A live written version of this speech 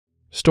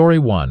Story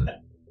 1.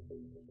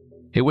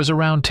 It was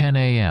around 10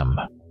 a.m.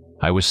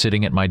 I was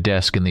sitting at my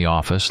desk in the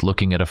office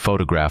looking at a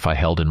photograph I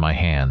held in my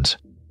hands.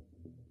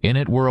 In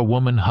it were a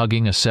woman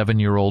hugging a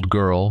 7-year-old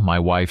girl, my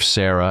wife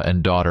Sarah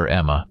and daughter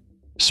Emma,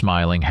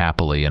 smiling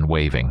happily and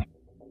waving.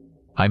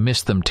 I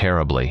missed them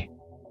terribly.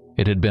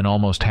 It had been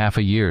almost half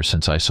a year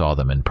since I saw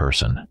them in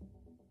person.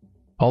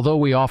 Although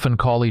we often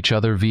call each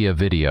other via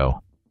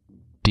video,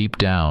 deep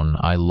down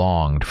I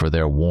longed for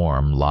their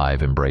warm,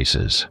 live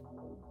embraces.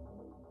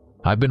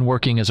 I've been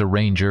working as a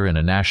ranger in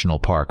a national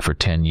park for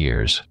 10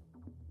 years.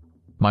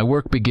 My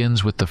work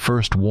begins with the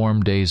first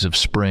warm days of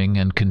spring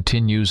and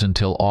continues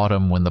until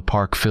autumn, when the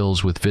park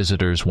fills with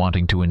visitors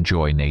wanting to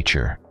enjoy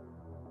nature.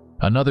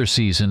 Another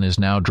season is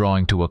now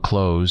drawing to a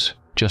close,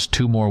 just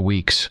 2 more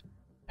weeks,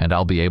 and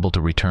I'll be able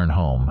to return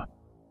home.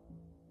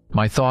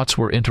 My thoughts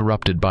were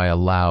interrupted by a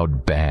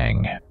loud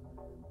bang.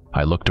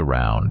 I looked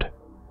around.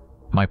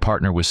 My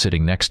partner was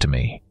sitting next to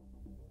me.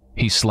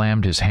 He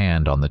slammed his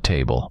hand on the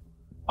table,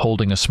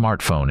 holding a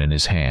smartphone in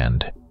his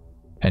hand,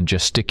 and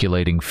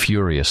gesticulating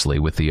furiously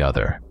with the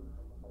other.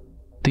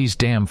 "These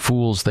damn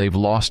fools, they've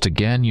lost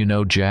again, you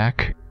know,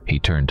 Jack." He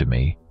turned to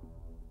me.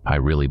 I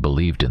really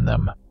believed in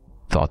them.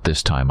 Thought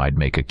this time I'd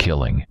make a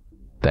killing.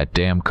 That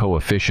damn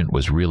coefficient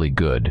was really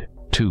good.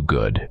 Too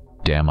good.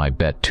 Damn, I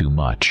bet too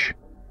much.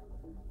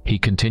 He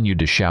continued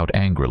to shout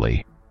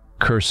angrily,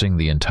 cursing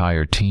the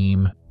entire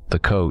team, the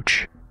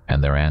coach,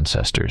 and their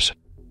ancestors.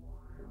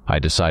 I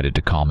decided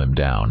to calm him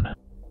down.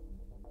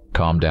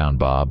 "Calm down,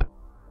 Bob.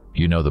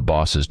 You know the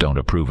bosses don't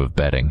approve of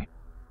betting.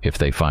 If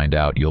they find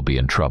out, you'll be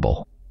in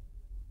trouble."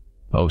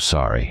 "Oh,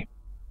 sorry."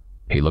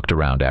 He looked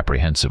around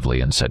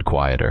apprehensively and said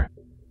quieter,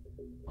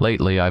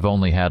 "Lately I've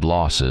only had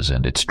losses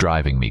and it's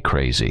driving me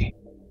crazy.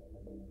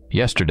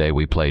 Yesterday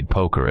we played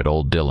poker at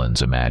old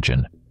Dylan's,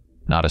 imagine.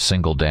 Not a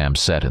single damn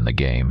set in the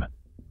game.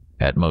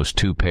 At most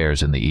 2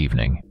 pairs in the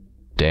evening.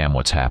 Damn,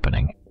 what's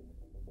happening?"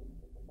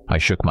 I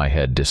shook my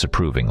head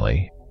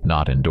disapprovingly,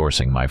 not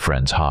endorsing my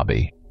friend's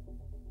hobby.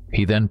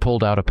 He then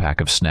pulled out a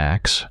pack of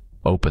snacks,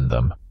 opened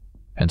them,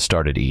 and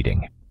started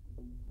eating,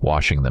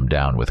 washing them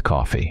down with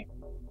coffee.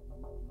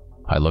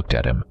 I looked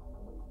at him.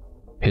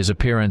 His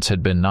appearance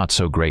had been not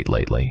so great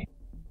lately.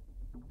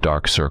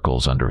 Dark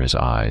circles under his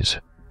eyes,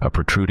 a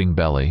protruding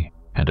belly,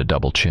 and a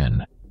double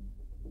chin.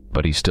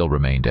 But he still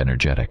remained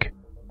energetic.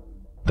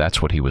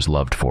 That's what he was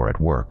loved for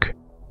at work,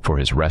 for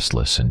his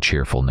restless and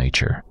cheerful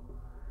nature.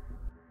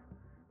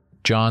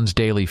 John's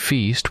daily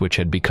feast, which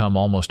had become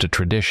almost a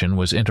tradition,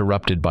 was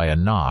interrupted by a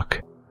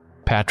knock.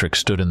 Patrick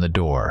stood in the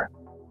door.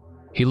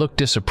 He looked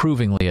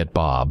disapprovingly at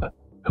Bob,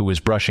 who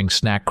was brushing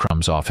snack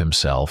crumbs off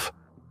himself,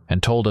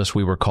 and told us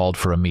we were called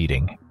for a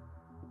meeting.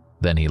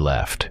 Then he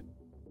left.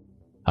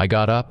 I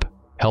got up,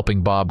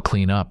 helping Bob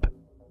clean up.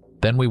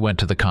 Then we went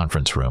to the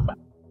conference room.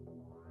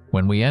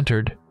 When we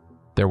entered,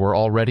 there were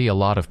already a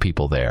lot of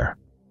people there,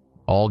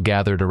 all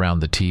gathered around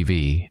the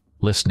TV,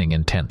 listening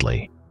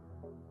intently.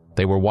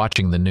 They were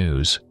watching the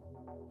news.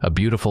 A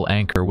beautiful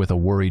anchor with a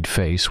worried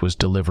face was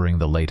delivering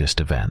the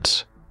latest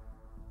events.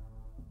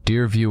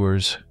 "Dear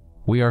viewers,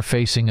 we are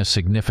facing a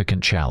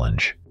significant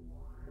challenge.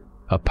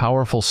 A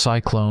powerful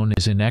cyclone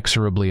is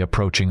inexorably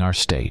approaching our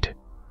state.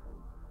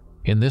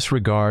 In this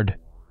regard,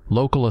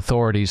 local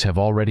authorities have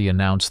already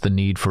announced the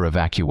need for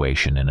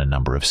evacuation in a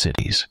number of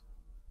cities.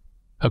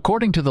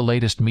 According to the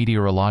latest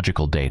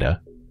meteorological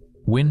data,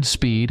 wind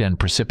speed and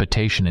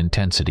precipitation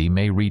intensity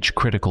may reach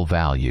critical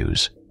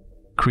values,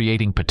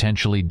 creating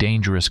potentially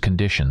dangerous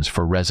conditions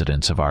for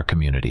residents of our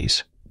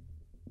communities.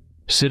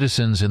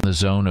 Citizens in the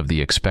zone of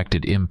the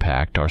expected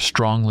impact are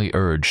strongly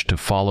urged to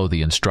follow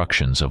the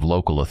instructions of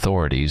local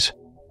authorities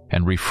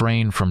and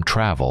refrain from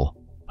travel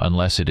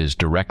unless it is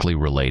directly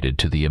related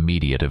to the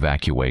immediate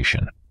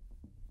evacuation.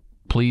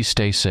 Please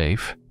stay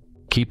safe,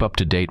 keep up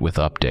to date with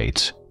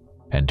updates,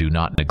 and do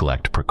not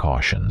neglect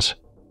precautions.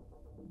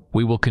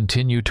 We will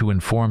continue to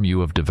inform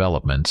you of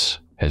developments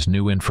as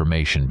new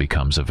information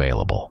becomes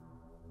available."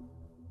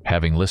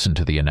 Having listened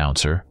to the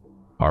announcer,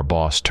 our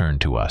boss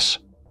turned to us.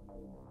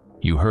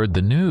 "You heard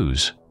the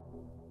news.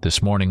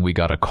 This morning we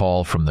got a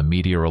call from the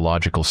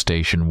meteorological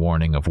station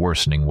warning of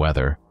worsening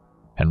weather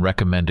and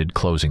recommended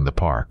closing the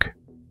park.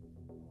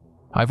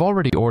 I've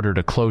already ordered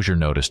a closure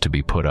notice to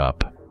be put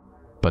up,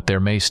 but there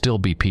may still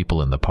be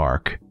people in the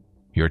park.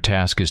 Your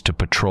task is to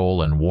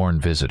patrol and warn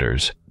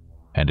visitors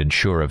and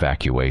ensure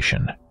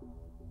evacuation.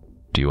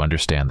 Do you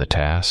understand the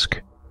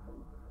task?"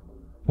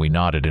 We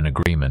nodded in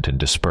agreement and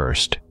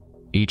dispersed,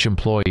 each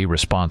employee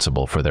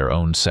responsible for their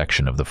own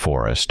section of the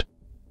forest.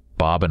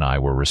 Bob and I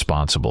were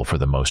responsible for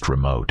the most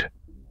remote.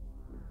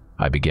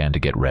 I began to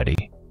get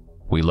ready.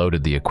 We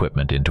loaded the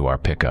equipment into our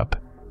pickup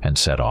and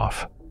set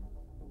off.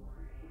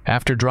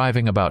 After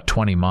driving about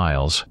 20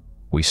 miles,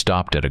 we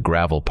stopped at a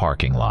gravel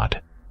parking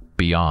lot.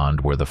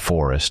 Beyond were the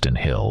forest and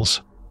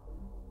hills.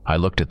 I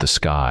looked at the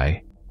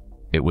sky.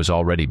 It was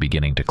already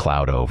beginning to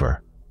cloud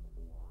over.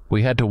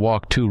 We had to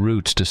walk 2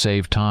 routes to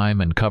save time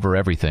and cover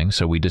everything,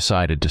 so we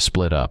decided to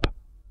split up.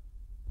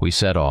 We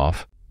set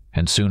off,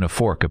 and soon a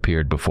fork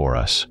appeared before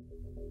us.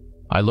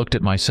 I looked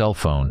at my cell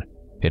phone.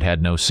 It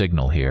had no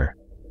signal here,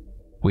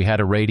 We had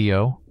a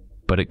radio,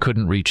 but it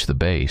couldn't reach the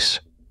base.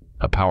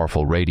 A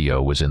powerful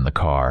radio was in the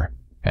car,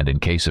 and in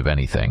case of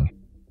anything,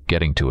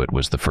 getting to it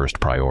was the first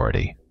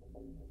priority.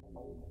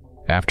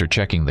 After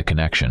checking the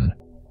connection,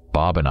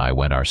 Bob and I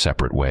went our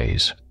separate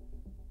ways.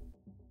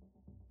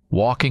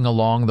 Walking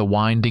along the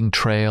winding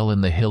trail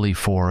in the hilly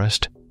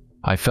forest,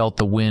 I felt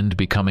the wind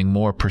becoming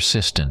more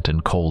persistent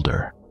and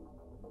colder.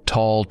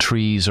 Tall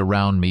trees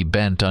around me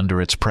bent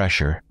under its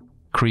pressure,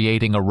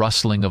 creating a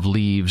rustling of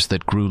leaves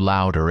that grew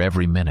louder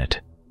every minute.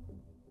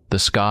 The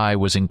sky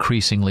was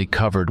increasingly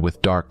covered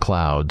with dark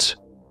clouds,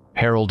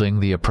 heralding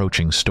the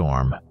approaching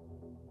storm.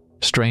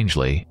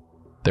 Strangely,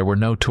 there were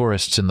no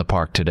tourists in the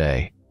park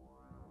today.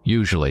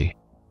 Usually,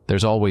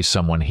 there's always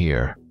someone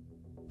here,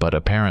 but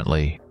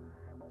apparently,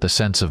 the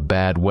sense of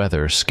bad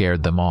weather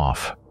scared them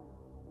off.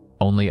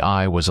 Only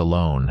I was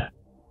alone,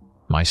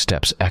 my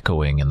steps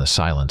echoing in the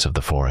silence of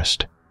the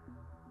forest.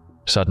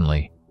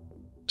 Suddenly,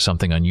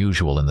 something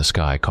unusual in the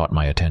sky caught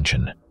my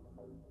attention.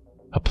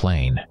 A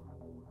plane,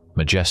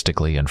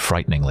 majestically and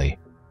frighteningly,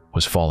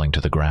 was falling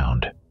to the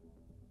ground.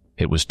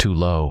 It was too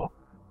low,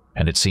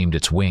 and it seemed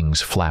its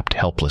wings flapped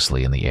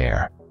helplessly in the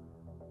air.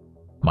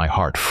 My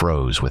heart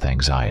froze with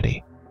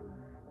anxiety.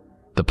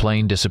 The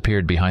plane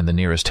disappeared behind the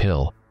nearest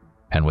hill,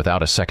 and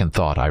without a second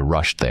thought I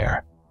rushed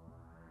there.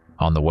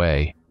 On the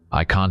way,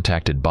 I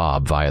contacted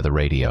Bob via the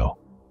radio.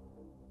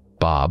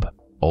 "Bob,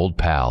 old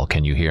pal,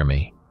 can you hear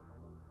me?"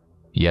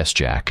 "Yes,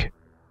 Jack.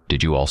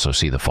 Did you also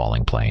see the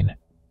falling plane?"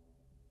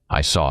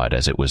 "I saw it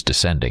as it was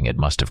descending. It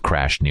must have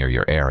crashed near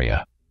your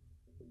area."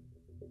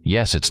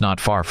 "Yes, it's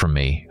not far from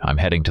me. I'm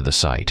heading to the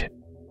site."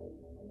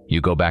 "You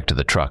go back to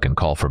the truck and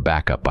call for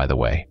backup, by the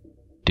way.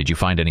 Did you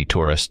find any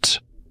tourists?"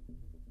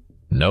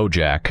 "No,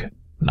 Jack.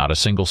 Not a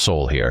single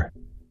soul here,"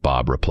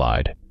 Bob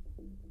replied.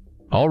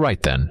 "All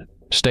right then.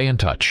 Stay in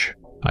touch,"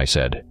 I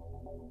said.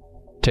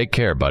 "Take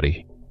care,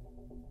 buddy.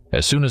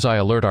 As soon as I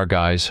alert our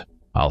guys,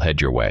 I'll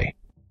head your way."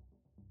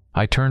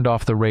 I turned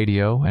off the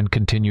radio and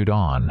continued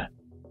on.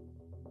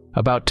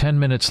 About 10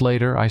 minutes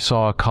later, I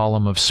saw a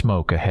column of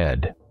smoke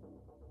ahead.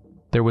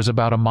 There was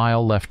about a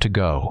mile left to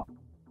go.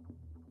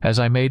 As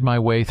I made my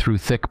way through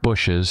thick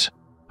bushes,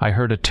 I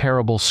heard a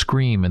terrible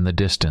scream in the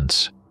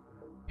distance.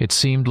 It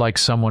seemed like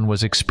someone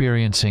was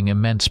experiencing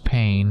immense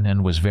pain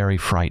and was very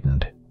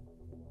frightened.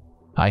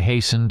 I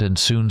hastened and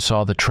soon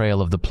saw the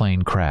trail of the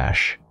plane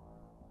crash.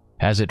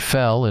 As it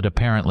fell, it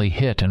apparently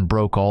hit and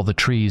broke all the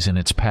trees in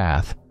its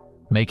path,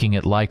 making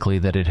it likely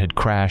that it had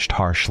crashed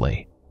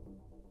harshly.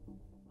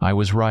 I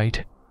was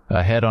right.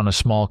 Ahead on a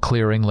small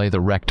clearing lay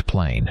the wrecked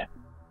plane.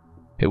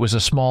 It was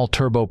a small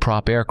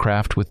turboprop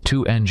aircraft with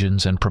 2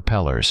 engines and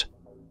propellers.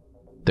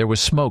 There was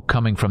smoke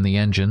coming from the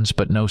engines,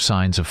 but no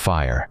signs of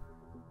fire.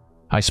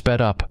 I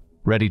sped up,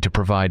 ready to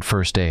provide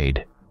first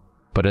aid,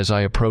 but as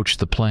I approached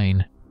the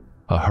plane,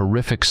 a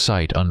horrific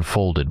sight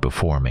unfolded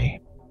before me.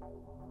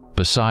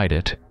 Beside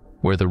it,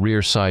 where the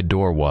rear side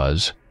door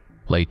was,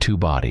 lay 2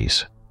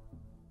 bodies.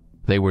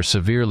 They were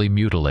severely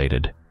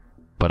mutilated,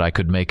 but I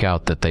could make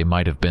out that they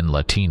might have been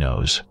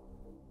Latinos.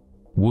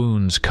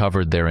 Wounds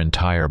covered their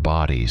entire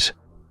bodies,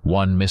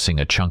 one missing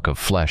a chunk of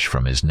flesh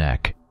from his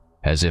neck,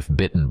 as if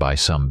bitten by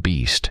some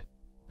beast.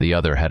 The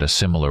other had a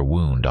similar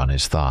wound on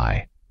his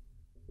thigh.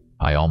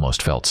 I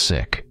almost felt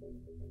sick.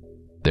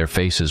 Their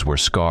faces were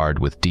scarred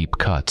with deep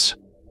cuts,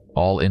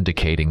 all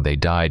indicating they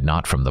died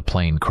not from the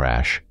plane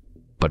crash,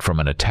 but from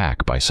an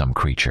attack by some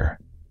creature.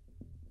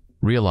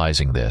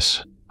 Realizing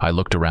this, I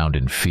looked around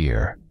in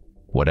fear.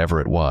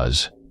 Whatever it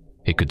was,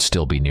 it could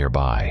still be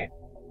nearby.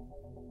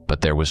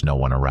 But there was no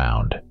one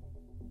around.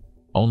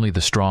 Only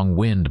the strong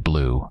wind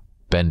blew,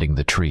 bending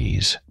the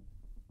trees.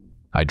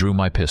 I drew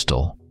my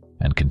pistol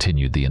and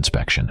continued the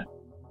inspection.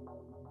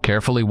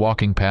 Carefully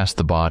walking past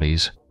the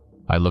bodies,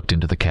 I looked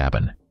into the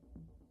cabin.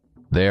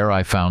 There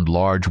I found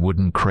large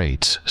wooden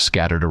crates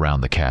scattered around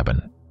the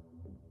cabin.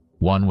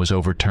 One was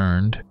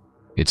overturned,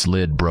 its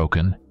lid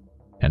broken,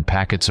 and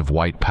packets of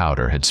white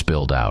powder had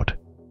spilled out,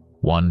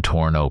 one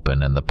torn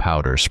open and the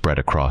powder spread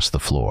across the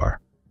floor.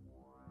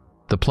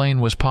 The plane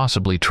was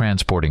possibly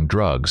transporting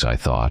drugs, I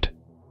thought,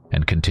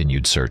 and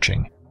continued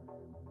searching.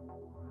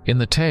 In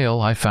the tail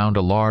I found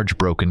a large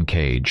broken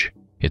cage,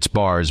 its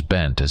bars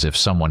bent as if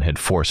someone had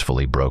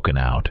forcefully broken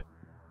out.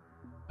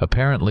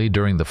 Apparently,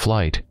 during the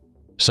flight,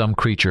 some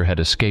creature had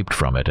escaped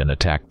from it and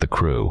attacked the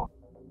crew.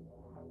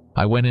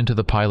 I went into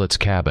the pilot's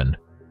cabin,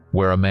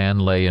 where a man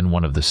lay in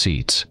one of the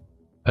seats,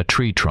 a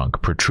tree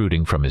trunk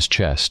protruding from his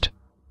chest,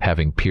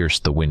 having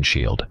pierced the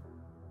windshield.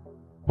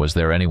 Was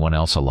there anyone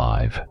else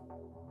alive?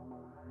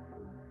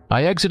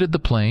 I exited the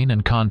plane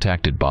and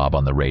contacted Bob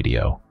on the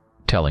radio,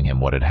 telling him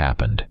what had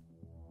happened.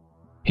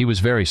 He was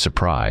very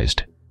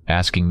surprised,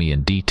 asking me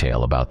in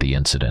detail about the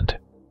incident.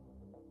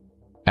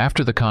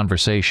 After the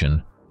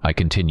conversation, I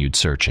continued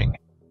searching.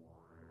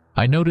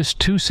 I noticed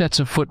 2 sets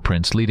of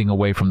footprints leading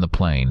away from the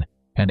plane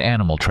and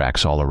animal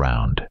tracks all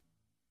around.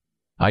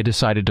 I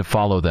decided to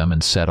follow them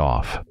and set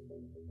off.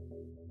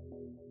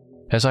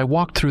 As I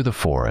walked through the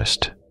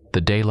forest,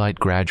 the daylight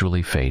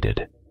gradually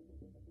faded.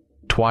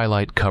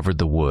 Twilight covered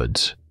the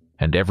woods,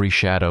 and every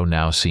shadow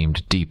now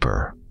seemed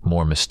deeper,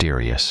 more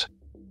mysterious.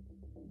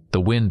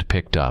 The wind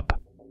picked up,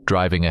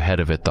 driving ahead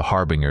of it the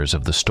harbingers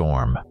of the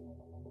storm,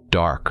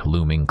 dark,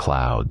 looming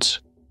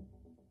clouds.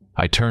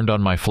 I turned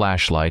on my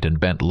flashlight and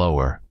bent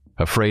lower,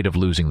 afraid of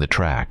losing the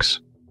tracks.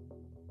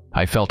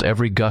 I felt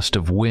every gust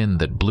of wind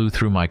that blew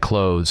through my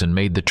clothes and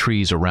made the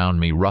trees around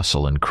me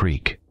rustle and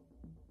creak.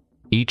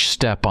 Each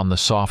step on the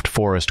soft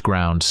forest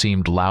ground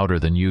seemed louder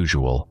than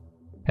usual,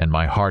 and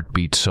my heart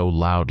beat so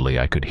loudly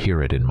I could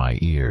hear it in my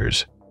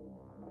ears.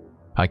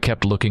 I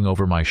kept looking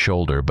over my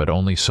shoulder but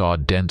only saw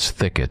dense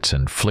thickets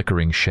and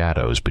flickering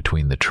shadows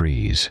between the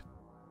trees.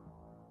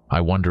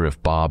 I wonder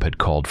if Bob had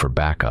called for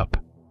backup.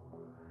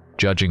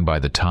 Judging by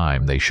the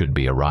time, they should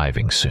be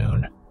arriving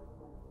soon.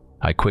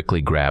 I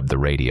quickly grabbed the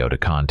radio to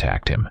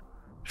contact him,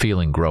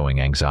 feeling growing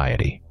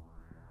anxiety.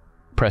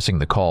 Pressing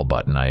the call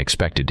button, I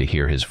expected to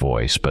hear his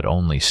voice, but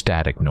only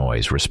static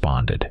noise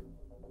responded.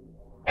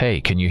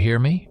 "Hey, can you hear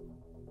me?"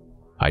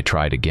 I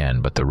tried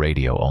again, but the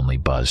radio only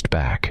buzzed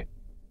back,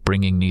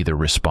 bringing neither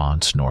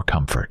response nor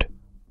comfort.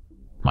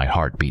 My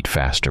heart beat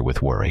faster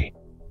with worry.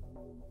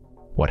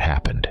 What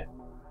happened?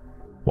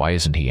 Why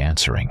isn't he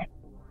answering?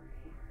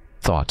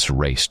 Thoughts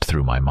raced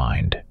through my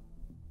mind.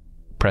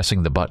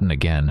 Pressing the button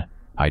again,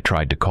 I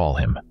tried to call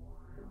him,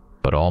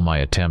 but all my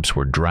attempts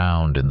were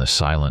drowned in the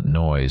silent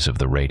noise of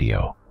the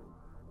radio.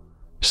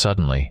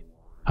 Suddenly,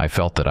 I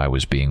felt that I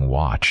was being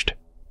watched.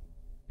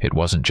 It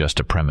wasn't just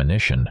a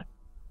premonition.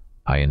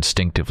 I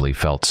instinctively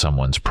felt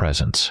someone's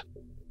presence.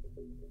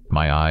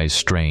 My eyes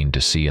strained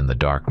to see in the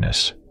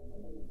darkness,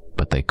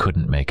 but they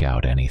couldn't make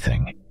out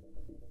anything.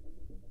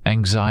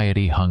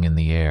 Anxiety hung in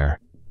the air,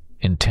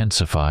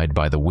 intensified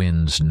by the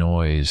wind's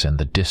noise and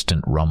the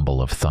distant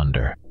rumble of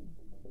thunder.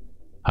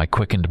 I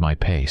quickened my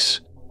pace,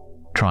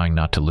 trying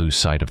not to lose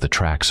sight of the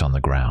tracks on the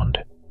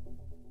ground.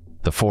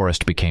 The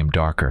forest became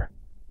darker,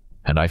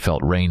 and I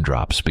felt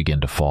raindrops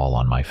begin to fall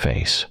on my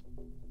face.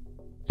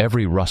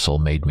 Every rustle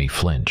made me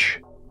flinch.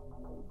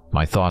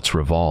 My thoughts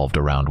revolved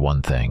around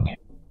one thing.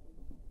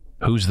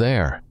 Who's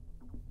there?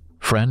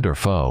 Friend or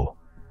foe?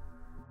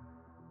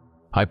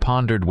 I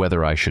pondered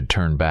whether I should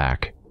turn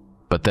back,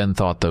 but then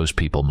thought those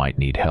people might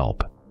need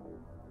help.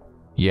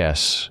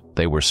 Yes,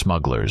 they were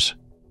smugglers,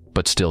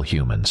 but still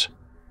humans.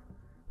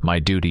 My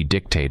duty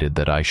dictated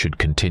that I should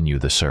continue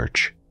the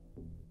search.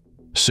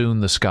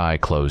 Soon the sky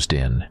closed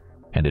in,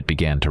 and it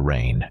began to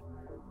rain.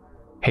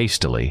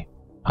 Hastily,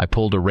 I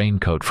pulled a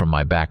raincoat from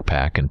my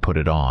backpack and put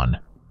it on,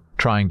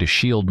 trying to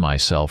shield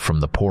myself from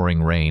the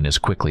pouring rain as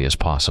quickly as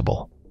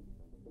possible.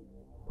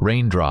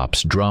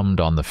 Raindrops drummed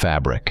on the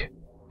fabric,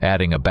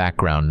 adding a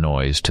background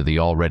noise to the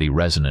already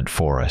resonant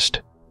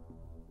forest.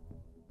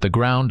 The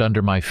ground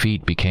under my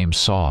feet became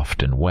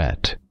soft and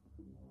wet.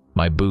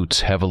 My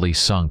boots heavily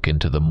sunk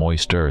into the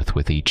moist earth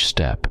with each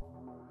step,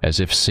 as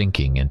if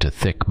sinking into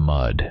thick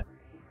mud.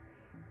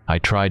 I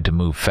tried to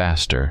move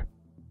faster,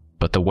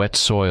 but the wet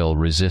soil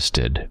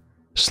resisted,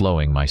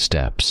 slowing my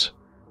steps.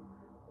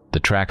 The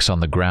tracks on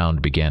the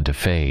ground began to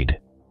fade,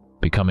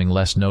 becoming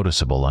less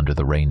noticeable under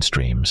the rain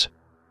streams.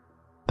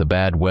 The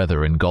bad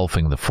weather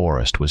engulfing the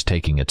forest was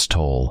taking its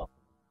toll.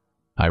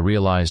 I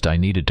realized I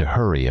needed to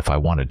hurry if I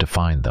wanted to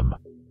find them.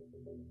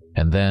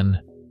 And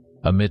then,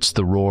 amidst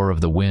the roar of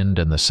the wind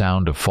and the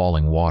sound of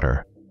falling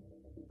water,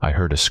 I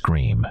heard a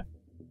scream.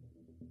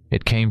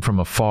 It came from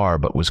afar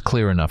but was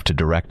clear enough to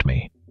direct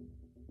me.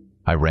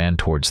 I ran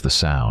towards the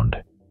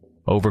sound,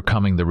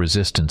 overcoming the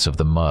resistance of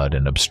the mud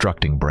and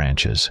obstructing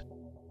branches.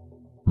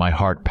 My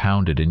heart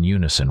pounded in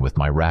unison with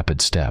my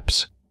rapid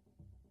steps.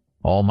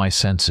 All my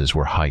senses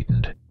were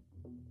heightened.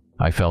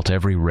 I felt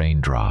every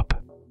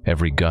raindrop,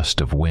 every gust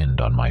of wind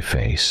on my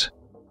face.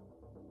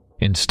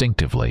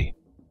 Instinctively,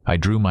 I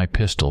drew my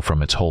pistol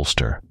from its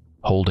holster,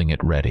 holding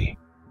it ready.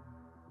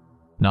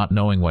 Not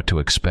knowing what to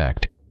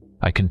expect,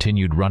 I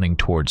continued running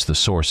towards the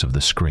source of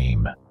the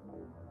scream.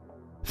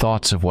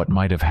 Thoughts of what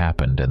might have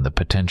happened and the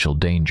potential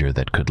danger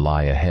that could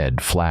lie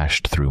ahead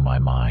flashed through my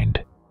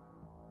mind.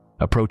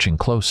 Approaching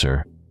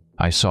closer,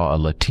 I saw a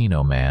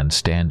Latino man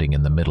standing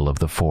in the middle of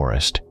the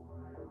forest,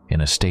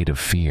 in a state of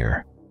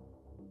fear.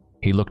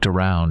 He looked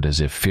around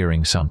as if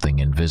fearing something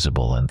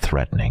invisible and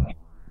threatening.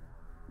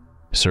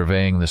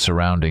 Surveying the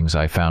surroundings,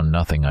 I found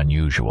nothing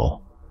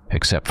unusual,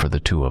 except for the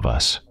two of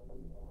us.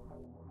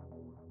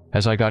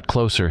 As I got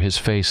closer, his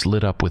face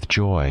lit up with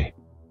joy.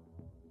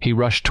 He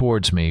rushed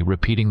towards me,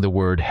 repeating the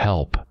word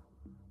 "help."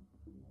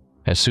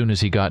 As soon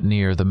as he got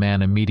near, the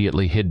man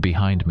immediately hid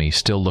behind me,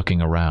 still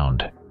looking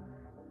around.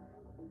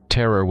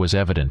 Terror was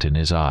evident in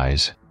his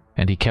eyes,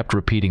 and he kept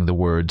repeating the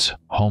words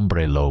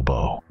 "hombre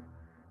lobo."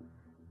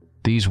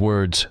 These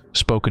words,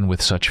 spoken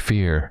with such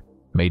fear,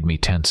 made me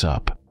tense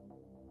up.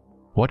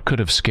 What could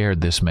have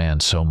scared this man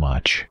so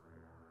much?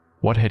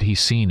 What had he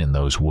seen in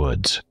those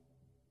woods?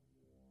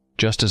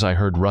 Just as I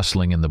heard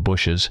rustling in the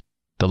bushes,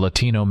 the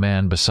Latino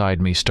man beside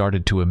me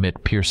started to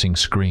emit piercing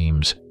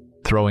screams,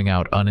 throwing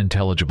out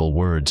unintelligible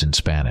words in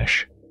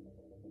Spanish.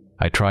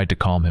 I tried to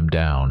calm him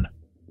down,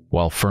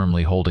 while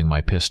firmly holding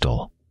my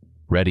pistol,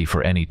 ready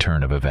for any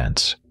turn of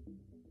events.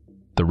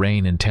 The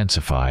rain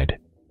intensified,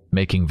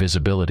 making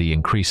visibility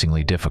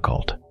increasingly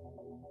difficult.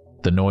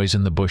 The noise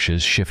in the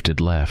bushes shifted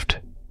left,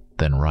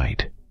 then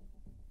right.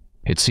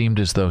 It seemed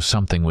as though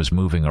something was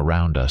moving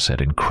around us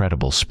at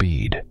incredible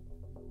speed.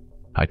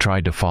 I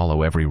tried to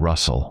follow every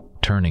rustle,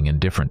 turning in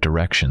different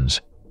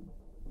directions,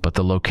 but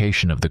the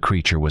location of the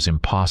creature was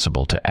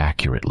impossible to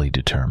accurately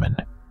determine.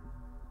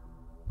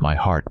 My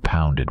heart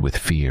pounded with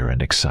fear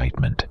and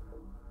excitement.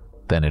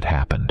 Then it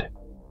happened.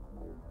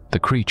 The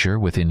creature,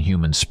 with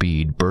inhuman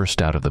speed,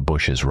 burst out of the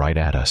bushes right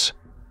at us.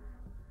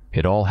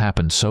 It all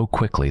happened so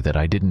quickly that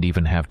I didn't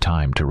even have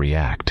time to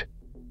react.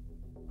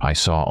 I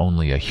saw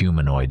only a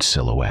humanoid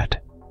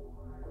silhouette.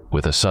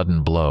 With a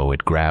sudden blow,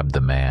 it grabbed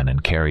the man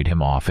and carried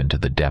him off into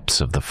the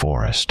depths of the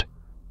forest.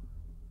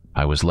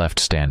 I was left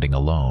standing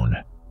alone,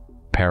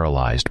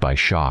 paralyzed by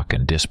shock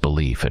and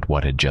disbelief at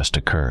what had just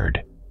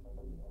occurred.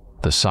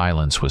 The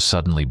silence was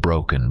suddenly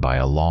broken by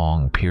a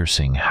long,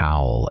 piercing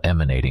howl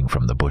emanating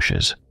from the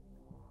bushes.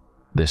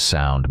 This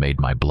sound made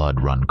my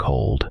blood run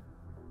cold.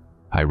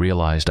 I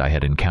realized I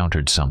had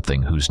encountered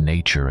something whose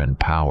nature and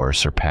power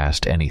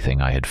surpassed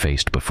anything I had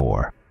faced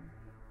before.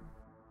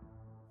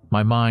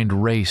 My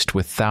mind raced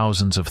with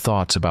thousands of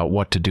thoughts about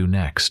what to do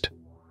next.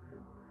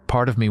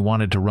 Part of me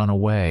wanted to run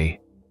away,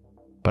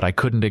 but I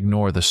couldn't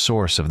ignore the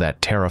source of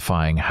that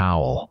terrifying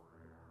howl.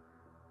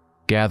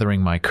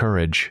 Gathering my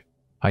courage,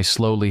 I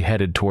slowly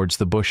headed towards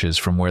the bushes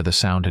from where the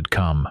sound had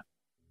come.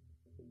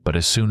 But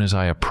as soon as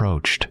I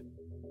approached,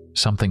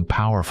 something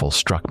powerful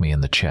struck me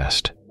in the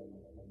chest.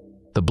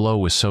 The blow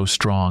was so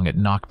strong it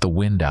knocked the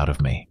wind out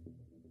of me.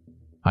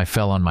 I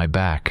fell on my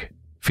back,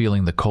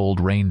 feeling the cold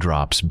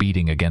raindrops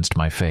beating against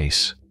my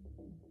face.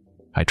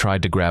 I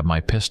tried to grab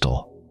my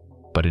pistol,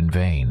 but in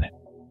vain.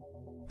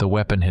 The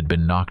weapon had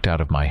been knocked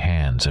out of my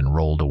hands and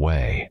rolled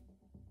away.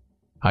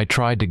 I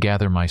tried to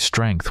gather my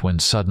strength when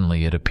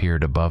suddenly it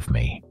appeared above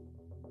me.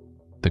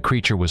 The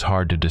creature was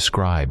hard to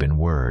describe in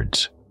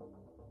words.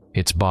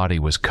 Its body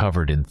was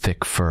covered in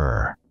thick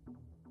fur,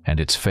 and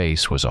its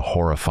face was a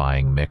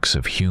horrifying mix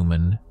of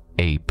human,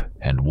 ape,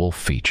 and wolf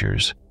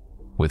features,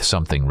 with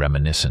something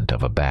reminiscent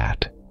of a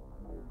bat.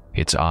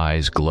 Its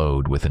eyes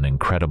glowed with an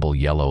incredible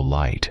yellow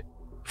light,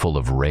 full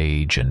of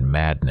rage and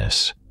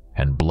madness,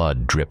 and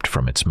blood dripped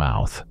from its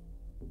mouth.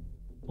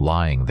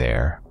 Lying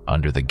there,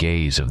 under the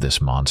gaze of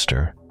this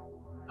monster,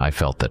 I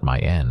felt that my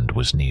end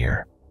was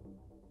near.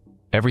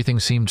 Everything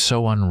seemed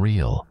so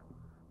unreal,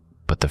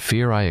 but the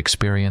fear I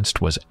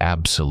experienced was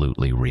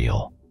absolutely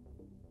real.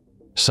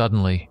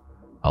 Suddenly,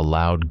 a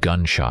loud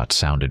gunshot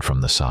sounded from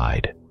the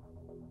side.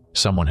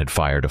 Someone had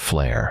fired a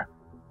flare,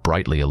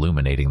 brightly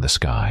illuminating the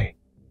sky.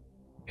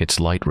 Its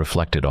light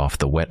reflected off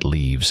the wet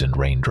leaves and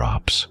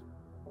raindrops.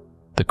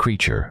 The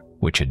creature,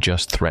 which had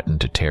just threatened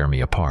to tear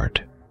me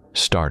apart,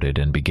 started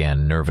and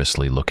began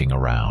nervously looking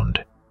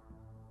around.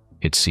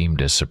 It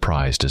seemed as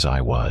surprised as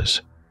I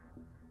was.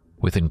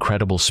 With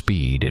incredible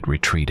speed, it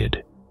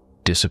retreated,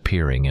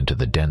 disappearing into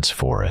the dense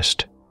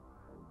forest.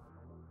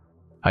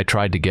 I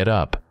tried to get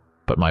up,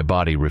 but my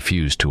body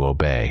refused to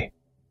obey.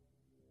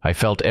 I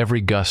felt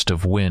every gust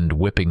of wind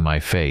whipping my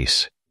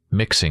face,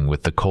 mixing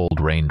with the cold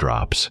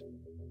raindrops.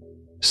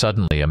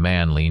 Suddenly, a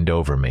man leaned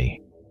over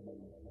me.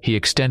 He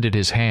extended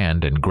his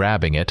hand, and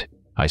grabbing it,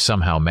 I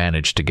somehow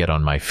managed to get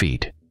on my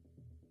feet.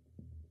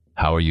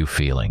 "How are you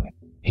feeling?"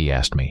 he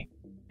asked me,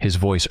 his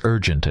voice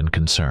urgent and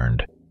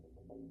concerned.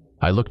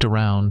 I looked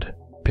around,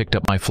 picked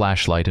up my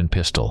flashlight and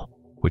pistol,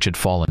 which had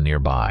fallen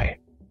nearby.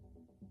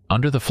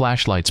 Under the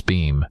flashlight's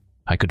beam,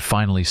 I could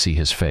finally see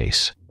his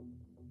face.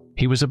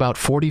 He was about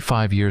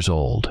 45 years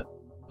old,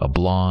 a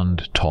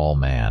blond, tall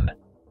man.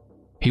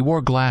 He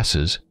wore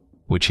glasses,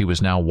 which he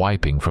was now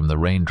wiping from the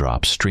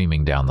raindrops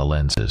streaming down the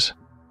lenses.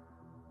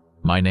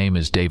 "My name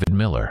is David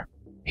Miller,"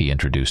 he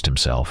introduced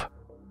himself.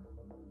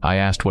 I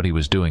asked what he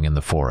was doing in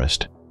the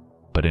forest,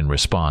 but in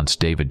response,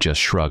 David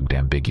just shrugged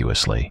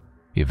ambiguously,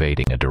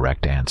 evading a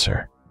direct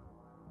answer.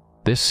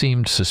 This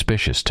seemed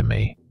suspicious to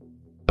me,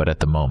 but at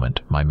the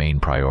moment, my main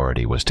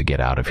priority was to get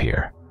out of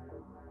here.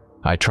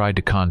 I tried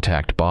to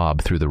contact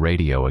Bob through the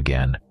radio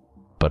again,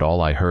 but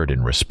all I heard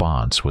in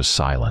response was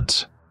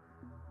silence.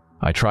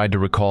 I tried to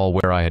recall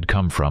where I had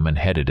come from and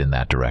headed in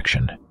that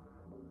direction,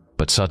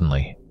 but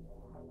suddenly,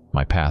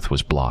 my path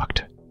was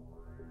blocked.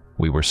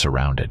 We were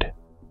surrounded.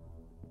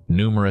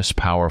 Numerous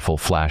powerful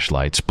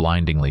flashlights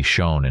blindingly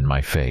shone in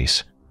my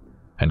face,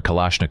 and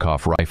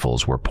Kalashnikov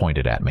rifles were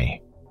pointed at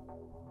me.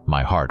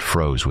 My heart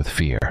froze with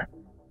fear.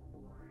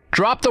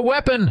 "Drop the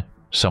weapon!"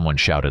 someone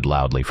shouted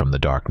loudly from the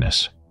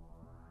darkness.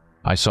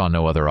 I saw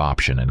no other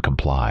option and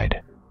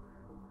complied.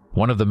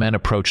 One of the men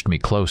approached me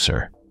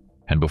closer,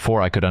 and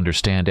before I could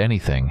understand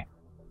anything,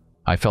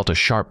 I felt a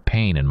sharp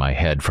pain in my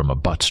head from a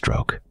butt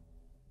stroke.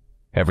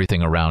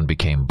 Everything around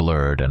became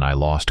blurred and I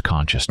lost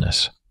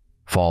consciousness,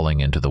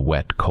 falling into the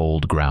wet,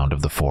 cold ground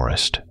of the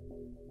forest.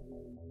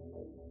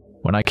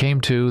 When I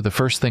came to, the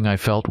first thing I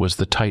felt was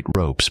the tight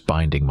ropes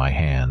binding my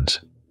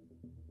hands.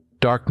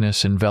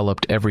 Darkness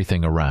enveloped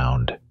everything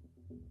around,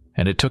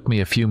 and it took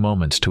me a few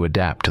moments to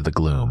adapt to the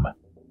gloom.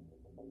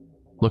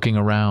 Looking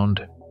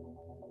around,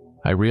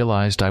 I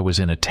realized I was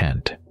in a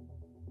tent.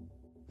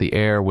 The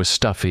air was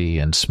stuffy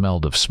and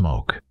smelled of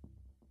smoke.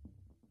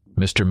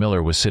 Mr.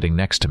 Miller was sitting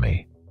next to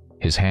me,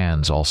 his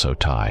hands also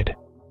tied.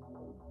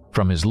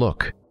 From his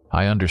look,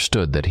 I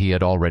understood that he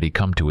had already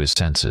come to his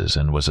senses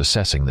and was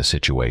assessing the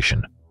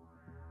situation.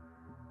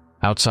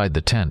 Outside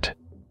the tent,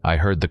 I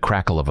heard the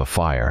crackle of a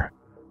fire,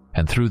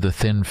 and through the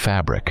thin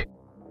fabric,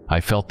 I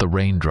felt the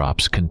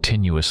raindrops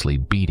continuously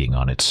beating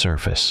on its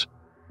surface.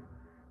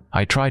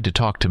 I tried to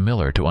talk to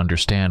Miller to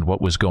understand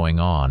what was going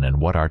on and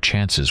what our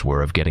chances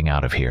were of getting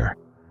out of here.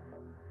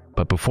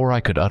 But before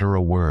I could utter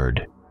a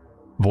word,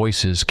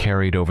 voices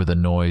carried over the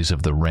noise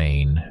of the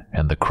rain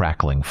and the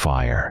crackling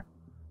fire.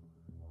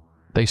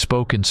 They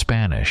spoke in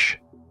Spanish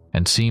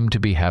and seemed to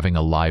be having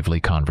a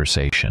lively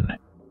conversation.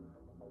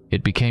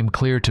 It became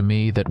clear to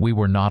me that we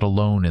were not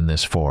alone in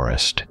this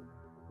forest,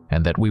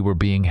 and that we were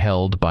being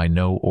held by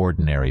no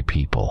ordinary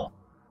people.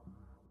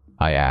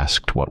 I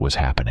asked what was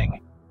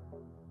happening.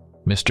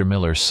 Mr.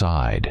 Miller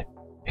sighed,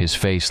 his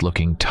face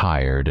looking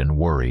tired and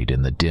worried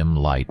in the dim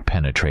light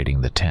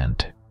penetrating the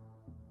tent.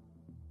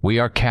 "We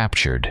are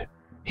captured,"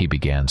 he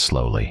began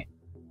slowly.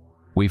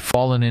 "We've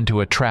fallen into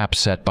a trap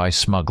set by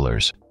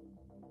smugglers.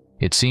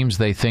 It seems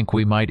they think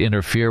we might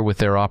interfere with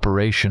their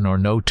operation or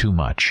know too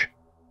much.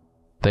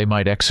 They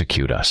might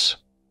execute us."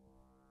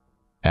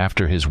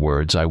 After his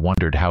words, I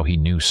wondered how he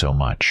knew so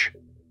much.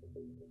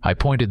 I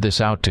pointed this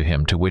out to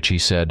him, to which he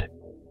said,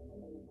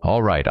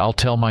 "All right, I'll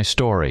tell my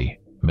story,"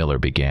 Miller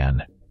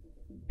began.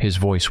 His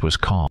voice was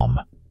calm,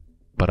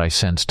 but I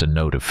sensed a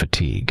note of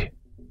fatigue.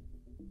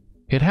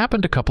 "It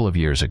happened a couple of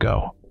years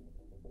ago.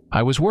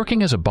 I was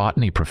working as a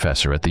botany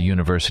professor at the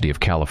University of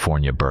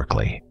California,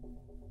 Berkeley.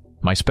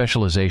 My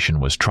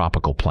specialization was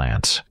tropical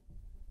plants.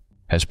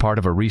 As part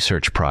of a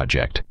research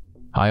project,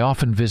 I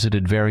often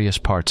visited various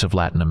parts of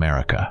Latin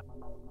America.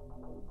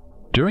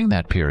 During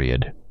that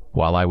period,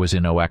 while I was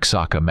in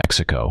Oaxaca,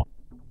 Mexico,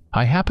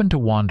 I happened to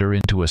wander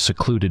into a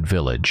secluded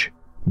village,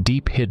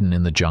 deep hidden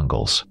in the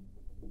jungles.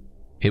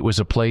 It was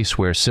a place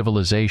where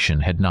civilization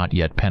had not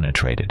yet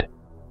penetrated.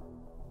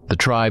 The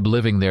tribe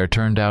living there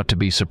turned out to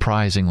be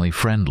surprisingly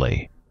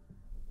friendly.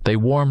 They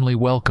warmly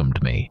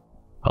welcomed me,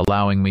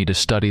 allowing me to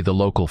study the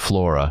local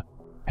flora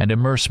and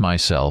immerse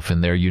myself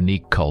in their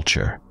unique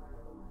culture.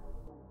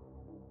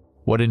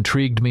 What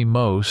intrigued me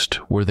most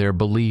were their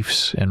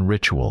beliefs and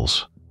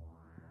rituals.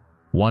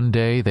 One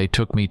day they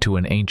took me to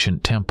an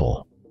ancient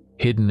temple,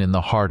 hidden in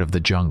the heart of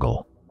the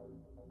jungle.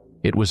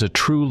 It was a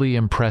truly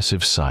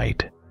impressive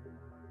sight.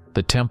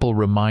 The temple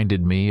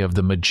reminded me of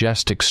the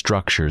majestic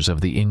structures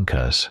of the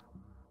Incas.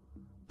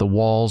 The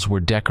walls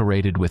were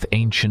decorated with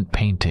ancient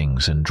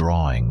paintings and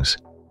drawings,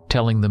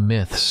 telling the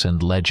myths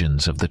and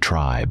legends of the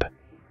tribe.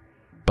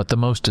 But the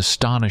most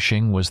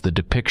astonishing was the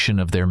depiction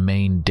of their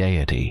main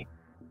deity,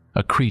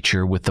 a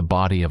creature with the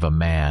body of a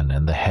man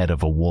and the head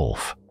of a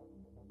wolf.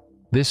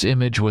 This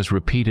image was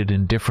repeated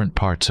in different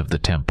parts of the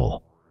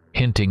temple,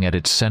 hinting at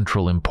its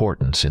central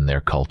importance in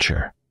their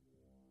culture.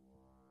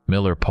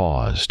 Miller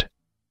paused.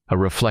 A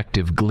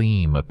reflective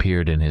gleam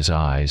appeared in his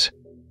eyes,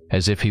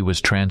 as if he was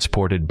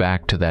transported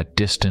back to that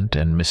distant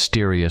and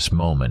mysterious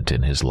moment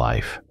in his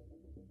life.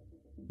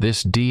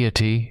 "This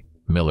deity,"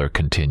 Miller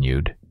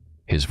continued,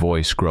 his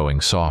voice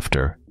growing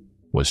softer,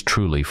 "was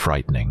truly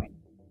frightening.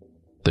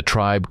 The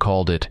tribe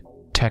called it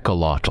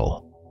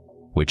Tecolotl,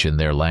 which in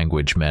their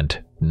language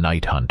meant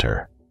night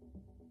hunter.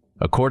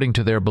 According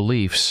to their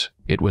beliefs,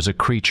 it was a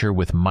creature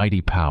with mighty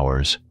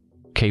powers,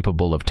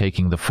 capable of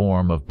taking the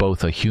form of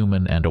both a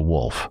human and a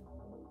wolf.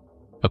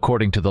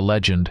 According to the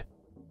legend,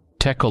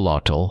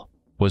 Tecolotl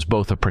was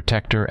both a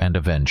protector and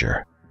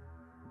avenger.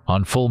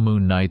 On full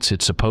moon nights,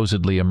 it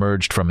supposedly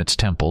emerged from its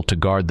temple to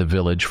guard the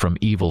village from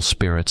evil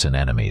spirits and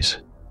enemies.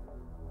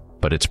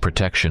 But its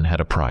protection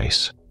had a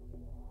price.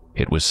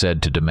 It was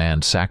said to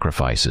demand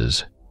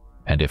sacrifices,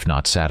 and if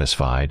not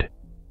satisfied,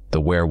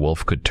 the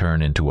werewolf could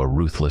turn into a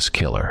ruthless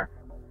killer.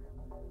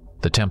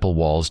 The temple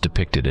walls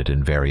depicted it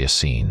in various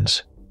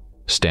scenes,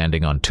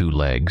 standing on two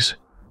legs,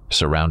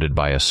 surrounded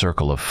by a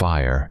circle of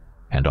fire,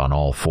 and on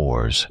all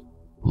fours,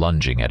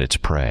 lunging at its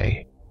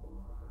prey.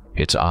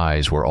 Its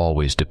eyes were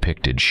always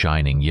depicted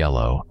shining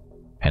yellow,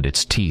 and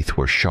its teeth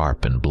were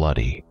sharp and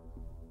bloody.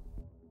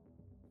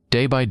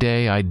 Day by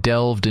day, I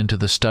delved into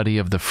the study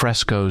of the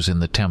frescoes in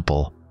the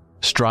temple,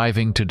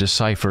 striving to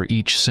decipher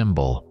each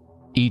symbol,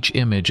 each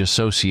image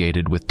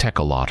associated with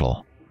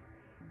Tecolotl.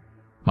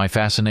 My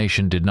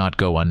fascination did not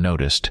go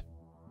unnoticed,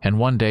 and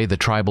one day the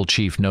tribal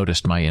chief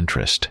noticed my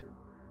interest.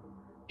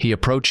 He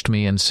approached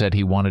me and said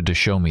he wanted to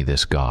show me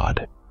this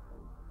god.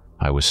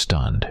 I was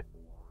stunned.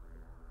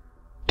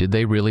 Did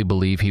they really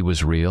believe he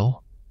was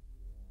real?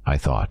 I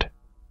thought.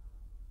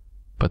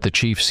 But the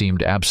chief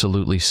seemed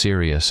absolutely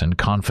serious and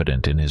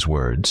confident in his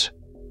words.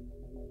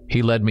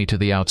 He led me to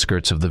the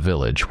outskirts of the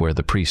village where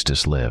the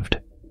priestess lived.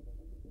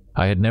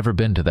 I had never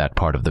been to that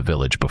part of the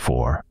village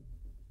before,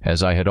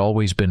 as I had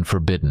always been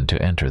forbidden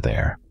to enter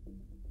there.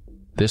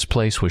 This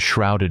place was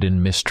shrouded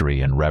in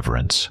mystery and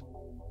reverence.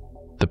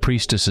 The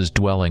priestess's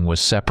dwelling was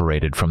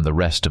separated from the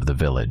rest of the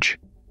village,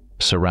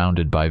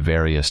 surrounded by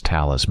various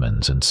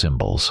talismans and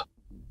symbols.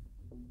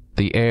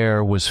 The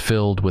air was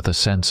filled with a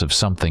sense of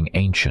something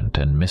ancient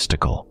and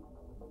mystical.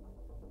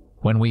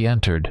 When we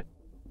entered,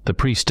 the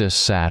priestess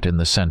sat in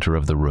the center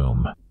of the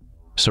room,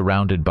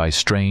 surrounded by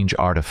strange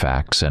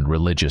artifacts and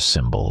religious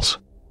symbols.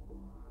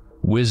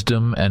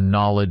 Wisdom and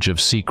knowledge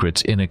of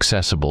secrets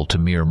inaccessible to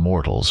mere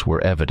mortals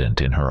were evident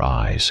in her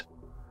eyes.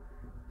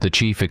 The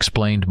chief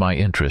explained my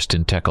interest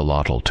in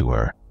Tekolotl to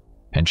her,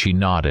 and she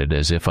nodded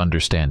as if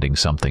understanding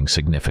something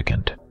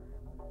significant.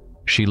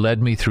 She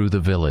led me through the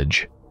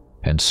village,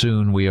 and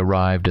soon we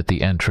arrived at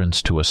the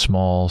entrance to a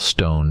small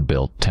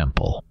stone-built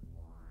temple.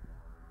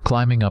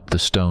 Climbing up the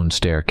stone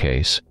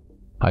staircase,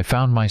 I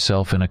found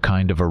myself in a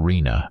kind of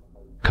arena,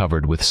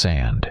 covered with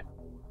sand.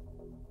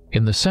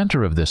 In the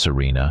center of this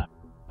arena,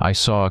 I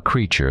saw a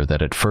creature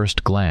that at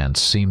first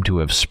glance seemed to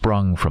have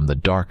sprung from the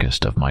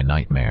darkest of my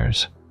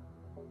nightmares.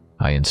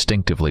 I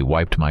instinctively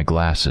wiped my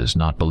glasses,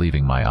 not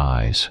believing my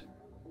eyes.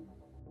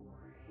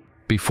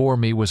 Before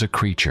me was a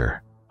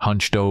creature,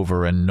 hunched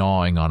over and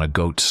gnawing on a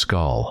goat's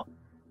skull.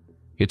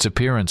 Its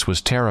appearance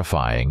was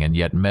terrifying and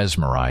yet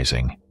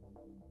mesmerizing.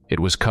 It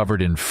was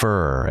covered in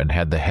fur and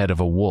had the head of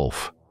a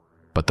wolf,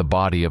 but the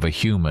body of a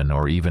human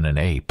or even an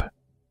ape.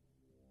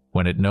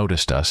 When it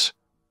noticed us,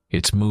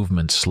 its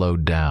movements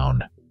slowed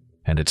down,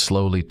 and it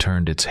slowly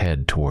turned its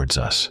head towards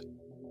us.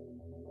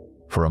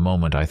 For a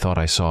moment I thought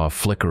I saw a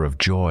flicker of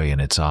joy in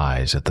its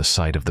eyes at the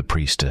sight of the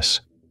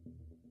priestess.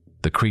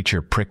 The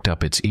creature pricked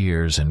up its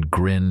ears and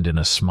grinned in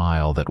a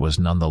smile that was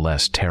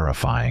nonetheless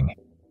terrifying.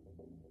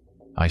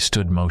 I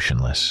stood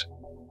motionless,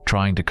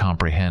 trying to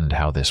comprehend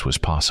how this was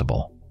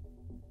possible.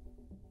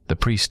 The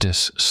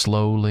priestess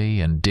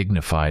slowly and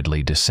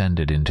dignifiedly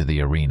descended into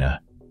the arena,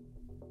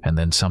 and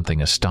then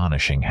something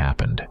astonishing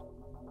happened.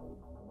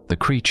 The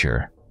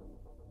creature,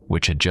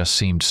 which had just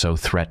seemed so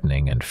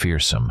threatening and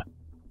fearsome,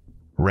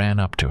 ran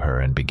up to her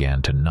and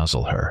began to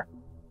nuzzle her,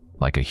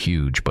 like a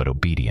huge but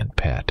obedient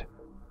pet.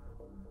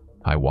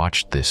 I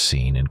watched this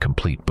scene in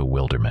complete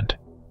bewilderment,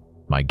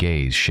 my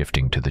gaze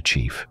shifting to the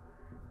chief.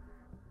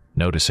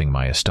 Noticing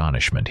my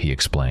astonishment, he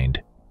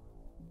explained,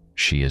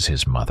 "She is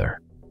his mother,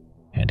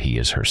 and he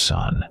is her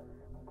son."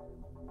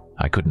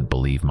 I couldn't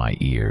believe my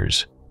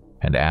ears,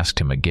 and asked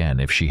him again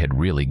if she had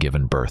really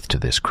given birth to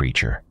this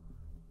creature.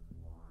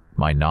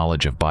 My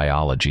knowledge of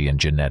biology and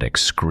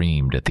genetics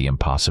screamed at the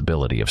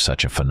impossibility of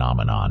such a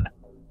phenomenon.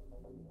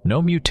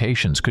 No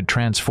mutations could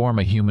transform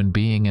a human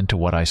being into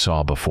what I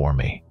saw before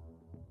me.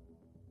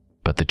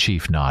 But the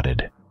chief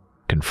nodded,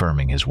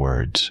 confirming his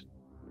words.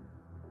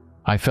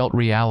 I felt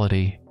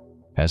reality,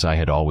 as I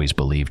had always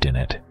believed in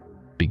it,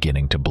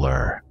 beginning to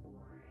blur.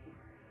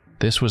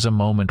 This was a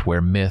moment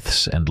where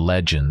myths and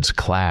legends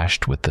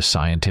clashed with the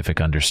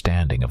scientific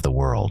understanding of the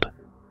world.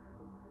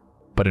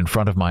 But in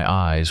front of my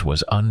eyes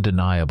was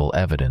undeniable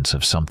evidence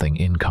of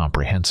something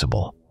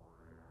incomprehensible,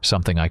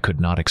 something I could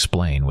not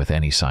explain with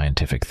any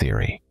scientific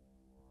theory.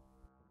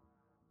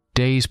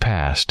 Days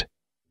passed,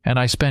 and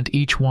I spent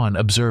each one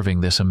observing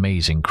this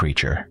amazing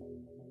creature.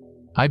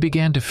 I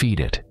began to feed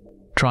it,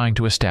 trying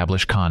to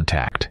establish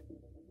contact.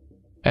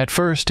 At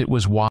first it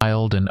was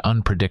wild and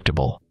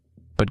unpredictable,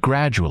 but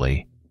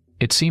gradually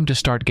it seemed to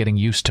start getting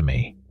used to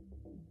me.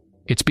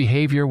 Its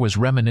behavior was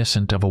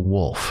reminiscent of a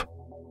wolf,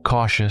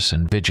 cautious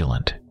and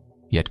vigilant,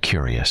 yet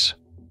curious.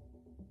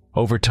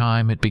 Over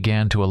time it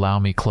began to allow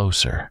me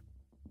closer.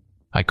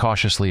 I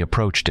cautiously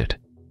approached it,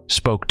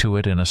 spoke to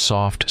it in a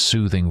soft,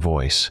 soothing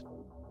voice,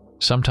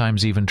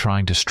 sometimes even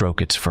trying to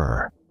stroke its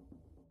fur.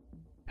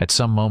 At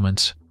some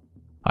moments,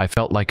 I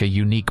felt like a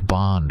unique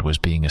bond was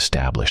being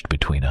established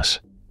between us.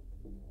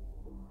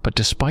 But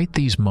despite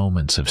these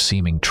moments of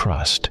seeming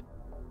trust,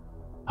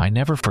 I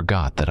never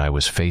forgot that I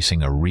was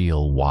facing a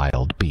real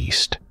wild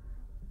beast.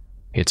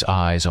 Its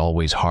eyes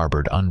always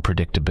harbored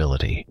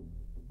unpredictability,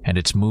 and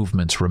its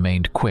movements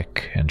remained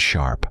quick and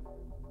sharp.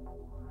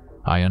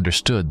 I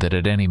understood that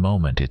at any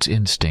moment its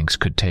instincts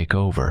could take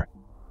over,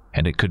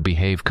 and it could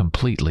behave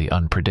completely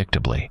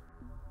unpredictably.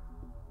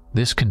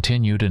 This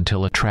continued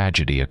until a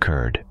tragedy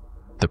occurred.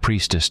 The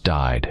priestess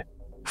died,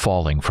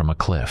 falling from a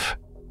cliff.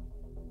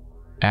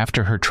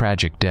 After her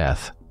tragic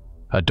death,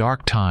 a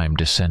dark time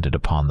descended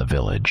upon the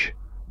village.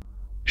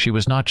 She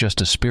was not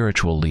just a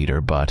spiritual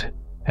leader, but,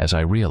 as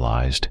I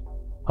realized,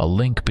 a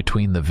link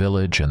between the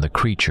village and the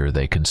creature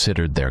they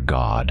considered their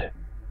god,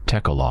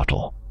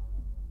 Tekolotl.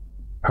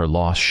 Her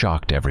loss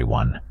shocked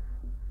everyone,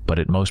 but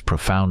it most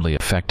profoundly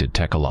affected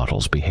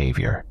Tekolotl's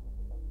behavior.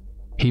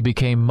 He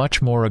became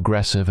much more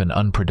aggressive and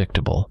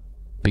unpredictable,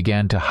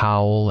 began to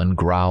howl and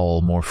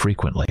growl more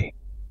frequently.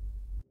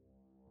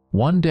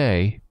 One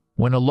day,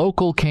 when a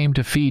local came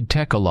to feed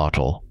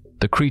Tekolotl,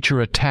 the creature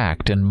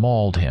attacked and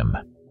mauled him.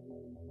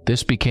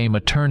 This became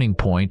a turning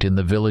point in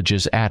the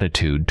village's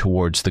attitude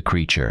towards the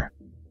creature.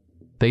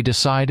 They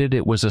decided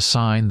it was a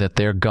sign that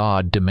their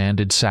god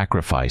demanded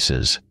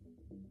sacrifices.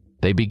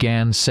 They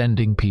began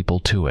sending people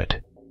to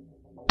it.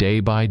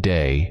 Day by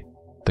day,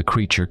 the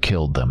creature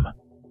killed them.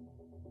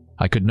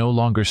 I could no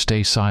longer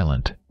stay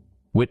silent,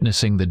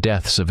 witnessing the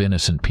deaths of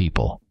innocent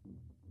people.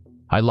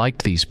 I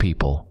liked these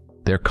people,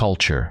 their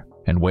culture,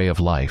 and way of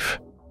life.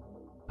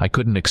 I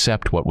couldn't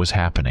accept what was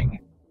happening.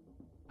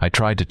 I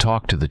tried to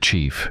talk to the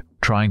chief,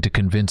 trying to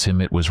convince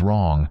him it was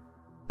wrong,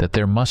 that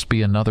there must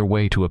be another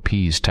way to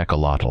appease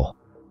Tekolotl.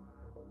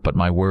 But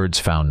my words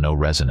found no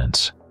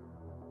resonance.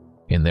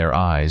 In their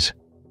eyes,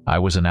 I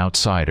was an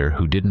outsider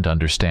who didn't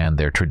understand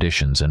their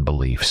traditions and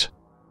beliefs.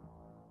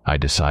 I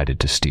decided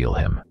to steal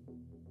him.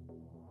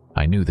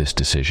 I knew this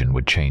decision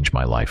would change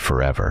my life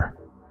forever,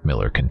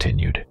 Miller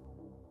continued.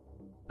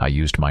 I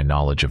used my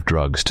knowledge of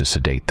drugs to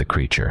sedate the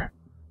creature.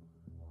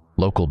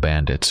 Local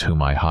bandits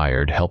whom I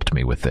hired helped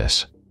me with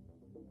this.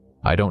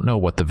 I don't know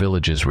what the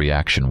village's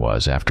reaction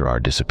was after our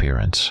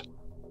disappearance,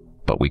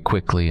 but we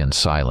quickly and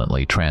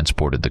silently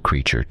transported the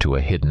creature to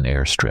a hidden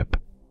airstrip.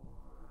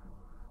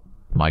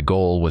 My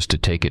goal was to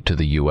take it to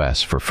the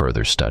US for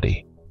further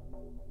study.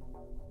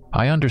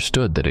 I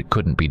understood that it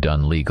couldn't be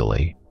done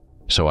legally,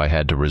 so I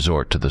had to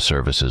resort to the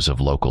services of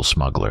local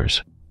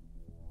smugglers.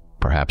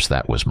 Perhaps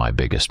that was my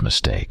biggest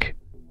mistake.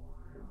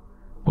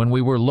 When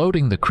we were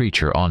loading the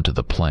creature onto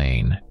the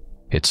plane,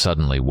 it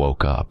suddenly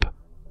woke up.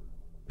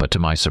 But to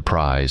my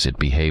surprise, it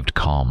behaved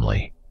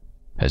calmly,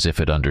 as if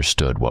it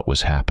understood what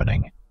was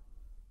happening.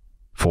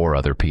 4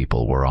 other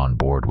people were on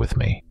board with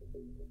me.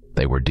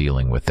 They were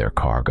dealing with their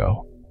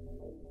cargo.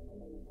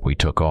 We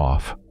took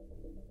off,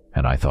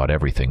 and I thought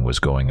everything was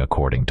going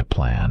according to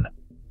plan.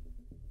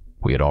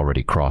 We had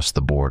already crossed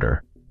the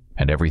border,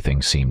 and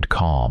everything seemed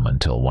calm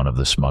until one of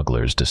the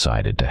smugglers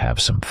decided to have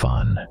some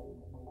fun.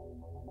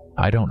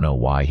 I don't know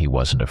why he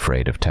wasn't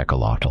afraid of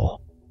Tekolotl.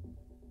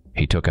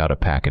 He took out a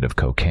packet of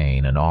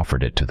cocaine and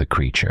offered it to the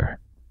creature.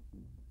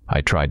 I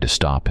tried to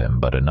stop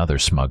him, but another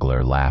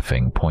smuggler,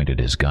 laughing, pointed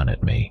his gun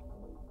at me.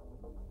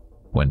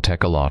 When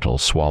Tekolotl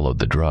swallowed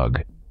the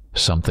drug,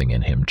 something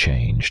in him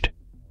changed.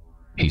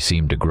 He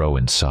seemed to grow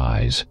in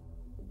size.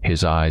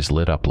 His eyes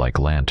lit up like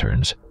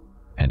lanterns,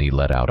 and he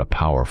let out a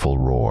powerful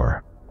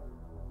roar.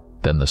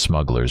 Then the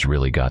smugglers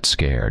really got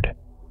scared.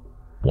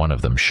 One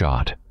of them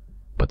shot,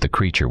 but the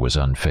creature was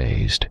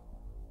unfazed.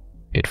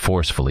 It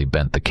forcefully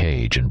bent the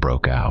cage and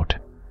broke out.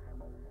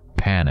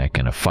 Panic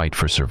and a fight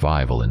for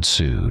survival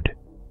ensued.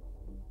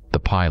 The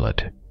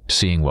pilot,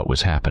 seeing what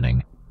was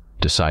happening,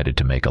 decided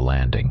to make a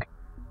landing.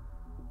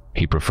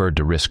 He preferred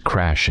to risk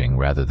crashing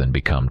rather than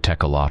become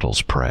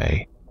Tekolotl's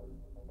prey.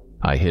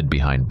 I hid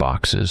behind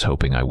boxes,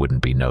 hoping I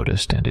wouldn't be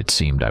noticed, and it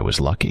seemed I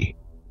was lucky.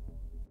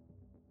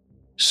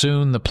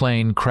 Soon the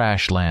plane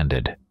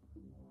crash-landed.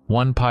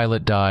 One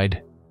pilot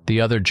died,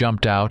 the other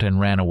jumped out and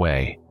ran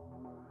away.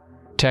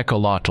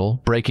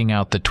 Tekolotl, breaking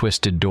out the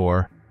twisted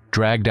door,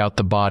 dragged out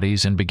the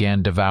bodies and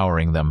began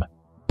devouring them,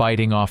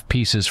 biting off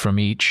pieces from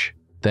each,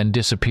 then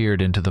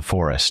disappeared into the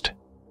forest.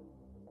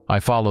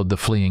 I followed the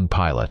fleeing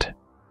pilot.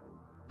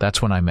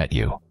 That's when I met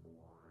you.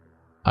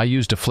 I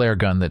used a flare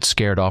gun that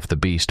scared off the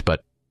beast,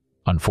 but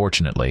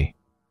unfortunately,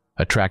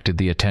 attracted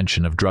the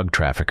attention of drug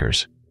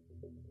traffickers.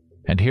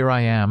 And here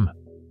I am,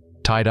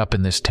 tied up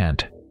in this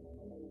tent,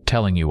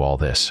 telling you all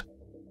this.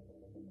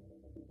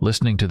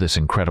 Listening to this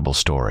incredible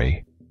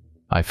story,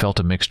 I felt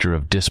a mixture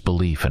of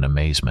disbelief and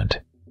amazement.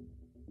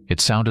 It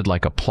sounded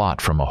like a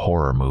plot from a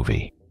horror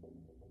movie,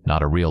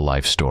 not a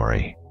real-life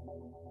story.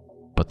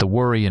 But the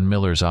worry in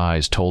Miller's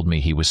eyes told me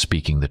he was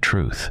speaking the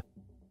truth.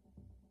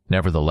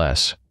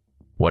 Nevertheless,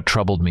 what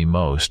troubled me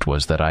most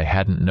was that I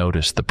hadn't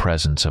noticed the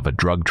presence of a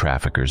drug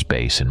trafficker's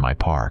base in my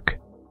park.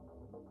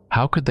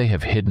 How could they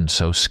have hidden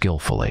so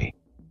skillfully?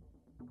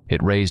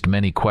 It raised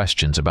many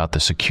questions about the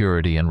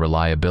security and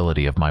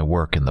reliability of my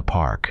work in the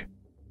park.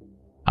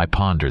 I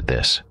pondered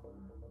this,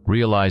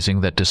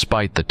 realizing that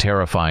despite the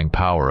terrifying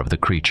power of the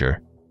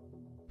creature,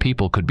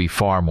 people could be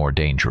far more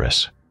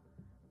dangerous.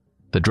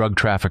 The drug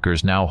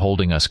traffickers now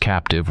holding us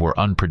captive were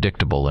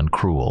unpredictable and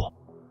cruel,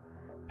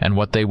 and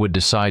what they would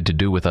decide to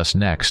do with us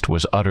next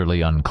was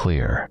utterly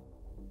unclear.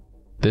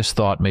 This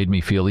thought made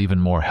me feel even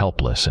more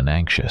helpless and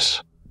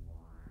anxious.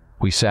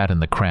 We sat in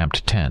the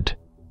cramped tent,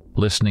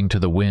 listening to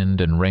the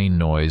wind and rain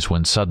noise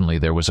when suddenly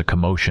there was a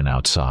commotion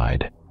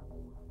outside.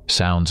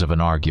 Sounds of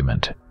an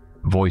argument,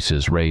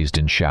 voices raised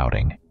in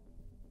shouting.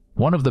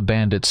 One of the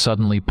bandits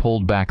suddenly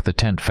pulled back the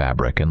tent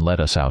fabric and led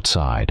us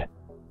outside.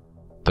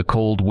 The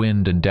cold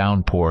wind and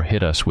downpour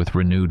hit us with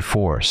renewed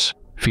force,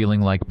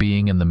 feeling like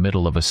being in the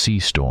middle of a sea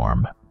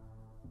storm.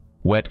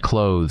 Wet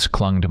clothes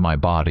clung to my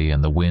body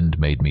and the wind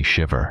made me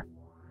shiver.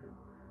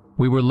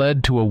 We were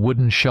led to a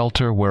wooden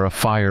shelter where a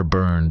fire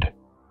burned,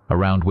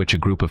 around which a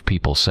group of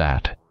people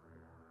sat.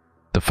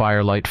 The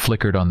firelight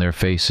flickered on their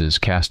faces,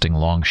 casting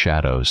long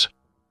shadows.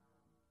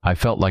 I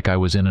felt like I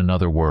was in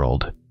another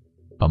world,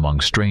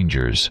 among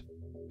strangers,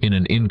 in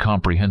an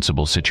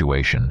incomprehensible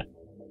situation,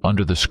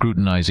 under the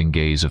scrutinizing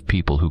gaze of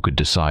people who could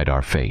decide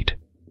our fate.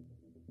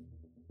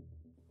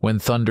 When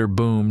thunder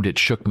boomed, it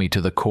shook me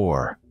to the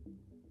core.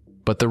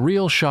 But the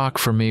real shock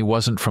for me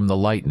wasn't from the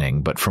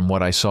lightning, but from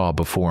what I saw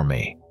before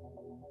me.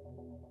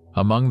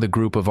 Among the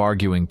group of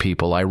arguing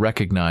people, I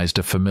recognized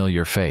a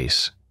familiar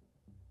face.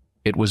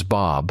 It was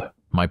Bob,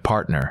 my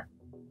partner,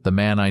 the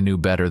man I knew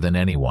better than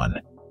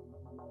anyone.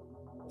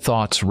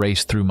 Thoughts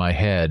raced through my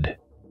head,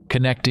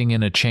 connecting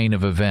in a chain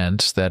of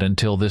events that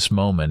until this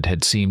moment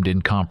had seemed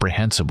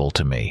incomprehensible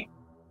to me.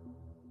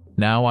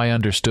 Now I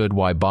understood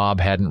why Bob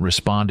hadn't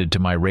responded to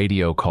my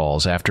radio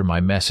calls after my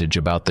message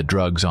about the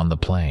drugs on the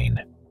plane.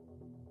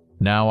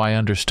 Now I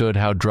understood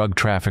how drug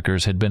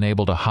traffickers had been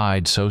able to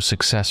hide so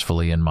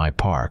successfully in my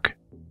park.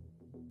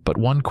 But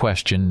one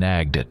question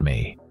nagged at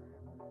me.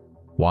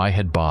 Why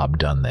had Bob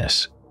done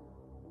this?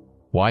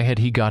 Why had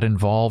he got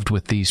involved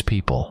with these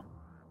people?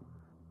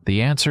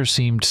 The answer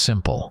seemed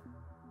simple.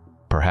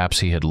 Perhaps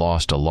he had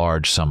lost a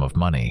large sum of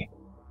money,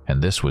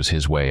 and this was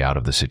his way out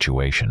of the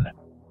situation.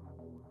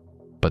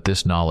 But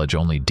this knowledge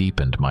only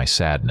deepened my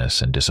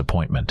sadness and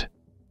disappointment.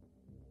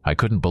 I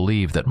couldn't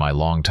believe that my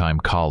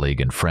longtime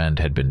colleague and friend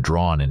had been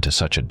drawn into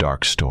such a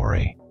dark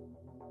story.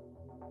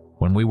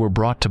 When we were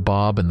brought to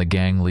Bob and the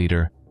gang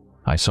leader,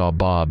 I saw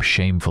Bob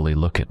shamefully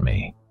look at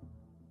me.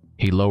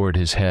 He lowered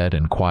his head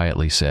and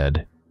quietly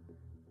said,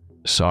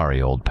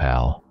 "Sorry, old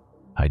pal.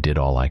 I did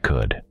all I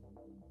could."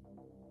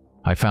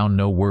 I found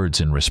no words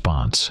in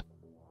response.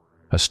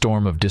 A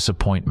storm of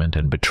disappointment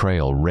and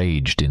betrayal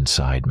raged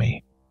inside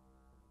me.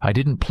 I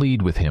didn't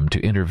plead with him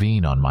to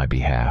intervene on my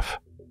behalf.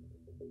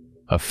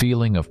 A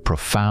feeling of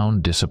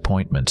profound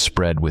disappointment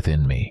spread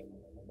within me,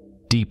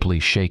 deeply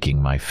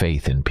shaking my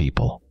faith in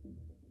people.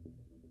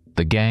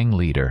 The gang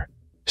leader,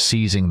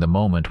 seizing the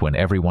moment when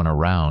everyone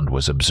around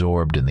was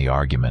absorbed in the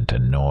argument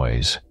and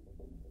noise,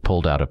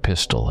 pulled out a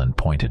pistol and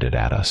pointed it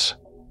at us.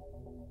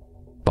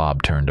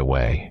 Bob turned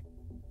away,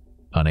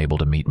 unable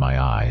to meet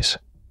my eyes.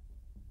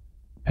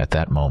 At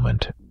that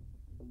moment,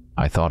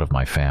 I thought of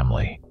my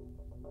family,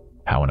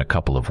 how in a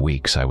couple of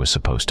weeks I was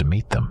supposed to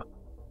meet them.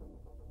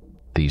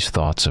 These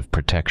thoughts of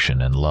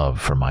protection and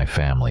love for my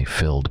family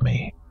filled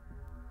me,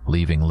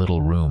 leaving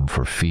little room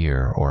for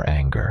fear or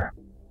anger.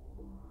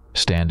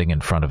 Standing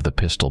in front of the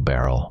pistol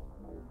barrel,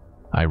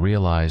 I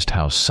realized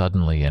how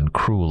suddenly and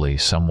cruelly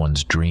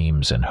someone's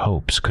dreams and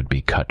hopes could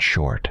be cut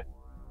short.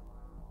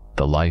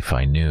 The life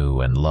I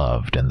knew and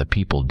loved and the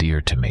people dear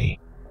to me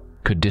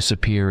could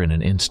disappear in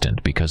an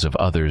instant because of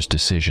others'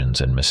 decisions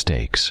and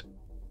mistakes.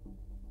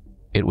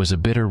 It was a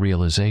bitter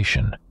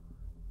realization,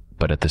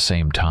 but at the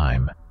same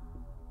time,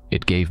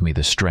 it gave me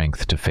the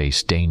strength to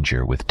face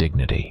danger with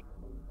dignity.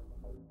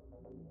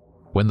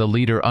 When the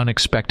leader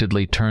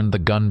unexpectedly turned the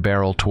gun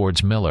barrel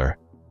towards Miller,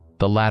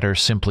 the latter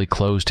simply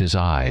closed his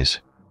eyes,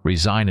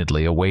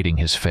 resignedly awaiting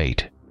his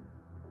fate.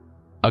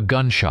 A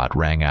gunshot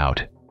rang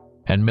out,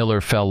 and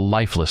Miller fell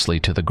lifelessly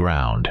to the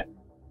ground.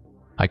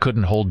 I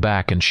couldn't hold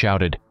back and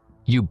shouted,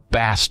 "You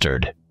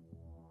bastard!"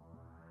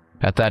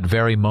 At that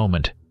very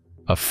moment,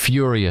 a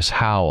furious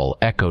howl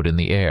echoed in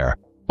the air,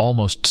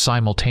 almost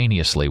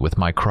simultaneously with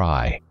my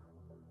cry.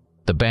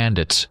 The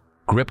bandits,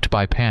 gripped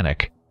by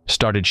panic,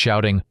 started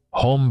shouting,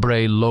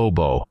 "Hombre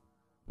lobo,"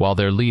 while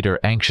their leader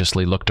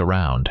anxiously looked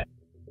around.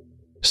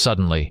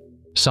 Suddenly,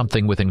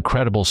 something with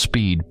incredible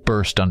speed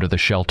burst under the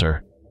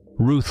shelter,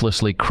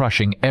 ruthlessly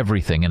crushing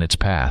everything in its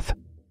path.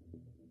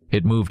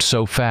 It moved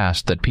so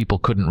fast that people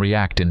couldn't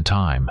react in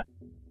time.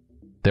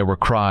 There were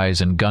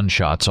cries and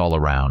gunshots all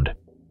around.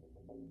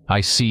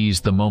 I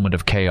seized the moment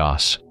of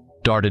chaos,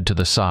 darted to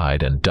the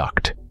side, and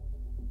ducked.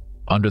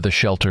 Under the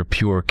shelter,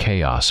 pure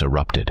chaos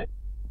erupted.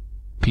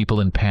 People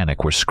in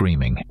panic were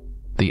screaming.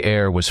 The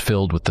air was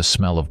filled with the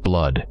smell of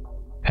blood,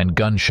 and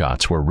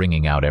gunshots were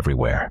ringing out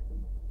everywhere.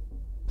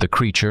 The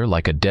creature,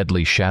 like a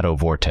deadly shadow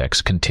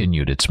vortex,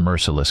 continued its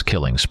merciless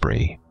killing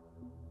spree.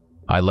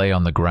 I lay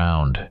on the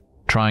ground,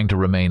 trying to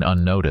remain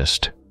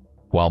unnoticed,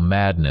 while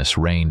madness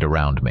reigned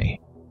around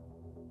me.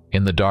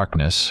 In the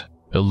darkness,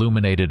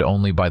 illuminated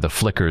only by the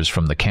flickers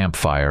from the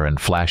campfire and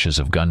flashes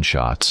of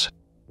gunshots,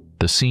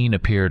 the scene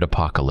appeared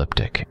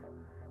apocalyptic.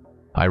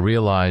 I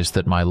realized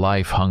that my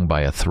life hung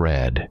by a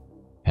thread,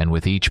 and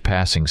with each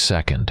passing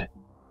second,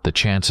 the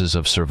chances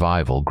of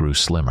survival grew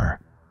slimmer.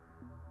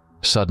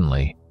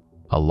 Suddenly,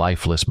 a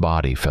lifeless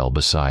body fell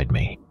beside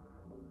me.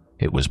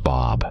 It was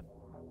Bob.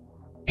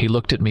 He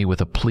looked at me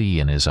with a plea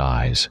in his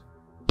eyes,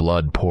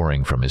 blood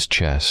pouring from his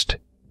chest,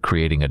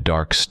 creating a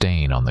dark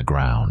stain on the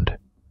ground.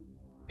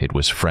 It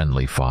was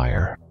friendly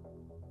fire.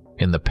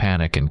 In the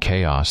panic and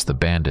chaos, the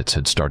bandits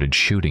had started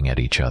shooting at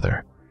each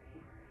other.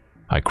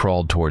 I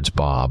crawled towards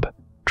Bob,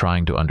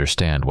 trying to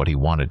understand what he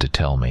wanted to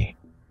tell me.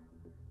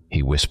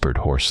 He whispered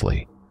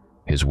hoarsely,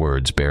 his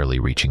words barely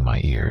reaching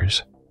my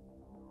ears.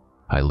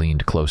 I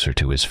leaned closer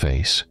to his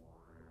face,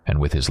 and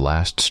with his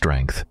last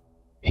strength,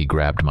 he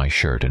grabbed my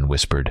shirt and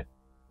whispered,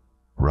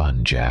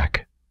 "Run,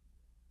 Jack."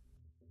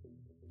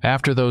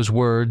 After those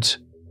words,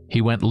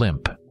 he went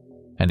limp,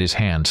 and his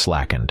hand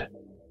slackened.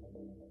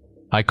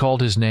 I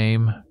called his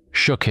name,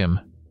 shook him,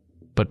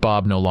 but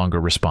Bob no longer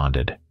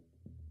responded.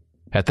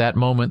 At that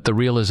moment, the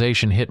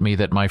realization hit me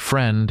that my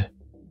friend,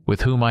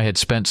 with whom I had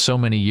spent so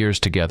many years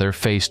together,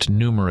 faced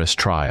numerous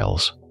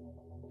trials,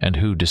 and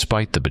who,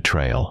 despite the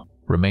betrayal,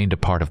 remained a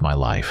part of my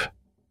life,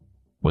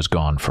 was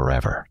gone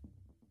forever.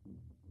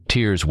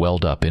 Tears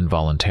welled up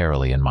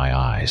involuntarily in my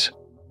eyes.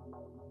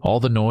 All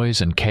the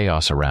noise and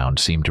chaos around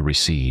seemed to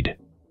recede,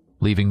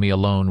 leaving me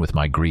alone with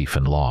my grief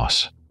and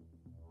loss.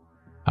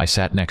 I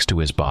sat next to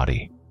his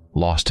body,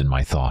 lost in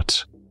my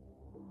thoughts,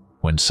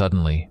 when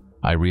suddenly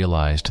I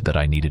realized that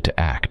I needed to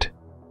act.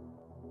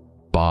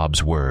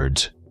 Bob's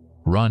words,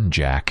 "Run,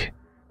 Jack,"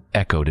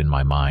 echoed in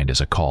my mind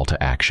as a call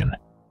to action.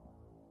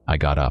 I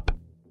got up,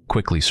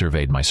 quickly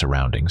surveyed my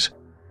surroundings,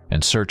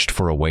 and searched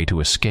for a way to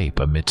escape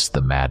amidst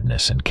the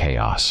madness and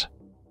chaos.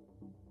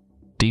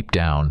 Deep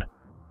down,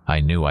 I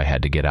knew I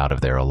had to get out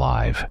of there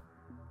alive,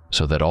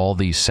 so that all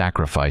these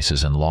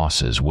sacrifices and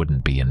losses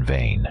wouldn't be in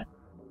vain.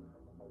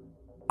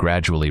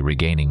 Gradually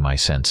regaining my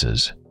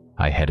senses,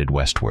 I headed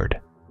westward.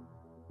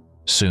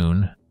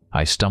 Soon,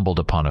 I stumbled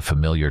upon a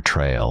familiar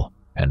trail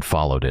and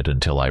followed it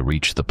until I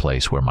reached the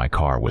place where my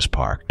car was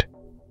parked.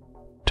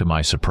 To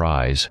my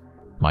surprise,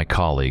 my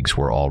colleagues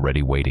were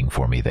already waiting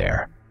for me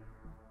there.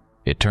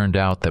 It turned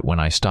out that when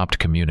I stopped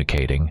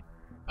communicating,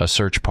 a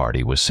search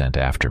party was sent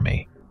after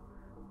me.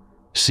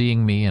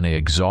 Seeing me in an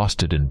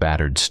exhausted and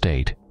battered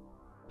state,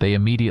 they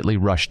immediately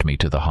rushed me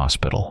to the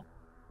hospital.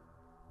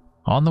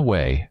 On the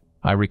way,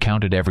 I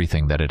recounted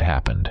everything that had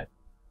happened.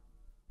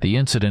 The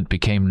incident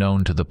became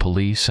known to the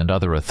police and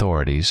other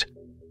authorities,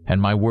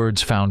 and my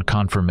words found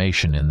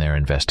confirmation in their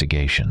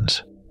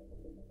investigations.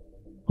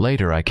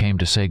 Later, I came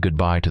to say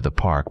goodbye to the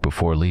park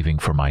before leaving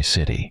for my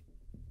city.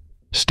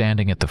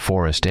 Standing at the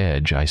forest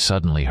edge, I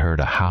suddenly heard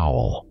a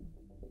howl.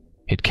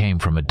 It came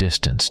from a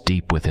distance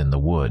deep within the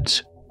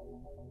woods.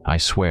 I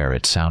swear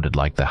it sounded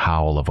like the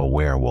howl of a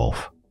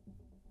werewolf.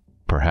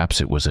 Perhaps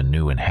it was a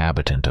new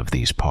inhabitant of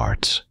these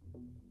parts.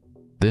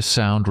 This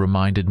sound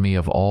reminded me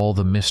of all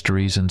the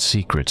mysteries and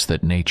secrets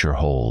that nature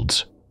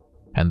holds,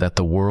 and that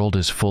the world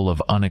is full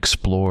of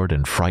unexplored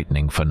and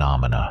frightening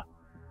phenomena.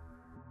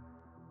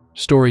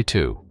 Story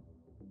 2.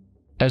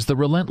 As the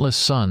relentless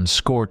sun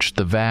scorched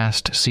the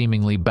vast,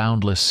 seemingly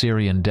boundless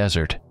Syrian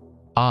desert,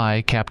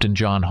 I, Captain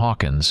John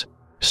Hawkins,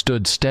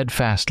 stood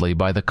steadfastly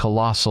by the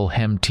colossal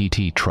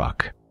HEM-TT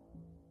truck.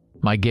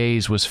 My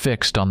gaze was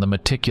fixed on the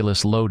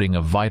meticulous loading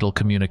of vital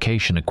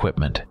communication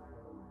equipment.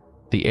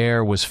 The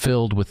air was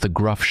filled with the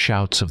gruff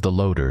shouts of the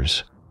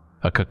loaders,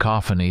 a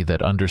cacophony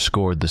that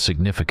underscored the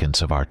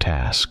significance of our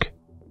task.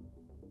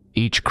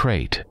 Each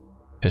crate,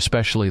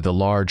 especially the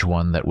large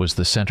one that was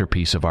the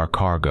centerpiece of our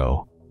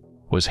cargo,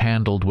 was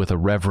handled with a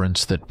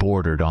reverence that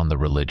bordered on the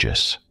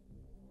religious.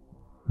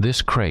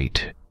 This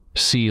crate,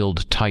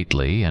 sealed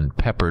tightly and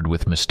peppered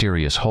with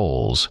mysterious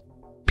holes,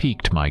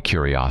 piqued my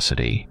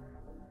curiosity,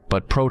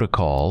 but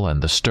protocol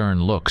and the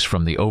stern looks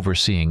from the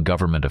overseeing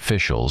government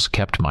officials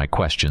kept my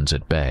questions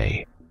at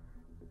bay.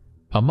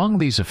 Among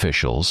these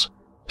officials,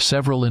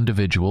 several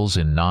individuals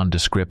in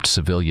nondescript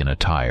civilian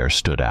attire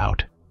stood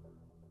out.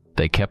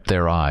 They kept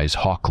their eyes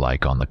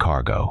hawk-like on the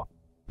cargo,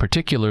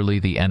 particularly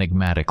the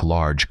enigmatic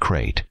large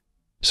crate,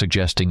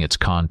 suggesting its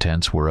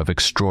contents were of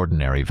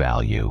extraordinary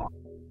value.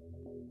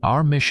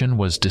 Our mission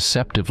was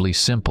deceptively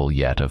simple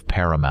yet of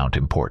paramount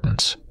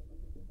importance.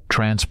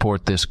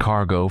 Transport this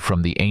cargo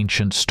from the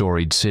ancient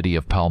storied city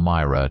of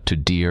Palmyra to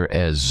Deir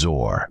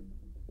ez-Zor,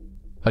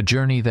 a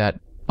journey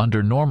that,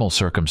 under normal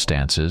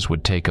circumstances,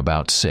 would take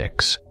about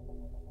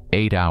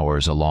 6-8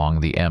 hours along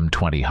the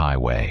M20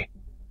 highway.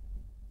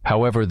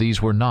 However,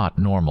 these were not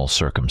normal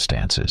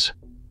circumstances.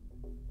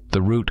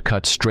 The route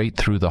cut straight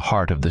through the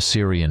heart of the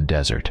Syrian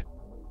desert,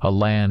 a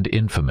land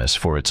infamous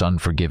for its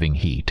unforgiving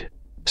heat,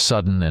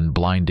 sudden and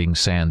blinding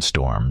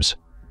sandstorms,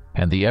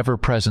 and the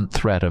ever-present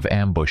threat of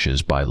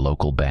ambushes by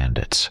local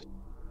bandits.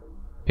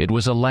 It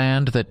was a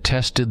land that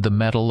tested the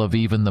mettle of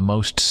even the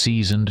most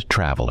seasoned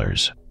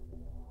travelers.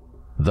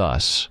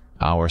 Thus,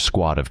 our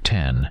squad of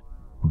 10,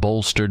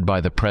 bolstered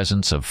by the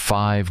presence of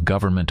 5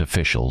 government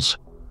officials,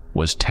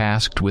 was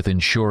tasked with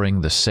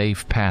ensuring the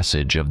safe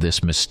passage of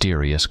this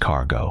mysterious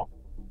cargo.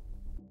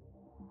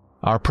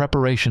 Our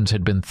preparations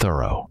had been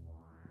thorough.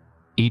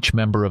 Each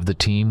member of the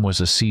team was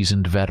a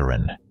seasoned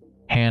veteran,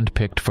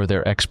 handpicked for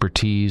their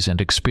expertise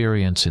and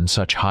experience in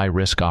such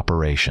high-risk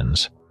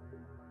operations.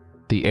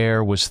 The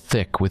air was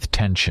thick with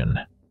tension,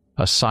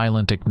 a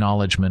silent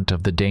acknowledgement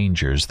of the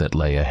dangers that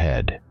lay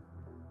ahead.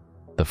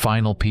 The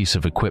final piece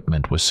of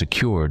equipment was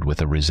secured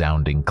with a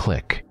resounding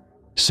click,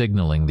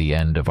 signaling the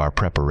end of our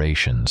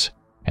preparations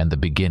and the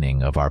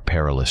beginning of our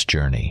perilous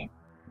journey.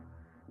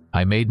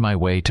 I made my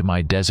way to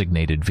my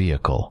designated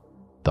vehicle,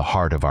 the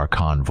heart of our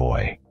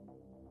convoy.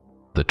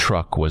 The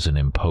truck was an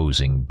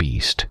imposing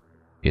beast,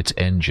 its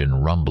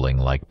engine rumbling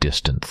like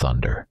distant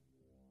thunder.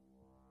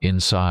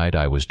 Inside,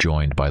 I was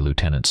joined by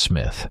Lieutenant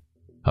Smith,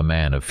 a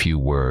man of few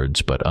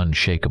words but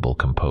unshakable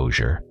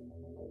composure,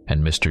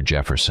 and Mr.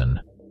 Jefferson,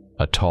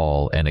 a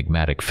tall,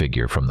 enigmatic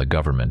figure from the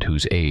government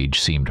whose age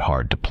seemed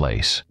hard to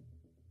place.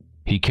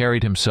 He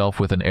carried himself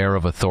with an air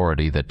of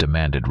authority that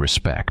demanded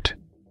respect.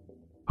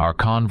 Our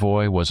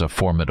convoy was a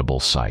formidable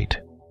sight.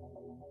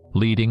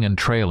 Leading and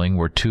trailing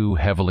were 2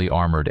 heavily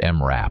armored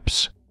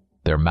MRAPs,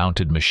 their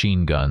mounted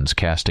machine guns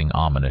casting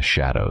ominous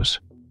shadows.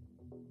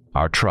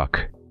 Our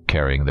truck,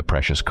 carrying the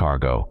precious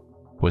cargo,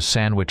 was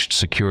sandwiched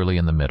securely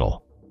in the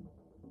middle.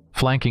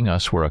 Flanking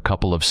us were a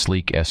couple of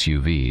sleek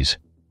SUVs,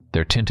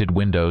 their tinted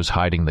windows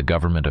hiding the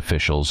government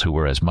officials who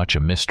were as much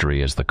a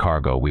mystery as the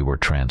cargo we were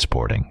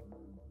transporting.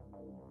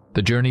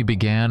 The journey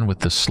began with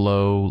the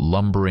slow,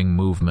 lumbering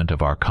movement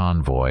of our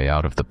convoy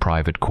out of the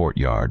private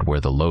courtyard where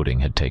the loading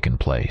had taken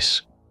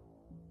place.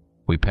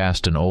 We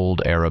passed an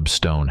old Arab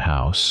stone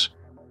house,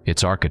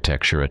 its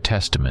architecture a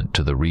testament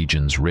to the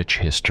region's rich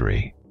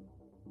history.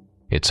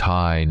 Its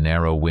high,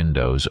 narrow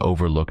windows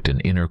overlooked an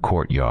inner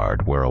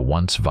courtyard where a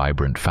once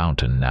vibrant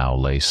fountain now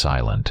lay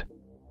silent,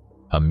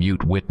 a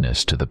mute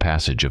witness to the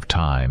passage of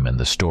time and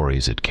the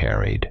stories it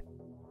carried.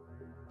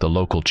 The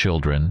local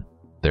children,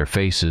 their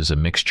faces a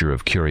mixture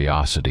of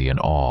curiosity and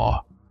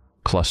awe,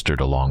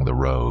 clustered along the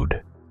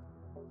road,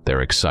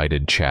 their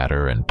excited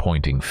chatter and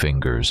pointing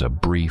fingers a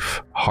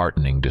brief,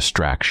 heartening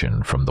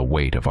distraction from the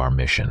weight of our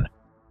mission.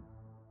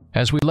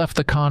 As we left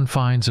the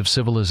confines of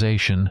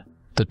civilization,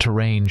 the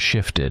terrain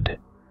shifted.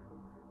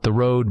 The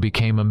road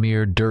became a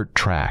mere dirt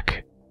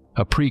track,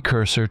 a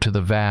precursor to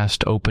the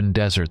vast open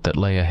desert that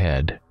lay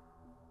ahead.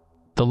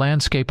 The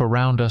landscape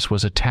around us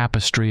was a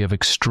tapestry of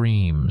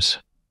extremes,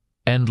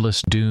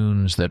 endless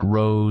dunes that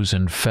rose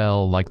and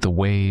fell like the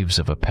waves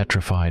of a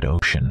petrified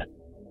ocean,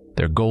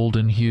 their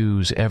golden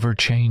hues ever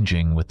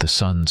changing with the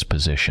sun's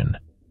position.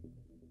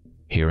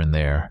 Here and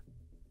there,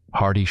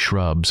 hardy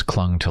shrubs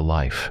clung to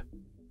life,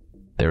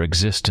 their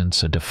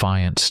existence a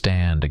defiant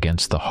stand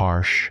against the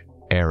harsh,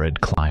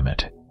 arid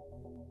climate.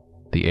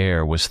 The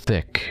air was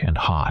thick and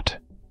hot,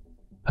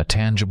 a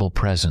tangible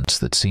presence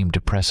that seemed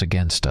to press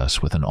against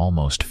us with an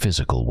almost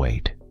physical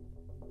weight.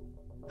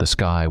 The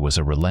sky was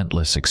a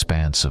relentless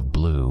expanse of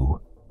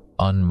blue,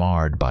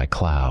 unmarred by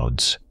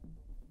clouds,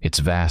 its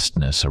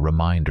vastness a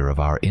reminder of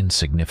our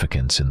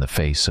insignificance in the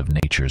face of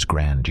nature's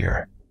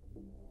grandeur.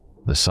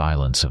 The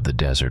silence of the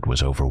desert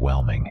was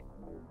overwhelming,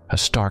 a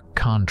stark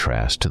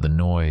contrast to the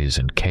noise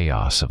and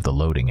chaos of the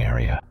loading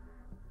area.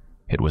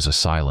 It was a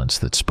silence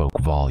that spoke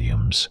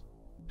volumes,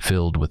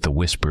 filled with the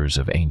whispers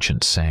of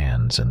ancient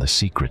sands and the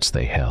secrets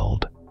they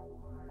held.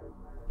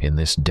 In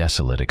this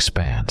desolate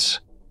expanse,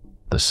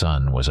 the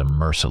sun was a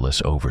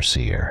merciless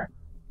overseer,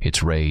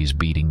 its rays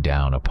beating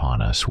down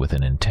upon us with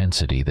an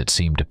intensity that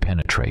seemed to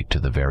penetrate to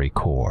the very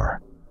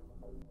core.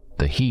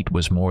 The heat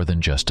was more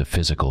than just a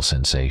physical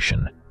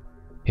sensation.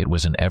 It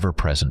was an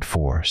ever-present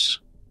force,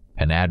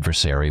 an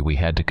adversary we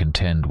had to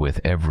contend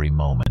with every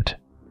moment.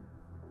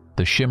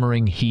 The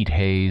shimmering heat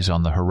haze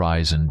on the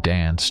horizon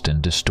danced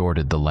and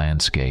distorted the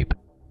landscape,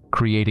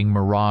 creating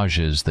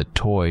mirages that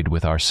toyed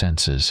with our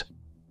senses.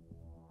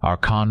 Our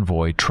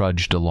convoy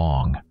trudged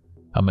along,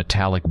 a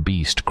metallic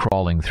beast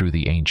crawling through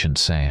the ancient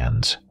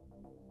sands.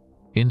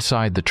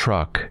 Inside the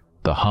truck,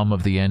 the hum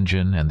of the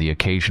engine and the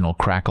occasional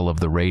crackle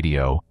of the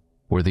radio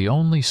were the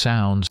only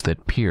sounds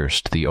that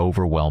pierced the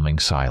overwhelming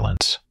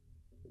silence.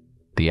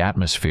 The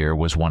atmosphere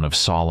was one of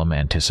solemn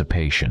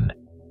anticipation,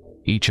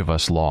 each of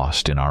us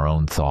lost in our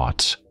own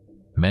thoughts,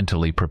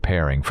 mentally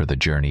preparing for the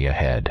journey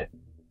ahead.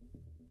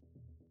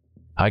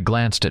 I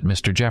glanced at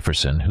Mr.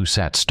 Jefferson, who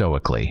sat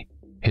stoically,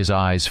 his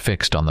eyes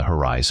fixed on the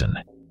horizon.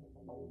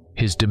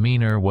 His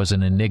demeanor was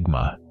an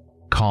enigma,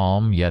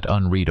 calm yet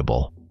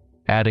unreadable,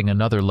 adding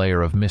another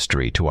layer of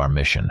mystery to our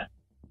mission.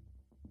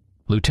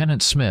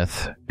 Lieutenant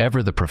Smith,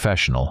 ever the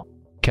professional,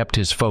 kept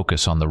his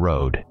focus on the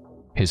road,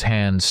 his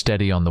hands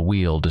steady on the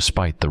wheel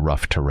despite the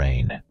rough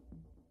terrain.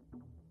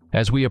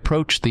 As we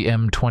approached the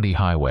M20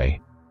 highway,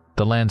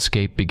 the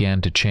landscape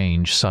began to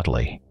change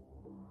subtly.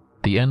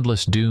 The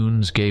endless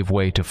dunes gave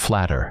way to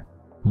flatter,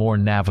 more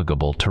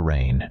navigable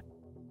terrain,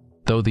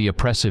 though the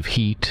oppressive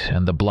heat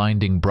and the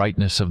blinding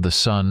brightness of the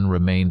sun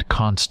remained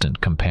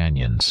constant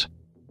companions.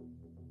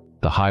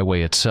 The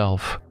highway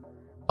itself,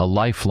 a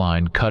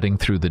lifeline cutting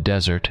through the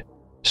desert,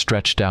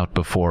 stretched out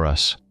before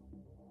us,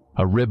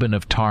 a ribbon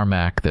of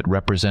tarmac that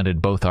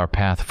represented both our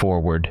path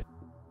forward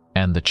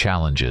and the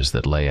challenges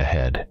that lay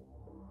ahead.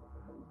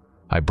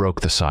 I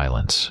broke the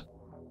silence,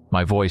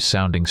 my voice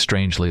sounding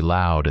strangely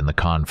loud in the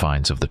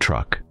confines of the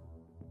truck.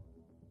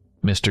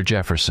 "Mr.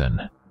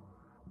 Jefferson,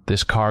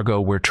 this cargo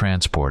we're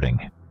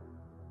transporting,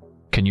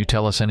 can you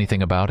tell us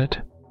anything about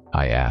it?"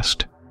 I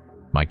asked,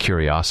 my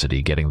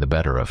curiosity getting the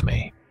better of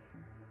me.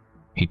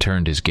 He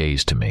turned his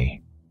gaze to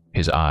me,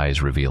 his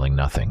eyes revealing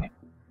nothing.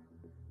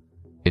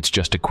 "It's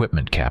just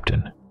equipment,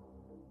 Captain.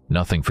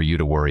 Nothing for you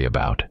to worry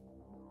about,"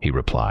 he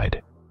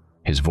replied,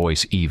 his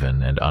voice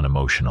even and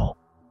unemotional.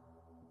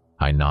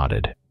 I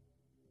nodded,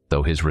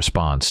 though his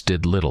response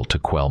did little to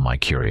quell my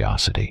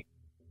curiosity.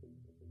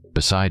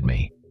 Beside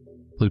me,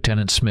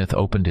 Lieutenant Smith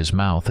opened his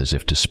mouth as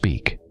if to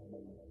speak,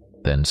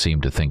 then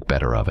seemed to think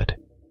better of it.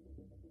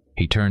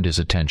 He turned his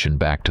attention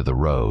back to the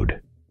road,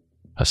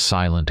 a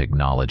silent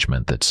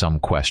acknowledgement that some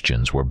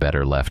questions were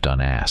better left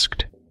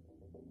unasked.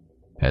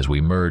 As we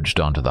merged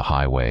onto the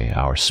highway,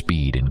 our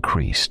speed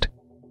increased,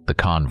 the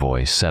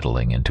convoy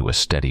settling into a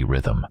steady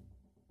rhythm.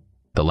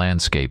 The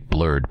landscape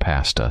blurred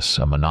past us,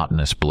 a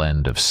monotonous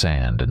blend of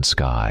sand and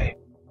sky.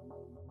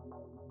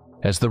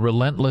 As the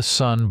relentless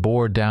sun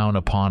bore down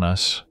upon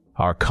us,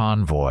 our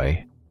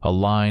convoy, a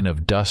line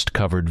of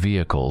dust-covered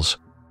vehicles,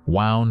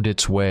 wound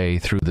its way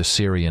through the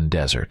Syrian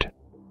desert.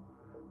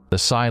 The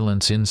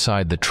silence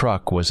inside the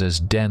truck was as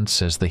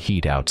dense as the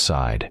heat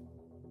outside.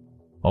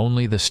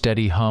 Only the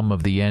steady hum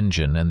of the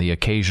engine and the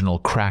occasional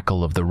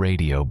crackle of the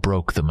radio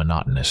broke the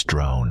monotonous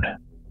drone.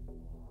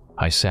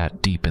 I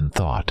sat deep in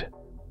thought,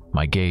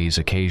 my gaze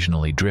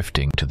occasionally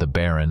drifting to the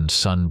barren,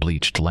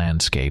 sun-bleached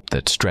landscape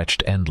that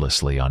stretched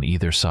endlessly on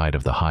either side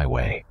of the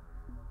highway.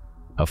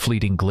 A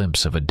fleeting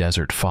glimpse of a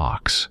desert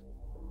fox,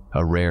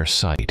 a rare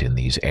sight in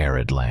these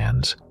arid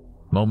lands,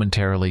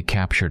 momentarily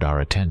captured our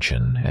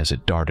attention as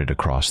it darted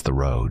across the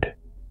road.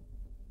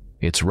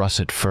 Its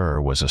russet fur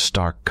was a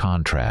stark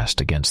contrast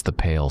against the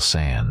pale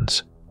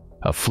sands,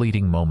 a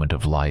fleeting moment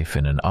of life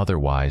in an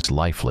otherwise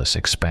lifeless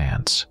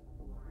expanse.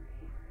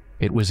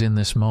 It was in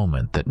this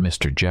moment that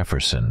Mr.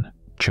 Jefferson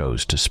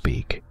chose to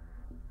speak.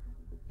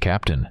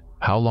 "Captain,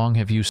 how long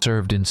have you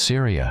served in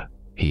Syria?"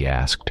 he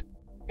asked,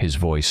 his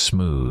voice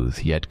smooth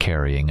yet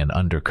carrying an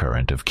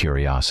undercurrent of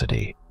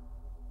curiosity.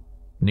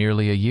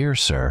 "Nearly a year,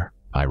 sir,"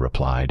 I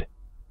replied,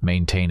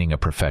 maintaining a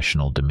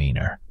professional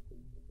demeanor.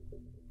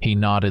 He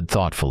nodded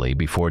thoughtfully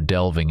before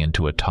delving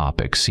into a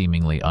topic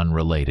seemingly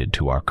unrelated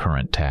to our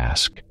current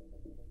task.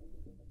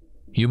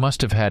 "You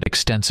must have had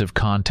extensive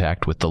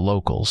contact with the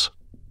locals.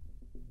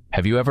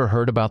 Have you ever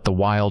heard about the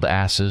wild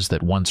asses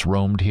that once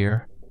roamed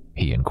here?"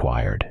 he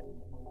inquired.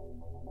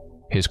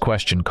 His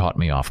question caught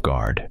me off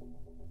guard.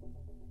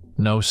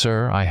 "No,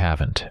 sir, I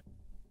haven't.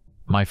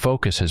 My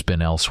focus has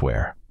been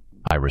elsewhere,"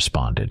 I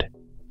responded,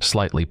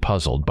 slightly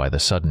puzzled by the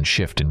sudden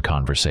shift in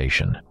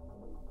conversation.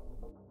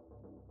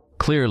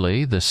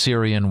 Clearly, the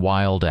Syrian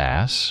wild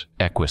ass,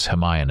 Equus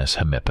hemaeanus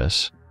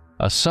hemippus,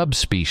 a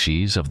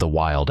subspecies of the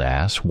wild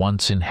ass,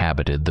 once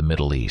inhabited the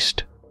Middle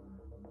East.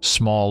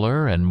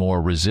 Smaller and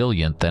more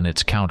resilient than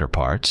its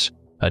counterparts,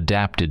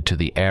 adapted to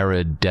the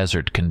arid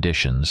desert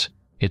conditions,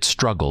 it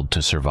struggled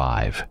to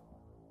survive.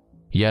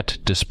 Yet,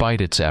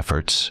 despite its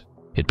efforts,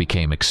 it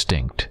became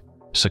extinct,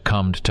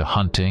 succumbed to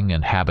hunting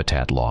and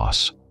habitat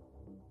loss.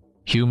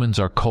 Humans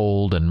are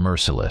cold and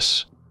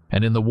merciless,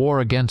 and in the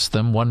war against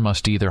them one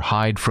must either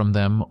hide from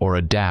them or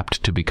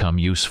adapt to become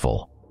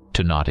useful,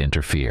 to not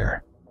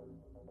interfere.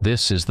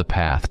 This is the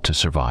path to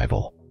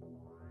survival.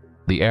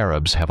 The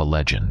Arabs have a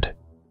legend.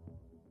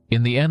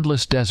 In the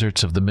endless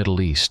deserts of the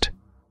Middle East,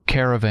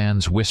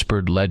 caravans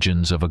whispered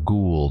legends of a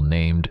ghoul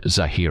named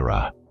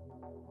Zahira.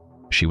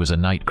 She was a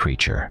night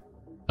creature,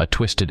 a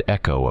twisted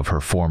echo of her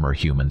former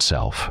human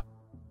self.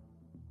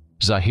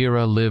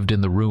 Zahira lived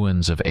in the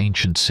ruins of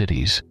ancient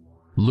cities,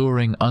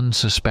 luring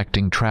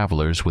unsuspecting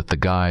travelers with the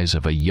guise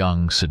of a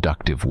young,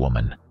 seductive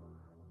woman.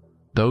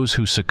 Those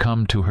who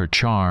succumbed to her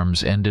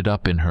charms ended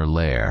up in her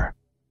lair,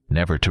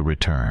 never to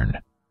return.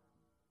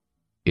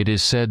 It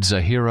is said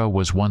Zahira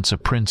was once a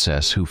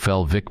princess who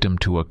fell victim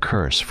to a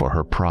curse for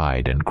her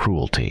pride and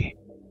cruelty.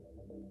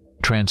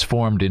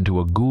 Transformed into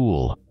a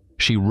ghoul,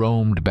 she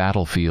roamed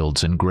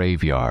battlefields and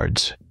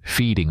graveyards,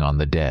 feeding on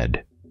the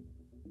dead.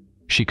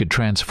 She could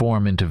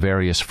transform into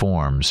various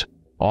forms,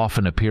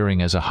 often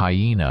appearing as a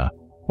hyena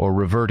or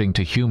reverting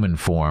to human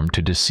form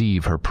to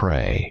deceive her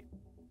prey.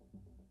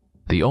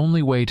 The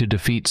only way to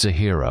defeat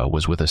Zahira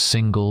was with a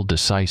single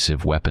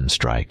decisive weapon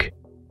strike.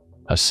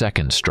 A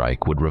second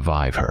strike would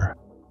revive her.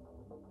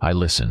 I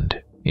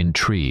listened,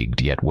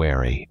 intrigued yet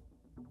wary.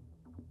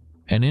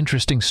 "An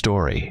interesting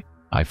story,"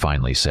 I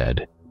finally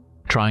said,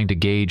 trying to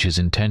gauge his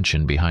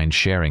intention behind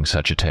sharing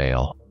such a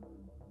tale.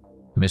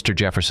 Mr.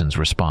 Jefferson's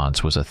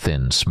response was a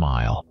thin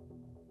smile.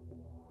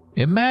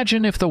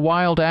 "Imagine if the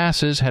wild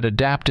asses had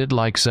adapted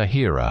like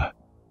Zahira.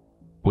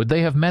 Would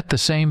they have met the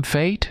same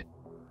fate?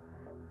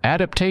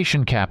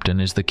 Adaptation,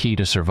 Captain, is the key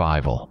to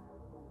survival.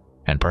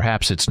 And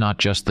perhaps it's not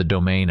just the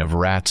domain of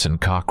rats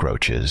and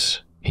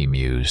cockroaches," he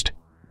mused,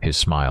 his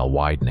smile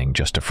widening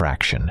just a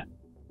fraction.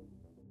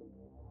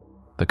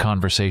 The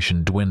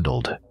conversation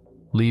dwindled,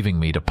 leaving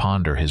me to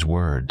ponder his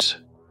words.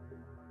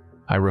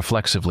 I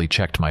reflexively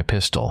checked my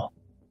pistol,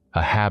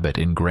 a habit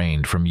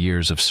ingrained from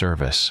years of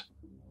service.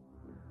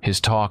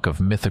 His talk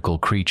of mythical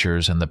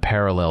creatures and the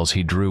parallels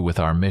he drew with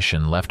our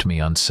mission left me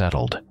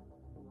unsettled.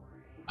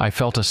 I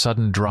felt a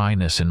sudden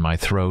dryness in my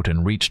throat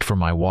and reached for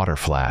my water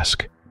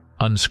flask,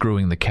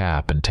 unscrewing the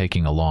cap and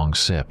taking a long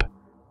sip.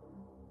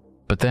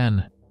 But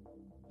then,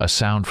 a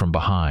sound from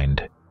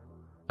behind,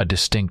 a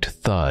distinct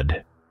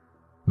thud,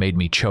 made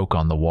me choke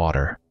on the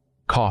water,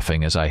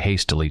 coughing as I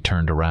hastily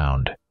turned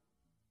around.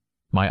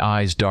 My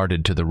eyes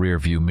darted to the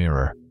rearview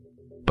mirror,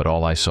 but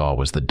all I saw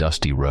was the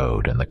dusty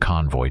road and the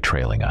convoy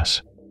trailing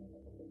us.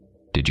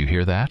 "Did you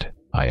hear that?"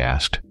 I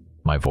asked,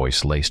 my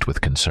voice laced with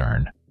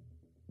concern.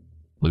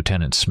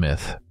 Lieutenant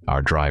Smith,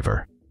 our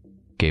driver,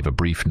 gave a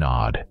brief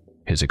nod,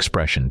 his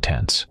expression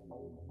tense.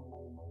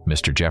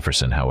 Mr.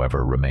 Jefferson,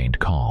 however, remained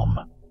calm,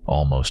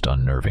 almost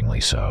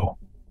unnervingly so.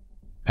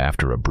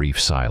 After a brief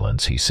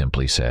silence, he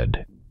simply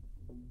said,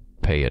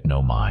 "Pay it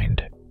no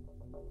mind."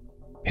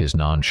 His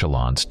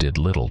nonchalance did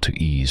little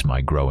to ease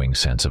my growing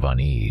sense of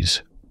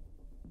unease.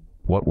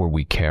 What were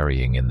we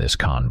carrying in this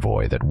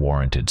convoy that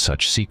warranted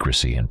such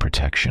secrecy and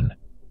protection?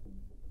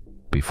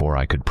 Before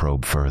I could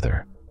probe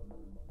further,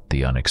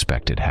 the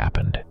unexpected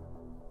happened.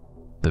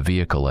 The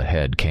vehicle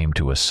ahead came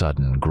to a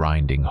sudden,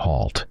 grinding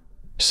halt,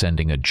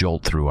 sending a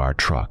jolt through our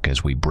truck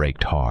as we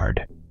braked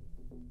hard.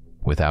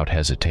 Without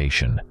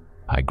hesitation,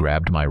 I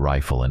grabbed my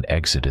rifle and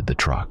exited the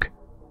truck.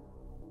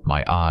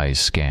 My eyes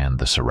scanned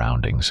the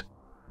surroundings,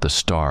 the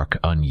stark,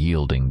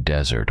 unyielding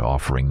desert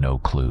offering no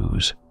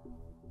clues.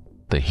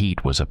 The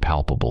heat was a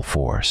palpable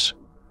force,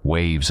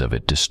 waves of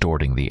it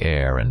distorting the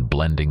air and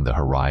blending the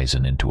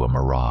horizon into a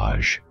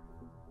mirage.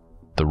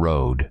 The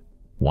road,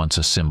 once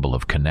a symbol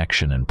of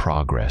connection and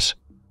progress,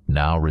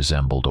 now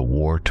resembled a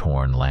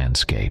war-torn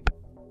landscape,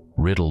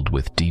 riddled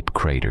with deep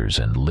craters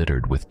and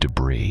littered with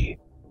debris.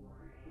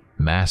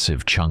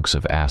 Massive chunks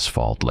of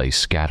asphalt lay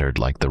scattered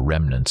like the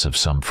remnants of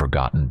some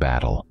forgotten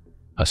battle,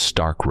 a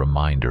stark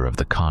reminder of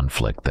the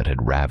conflict that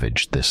had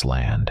ravaged this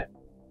land.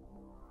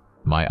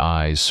 My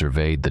eyes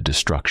surveyed the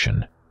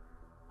destruction,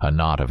 a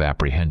knot of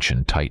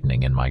apprehension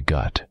tightening in my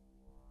gut.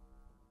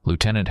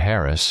 Lieutenant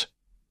Harris,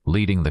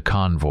 leading the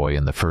convoy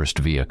in the first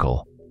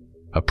vehicle,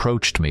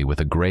 approached me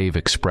with a grave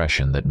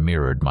expression that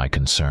mirrored my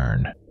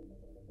concern.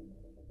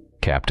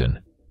 "Captain,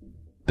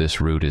 this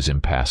route is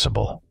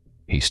impassable,"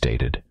 he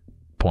stated,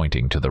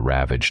 pointing to the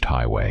ravaged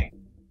highway.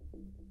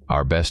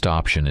 "Our best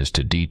option is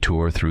to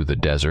detour through the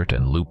desert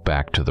and loop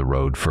back to the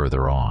road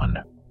further on."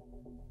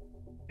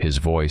 His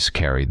voice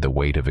carried the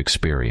weight of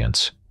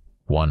experience,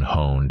 one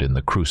honed in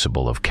the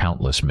crucible of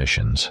countless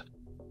missions.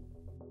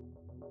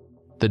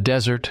 The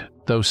desert,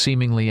 though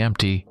seemingly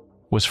empty,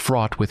 was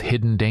fraught with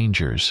hidden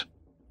dangers.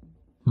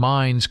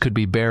 Mines could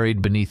be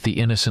buried beneath the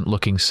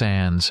innocent-looking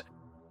sands,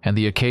 and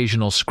the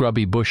occasional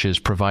scrubby bushes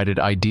provided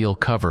ideal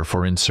cover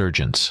for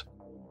insurgents.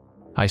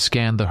 I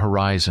scanned the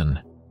horizon,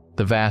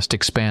 the vast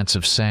expanse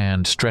of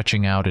sand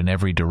stretching out in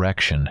every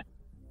direction,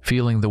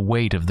 feeling the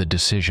weight of the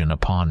decision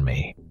upon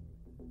me.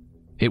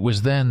 It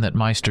was then that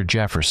Meister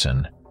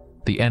Jefferson,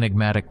 the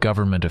enigmatic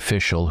government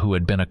official who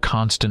had been a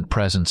constant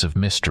presence of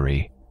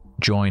mystery,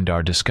 joined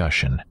our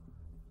discussion.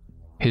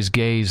 His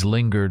gaze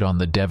lingered on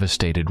the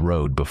devastated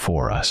road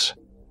before us.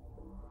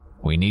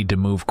 "We need to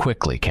move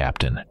quickly,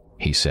 Captain,"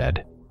 he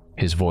said,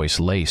 his voice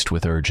laced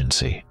with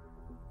urgency.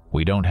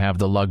 "We don't have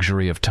the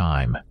luxury of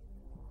time.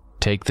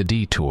 Take the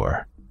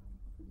detour."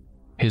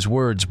 His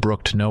words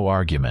brooked no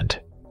argument,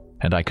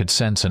 and I could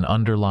sense an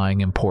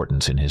underlying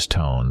importance in his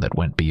tone that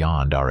went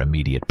beyond our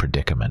immediate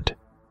predicament.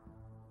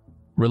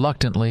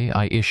 Reluctantly,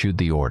 I issued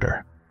the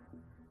order.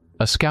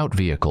 A scout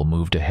vehicle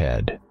moved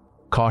ahead,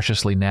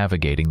 cautiously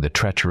navigating the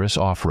treacherous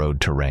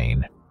off-road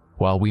terrain,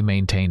 while we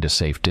maintained a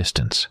safe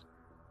distance.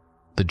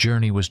 The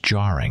journey was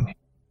jarring.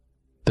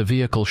 The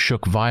vehicle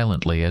shook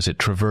violently as it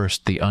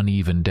traversed the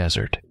uneven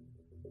desert.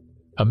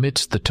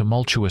 Amidst the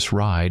tumultuous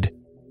ride,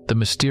 the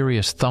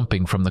mysterious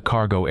thumping from the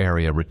cargo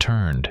area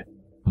returned,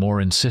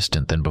 more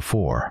insistent than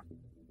before.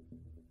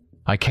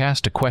 I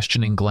cast a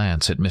questioning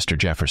glance at Mr.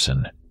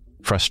 Jefferson,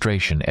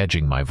 frustration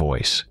edging my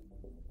voice.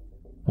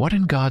 "What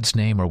in God's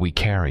name are we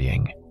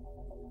carrying?"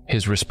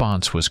 His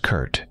response was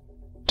curt,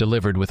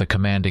 delivered with a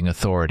commanding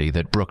authority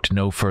that brooked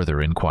no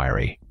further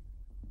inquiry.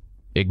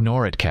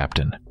 "Ignore it,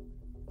 Captain.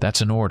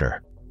 That's an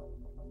order."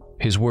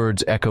 His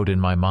words echoed in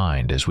my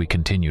mind as we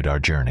continued our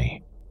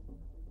journey.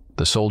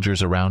 The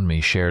soldiers around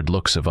me shared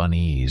looks of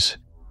unease,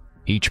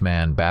 each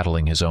man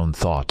battling his own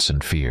thoughts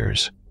and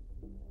fears.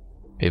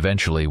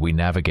 Eventually, we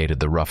navigated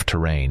the rough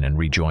terrain and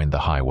rejoined the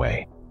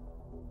highway.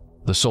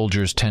 The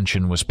soldiers'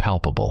 tension was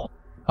palpable,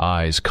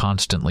 eyes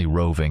constantly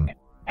roving,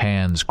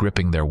 hands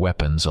gripping their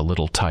weapons a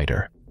little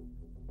tighter.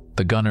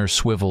 The gunner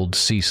swiveled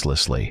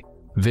ceaselessly,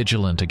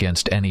 vigilant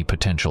against any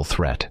potential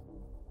threat.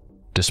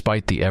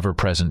 Despite the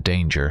ever-present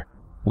danger,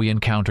 we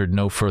encountered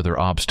no further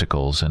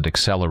obstacles and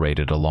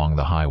accelerated along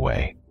the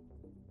highway.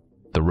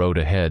 The road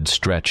ahead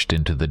stretched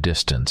into the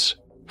distance,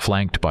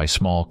 flanked by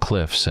small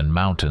cliffs and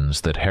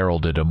mountains that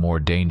heralded a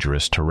more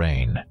dangerous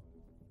terrain.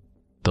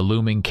 The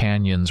looming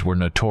canyons were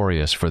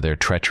notorious for their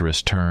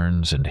treacherous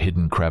turns and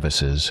hidden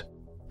crevices,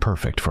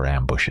 perfect for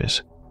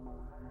ambushes.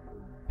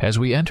 As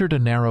we entered a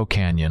narrow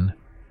canyon,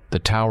 the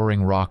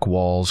towering rock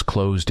walls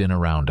closed in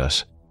around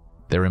us,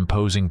 their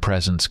imposing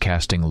presence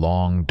casting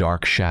long,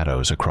 dark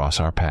shadows across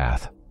our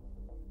path.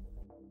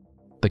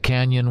 The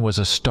canyon was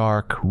a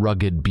stark,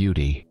 rugged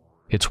beauty,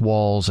 its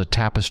walls a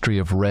tapestry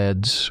of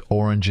reds,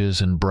 oranges,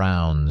 and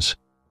browns,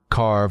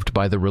 carved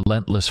by the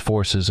relentless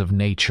forces of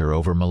nature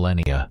over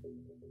millennia.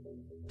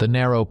 The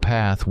narrow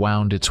path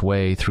wound its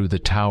way through the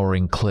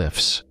towering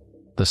cliffs,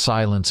 the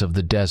silence of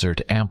the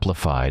desert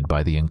amplified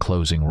by the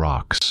enclosing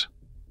rocks.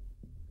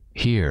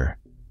 Here,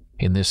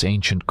 in this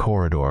ancient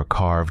corridor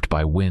carved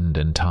by wind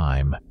and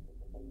time,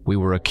 we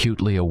were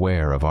acutely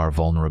aware of our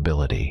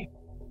vulnerability.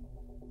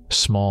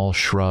 Small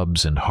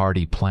shrubs and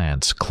hardy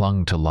plants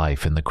clung to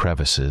life in the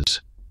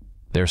crevices,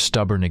 their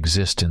stubborn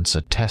existence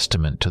a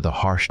testament to the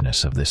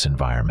harshness of this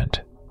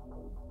environment.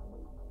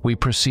 We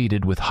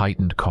proceeded with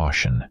heightened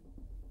caution,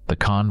 the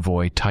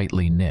convoy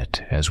tightly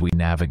knit as we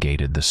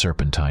navigated the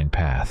serpentine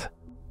path.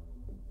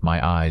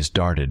 My eyes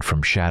darted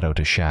from shadow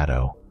to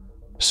shadow,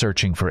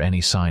 searching for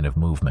any sign of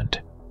movement,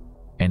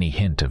 any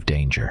hint of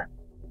danger.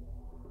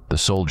 The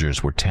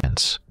soldiers were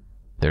tense,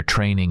 their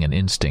training and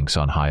instincts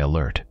on high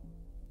alert.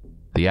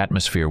 The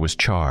atmosphere was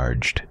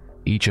charged,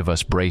 each of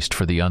us braced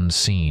for the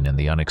unseen and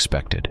the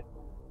unexpected.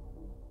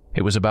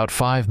 It was about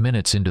 5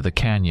 minutes into the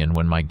canyon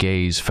when my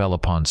gaze fell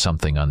upon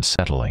something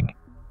unsettling.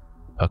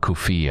 A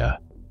kufiya,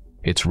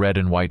 its red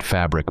and white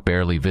fabric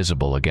barely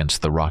visible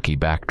against the rocky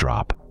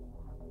backdrop.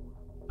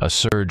 A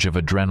surge of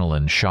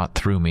adrenaline shot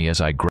through me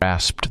as I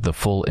grasped the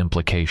full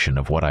implication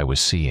of what I was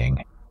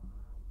seeing.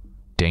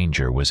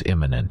 Danger was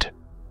imminent.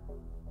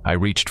 I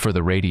reached for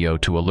the radio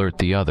to alert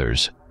the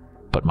others,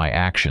 but my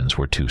actions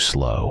were too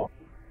slow.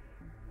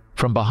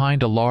 From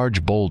behind a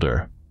large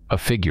boulder, a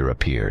figure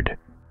appeared,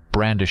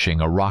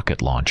 brandishing a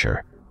rocket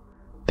launcher,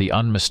 the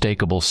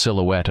unmistakable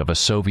silhouette of a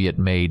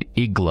Soviet-made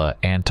Igla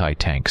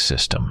anti-tank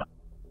system.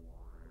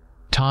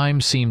 Time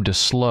seemed to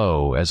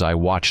slow as I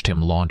watched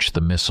him launch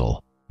the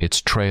missile,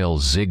 its trail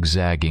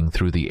zigzagging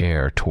through the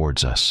air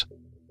towards us.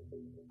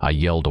 I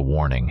yelled a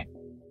warning,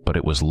 but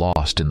it was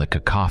lost in the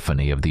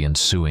cacophony of the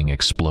ensuing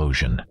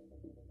explosion.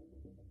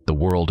 The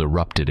world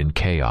erupted in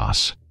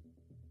chaos.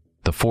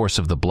 The force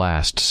of the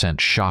blast sent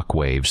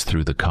shockwaves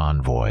through the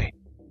convoy,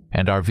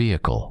 and our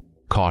vehicle,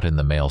 caught in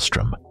the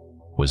maelstrom,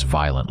 was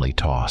violently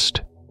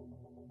tossed.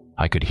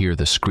 I could hear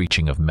the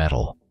screeching of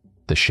metal,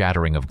 the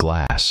shattering of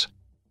glass,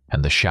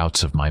 and the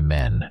shouts of my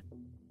men,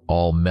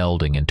 all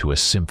melding into a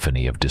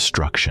symphony of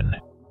destruction.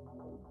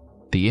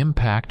 The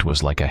impact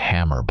was like a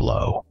hammer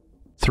blow,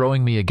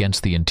 throwing me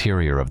against the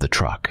interior of the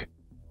truck.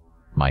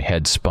 My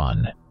head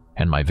spun,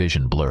 and my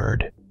vision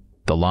blurred,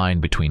 the line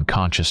between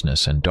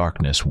consciousness and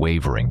darkness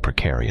wavering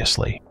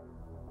precariously.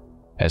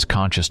 As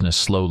consciousness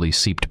slowly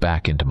seeped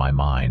back into my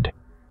mind,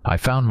 I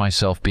found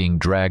myself being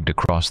dragged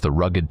across the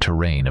rugged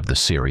terrain of the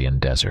Syrian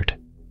desert.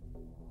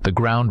 The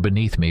ground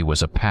beneath me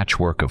was a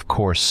patchwork of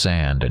coarse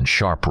sand and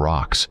sharp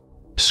rocks,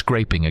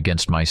 scraping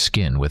against my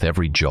skin with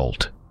every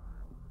jolt.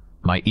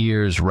 My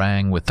ears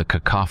rang with the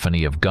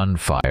cacophony of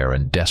gunfire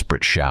and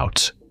desperate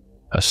shouts,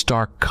 a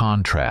stark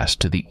contrast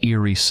to the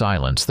eerie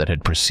silence that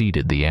had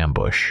preceded the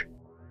ambush.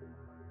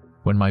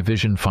 When my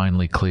vision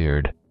finally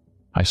cleared,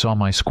 I saw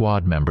my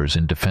squad members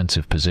in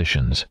defensive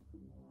positions,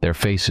 their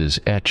faces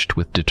etched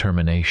with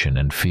determination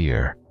and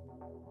fear.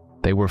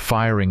 They were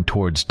firing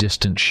towards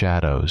distant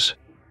shadows,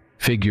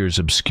 figures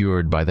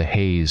obscured by the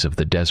haze of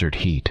the desert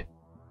heat.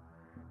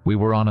 We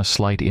were on a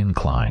slight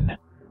incline,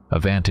 a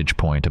vantage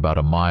point about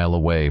a mile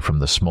away from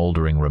the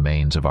smoldering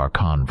remains of our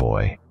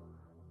convoy.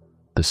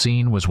 The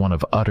scene was one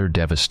of utter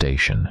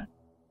devastation.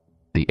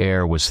 The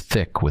air was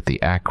thick with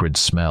the acrid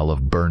smell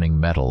of burning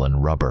metal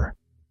and rubber.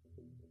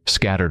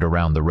 Scattered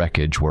around the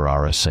wreckage were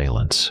our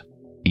assailants,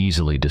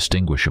 easily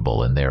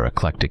distinguishable in their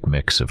eclectic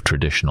mix of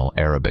traditional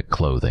Arabic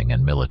clothing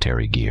and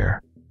military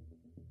gear.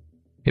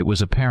 It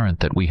was apparent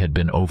that we had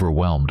been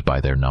overwhelmed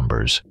by their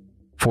numbers,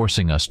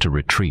 forcing us to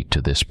retreat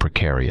to this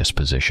precarious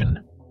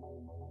position.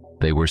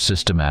 They were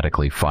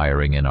systematically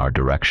firing in our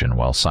direction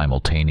while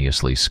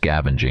simultaneously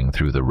scavenging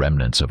through the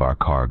remnants of our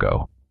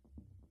cargo.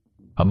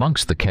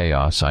 Amongst the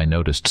chaos, I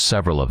noticed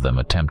several of them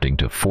attempting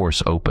to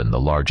force open the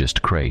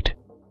largest crate,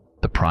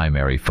 the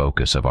primary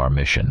focus of our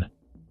mission.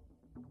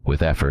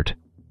 With effort,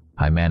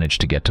 I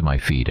managed to get to my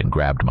feet and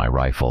grabbed my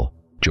rifle,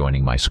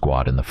 joining my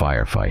squad in the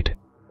firefight.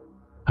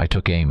 I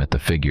took aim at the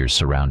figures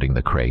surrounding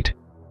the crate,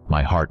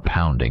 my heart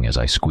pounding as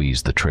I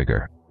squeezed the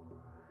trigger.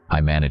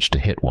 I managed to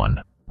hit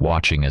one,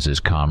 watching as his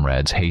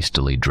comrades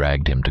hastily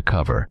dragged him to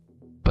cover,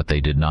 but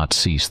they did not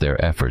cease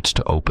their efforts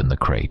to open the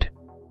crate.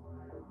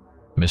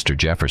 Mr.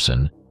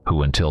 Jefferson,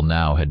 who until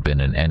now had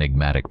been an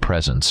enigmatic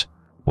presence,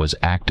 was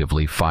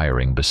actively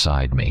firing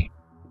beside me.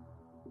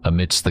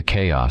 Amidst the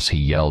chaos, he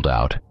yelled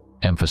out,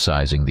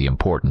 emphasizing the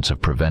importance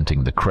of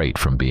preventing the crate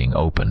from being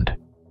opened.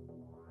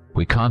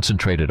 We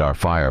concentrated our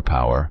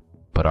firepower,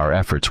 but our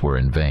efforts were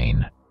in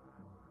vain.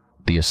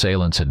 The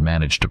assailants had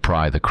managed to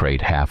pry the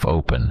crate half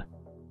open,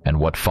 and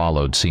what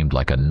followed seemed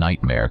like a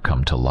nightmare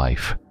come to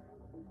life.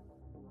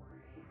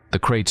 The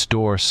crate's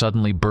door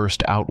suddenly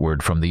burst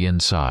outward from the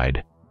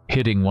inside,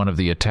 hitting one of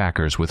the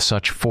attackers with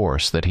such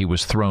force that he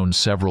was thrown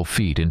several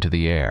feet into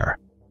the air.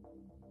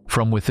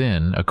 From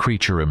within, a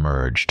creature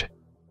emerged.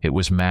 It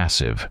was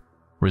massive,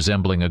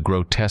 resembling a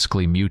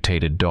grotesquely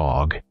mutated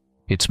dog,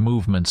 its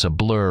movements a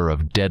blur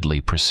of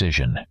deadly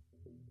precision.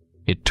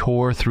 It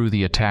tore through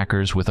the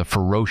attackers with a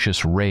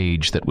ferocious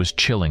rage that was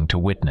chilling to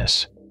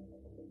witness.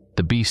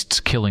 The beast's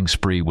killing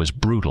spree was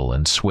brutal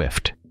and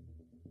swift.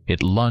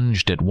 It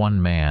lunged at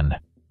one man,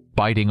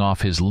 biting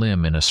off his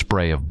limb in a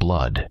spray of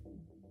blood.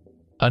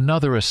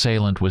 Another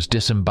assailant was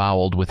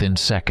disemboweled within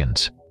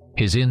seconds,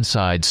 his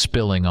insides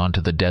spilling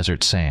onto the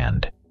desert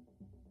sand.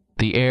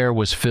 The air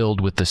was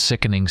filled with the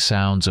sickening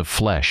sounds of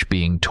flesh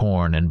being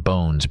torn and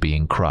bones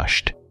being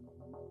crushed.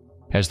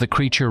 As the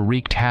creature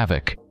wreaked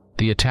havoc,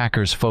 the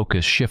attackers'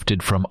 focus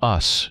shifted from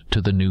us to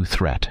the new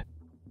threat.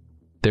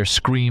 Their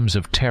screams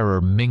of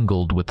terror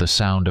mingled with the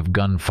sound of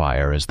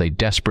gunfire as they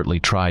desperately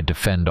tried to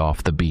fend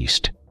off the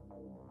beast.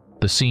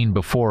 The scene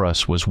before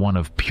us was one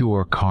of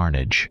pure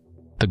carnage,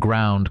 the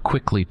ground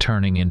quickly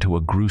turning into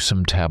a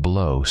gruesome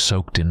tableau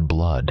soaked in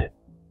blood.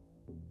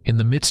 In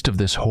the midst of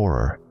this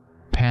horror,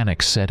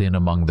 panic set in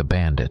among the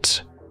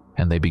bandits,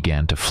 and they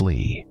began to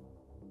flee.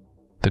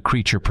 The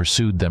creature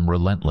pursued them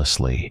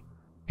relentlessly,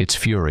 its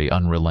fury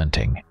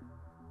unrelenting.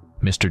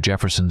 Mr.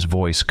 Jefferson's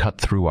voice cut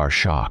through our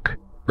shock,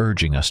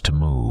 urging us to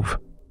move.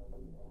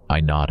 I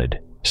nodded,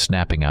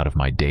 snapping out of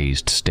my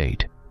dazed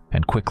state,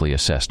 and quickly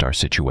assessed our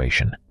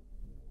situation.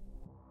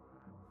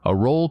 A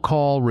roll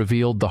call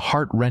revealed the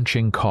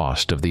heart-wrenching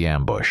cost of the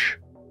ambush.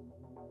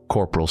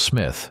 Corporal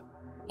Smith,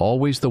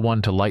 always the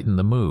one to lighten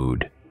the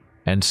mood,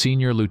 and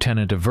Senior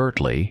Lieutenant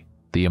Avertley,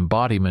 the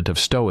embodiment of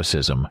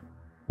stoicism,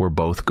 were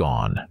both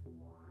gone.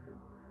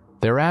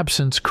 Their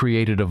absence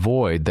created a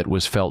void that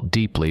was felt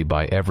deeply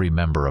by every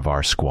member of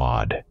our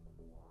squad.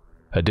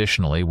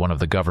 Additionally, one of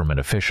the government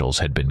officials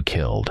had been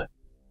killed.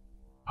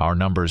 Our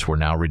numbers were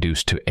now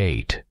reduced to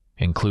 8,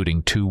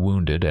 including 2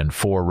 wounded and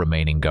 4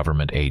 remaining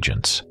government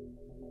agents.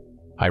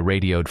 I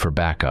radioed for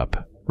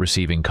backup,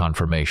 receiving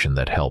confirmation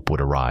that help would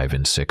arrive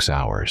in 6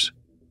 hours.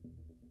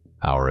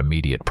 Our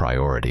immediate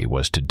priority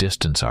was to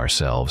distance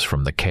ourselves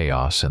from the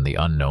chaos and the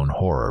unknown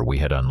horror we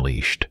had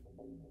unleashed.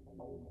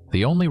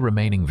 The only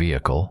remaining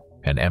vehicle,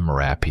 an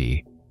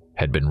MRAP,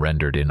 had been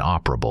rendered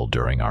inoperable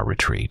during our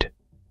retreat.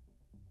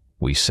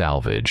 We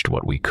salvaged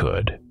what we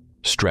could: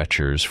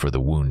 stretchers for the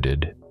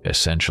wounded,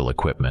 essential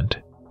equipment,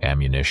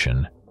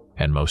 ammunition,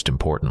 and most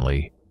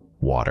importantly,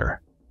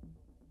 water.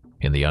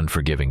 In the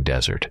unforgiving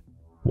desert,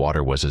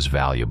 water was as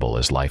valuable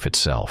as life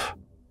itself.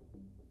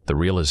 The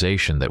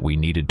realization that we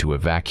needed to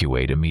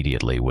evacuate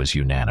immediately was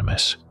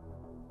unanimous.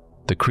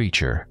 The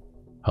creature,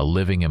 a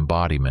living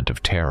embodiment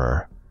of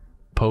terror,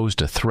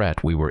 posed a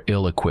threat we were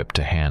ill-equipped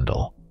to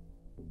handle.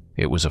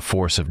 It was a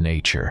force of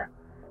nature,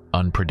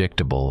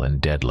 unpredictable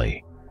and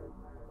deadly.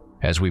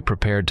 As we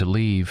prepared to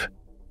leave,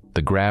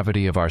 the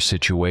gravity of our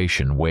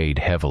situation weighed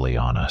heavily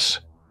on us.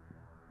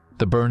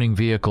 The burning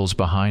vehicles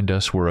behind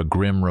us were a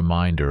grim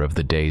reminder of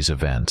the day's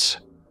events,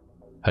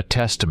 a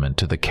testament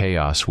to the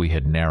chaos we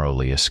had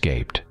narrowly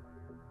escaped.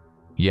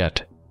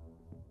 Yet,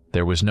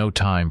 there was no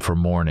time for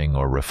mourning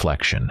or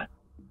reflection.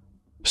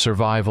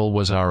 Survival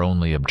was our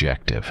only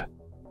objective.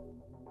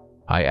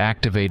 I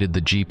activated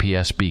the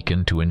GPS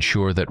beacon to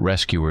ensure that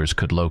rescuers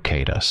could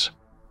locate us.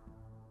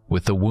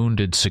 With the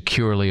wounded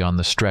securely on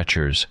the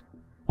stretchers,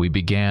 we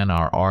began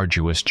our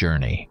arduous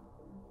journey.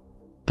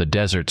 The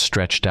desert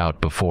stretched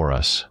out before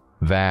us,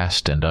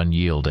 vast and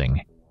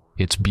unyielding,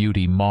 its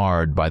beauty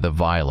marred by the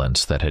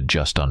violence that had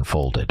just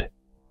unfolded.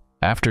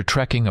 After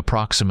trekking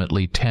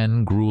approximately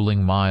 10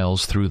 grueling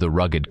miles through the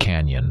rugged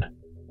canyon,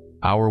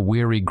 our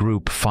weary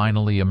group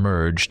finally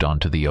emerged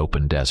onto the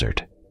open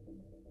desert.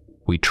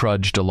 We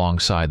trudged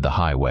alongside the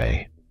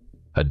highway,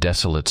 a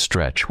desolate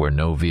stretch where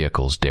no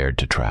vehicles dared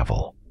to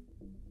travel.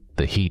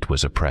 The heat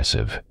was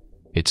oppressive,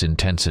 its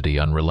intensity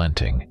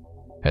unrelenting,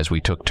 as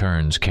we took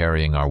turns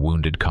carrying our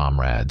wounded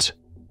comrades,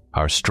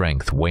 our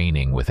strength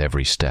waning with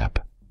every step.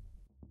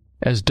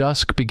 As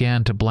dusk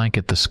began to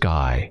blanket the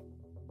sky,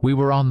 we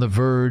were on the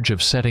verge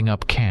of setting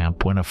up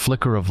camp when a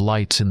flicker of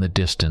lights in the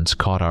distance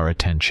caught our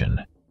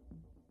attention.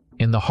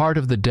 In the heart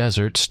of the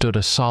desert stood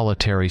a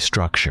solitary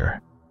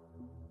structure.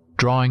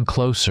 Drawing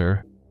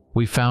closer,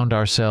 we found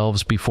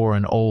ourselves before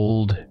an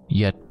old,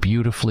 yet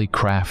beautifully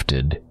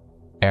crafted,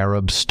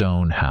 Arab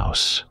stone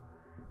house.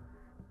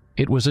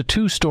 It was a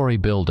 2-story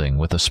building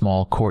with a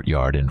small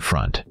courtyard in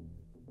front,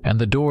 and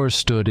the doors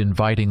stood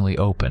invitingly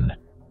open,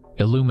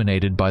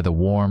 illuminated by the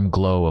warm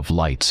glow of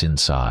lights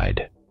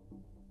inside.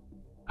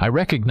 I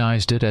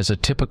recognized it as a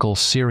typical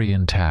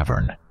Syrian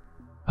tavern,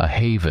 a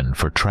haven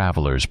for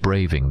travelers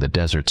braving the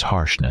desert's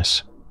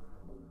harshness.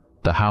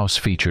 The house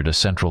featured a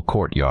central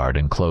courtyard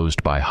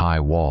enclosed by high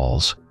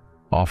walls,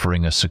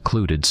 offering a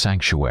secluded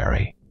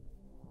sanctuary.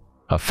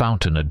 A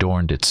fountain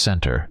adorned its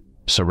center,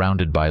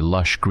 surrounded by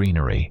lush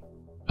greenery,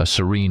 a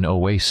serene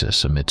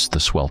oasis amidst the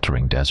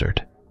sweltering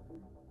desert.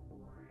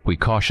 We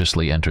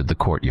cautiously entered the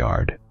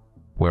courtyard,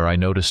 where I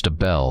noticed a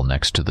bell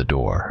next to the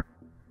door.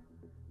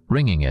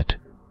 Ringing it,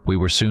 we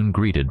were soon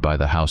greeted by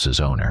the house's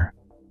owner.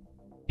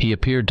 He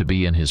appeared to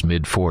be in his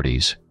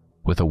mid-40s,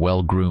 with a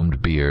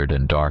well-groomed beard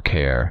and dark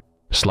hair,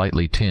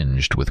 slightly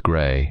tinged with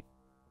gray.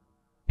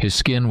 His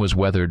skin was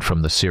weathered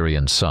from the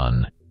Syrian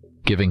sun,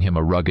 giving him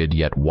a rugged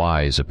yet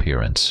wise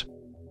appearance.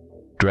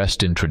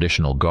 Dressed in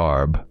traditional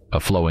garb, a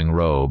flowing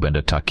robe and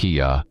a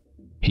taqiyya,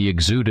 he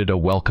exuded a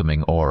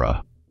welcoming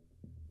aura.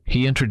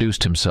 He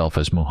introduced himself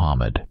as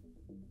Muhammad.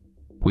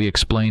 We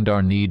explained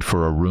our need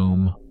for a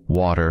room,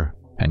 water,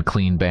 and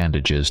clean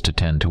bandages to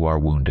tend to our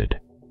wounded.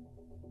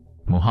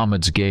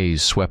 Muhammad's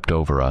gaze swept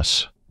over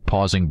us,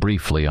 pausing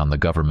briefly on the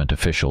government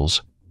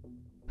officials.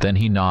 Then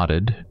he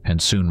nodded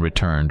and soon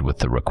returned with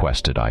the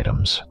requested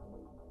items.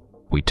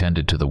 We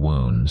tended to the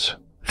wounds,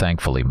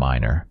 thankfully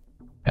minor,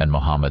 and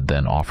Muhammad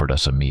then offered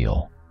us a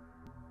meal.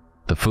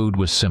 The food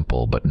was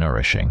simple but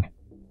nourishing.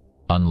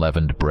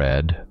 Unleavened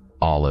bread,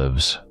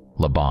 olives,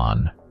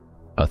 laban,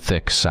 a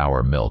thick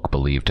sour milk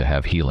believed to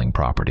have healing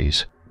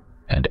properties,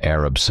 and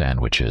Arab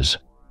sandwiches,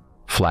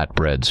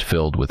 flatbreads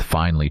filled with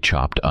finely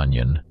chopped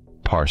onion,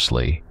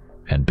 parsley,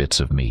 and bits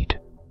of meat.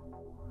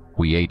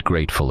 We ate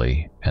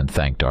gratefully and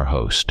thanked our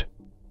host.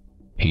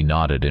 He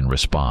nodded in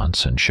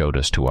response and showed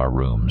us to our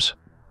rooms.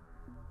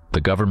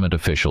 The government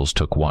officials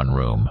took one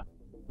room,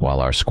 while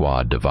our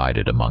squad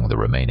divided among the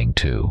remaining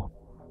 2.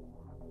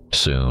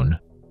 Soon,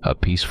 a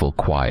peaceful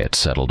quiet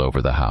settled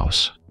over the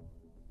house.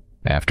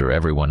 After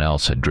everyone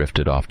else had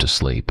drifted off to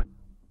sleep,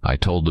 I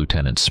told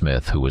Lieutenant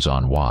Smith, who was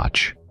on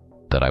watch,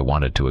 that I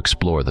wanted to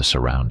explore the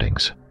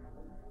surroundings.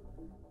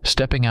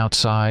 Stepping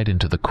outside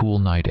into the cool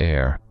night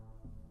air,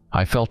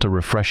 I felt a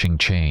refreshing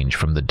change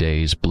from the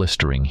day's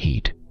blistering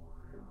heat.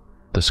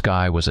 The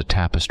sky was a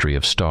tapestry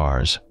of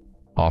stars,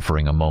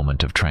 offering a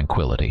moment of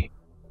tranquility.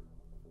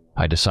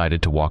 I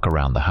decided to walk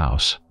around the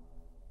house.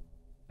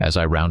 As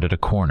I rounded a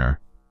corner,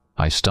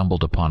 I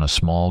stumbled upon a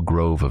small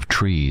grove of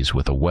trees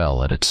with a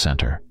well at its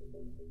center.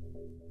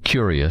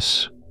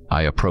 Curious,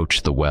 I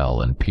approached the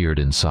well and peered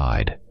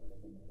inside.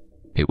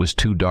 It was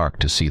too dark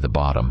to see the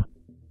bottom,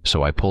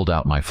 so I pulled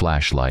out my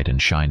flashlight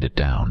and shined it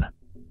down.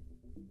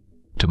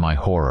 To my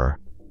horror,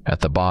 at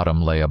the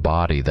bottom lay a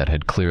body that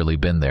had clearly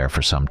been there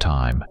for some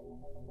time.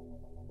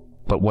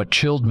 But what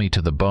chilled me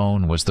to the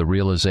bone was the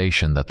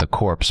realization that the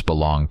corpse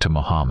belonged to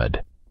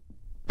Muhammad,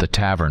 the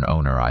tavern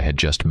owner I had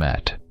just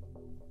met.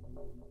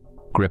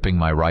 Gripping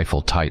my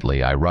rifle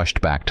tightly, I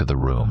rushed back to the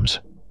rooms.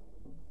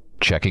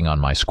 Checking on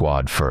my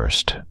squad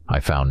first, I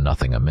found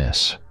nothing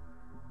amiss.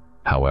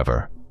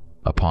 However,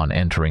 upon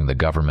entering the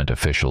government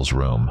official's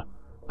room,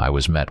 I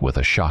was met with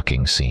a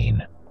shocking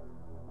scene.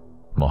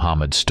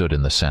 Muhammad stood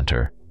in the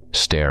center,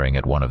 staring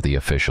at one of the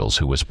officials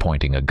who was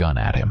pointing a gun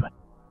at him.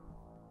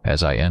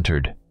 As I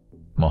entered,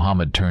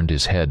 Muhammad turned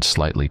his head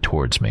slightly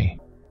towards me,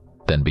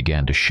 then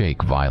began to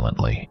shake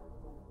violently.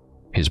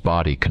 His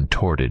body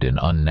contorted in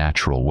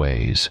unnatural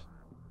ways,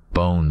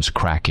 bones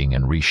cracking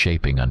and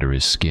reshaping under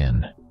his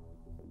skin.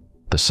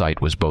 The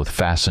sight was both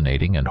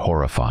fascinating and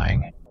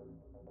horrifying.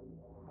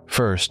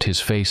 First, his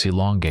face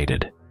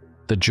elongated,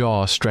 the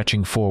jaw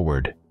stretching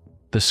forward,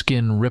 the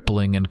skin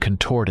rippling and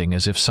contorting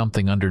as if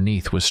something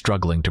underneath was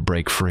struggling to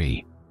break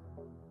free.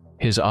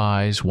 His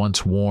eyes,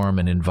 once warm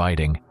and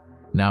inviting,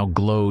 now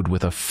glowed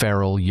with a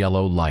feral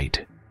yellow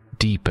light,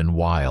 deep and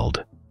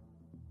wild.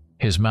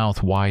 His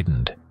mouth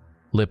widened,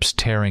 lips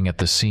tearing at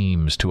the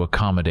seams to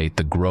accommodate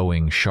the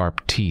growing,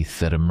 sharp teeth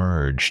that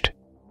emerged,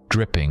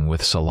 dripping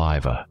with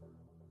saliva.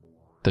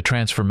 The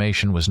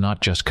transformation was not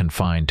just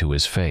confined to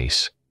his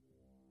face.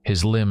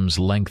 His limbs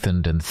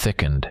lengthened and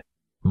thickened,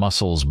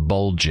 muscles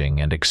bulging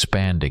and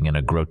expanding in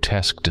a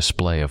grotesque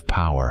display of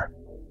power.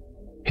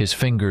 His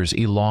fingers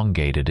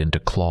elongated into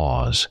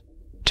claws,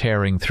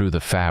 tearing through the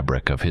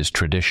fabric of his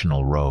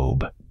traditional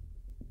robe.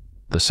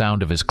 The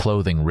sound of his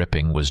clothing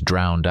ripping was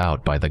drowned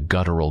out by the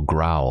guttural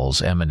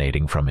growls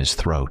emanating from his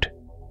throat.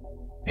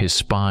 His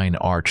spine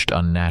arched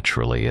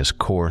unnaturally as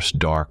coarse,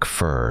 dark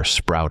fur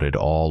sprouted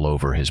all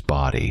over his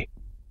body,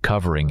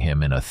 covering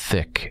him in a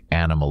thick,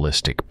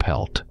 animalistic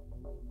pelt.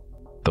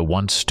 The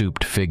once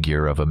stooped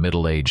figure of a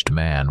middle-aged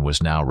man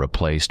was now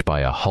replaced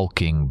by a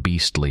hulking,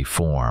 beastly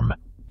form,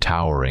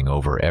 towering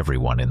over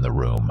everyone in the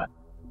room.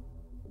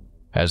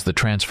 As the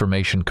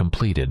transformation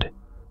completed,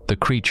 the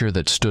creature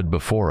that stood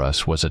before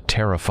us was a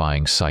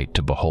terrifying sight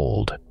to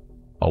behold.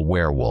 A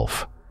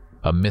werewolf,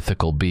 a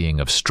mythical being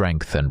of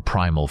strength and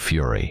primal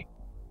fury.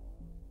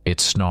 It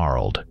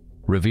snarled,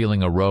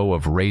 revealing a row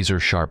of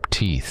razor-sharp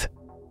teeth,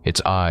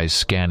 its eyes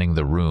scanning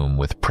the room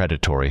with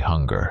predatory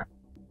hunger.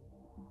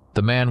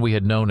 The man we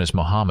had known as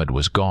Muhammad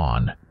was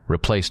gone,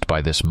 replaced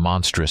by this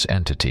monstrous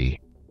entity,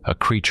 a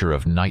creature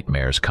of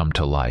nightmares come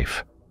to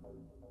life.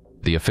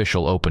 The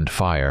official opened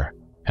fire,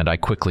 and I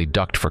quickly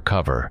ducked for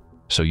cover,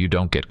 so you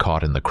don't get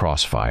caught in the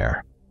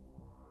crossfire.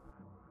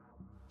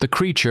 The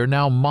creature,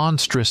 now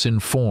monstrous in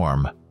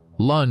form,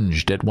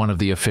 lunged at one of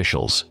the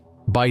officials,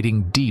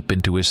 biting deep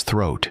into his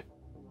throat.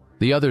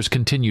 The others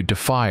continued to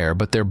fire,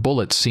 but their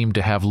bullets seemed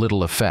to have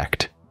little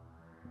effect.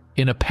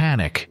 In a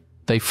panic,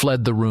 they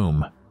fled the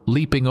room,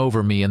 leaping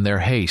over me in their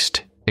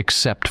haste,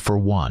 except for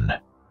one.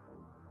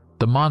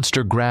 The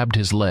monster grabbed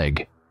his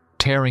leg,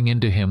 tearing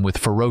into him with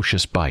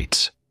ferocious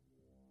bites.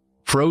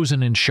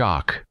 Frozen in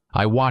shock,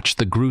 I watched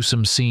the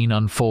gruesome scene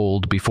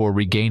unfold before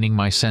regaining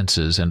my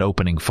senses and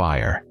opening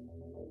fire.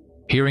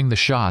 Hearing the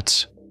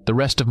shots, the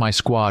rest of my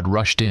squad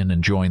rushed in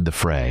and joined the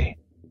fray.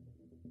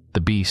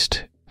 The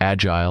beast,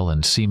 agile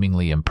and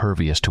seemingly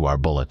impervious to our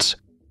bullets,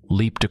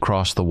 leaped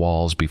across the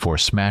walls before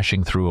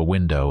smashing through a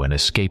window and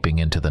escaping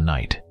into the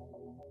night.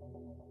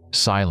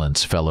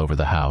 Silence fell over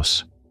the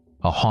house,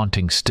 a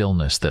haunting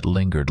stillness that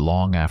lingered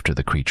long after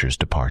the creature's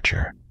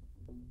departure.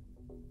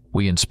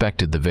 We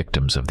inspected the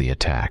victims of the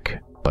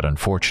attack, but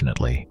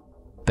unfortunately,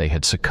 they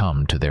had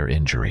succumbed to their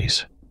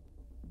injuries.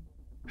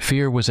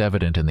 Fear was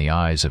evident in the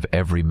eyes of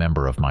every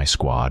member of my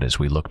squad as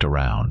we looked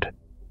around.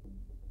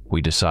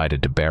 We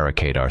decided to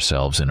barricade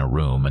ourselves in a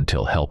room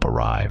until help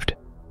arrived.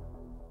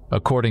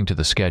 According to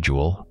the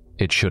schedule,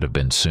 it should have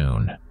been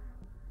soon.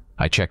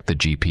 I checked the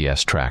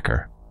GPS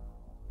tracker.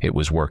 It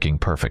was working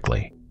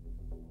perfectly.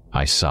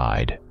 I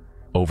sighed,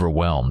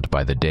 overwhelmed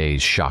by the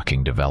day's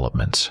shocking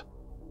developments.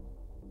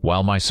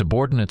 While my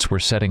subordinates were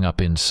setting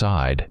up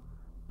inside,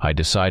 I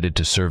decided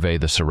to survey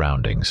the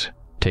surroundings,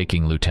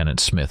 taking Lieutenant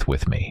Smith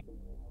with me.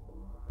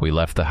 We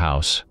left the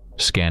house,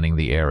 scanning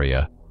the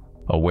area,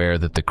 aware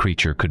that the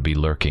creature could be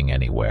lurking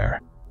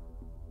anywhere.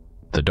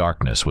 The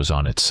darkness was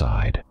on its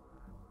side.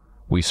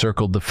 We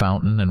circled the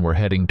fountain and were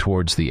heading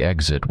towards the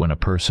exit when a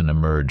person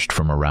emerged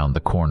from around the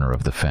corner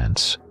of the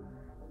fence.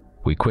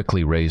 We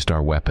quickly raised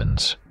our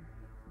weapons.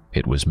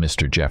 It was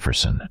Mr.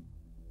 Jefferson.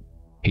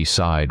 He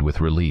sighed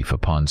with relief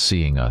upon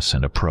seeing us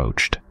and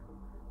approached.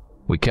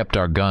 We kept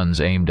our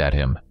guns aimed at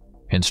him,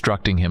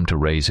 instructing him to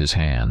raise his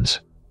hands.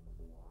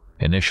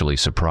 Initially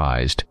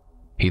surprised,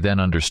 he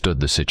then understood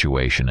the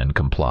situation and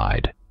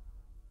complied.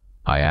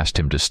 I asked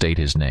him to state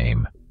his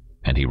name,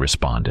 and he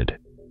responded.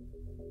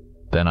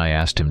 Then I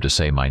asked him to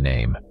say my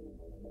name.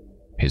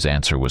 His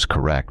answer was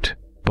correct,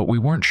 but we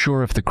weren't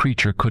sure if the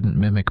creature couldn't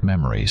mimic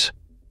memories.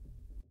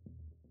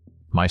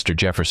 Mr.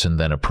 Jefferson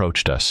then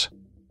approached us,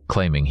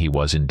 claiming he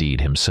was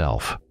indeed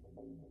himself.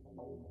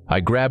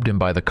 I grabbed him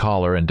by the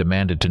collar and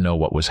demanded to know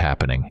what was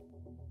happening.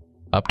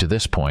 Up to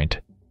this point,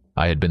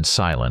 I had been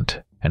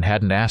silent and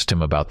hadn't asked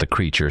him about the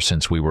creature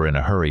since we were in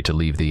a hurry to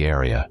leave the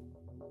area,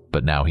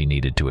 but now he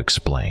needed to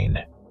explain.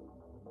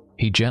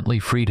 He gently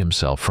freed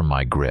himself from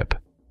my grip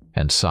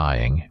and,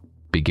 sighing,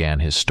 began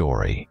his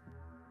story.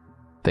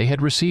 They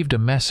had received a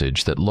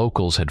message that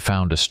locals had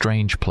found a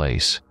strange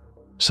place,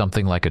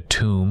 something like a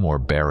tomb or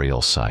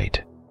burial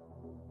site.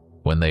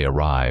 When they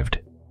arrived,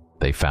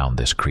 they found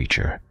this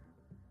creature.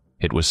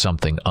 It was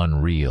something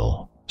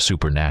unreal,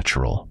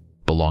 supernatural,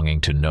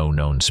 belonging to no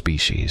known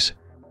species.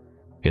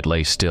 It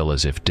lay still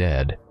as if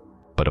dead,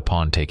 but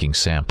upon taking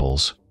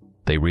samples,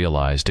 they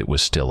realized it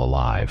was still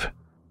alive.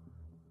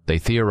 They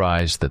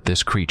theorized that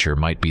this creature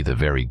might be the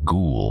very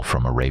ghoul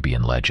from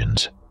Arabian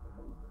legends.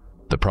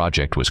 The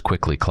project was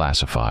quickly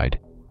classified,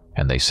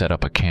 and they set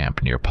up a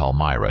camp near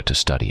Palmyra to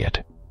study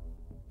it.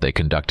 They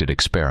conducted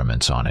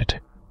experiments on it,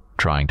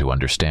 trying to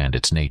understand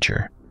its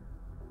nature.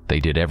 They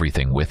did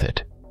everything with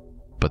it,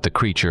 but the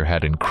creature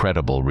had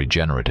incredible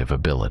regenerative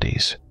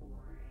abilities.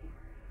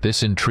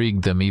 This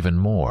intrigued them even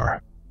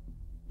more,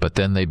 but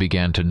then they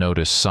began to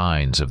notice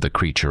signs of the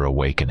creature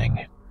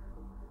awakening.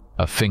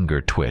 A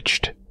finger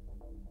twitched,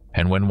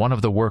 and when one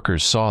of the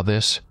workers saw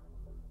this,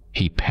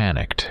 he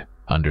panicked,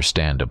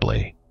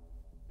 understandably,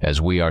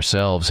 as we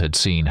ourselves had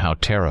seen how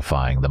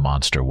terrifying the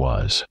monster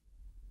was.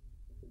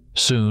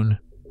 Soon,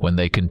 when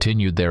they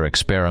continued their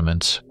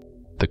experiments,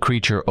 the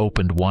creature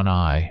opened one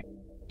eye,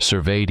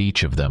 surveyed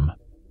each of them,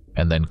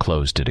 and then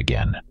closed it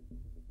again.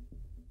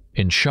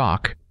 In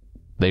shock,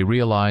 they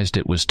realized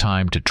it was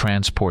time to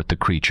transport the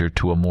creature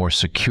to a more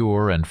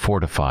secure and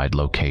fortified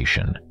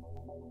location.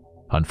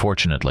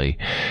 Unfortunately,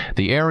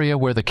 the area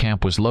where the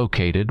camp was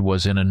located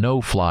was in a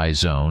no-fly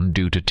zone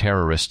due to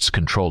terrorists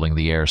controlling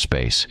the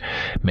airspace,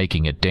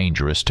 making it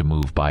dangerous to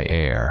move by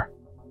air.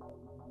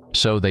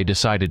 So they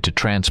decided to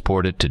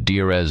transport it to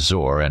Deir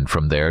ez-Zor and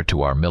from there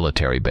to our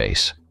military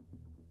base.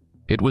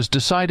 It was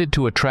decided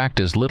to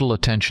attract as little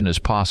attention as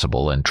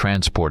possible and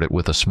transport it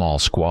with a small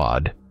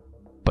squad,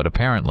 but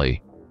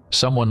apparently,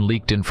 someone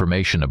leaked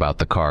information about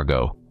the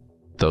cargo,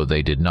 though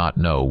they did not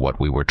know what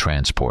we were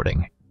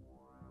transporting.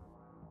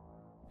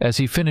 As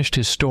he finished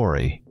his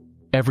story,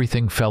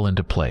 everything fell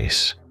into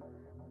place.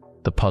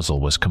 The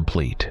puzzle was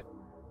complete.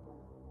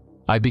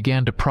 I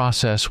began to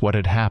process what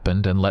had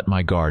happened and let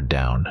my guard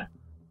down.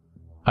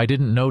 I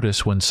didn't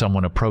notice when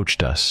someone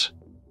approached us.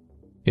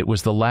 It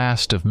was the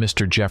last of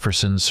Mr.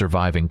 Jefferson's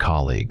surviving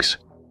colleagues.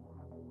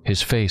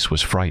 His face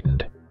was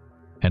frightened,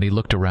 and he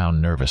looked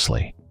around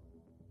nervously.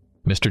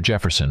 Mr.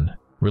 Jefferson,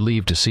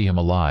 relieved to see him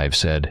alive,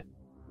 said,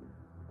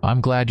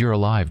 "I'm glad you're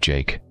alive,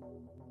 Jake,"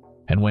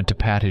 and went to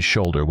pat his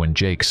shoulder when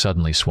Jake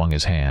suddenly swung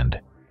his hand,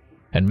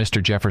 and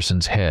Mr.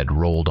 Jefferson's head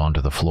rolled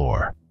onto the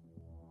floor.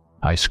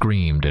 I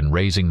screamed and,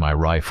 raising my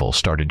rifle,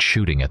 started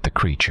shooting at the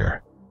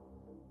creature.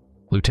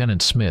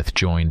 Lieutenant Smith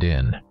joined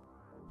in,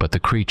 but the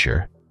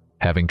creature,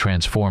 having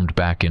transformed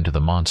back into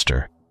the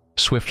monster,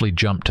 swiftly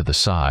jumped to the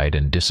side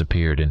and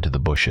disappeared into the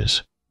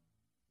bushes.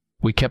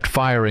 We kept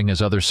firing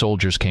as other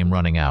soldiers came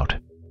running out,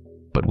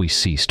 but we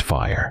ceased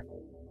fire.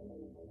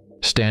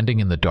 Standing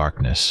in the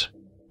darkness,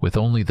 with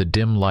only the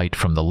dim light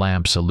from the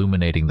lamps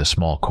illuminating the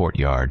small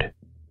courtyard,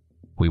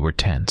 we were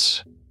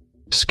tense,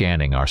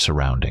 scanning our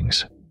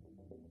surroundings.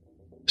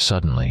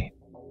 Suddenly,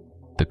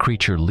 the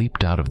creature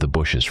leaped out of the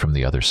bushes from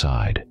the other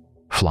side,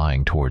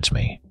 flying towards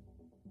me.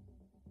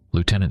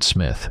 Lieutenant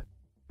Smith,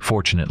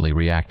 fortunately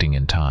reacting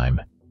in time,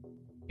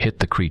 hit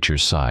the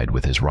creature's side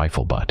with his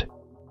rifle butt.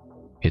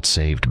 It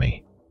saved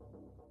me.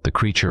 The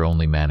creature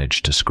only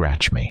managed to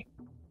scratch me.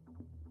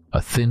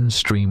 A thin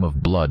stream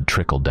of blood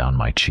trickled down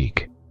my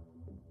cheek.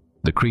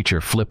 The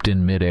creature flipped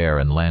in midair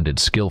and landed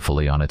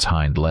skillfully on its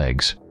hind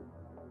legs.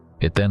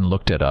 It then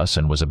looked at us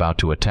and was about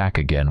to attack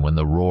again when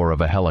the roar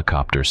of a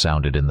helicopter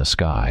sounded in the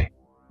sky,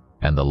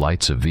 and the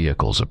lights of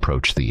vehicles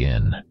approached the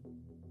inn.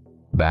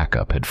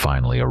 Backup had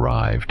finally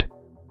arrived.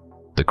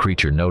 The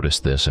creature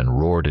noticed this and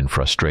roared in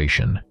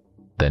frustration,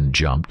 then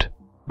jumped,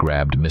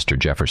 grabbed Mr.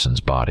 Jefferson's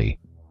body,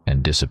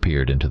 and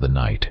disappeared into the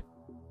night.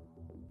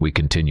 We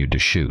continued to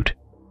shoot,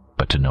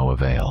 but to no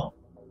avail.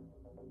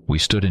 We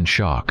stood in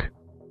shock,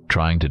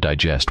 trying to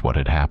digest what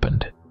had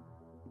happened.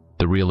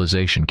 The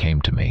realization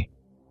came to me.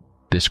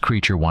 This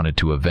creature wanted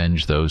to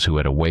avenge those who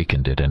had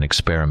awakened it and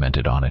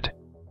experimented on it.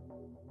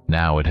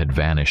 Now it had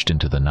vanished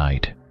into the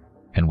night,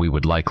 and we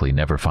would likely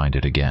never find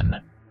it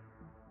again.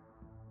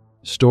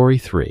 Story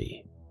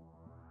 3.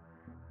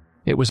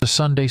 It was a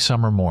Sunday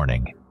summer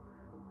morning.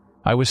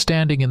 I was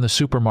standing in the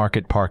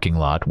supermarket parking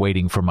lot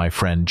waiting for my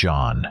friend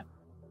John.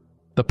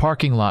 The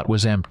parking lot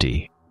was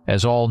empty,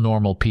 as all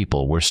normal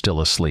people were still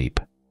asleep.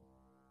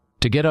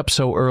 To get up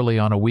so early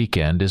on a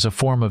weekend is a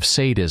form of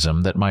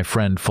sadism that my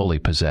friend fully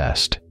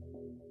possessed.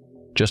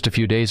 Just a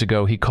few days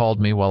ago, he called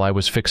me while I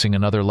was fixing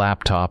another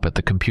laptop at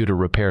the computer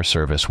repair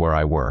service where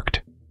I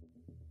worked.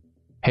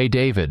 "Hey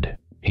David,"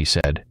 he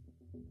said,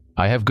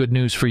 "I have good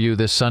news for you.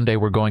 This Sunday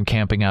we're going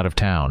camping out of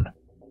town."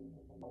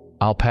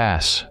 "I'll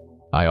pass,"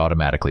 I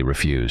automatically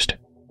refused.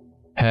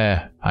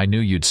 I knew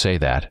you'd say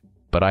that,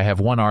 but I have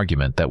one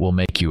argument that will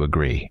make you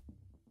agree.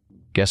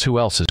 Guess who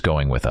else is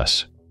going with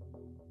us?"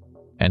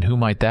 "And who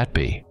might that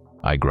be?"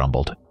 I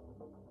grumbled.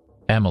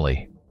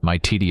 "Emily, my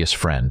tedious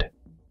friend.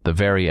 The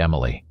very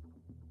Emily.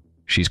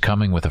 She's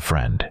coming with a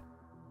friend."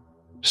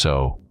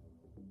 "So,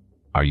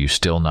 are you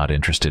still not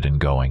interested in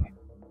going?"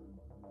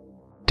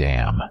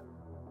 Damn.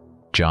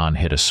 John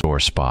hit a sore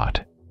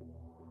spot.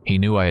 He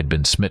knew I had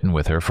been smitten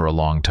with her for a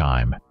long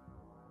time.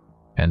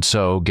 And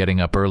so,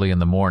 getting up early in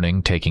the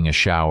morning, taking a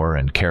shower,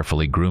 and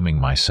carefully grooming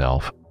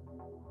myself,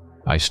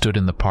 I stood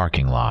in the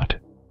parking lot,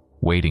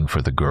 waiting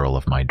for the girl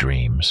of my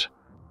dreams.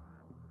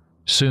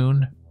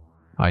 Soon,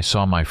 I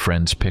saw my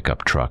friend's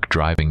pickup truck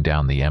driving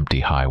down the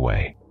empty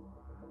highway.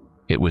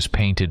 It was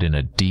painted in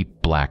a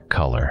deep black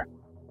color,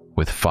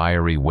 with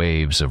fiery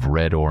waves of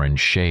red-orange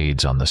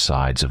shades on the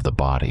sides of the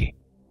body,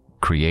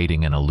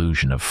 creating an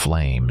illusion of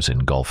flames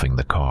engulfing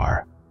the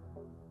car.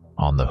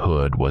 On the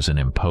hood was an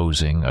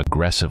imposing,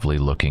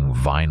 aggressively-looking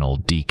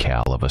vinyl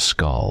decal of a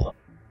skull,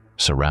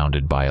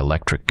 surrounded by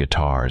electric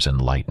guitars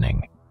and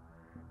lightning.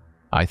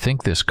 I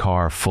think this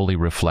car fully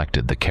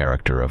reflected the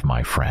character of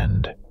my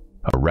friend,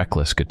 a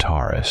reckless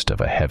guitarist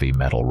of a heavy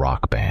metal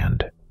rock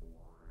band.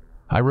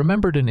 I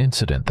remembered an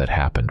incident that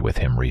happened with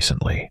him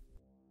recently.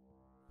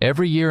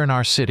 Every year in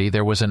our city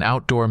there was an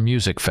outdoor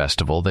music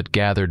festival that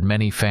gathered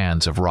many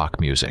fans of rock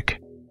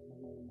music.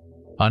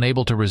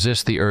 Unable to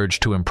resist the urge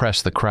to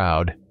impress the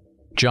crowd,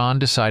 John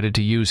decided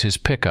to use his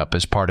pickup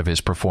as part of his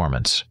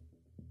performance.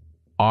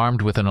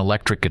 Armed with an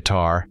electric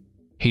guitar,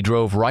 he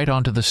drove right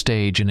onto the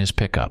stage in his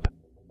pickup,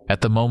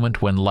 at the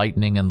moment when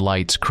lightning and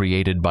lights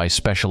created by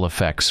special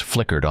effects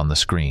flickered on the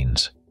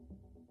screens.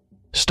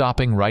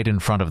 Stopping right in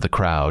front of the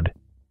crowd,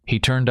 he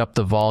turned up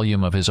the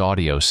volume of his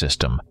audio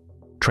system,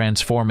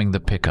 transforming the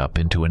pickup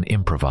into an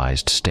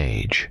improvised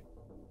stage.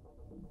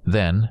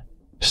 Then,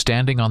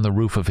 standing on the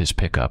roof of his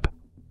pickup,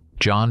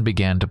 John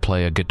began to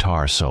play a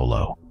guitar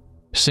solo,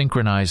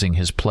 synchronizing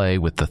his play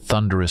with the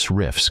thunderous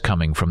riffs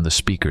coming from the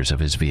speakers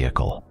of his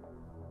vehicle.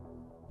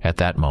 At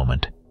that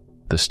moment,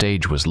 the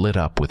stage was lit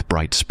up with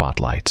bright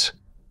spotlights,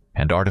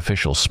 and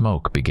artificial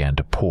smoke began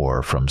to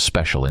pour from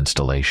special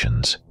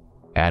installations,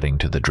 adding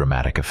to the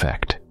dramatic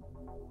effect.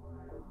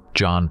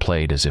 John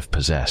played as if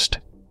possessed,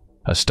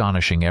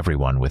 astonishing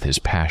everyone with his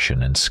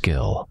passion and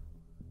skill.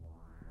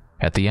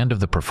 At the end of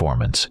the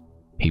performance,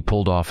 he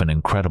pulled off an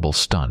incredible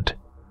stunt,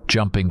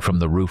 jumping from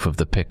the roof of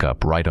the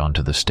pickup right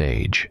onto the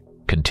stage,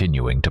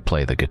 continuing to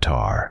play the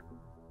guitar.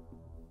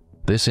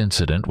 This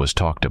incident was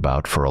talked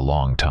about for a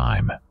long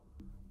time.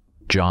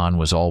 John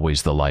was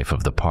always the life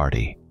of the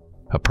party,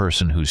 a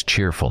person whose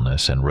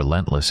cheerfulness and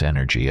relentless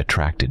energy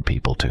attracted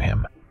people to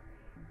him.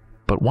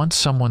 But once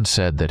someone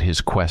said that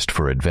his quest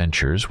for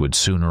adventures would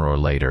sooner or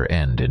later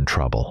end in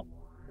trouble.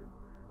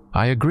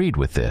 I agreed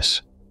with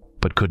this,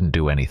 but couldn't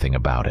do anything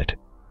about it,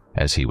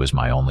 as he was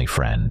my only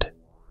friend.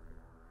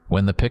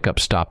 When the pickup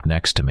stopped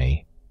next to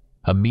me,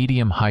 a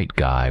medium-height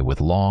guy with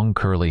long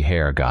curly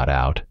hair got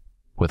out,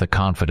 with a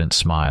confident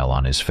smile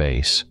on his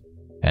face,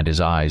 and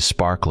his eyes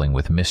sparkling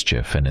with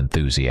mischief and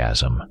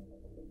enthusiasm.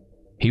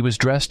 He was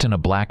dressed in a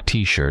black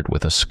t-shirt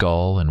with a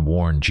skull and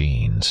worn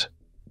jeans.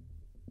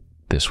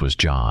 This was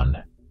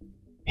John.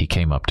 He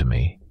came up to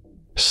me,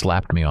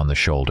 slapped me on the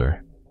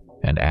shoulder,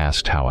 and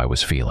asked how I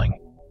was feeling.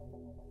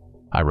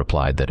 I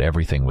replied that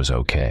everything was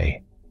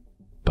okay,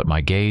 but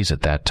my gaze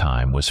at that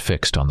time was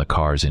fixed on the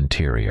car's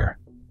interior,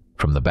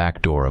 from the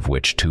back door of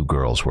which two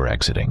girls were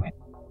exiting.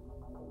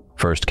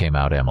 First came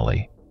out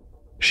Emily.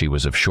 She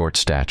was of short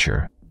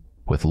stature,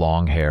 with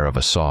long hair of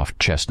a soft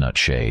chestnut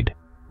shade,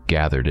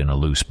 gathered in a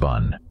loose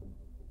bun.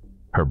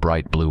 Her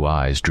bright blue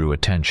eyes drew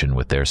attention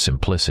with their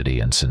simplicity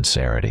and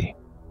sincerity.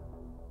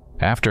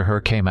 After her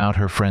came out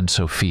her friend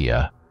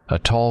Sophia, a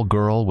tall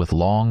girl with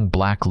long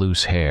black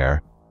loose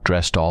hair,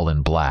 dressed all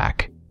in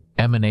black,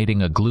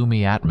 emanating a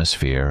gloomy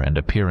atmosphere and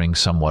appearing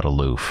somewhat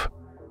aloof.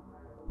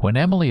 When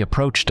Emily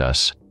approached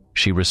us,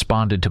 she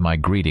responded to my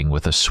greeting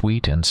with a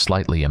sweet and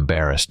slightly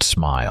embarrassed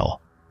smile,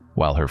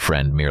 while her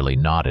friend merely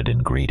nodded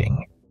in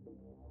greeting.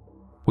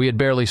 We had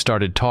barely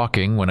started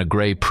talking when a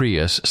gray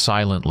Prius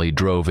silently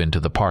drove into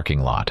the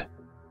parking lot.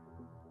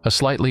 A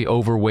slightly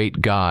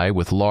overweight guy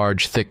with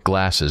large, thick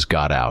glasses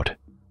got out.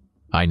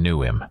 I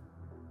knew him.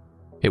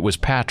 It was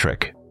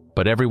Patrick,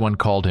 but everyone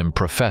called him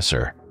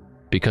Professor,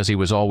 because he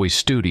was always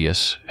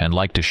studious and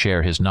liked to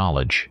share his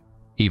knowledge,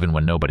 even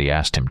when nobody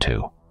asked him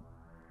to.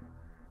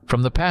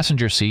 From the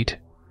passenger seat,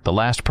 the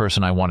last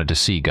person I wanted to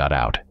see got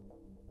out.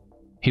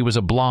 He was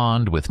a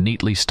blonde with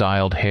neatly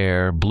styled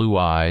hair, blue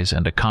eyes,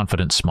 and a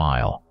confident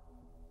smile.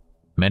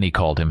 Many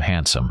called him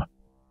handsome,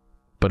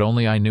 but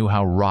only I knew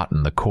how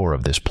rotten the core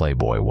of this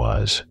playboy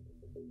was.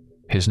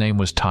 His name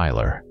was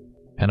Tyler,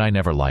 and I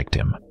never liked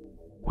him,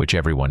 which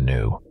everyone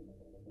knew,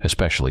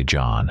 especially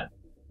John.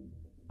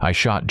 I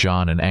shot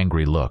John an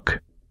angry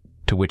look,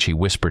 to which he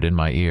whispered in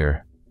my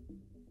ear,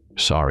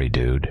 "Sorry,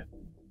 dude,"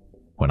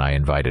 when I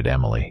invited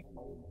Emily.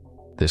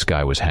 This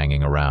guy was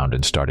hanging around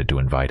and started to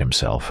invite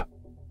himself.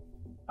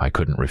 I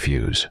couldn't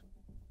refuse.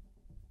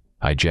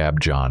 I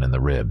jabbed John in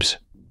the ribs.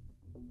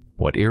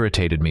 What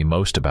irritated me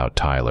most about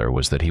Tyler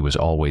was that he was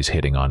always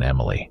hitting on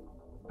Emily,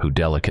 who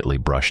delicately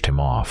brushed him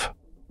off.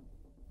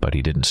 But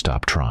he didn't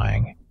stop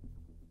trying.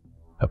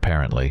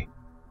 Apparently,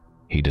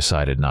 he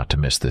decided not to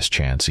miss this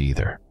chance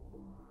either.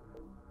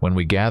 When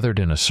we gathered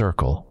in a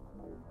circle,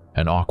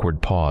 an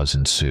awkward pause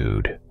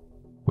ensued,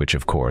 which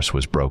of course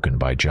was broken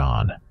by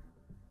John.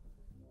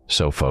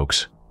 "So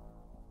folks,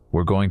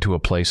 we're going to a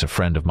place a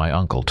friend of my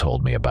uncle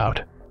told me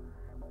about.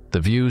 The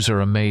views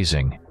are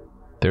amazing.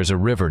 There's a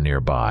river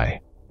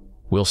nearby.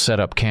 We'll set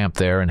up camp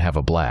there and have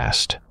a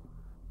blast."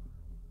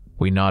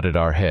 We nodded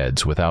our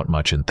heads without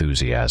much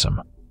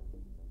enthusiasm.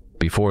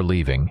 Before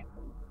leaving,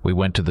 we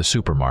went to the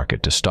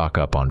supermarket to stock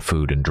up on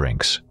food and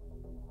drinks.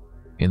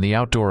 In the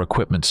outdoor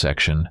equipment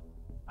section,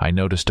 I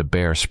noticed a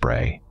bear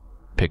spray,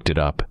 picked it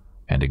up,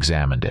 and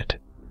examined it.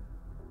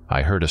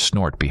 I heard a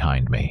snort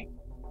behind me.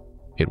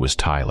 It was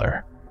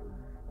Tyler.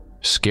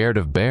 "Scared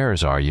of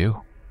bears, are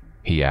you?"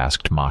 he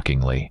asked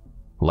mockingly,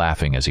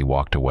 laughing as he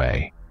walked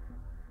away.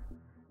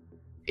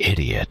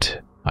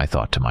 Idiot, I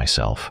thought to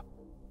myself,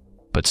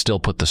 but still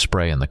put the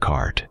spray in the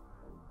cart.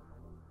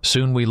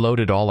 Soon we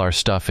loaded all our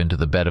stuff into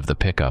the bed of the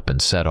pickup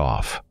and set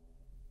off.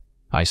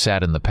 I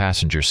sat in the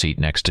passenger seat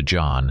next to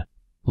John.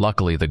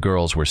 Luckily, the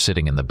girls were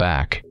sitting in the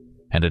back,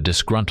 and a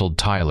disgruntled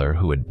Tyler,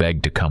 who had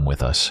begged to come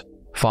with us,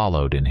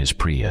 followed in his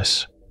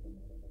Prius.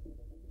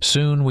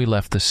 Soon we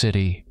left the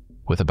city,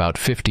 with about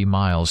 50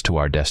 miles to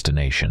our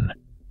destination.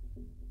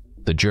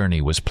 The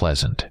journey was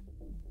pleasant.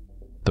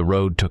 The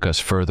road took us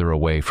further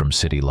away from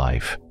city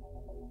life,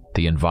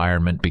 the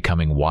environment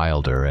becoming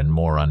wilder and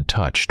more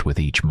untouched with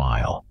each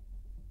mile.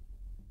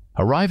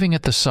 Arriving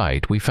at the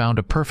site, we found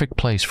a perfect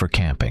place for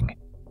camping.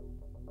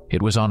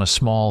 It was on a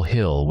small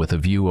hill with a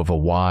view of a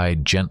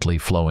wide, gently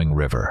flowing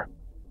river.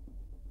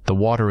 The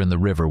water in the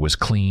river was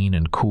clean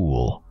and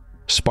cool,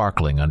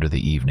 sparkling under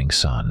the evening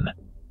sun.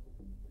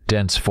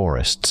 Dense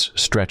forests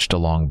stretched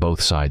along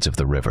both sides of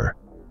the river,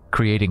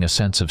 creating a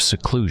sense of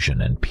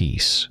seclusion and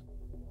peace.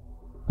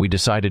 We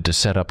decided to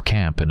set up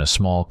camp in a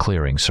small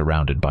clearing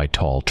surrounded by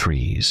tall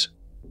trees.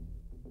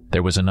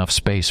 There was enough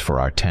space for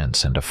our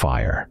tents and a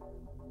fire.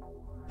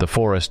 The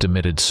forest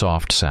emitted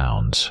soft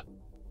sounds,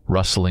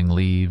 rustling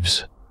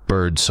leaves,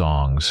 bird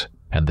songs,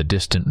 and the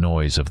distant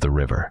noise of the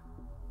river.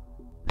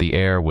 The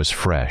air was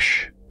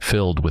fresh,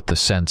 filled with the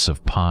scents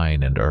of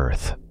pine and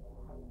earth.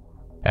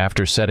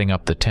 After setting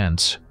up the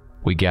tents,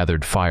 we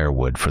gathered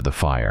firewood for the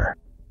fire.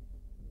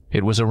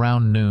 It was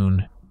around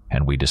noon,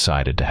 and we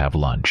decided to have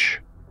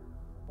lunch.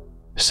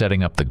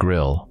 Setting up the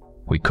grill,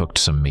 we cooked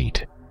some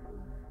meat.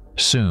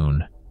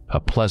 Soon, a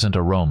pleasant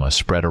aroma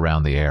spread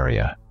around the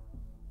area.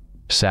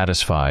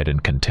 Satisfied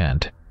and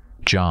content,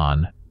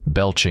 John,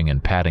 belching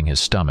and patting his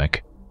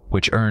stomach,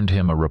 which earned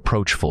him a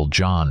reproachful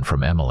 "John"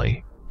 from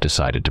Emily,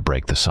 decided to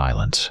break the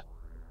silence.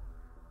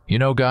 "You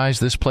know, guys,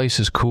 this place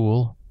is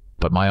cool,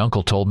 but my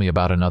uncle told me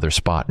about another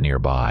spot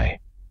nearby.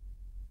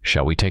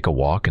 Shall we take a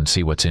walk and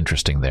see what's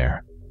interesting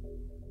there?"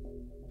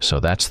 So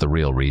that's the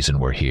real reason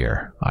we're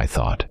here, I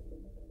thought.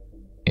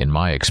 In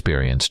my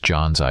experience,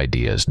 John's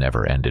ideas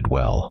never ended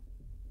well,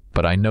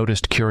 but I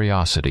noticed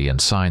curiosity and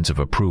signs of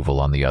approval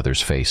on the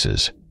others'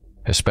 faces,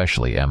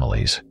 especially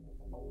Emily's.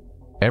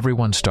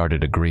 Everyone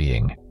started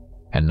agreeing,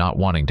 and not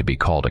wanting to be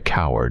called a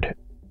coward,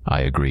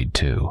 I agreed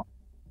too.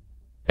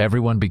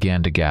 Everyone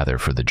began to gather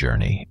for the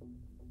journey.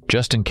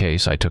 Just in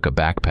case, I took a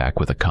backpack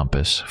with a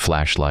compass,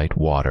 flashlight,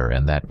 water,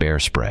 and that bear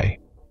spray.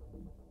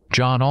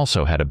 John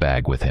also had a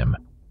bag with him,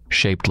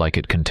 shaped like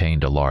it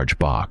contained a large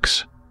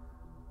box.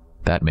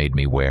 That made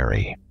me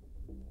wary.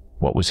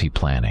 What was he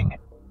planning?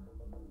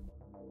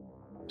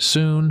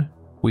 Soon,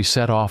 we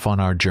set off on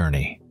our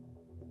journey.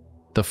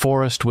 The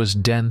forest was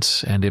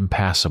dense and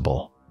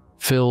impassable,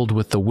 filled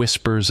with the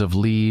whispers of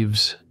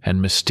leaves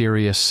and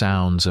mysterious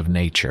sounds of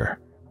nature.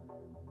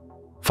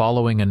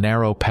 Following a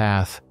narrow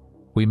path,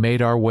 we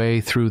made our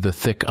way through the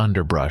thick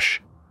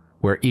underbrush,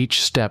 where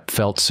each step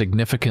felt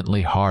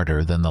significantly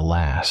harder than the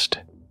last.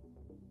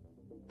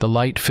 The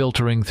light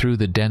filtering through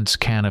the dense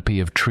canopy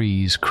of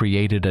trees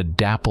created a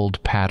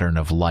dappled pattern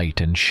of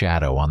light and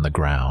shadow on the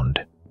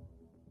ground.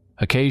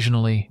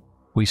 Occasionally,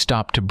 we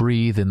stopped to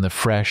breathe in the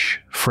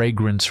fresh,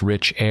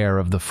 fragrance-rich air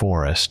of the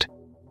forest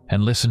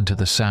and listen to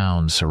the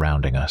sounds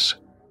surrounding us.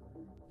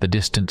 The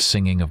distant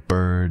singing of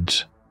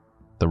birds,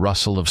 the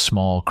rustle of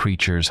small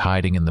creatures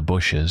hiding in the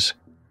bushes,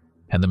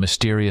 and the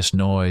mysterious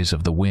noise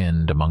of the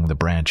wind among the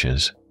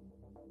branches.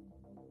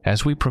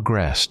 As we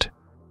progressed,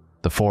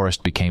 the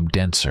forest became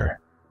denser,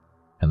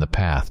 and the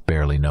path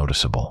barely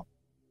noticeable.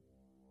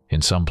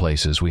 In some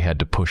places, we had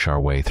to push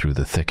our way through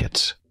the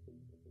thickets.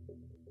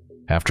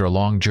 After a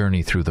long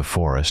journey through the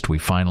forest, we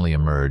finally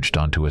emerged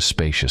onto a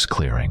spacious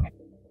clearing.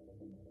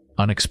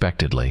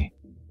 Unexpectedly,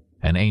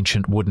 an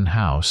ancient wooden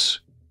house,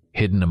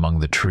 hidden among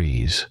the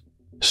trees,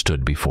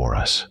 stood before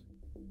us.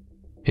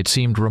 It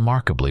seemed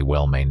remarkably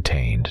well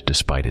maintained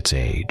despite its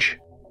age.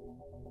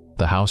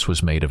 The house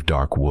was made of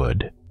dark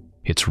wood,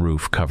 its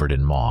roof covered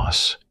in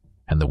moss,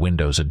 and the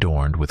windows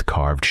adorned with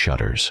carved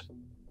shutters.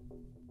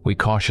 We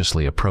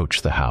cautiously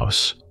approached the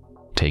house,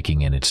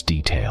 taking in its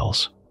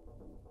details.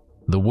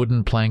 The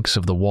wooden planks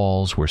of the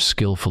walls were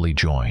skillfully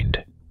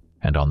joined,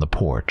 and on the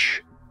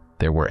porch,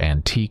 there were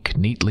antique,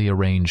 neatly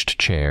arranged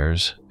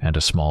chairs and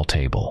a small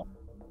table.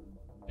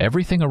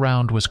 Everything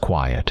around was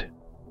quiet,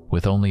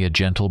 with only a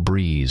gentle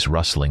breeze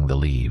rustling the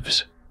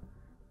leaves.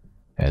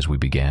 As we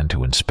began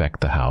to inspect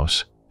the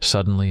house,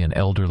 suddenly an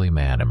elderly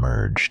man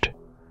emerged.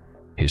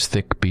 His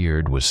thick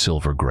beard was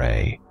silver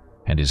gray,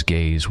 and his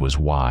gaze was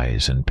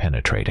wise and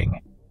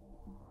penetrating.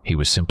 He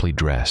was simply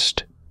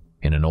dressed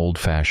in an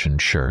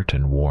old-fashioned shirt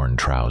and worn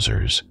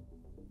trousers.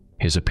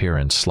 His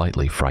appearance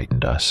slightly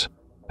frightened us,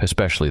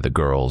 especially the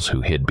girls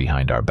who hid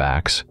behind our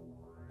backs.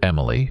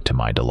 Emily, to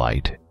my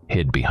delight,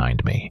 hid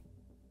behind me.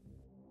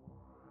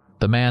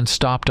 The man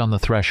stopped on the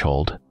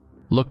threshold,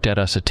 looked at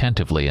us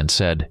attentively, and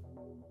said,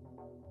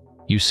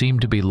 "You seem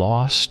to be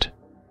lost?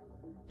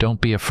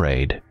 Don't be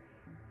afraid.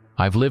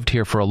 I've lived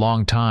here for a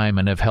long time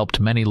and have helped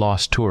many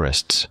lost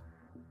tourists.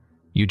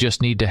 You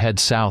just need to head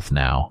south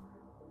now.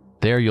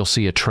 There you'll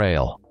see a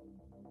trail.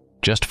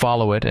 Just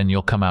follow it and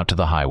you'll come out to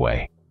the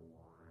highway."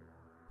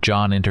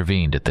 John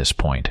intervened at this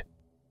point.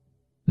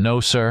 "No,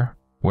 sir,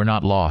 we're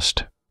not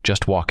lost,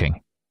 just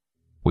walking.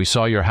 We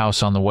saw your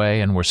house on the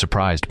way and were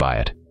surprised by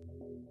it.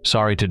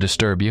 Sorry to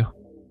disturb you.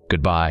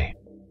 Goodbye."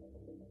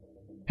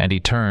 And he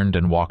turned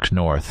and walked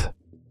north.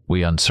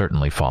 We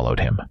uncertainly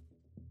followed him.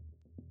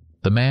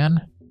 The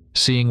man,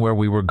 seeing where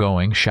we were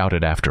going,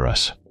 shouted after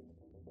us,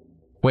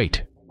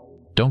 "Wait,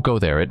 don't go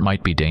there, it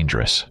might be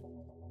dangerous."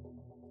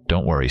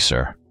 "Don't worry,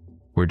 sir.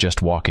 We're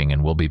just walking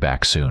and we'll be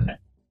back soon,"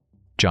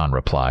 John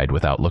replied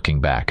without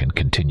looking back and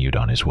continued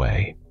on his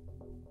way.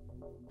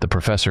 The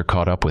professor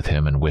caught up with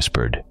him and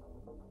whispered,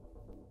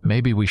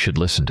 "Maybe we should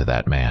listen to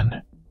that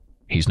man.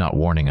 He's not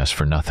warning us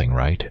for nothing,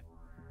 right?"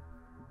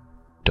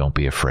 "Don't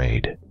be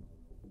afraid.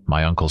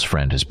 My uncle's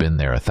friend has been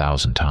there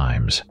 1,000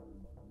 times.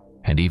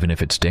 And even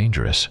if it's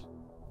dangerous,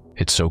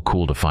 it's so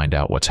cool to find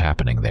out what's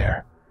happening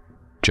there,"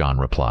 John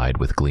replied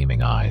with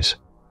gleaming eyes.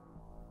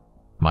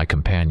 My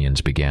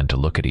companions began to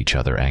look at each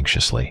other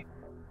anxiously.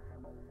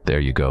 There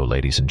you go,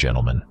 ladies and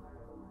gentlemen.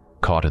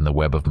 Caught in the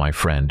web of my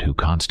friend who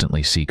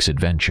constantly seeks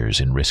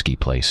adventures in risky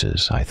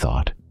places, I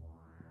thought.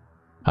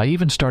 I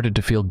even started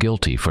to feel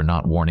guilty for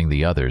not warning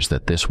the others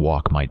that this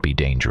walk might be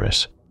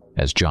dangerous,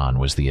 as John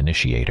was the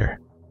initiator.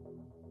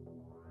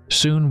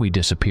 Soon we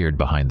disappeared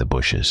behind the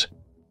bushes.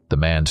 The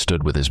man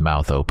stood with his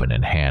mouth open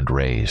and hand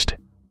raised.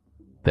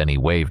 Then he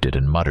waved it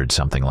and muttered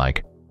something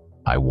like,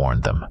 "I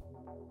warned them."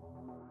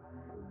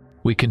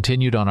 We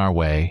continued on our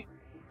way,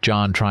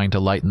 John trying to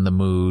lighten the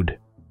mood,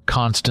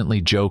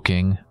 constantly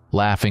joking,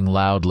 laughing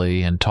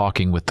loudly, and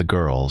talking with the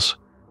girls.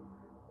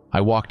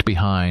 I walked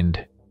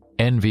behind,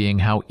 envying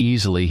how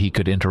easily he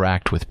could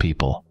interact with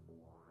people.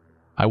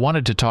 I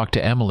wanted to talk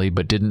to Emily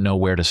but didn't know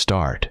where to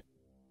start.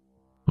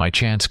 My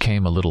chance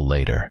came a little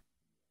later.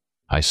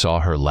 I saw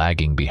her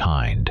lagging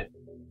behind,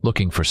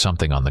 looking for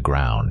something on the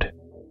ground.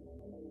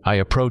 I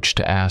approached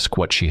to ask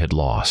what she had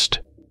lost.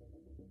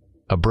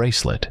 "A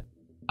bracelet.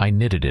 I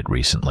knitted it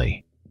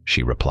recently,"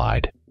 she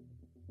replied.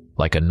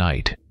 Like a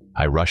knight,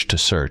 I rushed to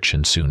search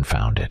and soon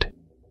found it.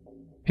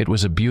 It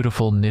was a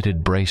beautiful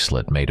knitted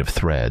bracelet made of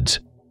threads,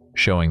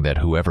 showing that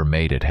whoever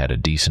made it had a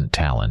decent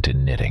talent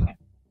in knitting.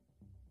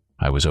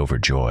 I was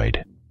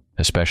overjoyed,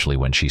 especially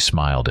when she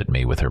smiled at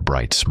me with her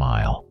bright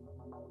smile.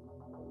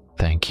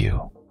 "Thank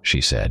you,"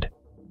 she said.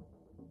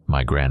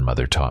 "My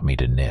grandmother taught me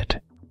to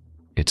knit.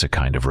 It's a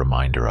kind of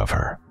reminder of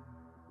her."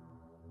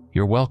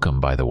 "You're welcome,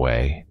 by the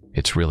way.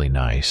 It's really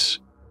nice.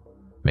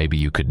 Maybe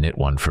you could knit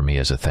one for me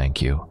as a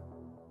thank you?"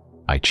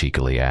 I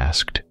cheekily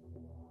asked.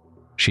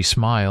 She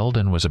smiled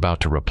and was about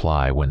to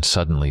reply when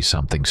suddenly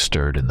something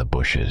stirred in the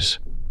bushes.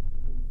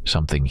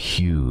 Something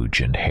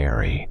huge and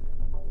hairy.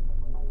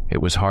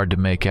 It was hard to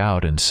make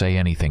out and say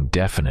anything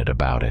definite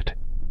about it.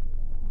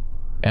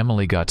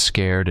 Emily got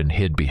scared and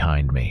hid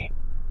behind me.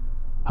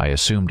 I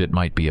assumed it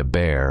might be a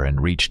bear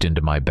and reached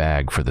into my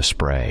bag for the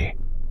spray.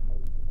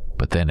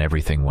 But then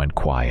everything went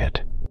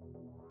quiet.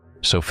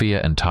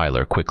 Sophia and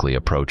Tyler quickly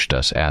approached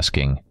us,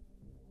 asking,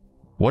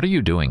 "What are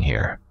you doing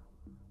here?"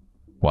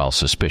 while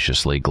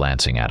suspiciously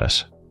glancing at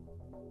us.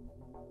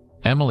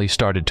 Emily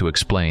started to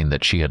explain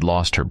that she had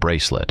lost her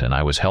bracelet and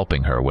I was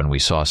helping her when we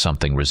saw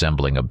something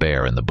resembling a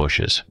bear in the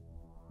bushes.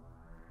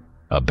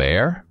 "A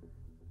bear?"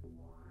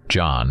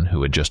 John,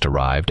 who had just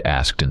arrived,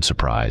 asked in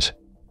surprise.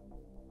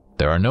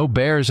 "There are no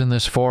bears in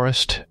this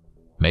forest.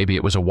 Maybe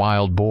it was a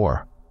wild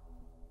boar."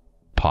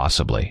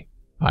 "Possibly,"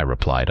 I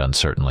replied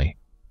uncertainly.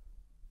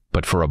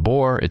 But for a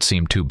boar, it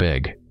seemed too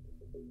big.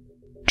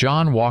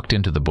 John walked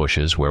into the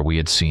bushes where we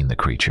had seen the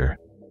creature,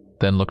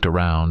 then looked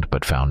around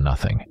but found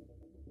nothing.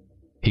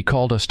 He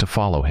called us to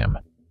follow him,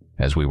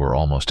 as we were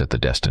almost at the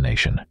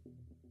destination.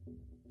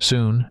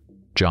 Soon,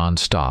 John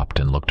stopped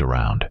and looked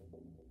around.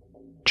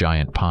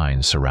 Giant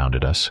pines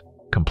surrounded us,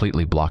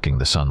 completely blocking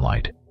the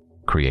sunlight,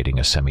 creating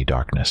a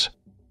semi-darkness.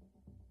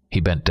 He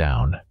bent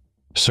down,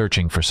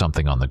 searching for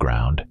something on the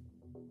ground,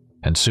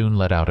 and soon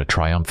let out a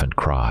triumphant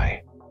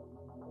cry.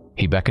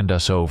 He beckoned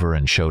us over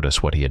and showed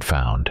us what he had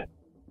found: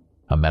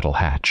 a metal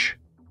hatch.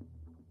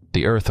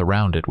 The earth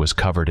around it was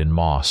covered in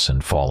moss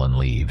and fallen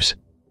leaves,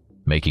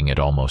 making it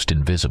almost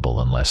invisible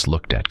unless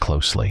looked at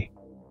closely.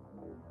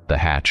 The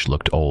hatch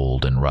looked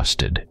old and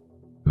rusted,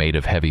 made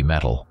of heavy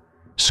metal,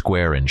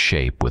 square in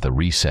shape with a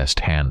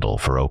recessed handle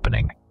for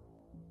opening.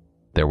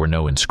 There were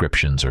no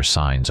inscriptions or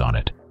signs on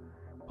it,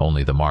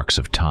 only the marks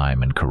of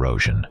time and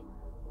corrosion.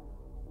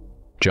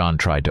 John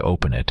tried to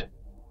open it,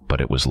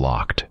 but it was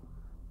locked.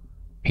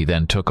 He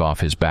then took off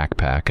his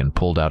backpack and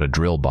pulled out a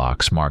drill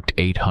box marked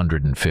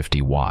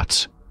 850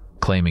 watts,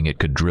 claiming it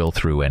could drill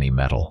through any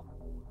metal.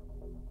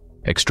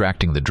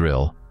 Extracting the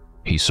drill,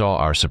 he saw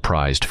our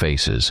surprised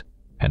faces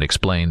and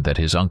explained that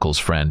his uncle's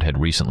friend had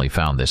recently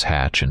found this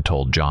hatch and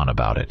told John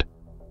about it.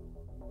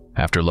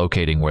 After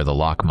locating where the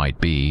lock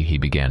might be, he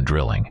began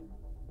drilling.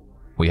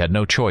 We had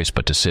no choice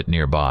but to sit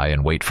nearby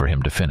and wait for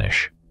him to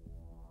finish.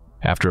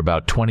 After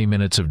about 20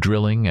 minutes of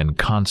drilling and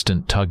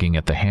constant tugging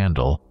at the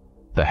handle,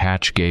 the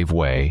hatch gave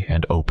way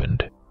and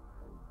opened.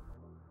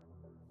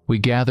 We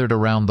gathered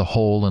around the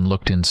hole and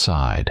looked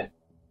inside.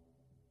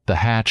 The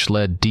hatch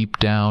led deep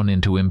down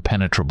into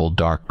impenetrable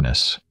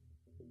darkness.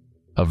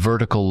 A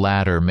vertical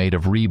ladder made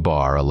of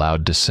rebar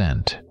allowed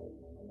descent.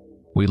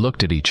 We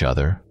looked at each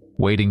other,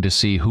 waiting to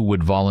see who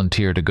would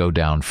volunteer to go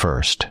down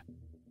first.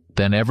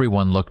 Then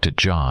everyone looked at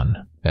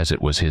John, as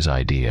it was his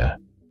idea.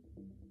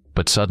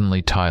 But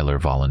suddenly Tyler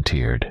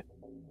volunteered,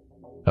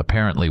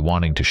 apparently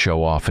wanting to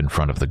show off in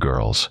front of the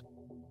girls.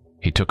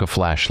 He took a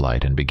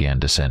flashlight and began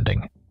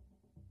descending.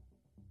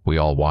 We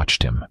all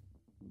watched him.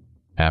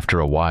 After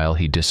a while,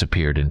 he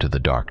disappeared into the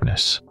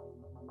darkness.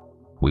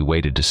 We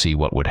waited to see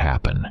what would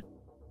happen.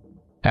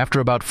 After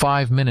about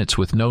 5 minutes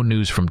with no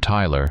news from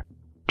Tyler,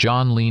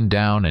 John leaned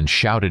down and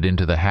shouted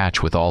into the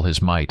hatch with all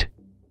his might,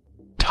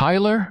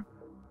 "Tyler?"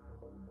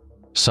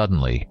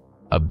 Suddenly,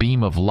 a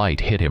beam of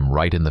light hit him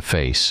right in the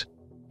face,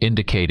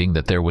 indicating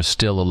that there was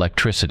still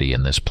electricity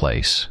in this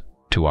place,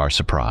 to our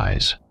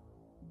surprise.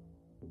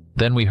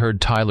 Then we heard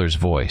Tyler's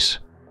voice,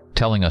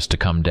 telling us to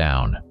come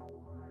down.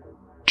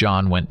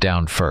 John went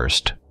down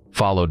first,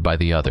 followed by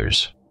the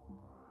others.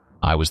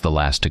 I was the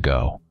last to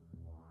go.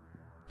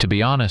 To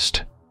be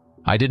honest,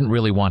 I didn't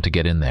really want to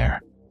get in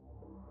there.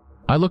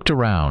 I looked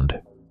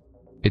around.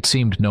 It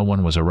seemed no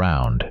one was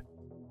around.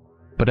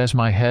 But as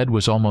my head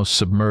was almost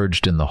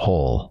submerged in the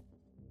hole,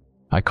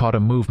 I caught a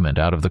movement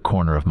out of the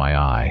corner of my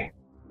eye.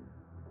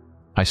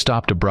 I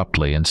stopped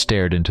abruptly and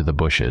stared into the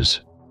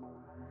bushes,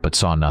 but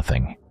saw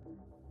nothing.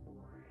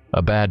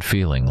 A bad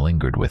feeling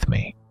lingered with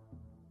me.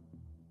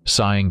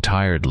 Sighing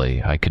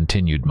tiredly, I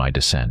continued my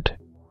descent.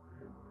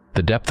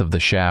 The depth of the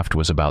shaft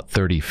was about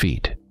 30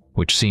 feet,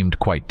 which seemed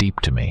quite deep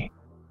to me.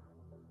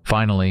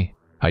 Finally,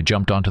 I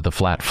jumped onto the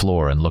flat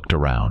floor and looked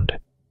around.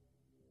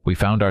 We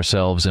found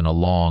ourselves in a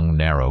long,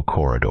 narrow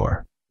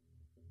corridor.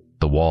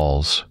 The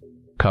walls,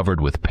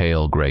 covered with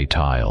pale gray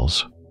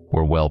tiles,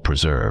 were well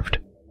preserved,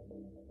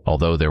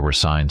 although there were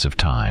signs of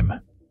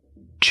time,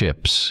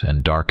 chips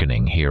and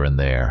darkening here and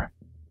there.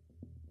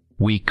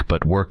 Weak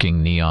but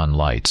working neon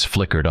lights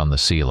flickered on the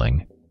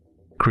ceiling,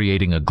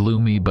 creating a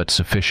gloomy but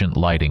sufficient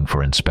lighting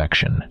for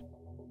inspection.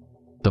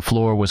 The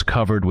floor was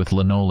covered with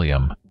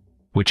linoleum,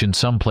 which in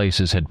some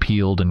places had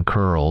peeled and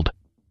curled,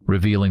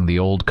 revealing the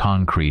old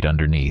concrete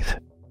underneath.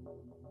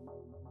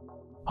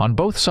 On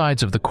both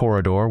sides of the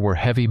corridor were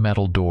heavy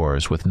metal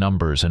doors with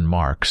numbers and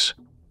marks,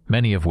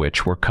 many of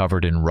which were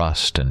covered in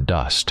rust and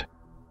dust.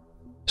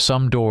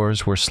 Some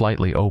doors were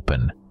slightly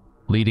open,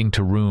 leading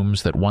to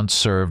rooms that once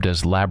served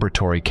as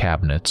laboratory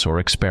cabinets or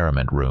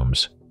experiment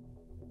rooms.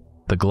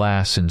 The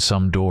glass in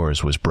some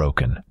doors was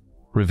broken,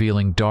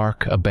 revealing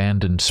dark,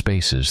 abandoned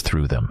spaces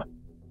through them.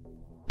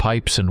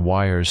 Pipes and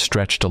wires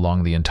stretched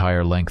along the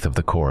entire length of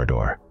the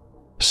corridor,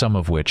 some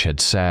of which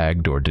had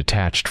sagged or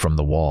detached from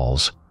the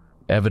walls,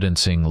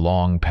 evidencing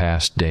long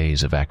past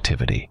days of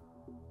activity.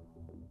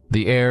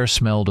 The air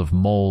smelled of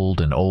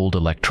mold and old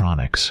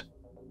electronics,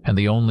 and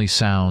the only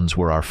sounds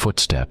were our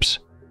footsteps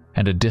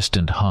and a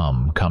distant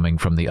hum coming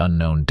from the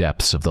unknown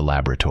depths of the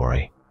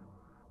laboratory.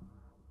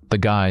 The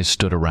guys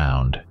stood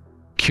around,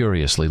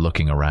 curiously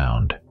looking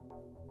around.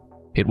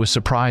 It was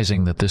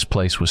surprising that this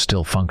place was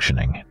still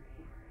functioning.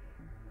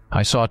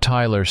 I saw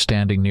Tyler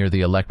standing near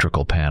the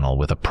electrical panel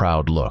with a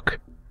proud look.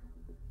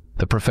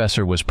 The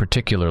professor was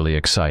particularly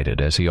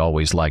excited, as he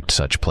always liked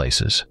such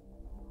places.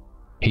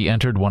 He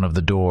entered one of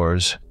the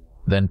doors,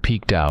 then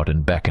peeked out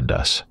and beckoned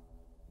us.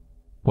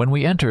 When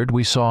we entered,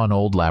 we saw an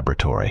old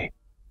laboratory.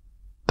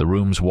 The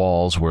room's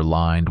walls were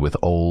lined with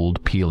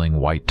old, peeling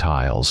white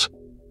tiles,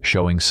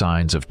 showing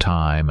signs of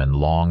time and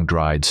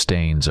long-dried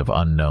stains of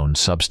unknown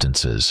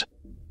substances.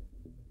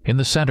 In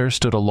the center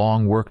stood a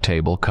long work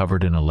table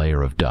covered in a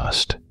layer of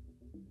dust.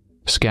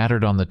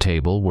 Scattered on the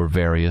table were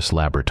various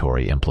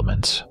laboratory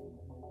implements.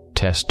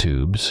 Test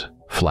tubes,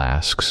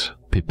 flasks,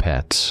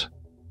 pipettes,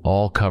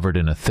 all covered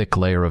in a thick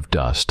layer of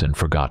dust and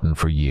forgotten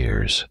for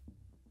years.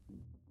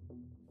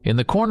 In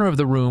the corner of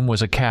the room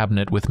was a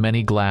cabinet with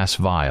many glass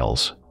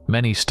vials,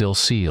 many still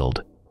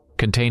sealed,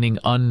 containing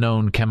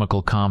unknown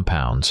chemical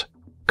compounds,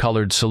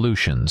 colored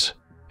solutions,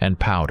 and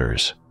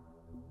powders.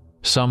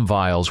 Some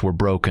vials were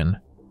broken,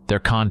 their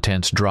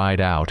contents dried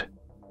out,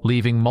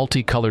 leaving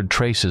multicolored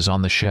traces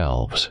on the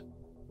shelves.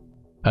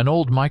 An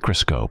old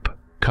microscope,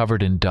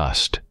 covered in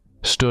dust,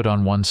 stood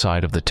on one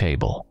side of the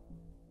table,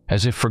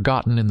 as if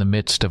forgotten in the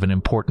midst of an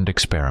important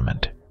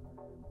experiment.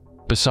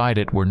 Beside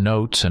it were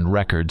notes and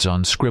records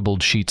on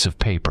scribbled sheets of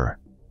paper,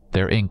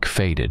 their ink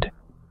faded,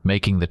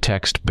 making the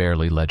text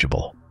barely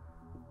legible.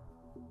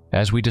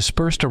 As we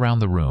dispersed around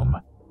the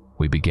room,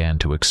 we began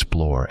to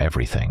explore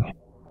everything.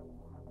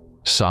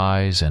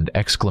 Sighs and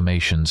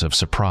exclamations of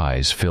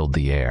surprise filled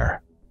the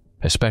air,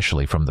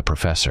 especially from the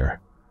professor,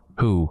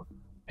 who,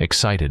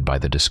 excited by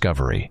the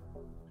discovery,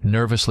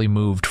 nervously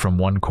moved from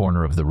one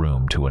corner of the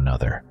room to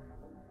another.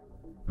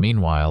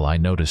 Meanwhile, I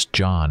noticed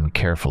John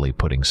carefully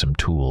putting some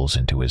tools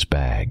into his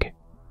bag.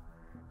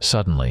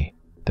 Suddenly,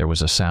 there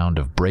was a sound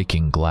of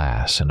breaking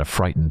glass and a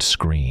frightened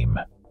scream.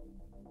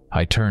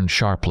 I turned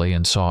sharply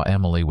and saw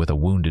Emily with a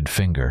wounded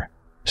finger,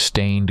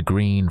 stained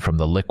green from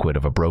the liquid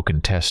of a broken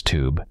test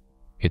tube,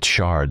 its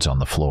shards on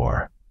the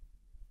floor.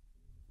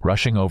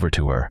 Rushing over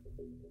to her,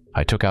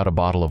 I took out a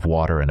bottle of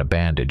water and a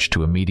bandage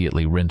to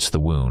immediately rinse the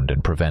wound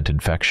and prevent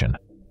infection.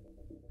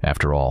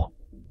 After all,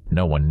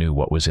 no one knew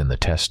what was in the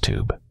test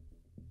tube.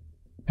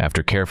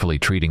 After carefully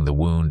treating the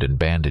wound and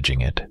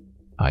bandaging it,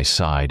 I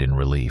sighed in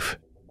relief,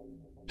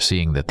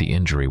 seeing that the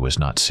injury was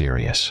not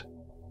serious.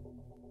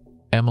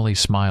 Emily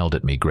smiled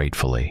at me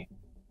gratefully,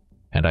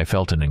 and I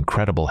felt an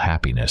incredible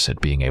happiness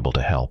at being able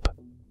to help.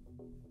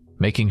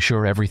 Making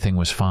sure everything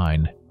was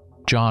fine,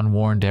 John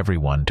warned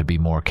everyone to be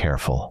more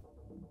careful.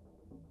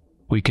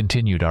 We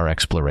continued our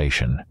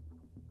exploration.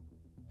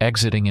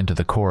 Exiting into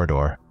the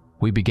corridor,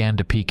 we began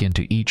to peek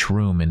into each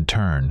room in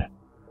turn,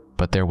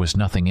 but there was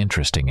nothing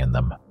interesting in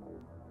them.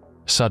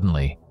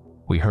 Suddenly,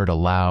 we heard a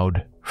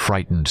loud,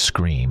 frightened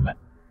scream.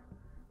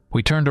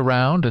 We turned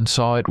around and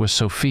saw it was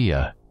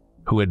Sophia,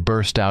 who had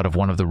burst out of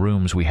one of the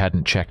rooms we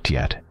hadn't checked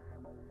yet.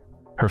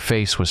 Her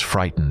face was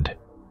frightened,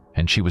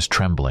 and she was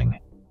trembling.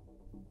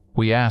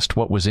 We asked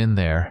what was in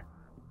there,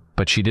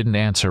 but she didn't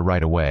answer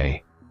right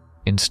away,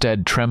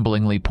 instead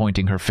tremblingly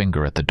pointing her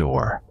finger at the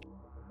door.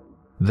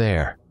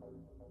 There.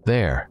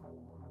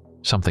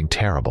 Something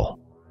terrible.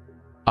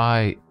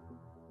 I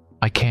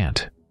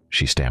can't,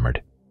 she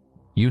stammered.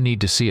 You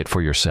need to see it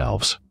for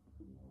yourselves.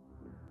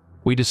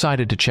 We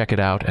decided to check it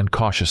out and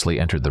cautiously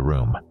entered the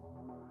room.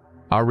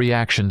 Our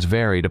reactions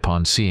varied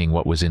upon seeing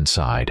what was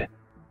inside.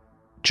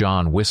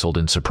 John whistled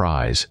in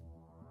surprise.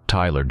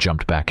 Tyler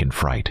jumped back in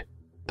fright.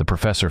 The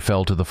professor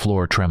fell to the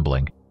floor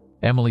trembling.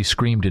 Emily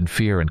screamed in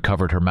fear and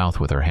covered her mouth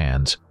with her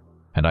hands,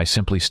 and I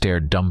simply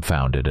stared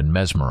dumbfounded and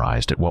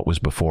mesmerized at what was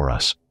before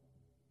us.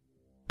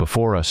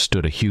 Before us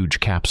stood a huge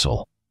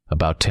capsule,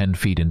 about 10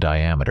 feet in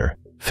diameter,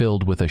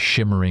 filled with a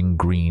shimmering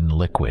green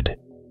liquid.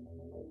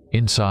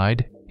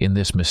 Inside, in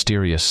this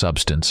mysterious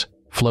substance,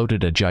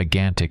 floated a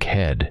gigantic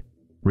head,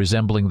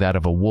 resembling that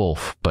of a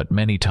wolf but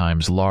many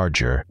times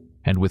larger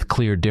and with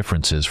clear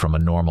differences from a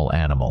normal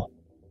animal.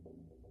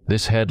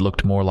 This head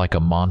looked more like a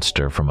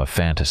monster from a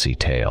fantasy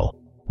tale,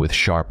 with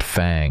sharp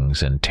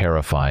fangs and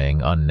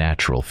terrifying,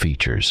 unnatural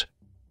features.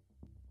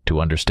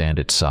 To understand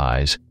its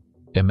size,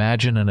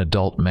 imagine an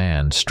adult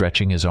man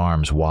stretching his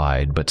arms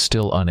wide but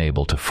still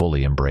unable to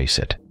fully embrace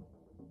it.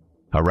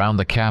 Around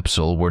the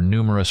capsule were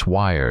numerous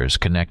wires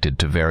connected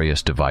to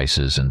various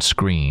devices and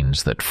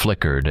screens that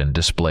flickered and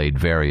displayed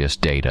various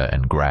data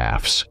and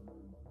graphs.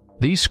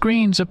 These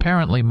screens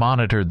apparently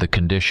monitored the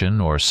condition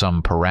or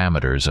some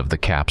parameters of the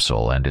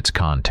capsule and its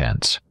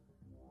contents.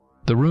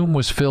 The room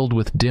was filled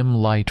with dim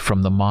light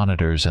from the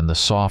monitors and the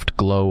soft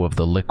glow of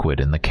the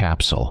liquid in the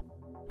capsule,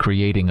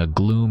 creating a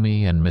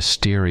gloomy and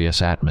mysterious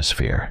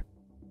atmosphere.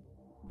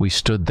 We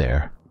stood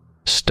there,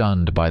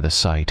 stunned by the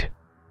sight,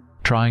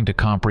 trying to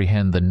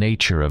comprehend the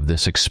nature of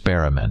this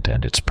experiment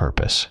and its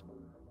purpose.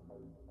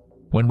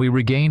 When we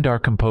regained our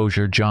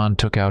composure, John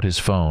took out his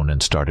phone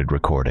and started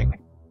recording.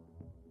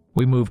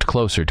 We moved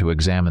closer to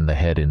examine the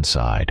head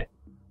inside.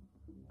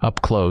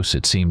 Up close,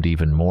 it seemed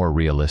even more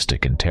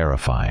realistic and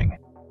terrifying.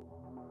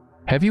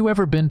 Have you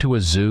ever been to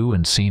a zoo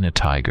and seen a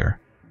tiger?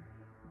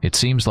 It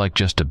seems like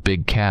just a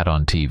big cat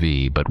on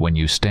TV, but when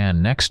you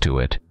stand next to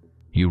it,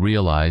 you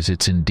realize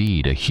it's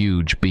indeed a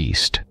huge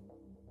beast.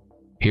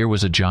 Here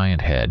was a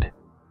giant head,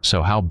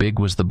 so how big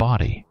was the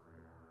body?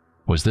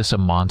 Was this a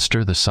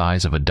monster the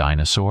size of a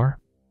dinosaur?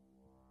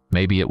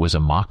 Maybe it was a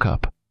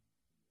mock-up.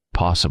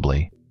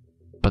 Possibly.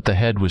 but the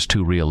head was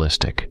too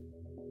realistic.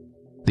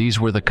 These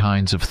were the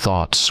kinds of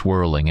thoughts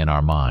swirling in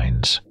our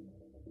minds.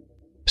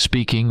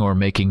 Speaking or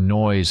making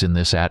noise in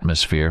this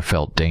atmosphere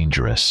felt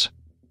dangerous.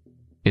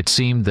 It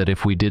seemed that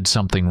if we did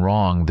something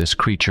wrong, this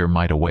creature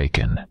might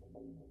awaken.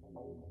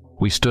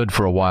 We stood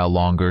for a while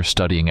longer,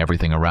 studying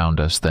everything around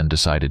us, then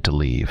decided to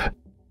leave.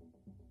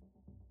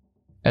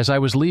 As I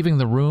was leaving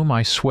the room,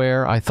 I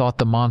swear I thought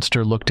the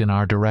monster looked in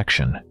our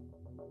direction.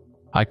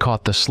 I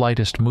caught the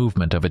slightest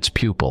movement of its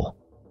pupil,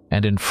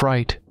 and in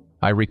fright,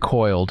 I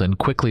recoiled and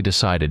quickly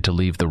decided to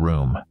leave the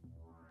room.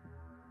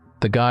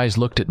 The guys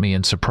looked at me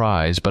in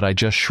surprise, but I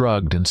just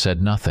shrugged and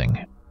said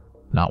nothing,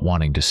 not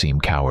wanting to seem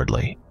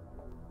cowardly.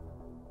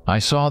 I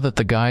saw that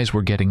the guys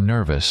were getting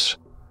nervous,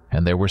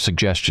 and there were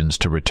suggestions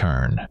to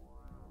return,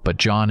 but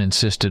John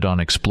insisted on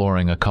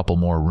exploring a couple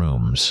more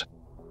rooms.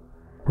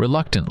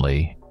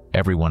 Reluctantly,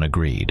 everyone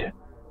agreed.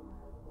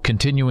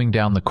 Continuing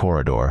down the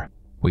corridor,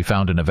 we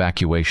found an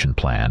evacuation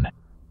plan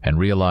and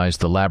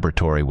realized the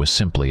laboratory was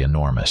simply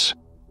enormous.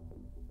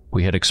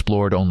 We had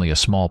explored only a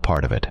small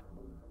part of it.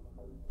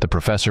 The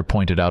professor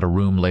pointed out a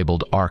room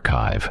labeled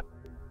Archive.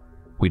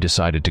 We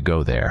decided to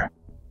go there.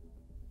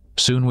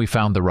 Soon we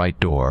found the right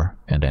door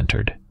and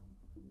entered.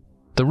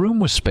 The room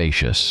was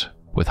spacious,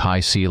 with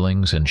high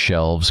ceilings and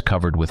shelves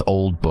covered with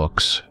old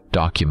books,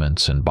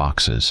 documents, and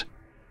boxes.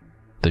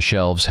 The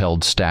shelves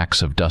held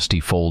stacks of dusty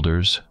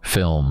folders,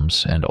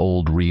 films, and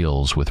old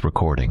reels with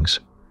recordings.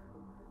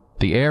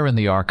 The air in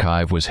the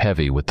archive was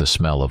heavy with the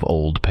smell of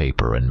old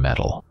paper and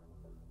metal.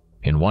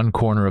 In one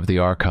corner of the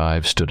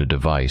archive stood a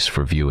device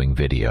for viewing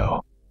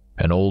video,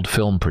 an old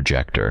film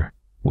projector,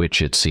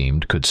 which it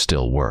seemed could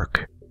still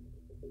work.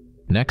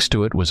 Next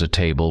to it was a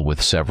table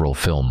with several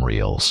film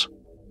reels.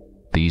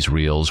 These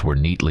reels were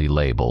neatly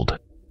labeled,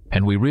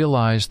 and we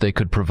realized they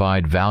could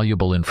provide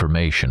valuable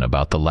information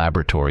about the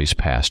laboratory's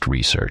past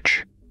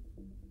research.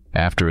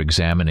 After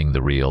examining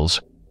the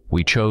reels,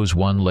 we chose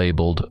one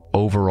labeled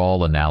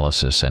Overall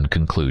Analysis and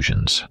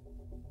Conclusions.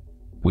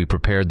 We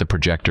prepared the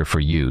projector for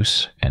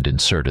use and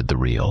inserted the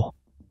reel.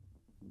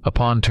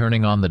 Upon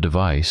turning on the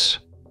device,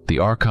 the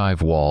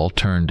archive wall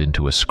turned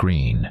into a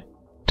screen,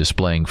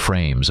 displaying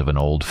frames of an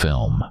old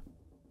film.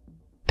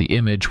 The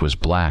image was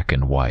black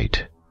and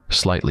white,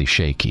 slightly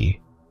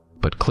shaky,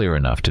 but clear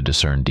enough to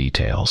discern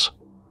details.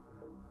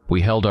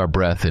 We held our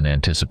breath in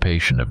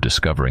anticipation of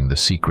discovering the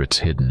secrets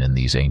hidden in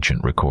these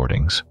ancient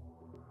recordings.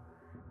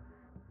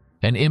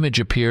 An image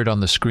appeared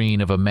on the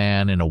screen of a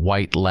man in a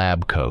white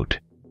lab coat,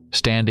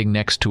 standing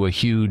next to a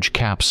huge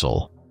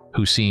capsule,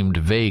 who seemed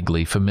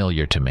vaguely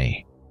familiar to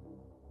me.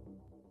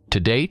 To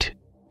date,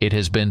 it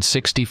has been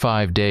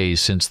 65 days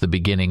since the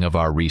beginning of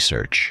our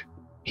research,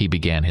 he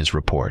began his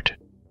report.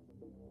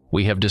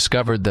 We have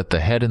discovered that the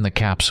head in the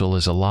capsule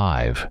is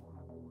alive,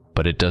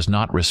 but it does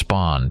not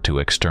respond to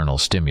external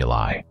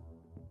stimuli.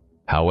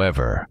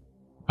 However,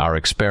 our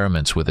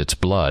experiments with its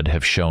blood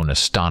have shown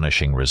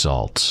astonishing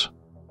results.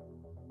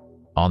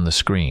 On the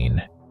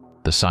screen,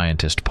 the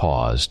scientist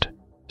paused,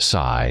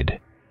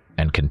 sighed,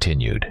 and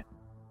continued.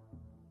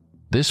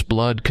 This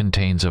blood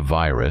contains a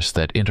virus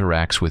that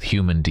interacts with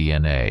human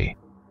DNA,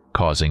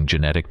 causing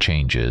genetic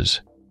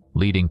changes,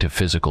 leading to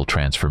physical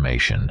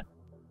transformation.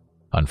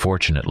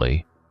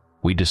 Unfortunately,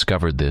 we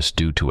discovered this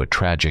due to a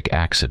tragic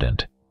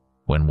accident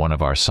when one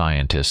of our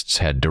scientists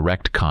had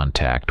direct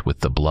contact with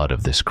the blood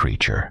of this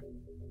creature.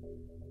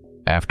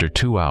 After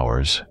 2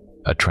 hours,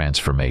 a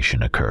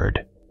transformation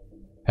occurred,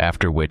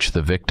 after which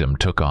the victim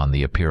took on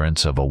the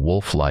appearance of a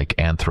wolf-like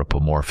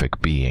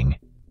anthropomorphic being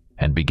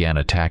and began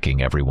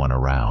attacking everyone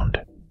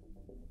around.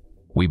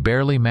 We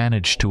barely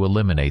managed to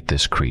eliminate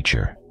this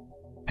creature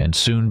and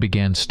soon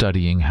began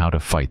studying how to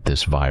fight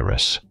this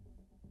virus.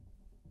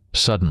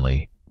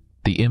 Suddenly,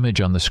 the image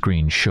on the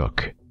screen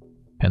shook,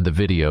 and the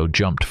video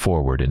jumped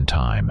forward in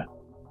time.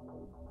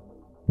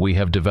 We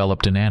have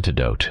developed an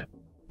antidote,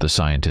 the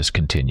scientist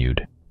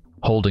continued,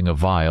 holding a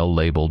vial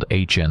labeled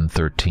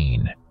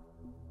HN13.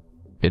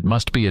 It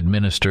must be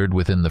administered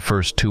within the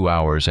first 2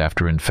 hours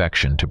after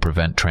infection to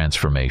prevent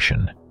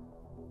transformation.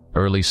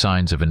 Early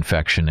signs of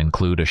infection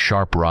include a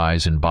sharp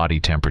rise in body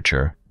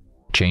temperature,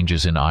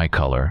 changes in eye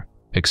color,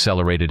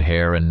 accelerated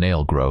hair and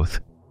nail growth,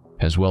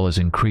 as well as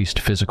increased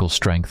physical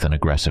strength and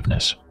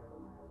aggressiveness.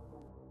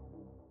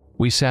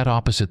 We sat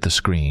opposite the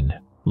screen,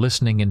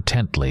 listening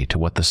intently to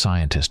what the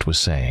scientist was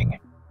saying.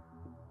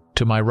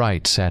 To my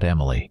right sat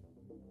Emily.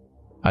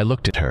 I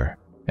looked at her,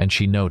 and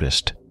she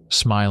noticed,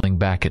 smiling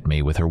back at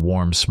me with her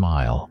warm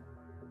smile.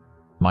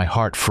 My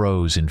heart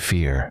froze in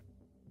fear.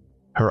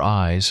 Her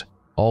eyes,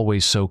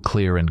 always so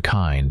clear and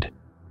kind,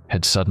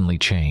 had suddenly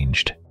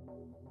changed.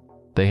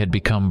 They had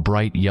become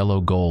bright yellow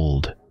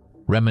gold,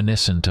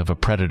 reminiscent of a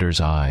predator's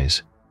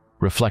eyes,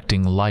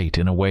 reflecting light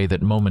in a way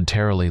that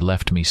momentarily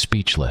left me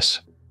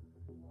speechless.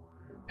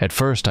 At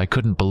first, I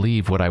couldn't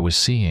believe what I was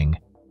seeing,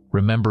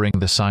 remembering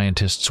the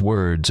scientist's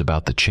words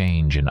about the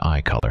change in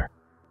eye color.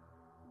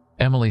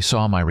 Emily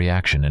saw my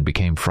reaction and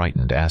became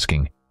frightened,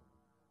 asking,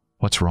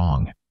 "What's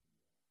wrong?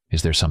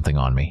 Is there something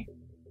on me?"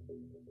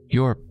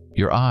 Your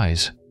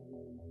eyes."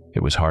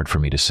 It was hard for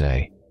me to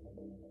say.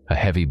 A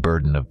heavy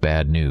burden of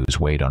bad news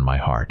weighed on my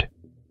heart.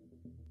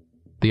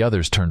 The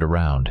others turned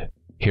around,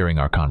 hearing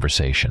our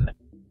conversation.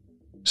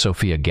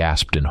 Sophia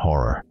gasped in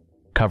horror,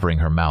 covering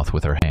her mouth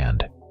with her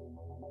hand.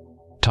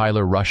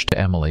 Tyler rushed to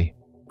Emily,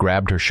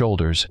 grabbed her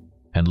shoulders,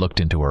 and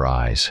looked into her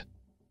eyes.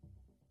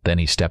 Then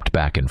he stepped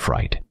back in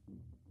fright.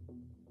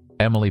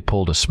 Emily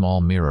pulled a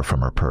small mirror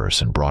from her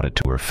purse and brought it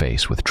to her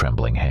face with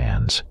trembling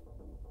hands.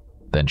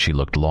 Then she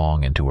looked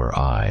long into her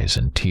eyes,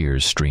 and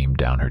tears streamed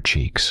down her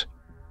cheeks.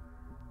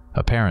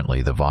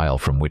 Apparently, the vial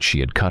from which she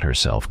had cut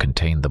herself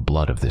contained the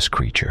blood of this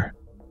creature.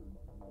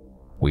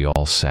 We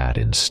all sat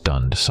in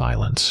stunned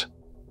silence,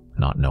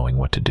 not knowing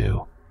what to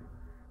do.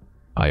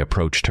 I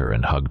approached her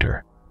and hugged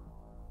her.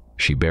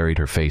 She buried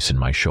her face in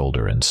my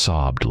shoulder and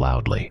sobbed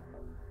loudly.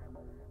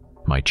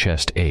 My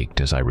chest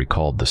ached as I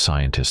recalled the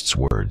scientist's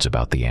words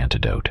about the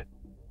antidote.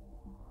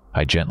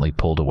 I gently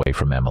pulled away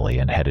from Emily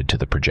and headed to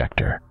the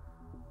projector.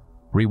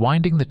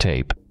 Rewinding the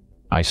tape,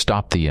 I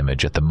stopped the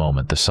image at the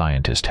moment the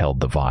scientist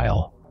held the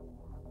vial.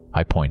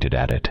 I pointed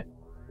at it.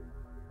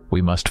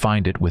 We must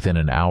find it within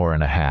an hour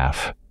and a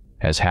half,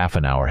 as half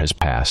an hour has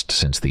passed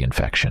since the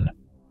infection.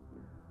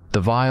 The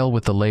vial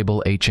with the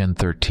label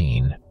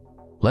HN13.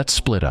 Let's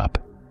split up,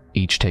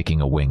 each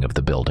taking a wing of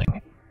the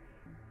building.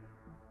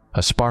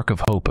 A spark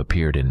of hope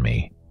appeared in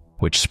me,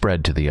 which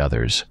spread to the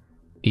others.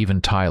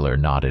 Even Tyler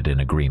nodded in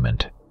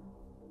agreement.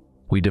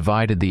 We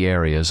divided the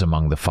areas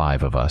among the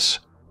 5 of us,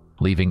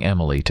 leaving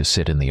Emily to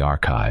sit in the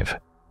archive.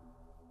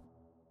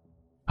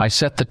 I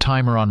set the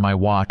timer on my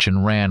watch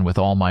and ran with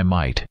all my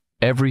might.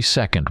 Every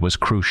second was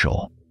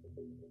crucial.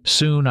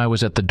 Soon I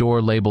was at the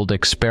door labeled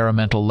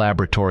Experimental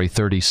Laboratory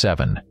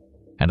 37,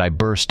 and I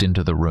burst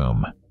into the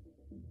room.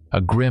 A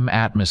grim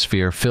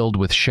atmosphere filled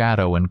with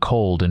shadow and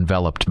cold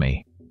enveloped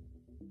me.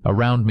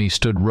 Around me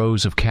stood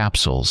rows of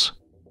capsules,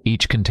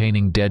 each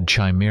containing dead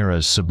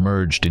chimeras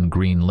submerged in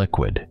green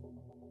liquid.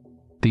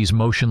 These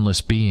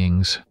motionless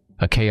beings,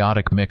 a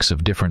chaotic mix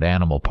of different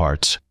animal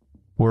parts,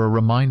 were a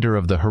reminder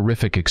of the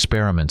horrific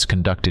experiments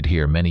conducted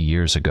here many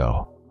years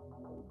ago.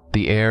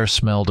 The air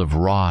smelled of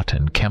rot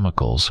and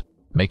chemicals,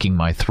 making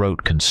my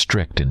throat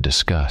constrict in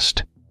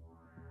disgust.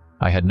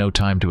 I had no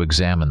time to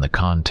examine the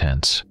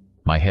contents,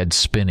 my head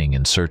spinning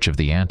in search of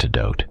the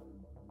antidote.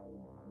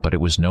 But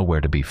it was nowhere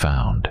to be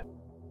found.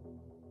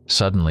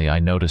 Suddenly, I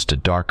noticed a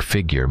dark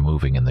figure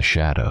moving in the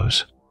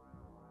shadows.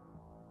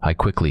 I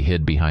quickly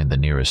hid behind the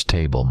nearest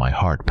table, my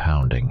heart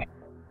pounding.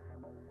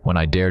 When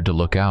I dared to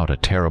look out, a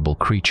terrible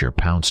creature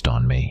pounced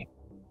on me.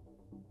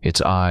 Its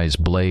eyes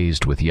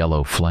blazed with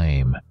yellow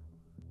flame,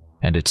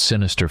 and its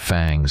sinister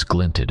fangs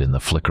glinted in the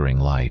flickering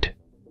light.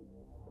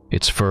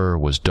 Its fur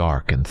was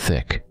dark and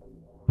thick,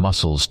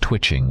 muscles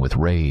twitching with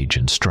rage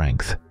and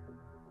strength.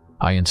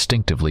 I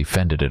instinctively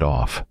fended it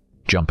off,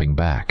 jumping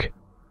back.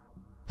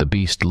 The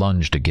beast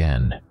lunged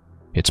again,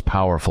 its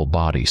powerful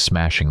body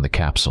smashing the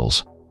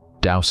capsules,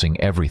 dousing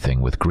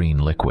everything with green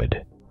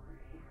liquid.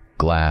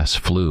 Glass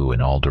flew in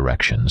all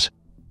directions,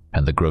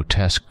 and the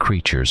grotesque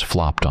creatures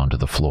flopped onto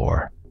the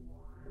floor.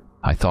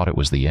 I thought it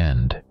was the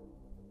end,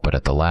 but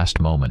at the last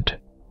moment,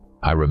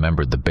 I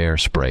remembered the bear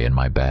spray in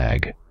my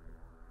bag.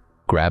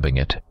 Grabbing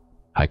it,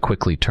 I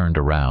quickly turned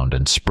around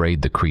and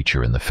sprayed the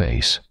creature in the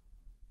face.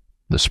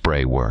 The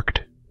spray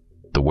worked.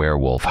 The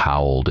werewolf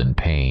howled in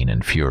pain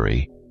and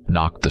fury,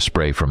 knocked the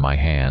spray from my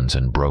hands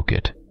and broke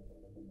it.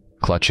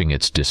 Clutching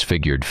its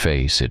disfigured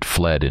face, it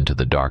fled into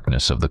the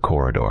darkness of the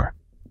corridor.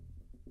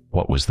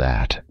 What was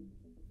that?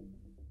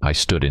 I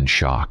stood in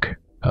shock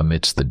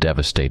amidst the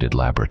devastated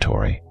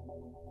laboratory.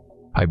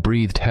 I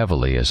breathed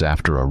heavily as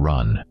after a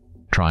run,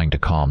 trying to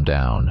calm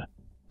down,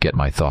 get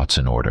my thoughts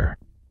in order.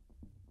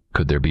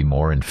 Could there be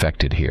more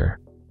infected here?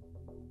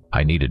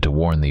 I needed to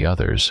warn the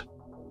others,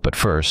 but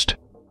first,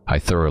 I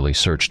thoroughly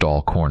searched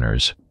all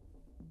corners,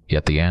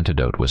 yet the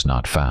antidote was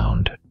not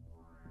found.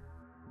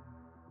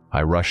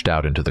 I rushed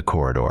out into the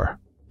corridor,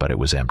 but it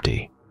was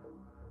empty.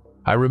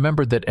 I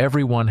remembered that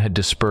everyone had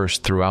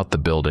dispersed throughout the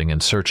building,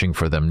 and searching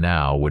for them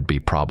now would be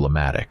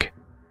problematic.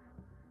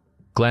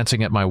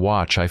 Glancing at my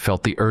watch, I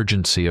felt the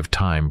urgency of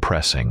time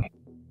pressing.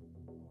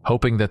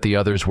 Hoping that the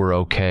others were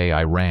okay,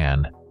 I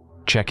ran,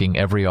 checking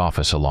every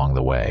office along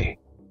the way.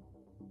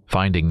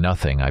 Finding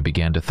nothing, I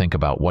began to think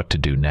about what to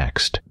do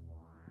next.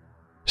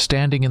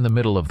 Standing in the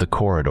middle of the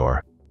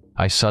corridor,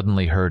 I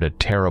suddenly heard a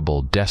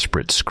terrible,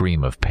 desperate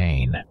scream of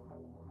pain.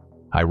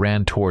 I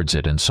ran towards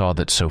it and saw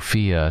that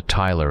Sophia,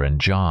 Tyler, and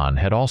John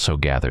had also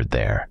gathered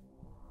there.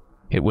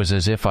 It was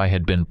as if I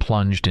had been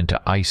plunged into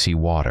icy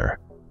water.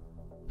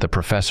 The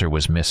professor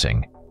was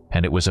missing,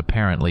 and it was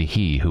apparently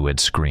he who had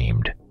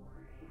screamed.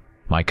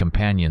 My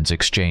companions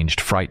exchanged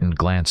frightened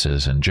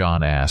glances, and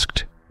John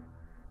asked,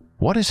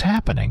 "What is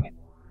happening?"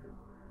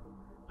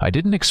 I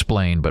didn't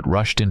explain, but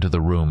rushed into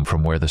the room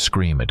from where the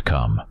scream had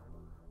come.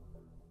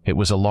 It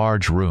was a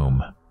large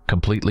room,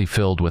 completely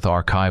filled with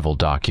archival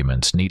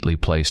documents neatly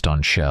placed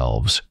on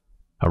shelves,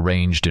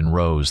 arranged in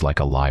rows like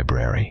a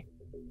library.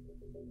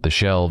 The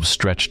shelves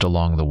stretched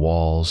along the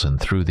walls and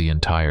through the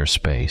entire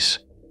space,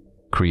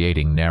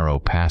 creating narrow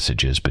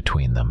passages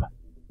between them.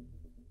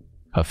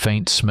 A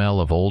faint smell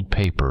of old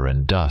paper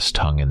and dust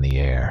hung in the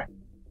air,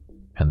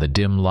 and the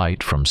dim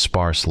light from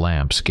sparse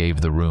lamps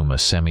gave the room a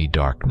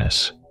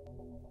semi-darkness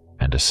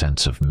and a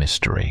sense of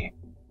mystery.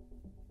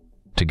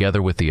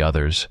 Together with the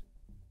others,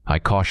 I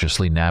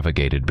cautiously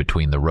navigated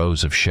between the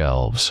rows of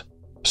shelves,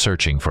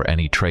 searching for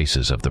any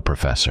traces of the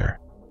professor.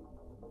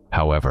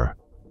 However,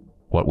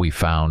 what we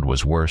found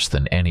was worse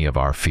than any of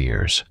our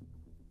fears.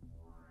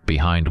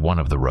 Behind one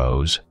of the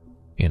rows,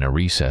 in a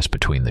recess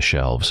between the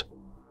shelves,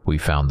 we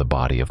found the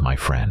body of my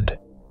friend.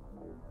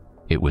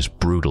 It was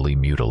brutally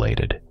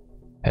mutilated,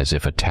 as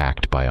if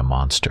attacked by a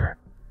monster.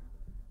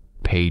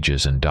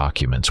 Pages and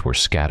documents were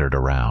scattered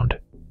around,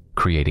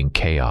 creating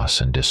chaos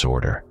and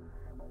disorder.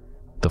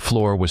 The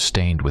floor was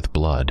stained with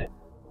blood,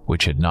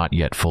 which had not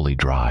yet fully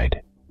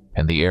dried,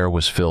 and the air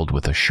was filled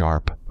with a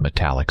sharp,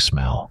 metallic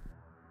smell.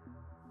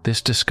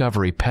 This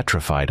discovery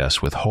petrified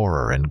us with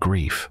horror and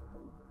grief.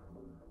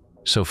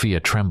 Sophia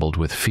trembled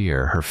with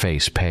fear, her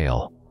face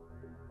pale.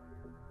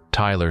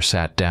 Tyler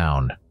sat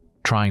down,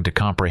 trying to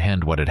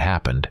comprehend what had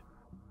happened,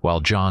 while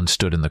John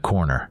stood in the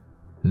corner,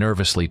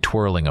 nervously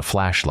twirling a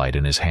flashlight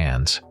in his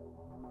hands.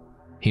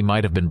 He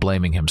might have been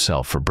blaming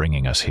himself for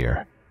bringing us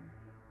here.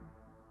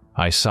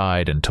 I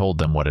sighed and told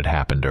them what had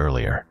happened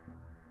earlier.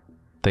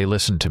 They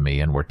listened to me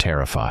and were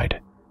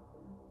terrified.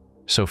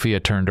 Sophia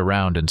turned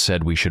around and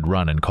said we should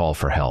run and call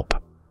for help.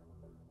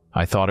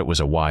 I thought it was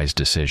a wise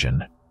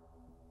decision,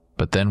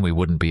 but then we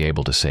wouldn't be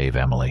able to save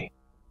Emily.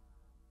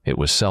 It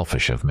was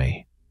selfish of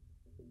me,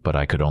 but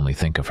I could only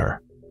think of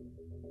her.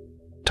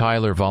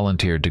 Tyler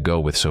volunteered to go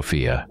with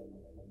Sophia,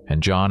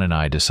 and John and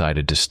I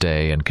decided to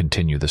stay and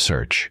continue the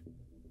search,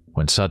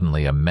 when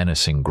suddenly a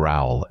menacing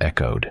growl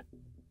echoed.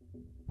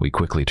 We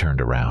quickly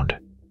turned around.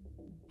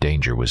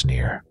 Danger was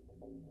near.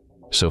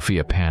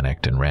 Sophia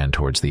panicked and ran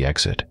towards the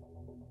exit.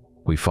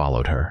 We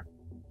followed her.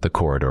 The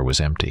corridor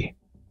was empty.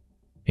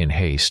 In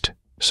haste,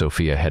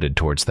 Sophia headed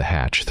towards the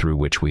hatch through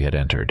which we had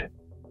entered,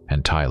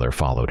 and Tyler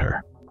followed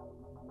her.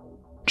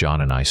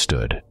 John and I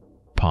stood,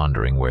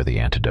 pondering where the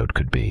antidote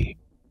could be.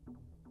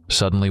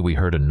 Suddenly we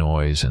heard a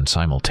noise and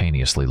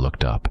simultaneously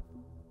looked up.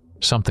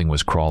 Something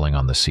was crawling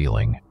on the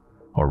ceiling,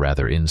 or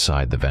rather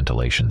inside the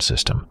ventilation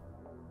system.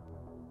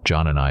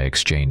 John and I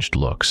exchanged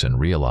looks and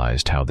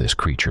realized how this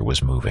creature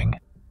was moving.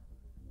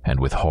 And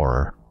with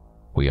horror,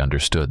 we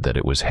understood that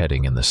it was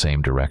heading in the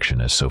same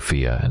direction as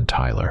Sophia and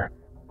Tyler.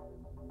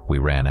 We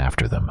ran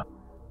after them.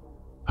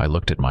 I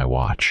looked at my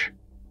watch.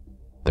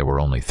 There were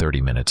only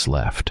 30 minutes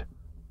left.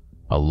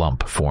 A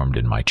lump formed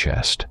in my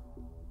chest.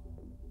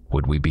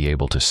 Would we be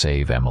able to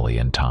save Emily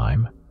in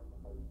time?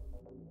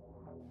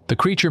 The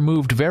creature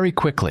moved very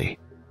quickly,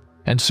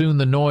 and soon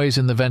the noise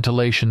in the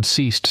ventilation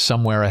ceased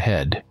somewhere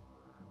ahead.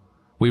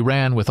 We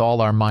ran with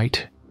all our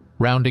might,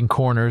 rounding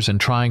corners and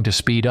trying to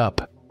speed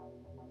up.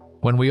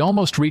 When we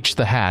almost reached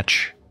the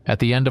hatch, at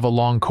the end of a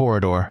long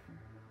corridor,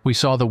 we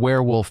saw the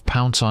werewolf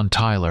pounce on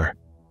Tyler,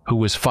 who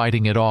was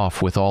fighting it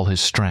off with all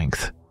his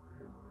strength.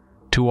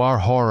 To our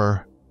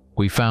horror,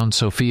 we found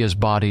Sophia's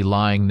body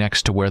lying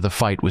next to where the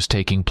fight was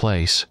taking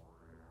place.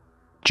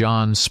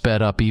 John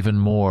sped up even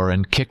more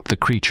and kicked the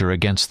creature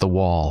against the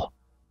wall.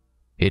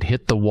 It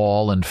hit the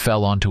wall and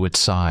fell onto its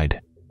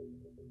side.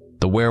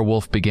 The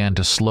werewolf began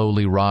to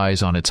slowly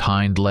rise on its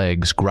hind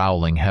legs,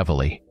 growling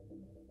heavily.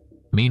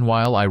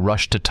 Meanwhile, I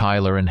rushed to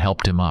Tyler and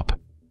helped him up.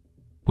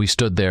 We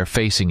stood there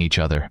facing each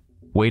other,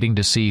 waiting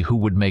to see who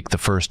would make the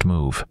first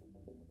move.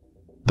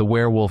 The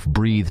werewolf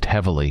breathed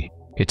heavily,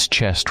 its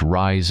chest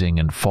rising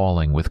and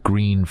falling with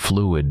green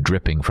fluid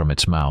dripping from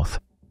its mouth.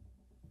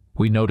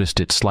 We noticed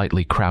it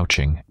slightly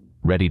crouching,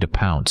 ready to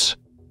pounce,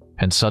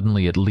 and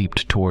suddenly it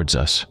leaped towards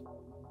us.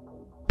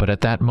 But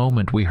at that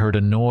moment we heard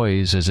a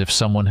noise as if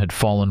someone had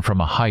fallen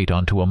from a height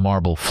onto a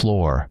marble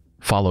floor,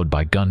 followed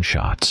by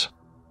gunshots.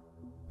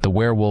 The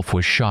werewolf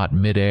was shot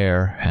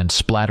mid-air and,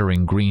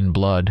 splattering green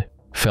blood,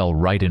 fell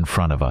right in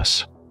front of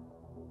us.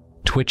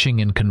 Twitching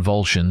in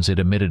convulsions, it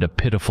emitted a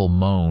pitiful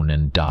moan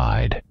and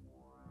died.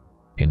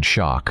 In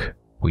shock,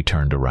 we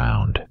turned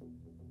around.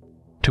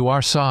 To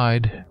our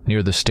side,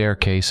 near the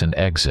staircase and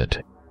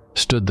exit,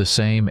 stood the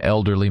same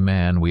elderly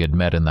man we had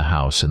met in the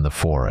house in the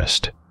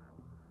forest.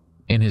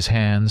 In his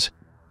hands,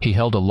 he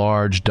held a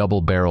large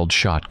double-barreled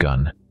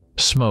shotgun,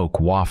 smoke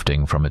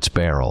wafting from its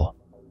barrel.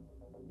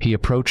 He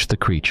approached the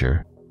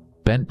creature,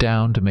 bent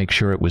down to make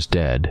sure it was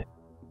dead,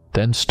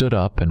 then stood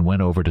up and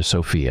went over to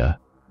Sophia,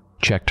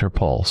 checked her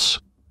pulse,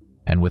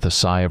 and with a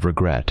sigh of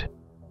regret,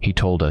 he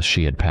told us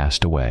she had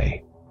passed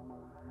away.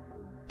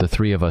 The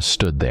three of us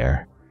stood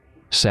there,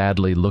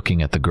 sadly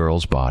looking at the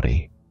girl's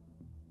body.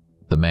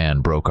 The man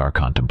broke our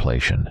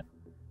contemplation.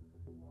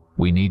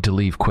 "We need to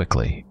leave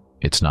quickly.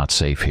 It's not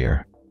safe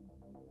here."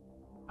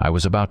 I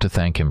was about to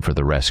thank him for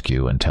the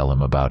rescue and tell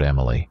him about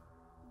Emily,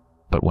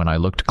 but when I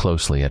looked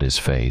closely at his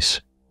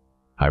face,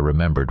 I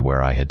remembered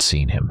where I had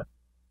seen him.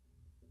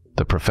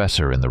 The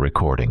professor in the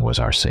recording was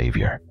our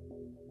savior.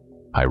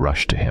 I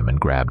rushed to him and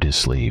grabbed his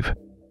sleeve.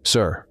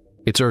 "Sir,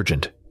 it's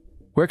urgent.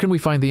 Where can we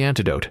find the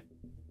antidote?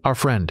 Our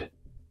friend.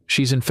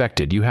 She's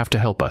infected. You have to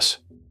help us."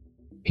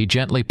 He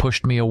gently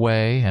pushed me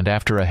away and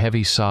after a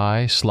heavy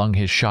sigh slung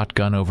his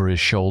shotgun over his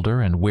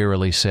shoulder and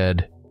wearily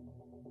said,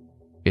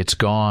 "It's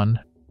gone.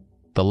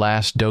 The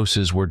last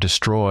doses were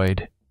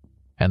destroyed,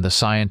 and the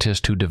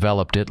scientist who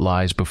developed it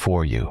lies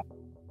before you."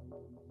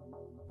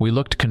 We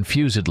looked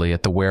confusedly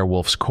at the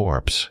werewolf's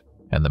corpse,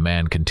 and the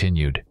man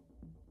continued,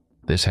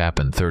 "This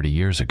happened 30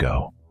 years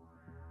ago.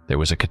 There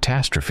was a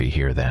catastrophe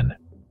here then."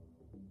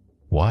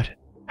 "What?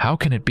 How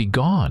can it be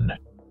gone?"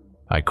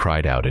 I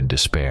cried out in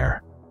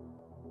despair.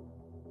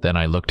 Then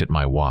I looked at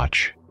my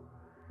watch.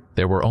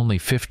 There were only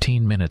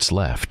 15 minutes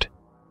left.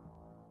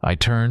 I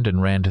turned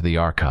and ran to the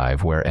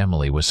archive where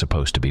Emily was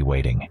supposed to be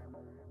waiting.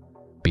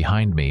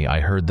 Behind me, I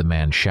heard the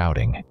man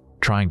shouting,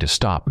 trying to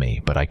stop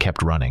me, but I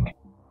kept running.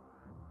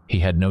 He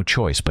had no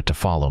choice but to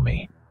follow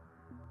me.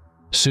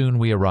 Soon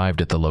we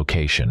arrived at the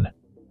location.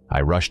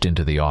 I rushed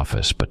into the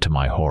office, but to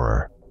my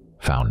horror,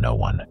 found no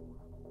one.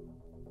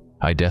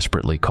 I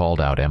desperately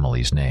called out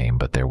Emily's name,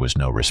 but there was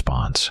no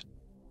response.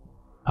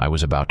 I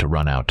was about to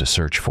run out to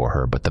search for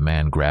her, but the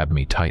man grabbed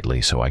me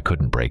tightly so I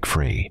couldn't break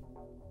free.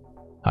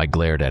 I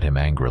glared at him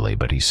angrily,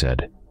 but he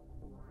said,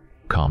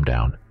 "Calm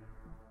down.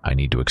 I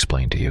need to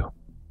explain to you.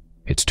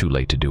 It's too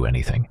late to do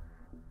anything.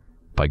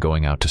 By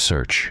going out to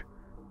search,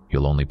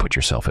 you'll only put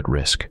yourself at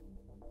risk."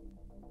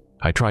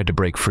 I tried to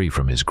break free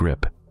from his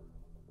grip,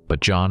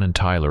 but John and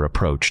Tyler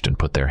approached and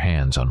put their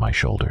hands on my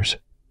shoulders.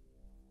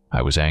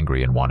 I was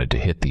angry and wanted to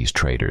hit these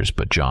traitors,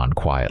 but John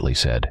quietly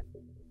said,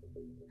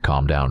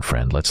 "Calm down,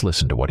 friend. Let's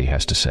listen to what he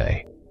has to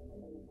say."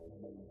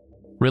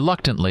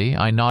 Reluctantly,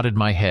 I nodded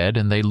my head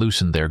and they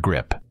loosened their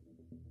grip.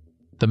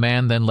 The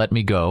man then let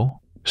me go,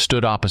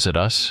 stood opposite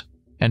us,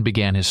 and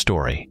began his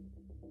story.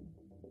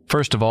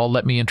 First of all,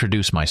 let me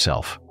introduce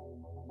myself.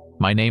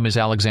 My name is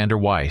Alexander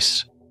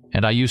Weiss,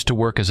 and I used to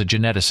work as a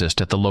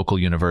geneticist at the local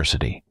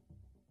university.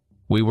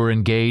 We were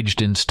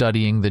engaged in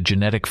studying the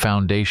genetic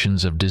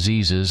foundations of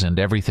diseases and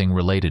everything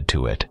related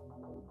to it,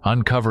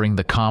 uncovering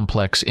the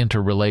complex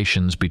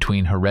interrelations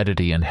between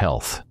heredity and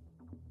health.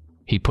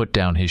 He put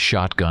down his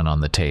shotgun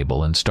on the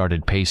table and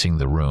started pacing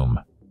the room,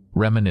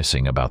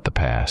 reminiscing about the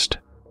past.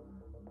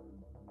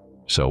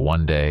 So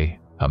one day,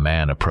 a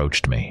man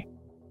approached me.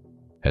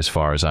 As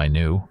far as I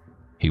knew,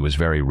 he was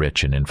very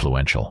rich and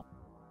influential.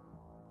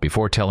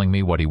 Before telling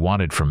me what he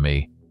wanted from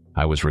me,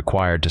 I was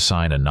required to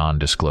sign a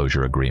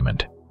non-disclosure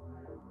agreement.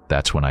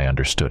 That's when I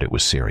understood it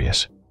was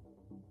serious.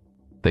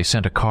 They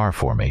sent a car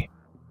for me,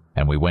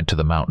 and we went to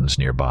the mountains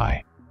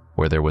nearby,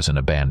 where there was an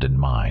abandoned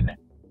mine.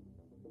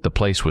 The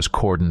place was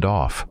cordoned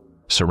off,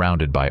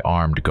 surrounded by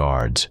armed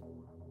guards.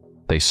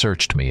 They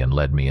searched me and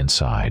led me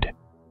inside.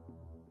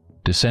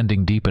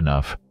 Descending deep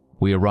enough,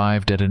 we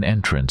arrived at an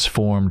entrance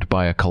formed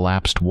by a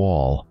collapsed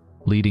wall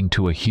leading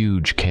to a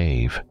huge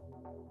cave.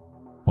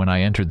 When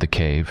I entered the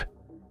cave,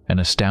 an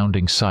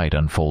astounding sight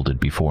unfolded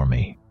before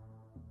me.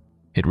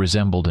 It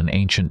resembled an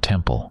ancient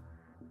temple.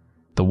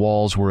 The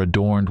walls were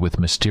adorned with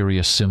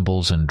mysterious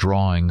symbols and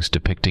drawings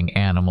depicting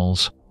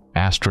animals,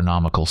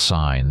 astronomical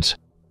signs,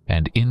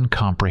 and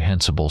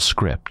incomprehensible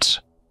scripts.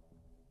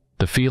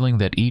 The feeling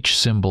that each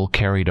symbol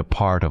carried a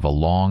part of a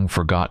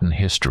long-forgotten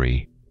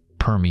history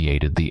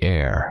permeated the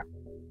air.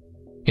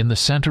 In the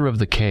center of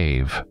the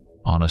cave,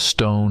 on a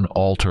stone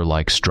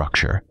altar-like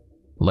structure,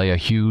 lay a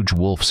huge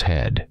wolf's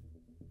head.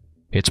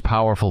 Its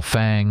powerful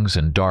fangs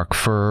and dark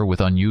fur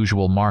with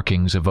unusual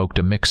markings evoked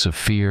a mix of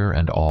fear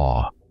and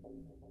awe.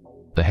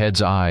 The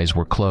head's eyes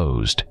were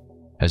closed,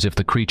 as if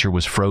the creature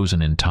was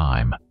frozen in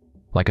time,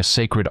 like a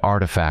sacred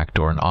artifact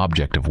or an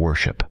object of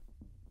worship.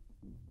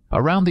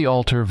 Around the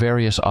altar,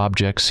 various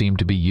objects seemed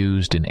to be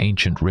used in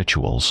ancient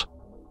rituals: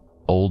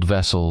 old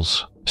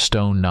vessels,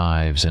 stone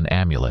knives, and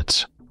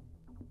amulets.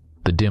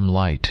 The dim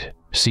light,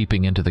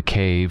 seeping into the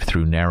cave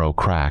through narrow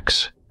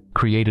cracks,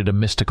 created a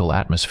mystical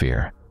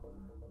atmosphere,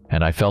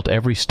 and I felt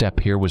every step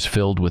here was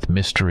filled with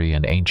mystery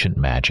and ancient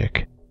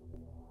magic.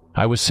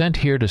 I was sent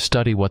here to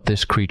study what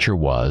this creature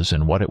was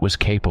and what it was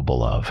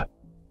capable of,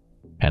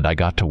 and I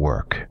got to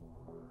work.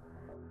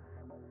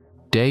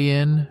 Day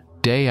in,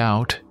 day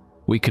out,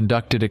 we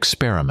conducted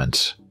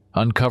experiments,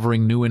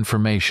 uncovering new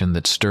information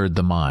that stirred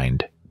the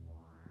mind.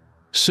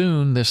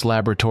 Soon, this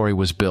laboratory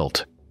was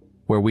built,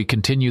 where we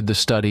continued the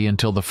study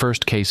until the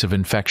first case of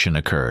infection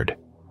occurred.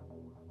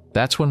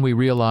 That's when we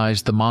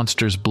realized the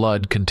monster's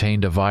blood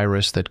contained a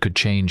virus that could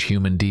change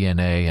human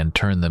DNA and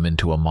turn them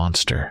into a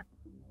monster.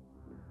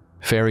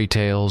 Fairy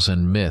tales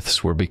and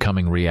myths were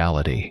becoming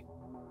reality,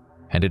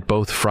 and it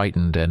both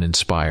frightened and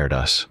inspired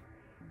us.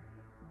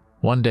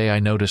 One day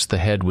I noticed the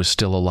head was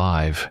still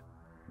alive,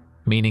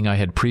 meaning I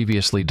had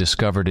previously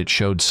discovered it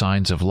showed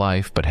signs of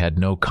life but had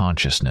no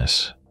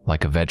consciousness,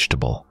 like a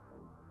vegetable.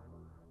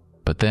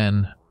 But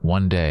then,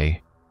 one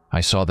day,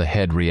 I saw the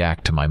head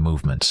react to my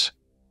movements.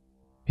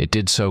 It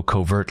did so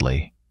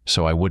covertly,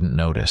 so I wouldn't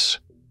notice.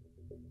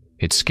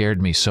 It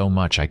scared me so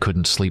much I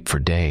couldn't sleep for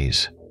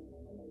days.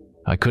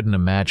 I couldn't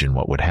imagine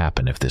what would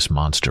happen if this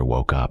monster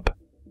woke up.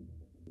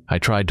 I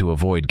tried to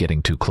avoid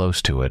getting too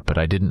close to it, but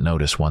I didn't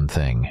notice one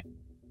thing.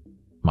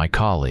 My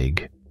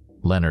colleague,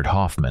 Leonard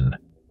Hoffman,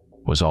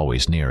 was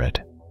always near it.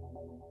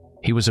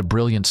 He was a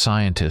brilliant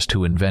scientist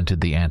who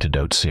invented the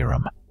antidote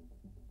serum.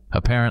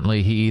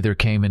 Apparently, he either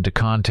came into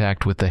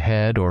contact with the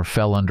head or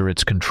fell under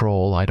its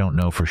control, I don't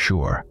know for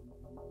sure.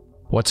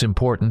 What's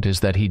important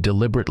is that he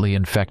deliberately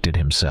infected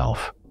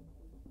himself.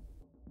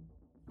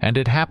 And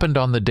it happened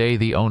on the day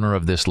the owner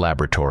of this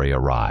laboratory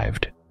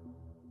arrived.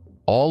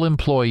 All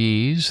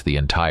employees, the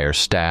entire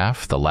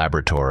staff, the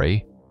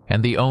laboratory,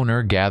 and the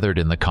owner gathered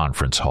in the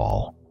conference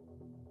hall.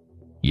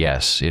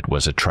 Yes, it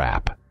was a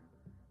trap.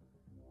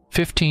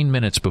 15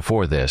 minutes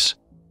before this,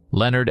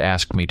 Leonard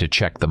asked me to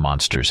check the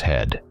monster's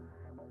head.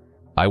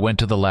 I went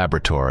to the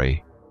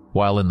laboratory,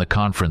 while in the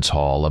conference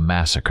hall a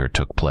massacre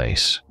took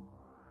place.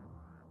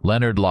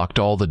 Leonard locked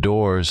all the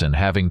doors and,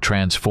 having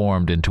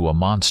transformed into a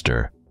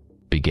monster,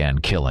 began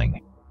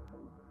killing.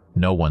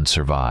 No one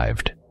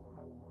survived.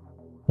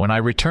 When I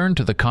returned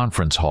to the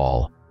conference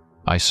hall,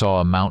 I saw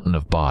a mountain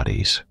of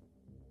bodies.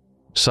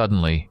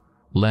 Suddenly,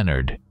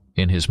 Leonard,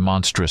 in his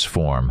monstrous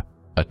form,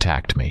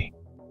 attacked me.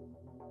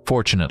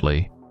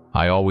 Fortunately,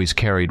 I always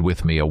carried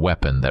with me a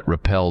weapon that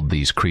repelled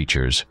these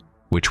creatures,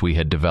 which we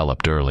had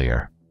developed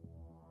earlier.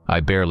 I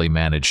barely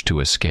managed to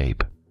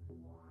escape.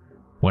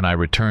 When I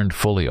returned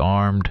fully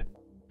armed,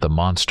 the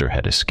monster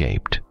had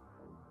escaped.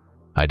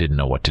 I didn't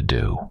know what to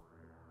do.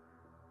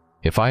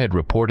 If I had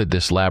reported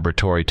this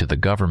laboratory to the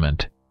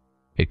government,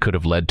 it could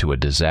have led to a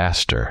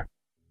disaster,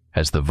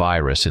 as the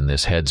virus in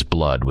this head's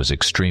blood was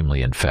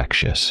extremely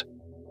infectious.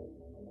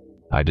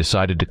 I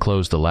decided to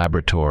close the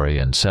laboratory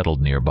and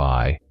settled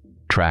nearby,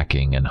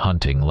 tracking and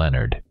hunting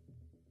Leonard.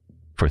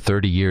 For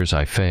 30 years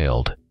I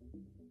failed,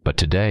 but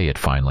today it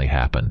finally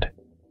happened.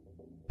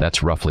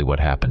 That's roughly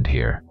what happened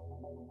here.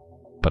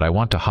 But I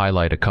want to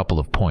highlight a couple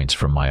of points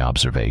from my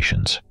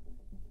observations.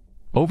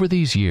 Over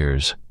these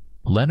years,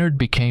 Leonard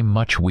became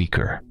much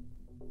weaker.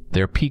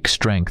 Their peak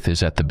strength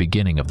is at the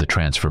beginning of the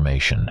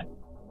transformation.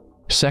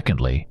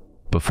 Secondly,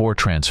 before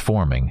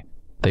transforming,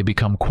 they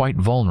become quite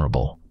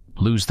vulnerable,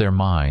 lose their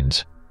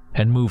minds,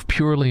 and move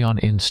purely on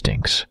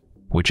instincts,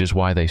 which is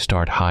why they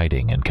start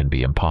hiding and can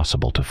be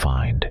impossible to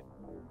find.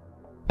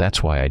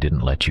 That's why I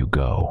didn't let you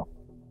go,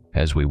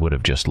 as we would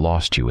have just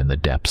lost you in the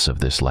depths of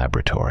this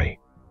laboratory.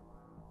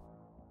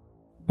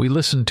 We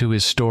listened to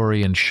his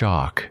story in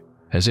shock,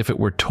 as if it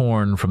were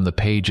torn from the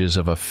pages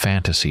of a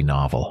fantasy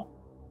novel.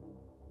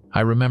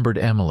 I remembered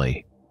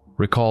Emily,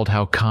 recalled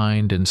how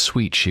kind and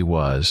sweet she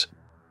was,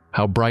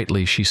 how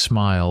brightly she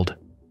smiled,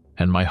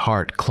 and my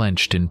heart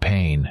clenched in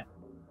pain.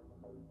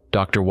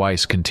 Dr.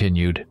 Weiss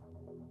continued,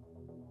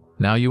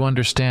 "Now you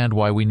understand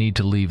why we need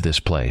to leave this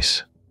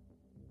place.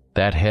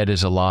 That head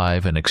is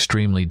alive and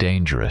extremely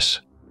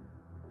dangerous,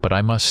 but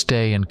I must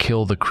stay and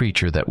kill the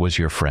creature that was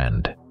your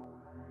friend.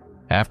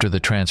 After the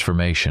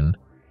transformation,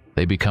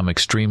 they become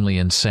extremely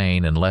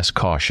insane and less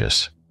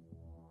cautious,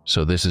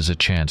 so this is a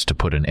chance to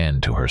put an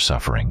end to her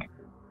suffering."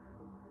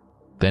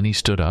 Then he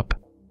stood up,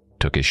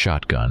 took his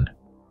shotgun,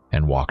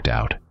 and walked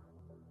out.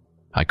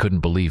 I couldn't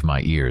believe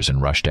my ears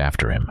and rushed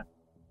after him.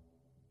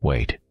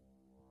 "Wait,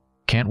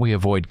 can't we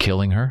avoid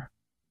killing her?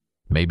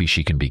 Maybe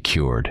she can be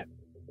cured,"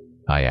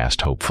 I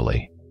asked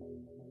hopefully.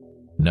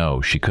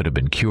 No, she could have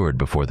been cured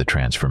before the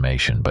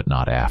transformation, but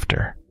not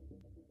after.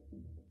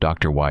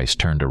 Dr. Weiss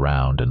turned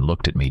around and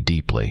looked at me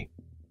deeply,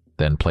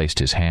 then placed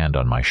his hand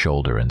on my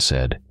shoulder and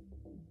said,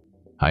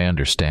 "I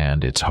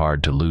understand it's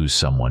hard to lose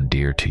someone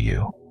dear to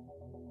you,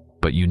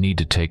 but you need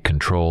to take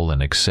control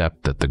and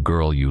accept that the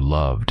girl you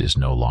loved is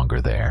no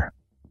longer there.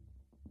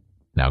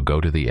 Now go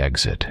to the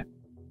exit.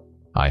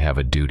 I have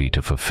a duty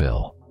to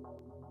fulfill."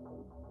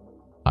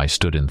 I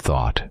stood in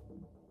thought,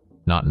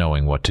 not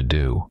knowing what to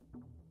do,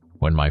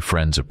 when my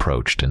friends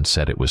approached and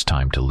said it was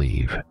time to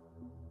leave.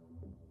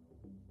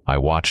 I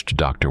watched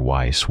Dr.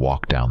 Weiss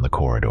walk down the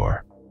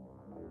corridor,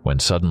 when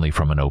suddenly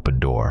from an open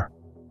door,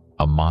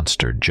 a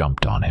monster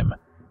jumped on him.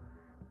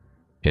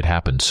 It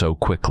happened so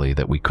quickly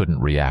that we couldn't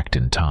react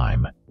in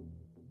time,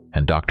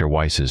 and Dr.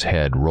 Weiss's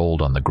head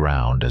rolled on the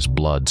ground as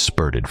blood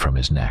spurted from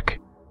his neck.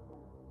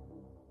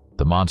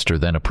 The monster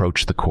then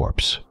approached the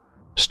corpse,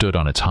 stood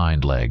on its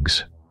hind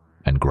legs,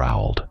 and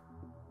growled.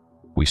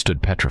 We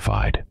stood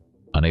petrified,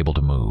 unable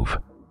to move.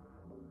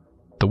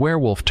 The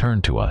werewolf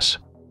turned to us,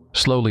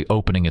 slowly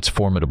opening its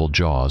formidable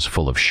jaws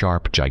full of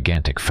sharp,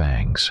 gigantic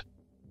fangs.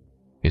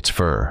 Its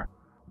fur,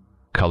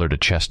 colored a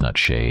chestnut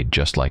shade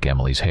just like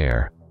Emily's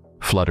hair,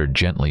 fluttered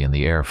gently in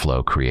the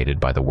airflow created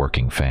by the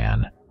working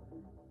fan.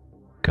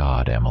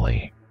 God,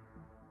 Emily,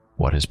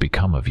 what has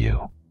become of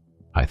you?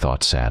 I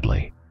thought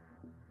sadly.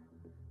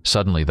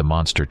 Suddenly the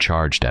monster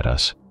charged at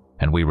us,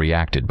 and we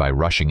reacted by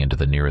rushing into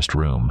the nearest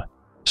room,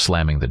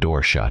 slamming the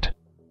door shut.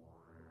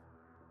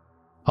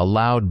 A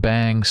loud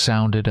bang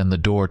sounded and the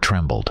door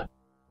trembled.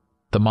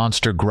 The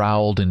monster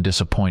growled in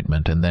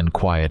disappointment and then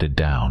quieted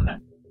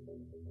down.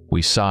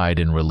 We sighed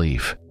in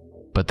relief,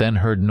 but then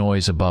heard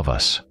noise above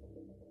us.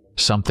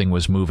 Something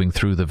was moving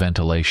through the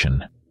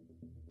ventilation.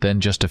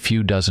 Then just a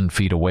few dozen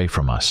feet away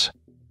from us,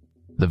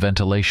 the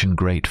ventilation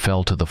grate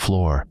fell to the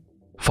floor,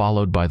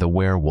 followed by the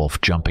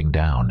werewolf jumping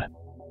down.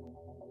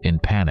 In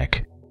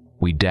panic,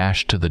 we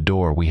dashed to the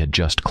door we had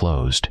just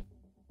closed.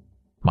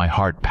 My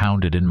heart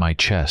pounded in my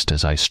chest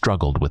as I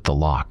struggled with the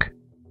lock.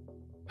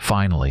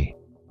 Finally,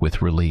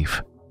 with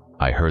relief,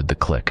 I heard the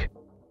click.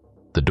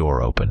 The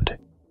door opened.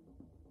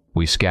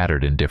 We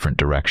scattered in different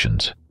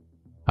directions.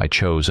 I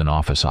chose an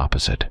office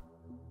opposite.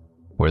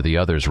 Where the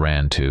others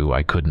ran to,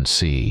 I couldn't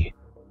see.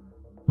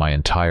 My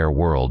entire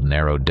world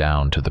narrowed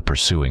down to the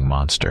pursuing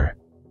monster.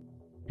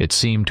 It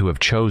seemed to have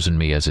chosen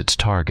me as its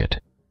target,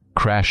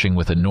 crashing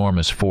with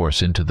enormous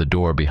force into the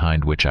door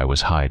behind which I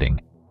was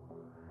hiding.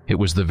 It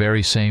was the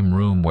very same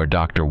room where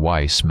Dr.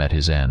 Weiss met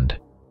his end.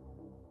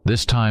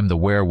 This time the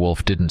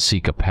werewolf didn't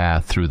seek a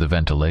path through the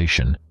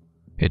ventilation.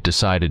 It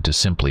decided to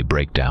simply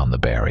break down the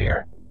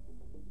barrier.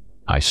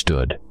 I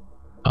stood,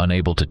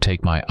 unable to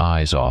take my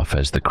eyes off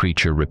as the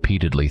creature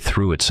repeatedly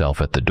threw itself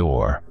at the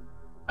door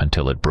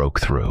until it broke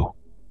through.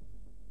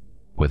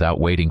 Without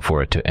waiting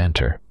for it to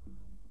enter,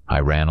 I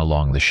ran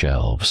along the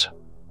shelves.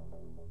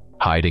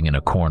 Hiding in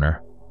a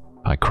corner,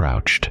 I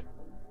crouched,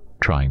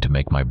 trying to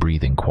make my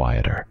breathing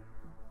quieter.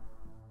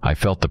 I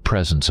felt the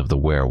presence of the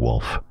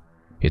werewolf,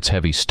 its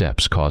heavy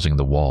steps causing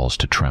the walls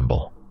to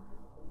tremble.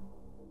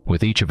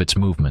 With each of its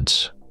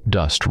movements,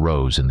 dust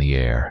rose in the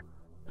air,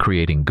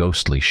 creating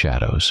ghostly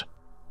shadows.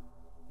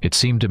 It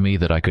seemed to me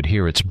that I could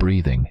hear its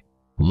breathing,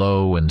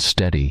 low and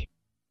steady,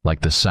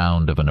 like the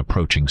sound of an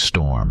approaching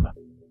storm.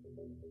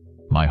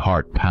 My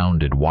heart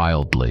pounded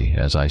wildly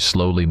as I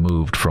slowly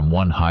moved from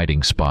one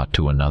hiding spot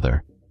to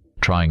another,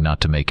 trying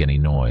not to make any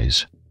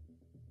noise.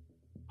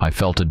 I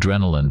felt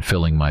adrenaline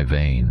filling my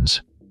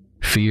veins,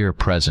 fear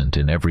present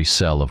in every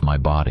cell of my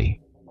body.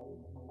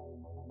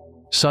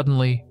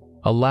 Suddenly,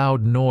 a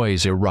loud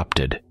noise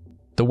erupted.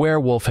 The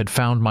werewolf had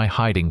found my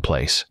hiding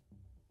place.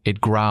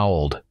 It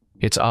growled,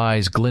 its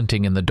eyes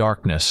glinting in the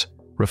darkness,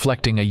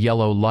 reflecting a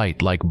yellow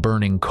light like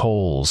burning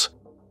coals.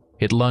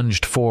 It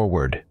lunged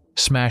forward,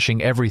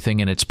 smashing everything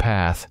in its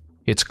path,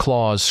 its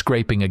claws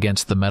scraping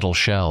against the metal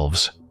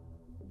shelves.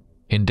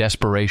 In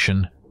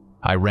desperation,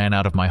 I ran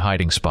out of my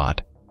hiding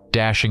spot,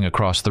 dashing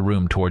across the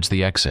room towards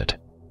the exit.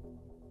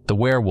 The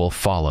werewolf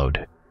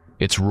followed,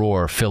 its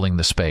roar filling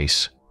the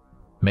space,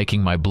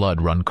 making my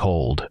blood run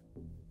cold.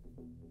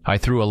 I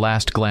threw a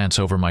last glance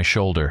over my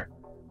shoulder,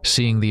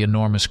 seeing the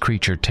enormous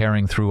creature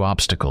tearing through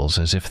obstacles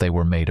as if they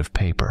were made of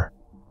paper.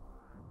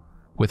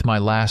 With my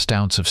last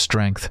ounce of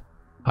strength,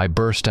 I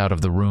burst out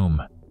of the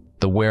room,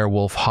 the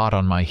werewolf hot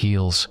on my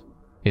heels,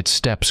 its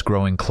steps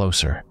growing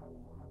closer.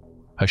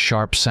 A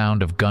sharp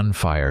sound of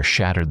gunfire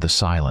shattered the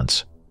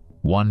silence,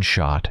 one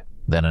shot,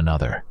 then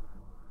another.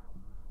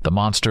 The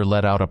monster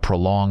let out a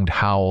prolonged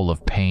howl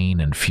of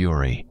pain and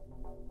fury.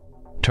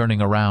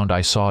 Turning around,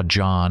 I saw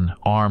John,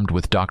 armed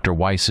with Dr.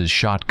 Weiss's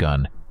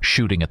shotgun,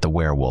 shooting at the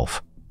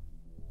werewolf.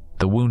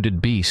 The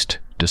wounded beast,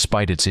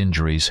 despite its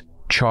injuries,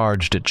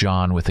 charged at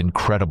John with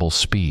incredible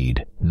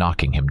speed,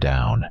 knocking him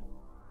down.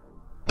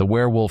 The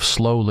werewolf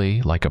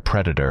slowly, like a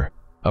predator,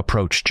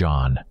 approached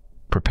John,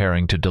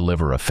 preparing to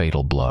deliver a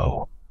fatal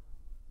blow.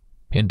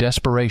 In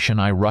desperation,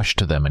 I rushed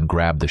to them and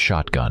grabbed the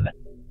shotgun.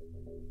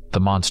 The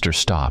monster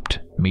stopped,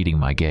 meeting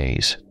my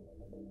gaze.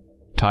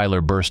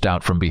 Tyler burst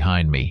out from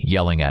behind me,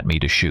 yelling at me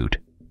to shoot.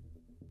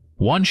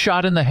 "One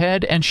shot in the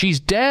head and she's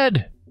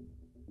dead!"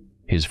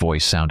 His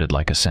voice sounded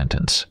like a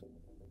sentence.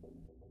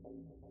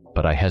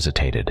 But I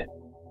hesitated.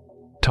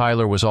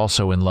 Tyler was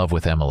also in love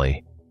with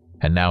Emily,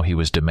 and now he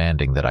was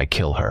demanding that I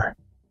kill her.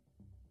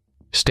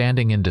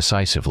 Standing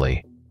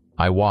indecisively,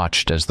 I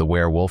watched as the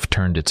werewolf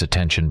turned its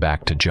attention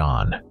back to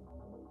John.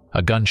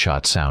 A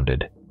gunshot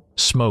sounded.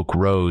 Smoke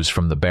rose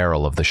from the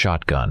barrel of the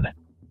shotgun.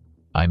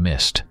 I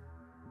missed.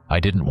 I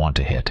didn't want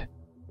to hit.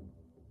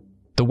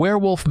 The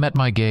werewolf met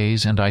my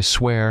gaze, and I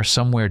swear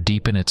somewhere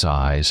deep in its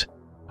eyes,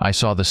 I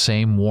saw the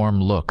same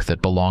warm look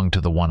that belonged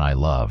to the one I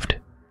loved.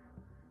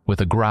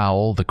 With a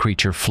growl, the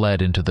creature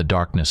fled into the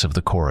darkness of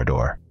the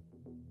corridor.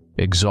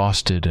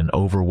 Exhausted and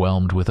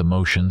overwhelmed with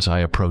emotions, I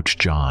approached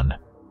John.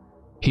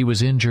 He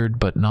was injured,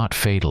 but not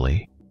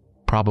fatally,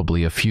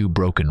 probably a few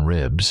broken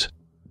ribs.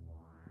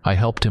 I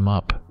helped him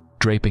up,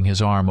 draping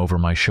his arm over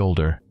my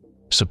shoulder,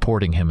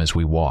 supporting him as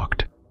we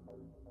walked.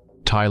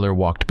 Tyler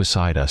walked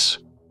beside us,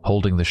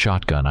 holding the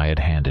shotgun I had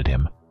handed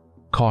him,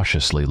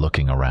 cautiously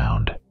looking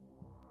around.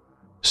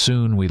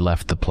 Soon we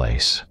left the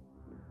place.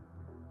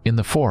 In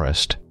the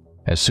forest,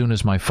 as soon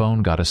as my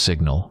phone got a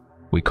signal,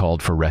 we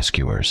called for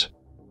rescuers.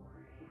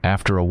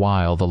 After a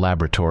while, the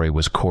laboratory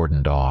was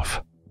cordoned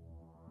off.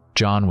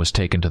 John was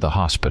taken to the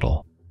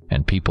hospital,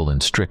 and people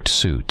in strict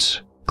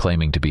suits,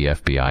 claiming to be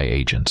FBI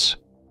agents,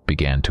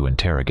 began to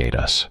interrogate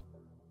us.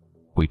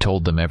 We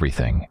told them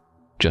everything,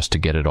 just to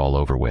get it all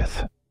over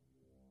with.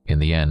 In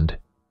the end,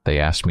 they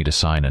asked me to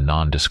sign a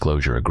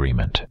non-disclosure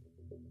agreement.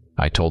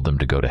 I told them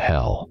to go to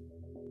hell.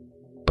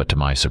 But to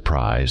my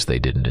surprise, they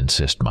didn't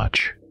insist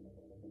much,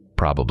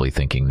 probably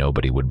thinking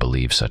nobody would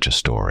believe such a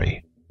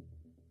story.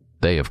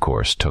 They, of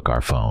course, took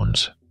our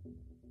phones.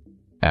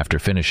 After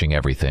finishing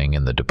everything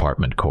in the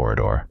department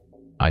corridor,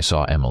 I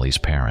saw Emily's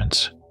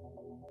parents.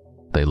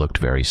 They looked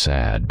very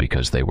sad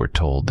because they were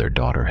told their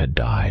daughter had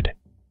died.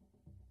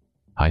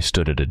 I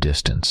stood at a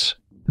distance,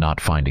 not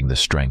finding the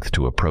strength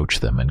to approach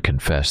them and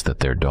confess that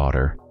their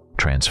daughter,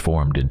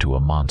 transformed into a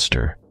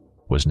monster,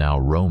 was now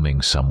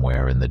roaming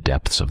somewhere in the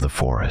depths of the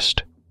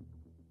forest.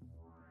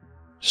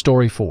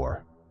 Story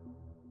 4.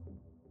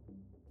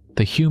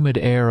 The humid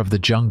air of the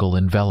jungle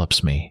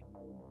envelops me,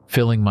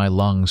 filling my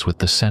lungs with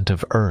the scent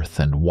of earth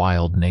and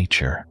wild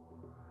nature.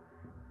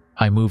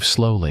 I move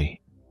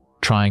slowly,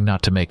 trying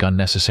not to make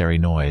unnecessary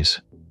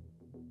noise,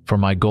 for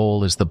my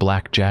goal is the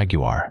black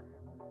jaguar,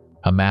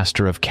 a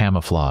master of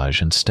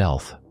camouflage and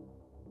stealth.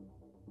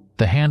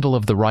 The handle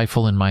of the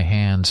rifle in my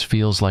hands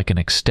feels like an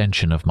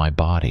extension of my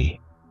body,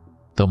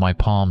 though my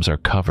palms are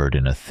covered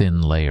in a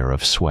thin layer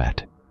of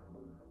sweat.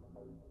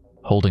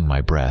 Holding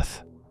my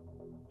breath,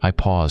 I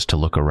pause to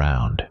look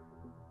around.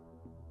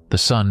 The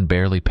sun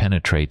barely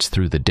penetrates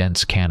through the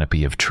dense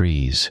canopy of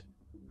trees,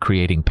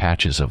 creating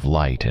patches of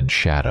light and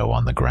shadow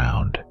on the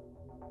ground.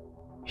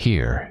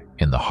 Here,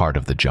 in the heart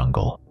of the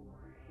jungle,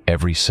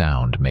 every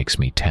sound makes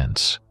me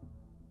tense.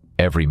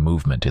 Every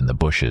movement in the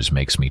bushes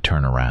makes me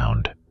turn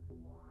around.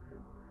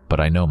 But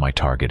I know my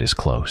target is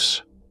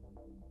close.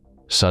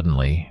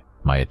 Suddenly,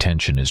 my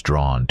attention is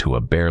drawn to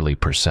a barely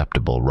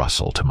perceptible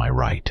rustle to my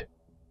right.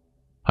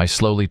 I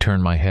slowly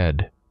turn my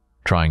head,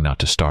 trying not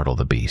to startle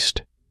the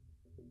beast.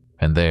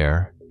 And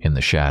there, in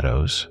the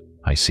shadows,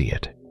 I see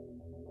it.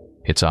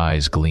 Its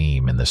eyes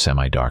gleam in the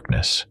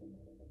semi-darkness,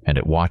 and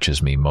it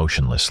watches me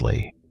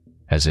motionlessly,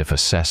 as if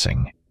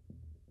assessing.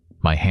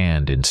 My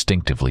hand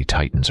instinctively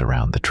tightens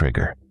around the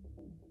trigger.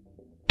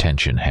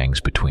 Tension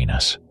hangs between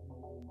us.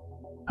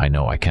 I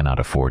know I cannot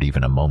afford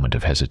even a moment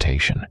of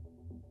hesitation.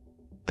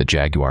 The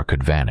jaguar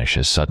could vanish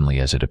as suddenly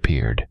as it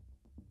appeared.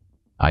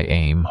 I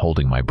aim,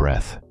 holding my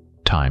breath,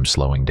 time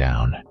slowing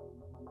down,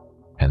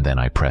 and then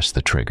I press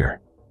the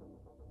trigger.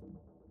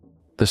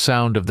 The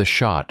sound of the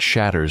shot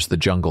shatters the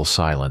jungle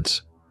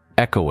silence,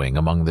 echoing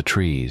among the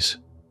trees.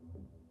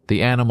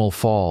 The animal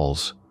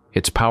falls,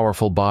 its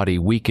powerful body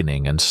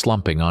weakening and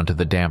slumping onto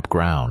the damp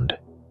ground.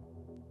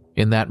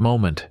 In that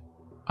moment,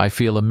 I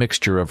feel a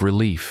mixture of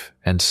relief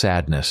and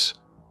sadness.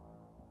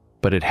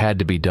 But it had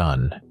to be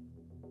done.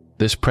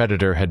 This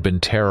predator had been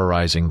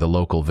terrorizing the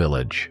local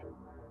village.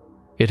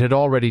 It had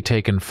already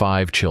taken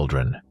 5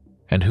 children,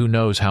 and who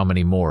knows how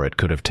many more it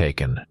could have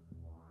taken.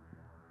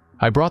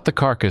 I brought the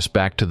carcass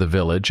back to the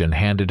village and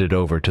handed it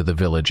over to the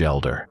village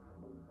elder.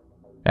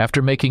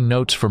 After making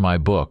notes for my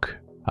book,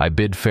 I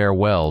bid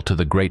farewell to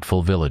the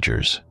grateful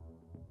villagers.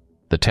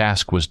 The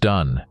task was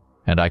done,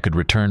 and I could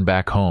return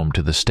back home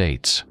to the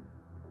States.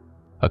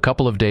 A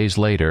couple of days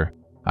later,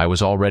 I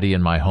was already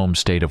in my home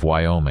state of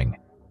Wyoming.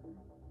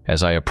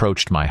 As I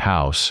approached my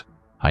house,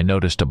 I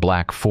noticed a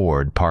black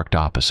Ford parked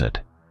opposite.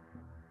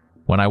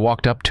 When I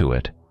walked up to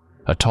it,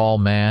 a tall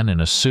man in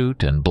a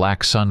suit and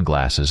black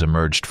sunglasses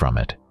emerged from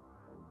it.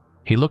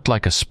 He looked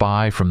like a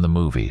spy from the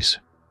movies.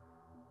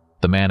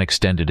 The man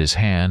extended his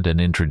hand and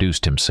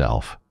introduced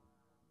himself.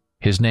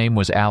 His name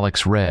was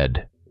Alex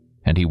Red,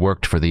 and he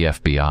worked for the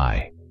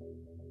FBI.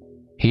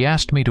 He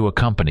asked me to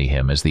accompany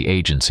him as the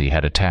agency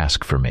had a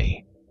task for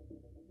me.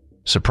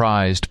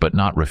 Surprised but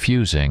not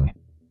refusing,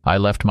 I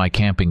left my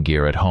camping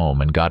gear at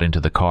home and got into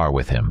the car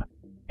with him,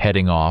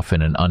 heading off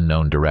in an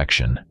unknown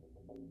direction.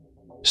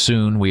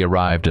 Soon we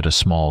arrived at a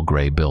small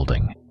gray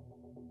building.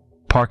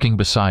 Parking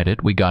beside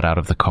it, we got out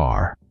of the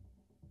car.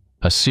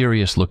 A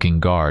serious-looking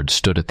guard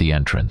stood at the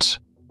entrance,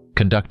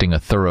 conducting a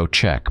thorough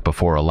check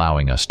before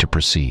allowing us to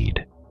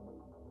proceed.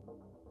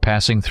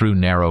 Passing through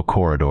narrow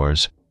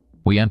corridors,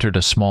 we entered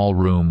a small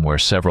room where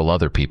several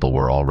other people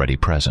were already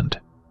present.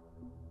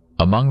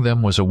 Among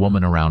them was a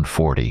woman around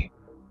 40,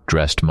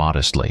 dressed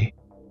modestly,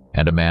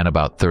 and a man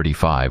about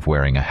 35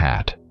 wearing a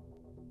hat.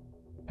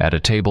 At a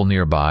table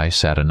nearby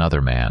sat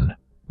another man,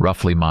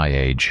 roughly my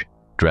age,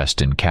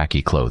 dressed in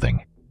khaki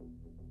clothing.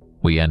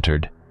 We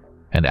entered,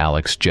 and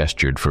Alex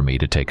gestured for me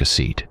to take a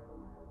seat.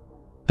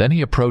 Then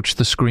he approached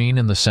the screen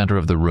in the center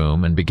of the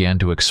room and began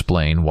to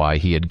explain why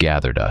he had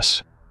gathered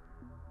us.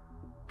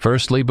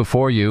 "Firstly,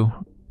 before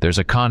you, there's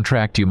a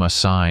contract you must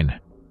sign,"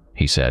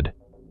 he said.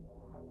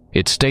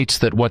 "It states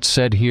that what's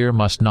said here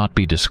must not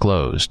be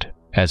disclosed,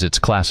 as it's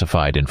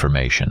classified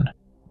information.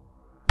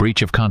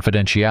 Breach of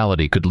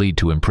confidentiality could lead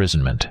to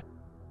imprisonment."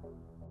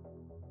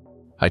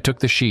 I took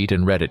the sheet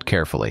and read it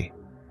carefully.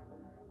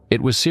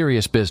 It was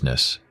serious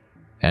business,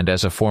 and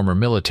as a former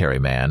military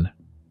man,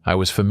 I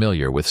was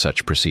familiar with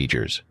such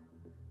procedures.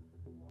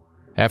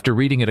 After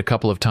reading it a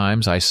couple of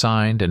times, I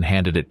signed and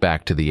handed it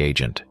back to the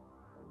agent.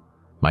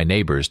 My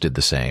neighbors did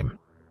the same.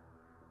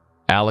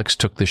 Alex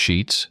took the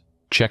sheets,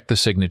 checked the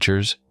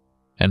signatures,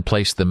 and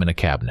placed them in a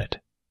cabinet.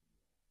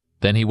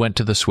 Then he went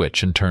to the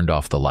switch and turned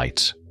off the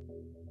lights.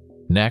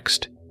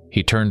 Next,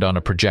 he turned on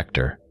a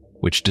projector,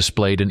 which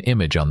displayed an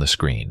image on the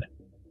screen.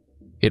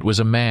 It was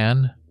a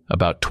man,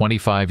 about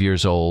 25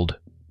 years old,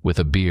 with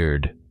a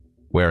beard,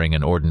 wearing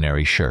an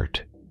ordinary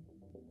shirt.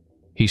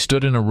 He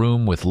stood in a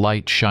room with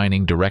light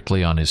shining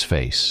directly on his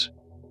face.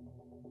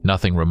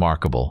 Nothing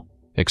remarkable,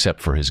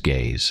 except for his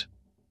gaze.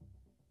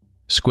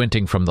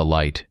 Squinting from the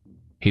light,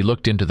 he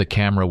looked into the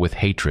camera with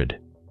hatred,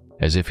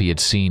 as if he had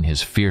seen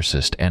his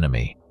fiercest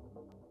enemy.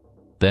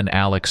 Then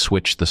Alex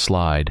switched the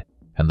slide,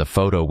 and the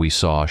photo we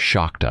saw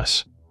shocked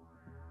us.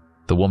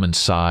 The woman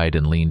sighed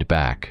and leaned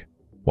back,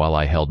 while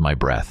I held my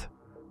breath.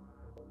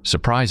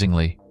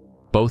 Surprisingly,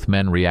 both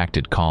men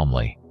reacted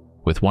calmly,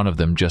 with one of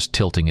them just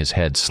tilting his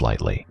head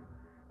slightly.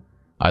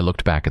 I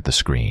looked back at the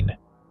screen.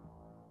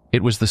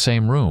 It was the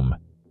same room,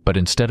 but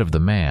instead of the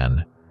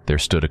man, there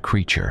stood a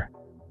creature.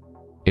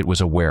 It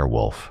was a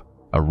werewolf,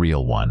 a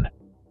real one,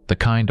 the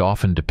kind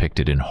often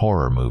depicted in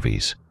horror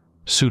movies,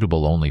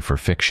 suitable only for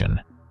fiction.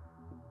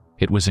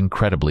 It was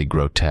incredibly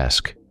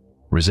grotesque,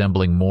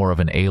 resembling more of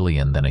an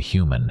alien than a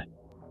human.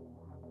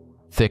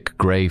 Thick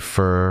gray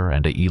fur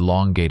and an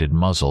elongated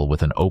muzzle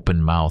with an open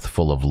mouth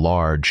full of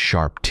large,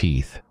 sharp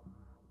teeth.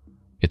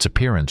 Its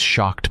appearance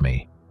shocked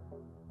me.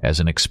 As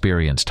an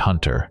experienced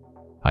hunter,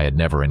 I had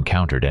never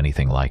encountered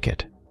anything like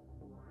it.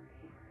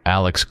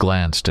 Alex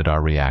glanced at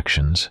our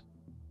reactions,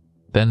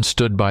 then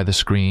stood by the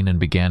screen and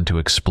began to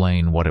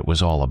explain what it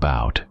was all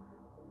about.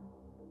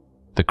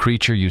 The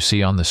creature you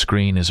see on the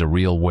screen is a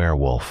real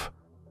werewolf.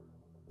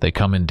 They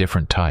come in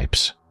different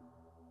types.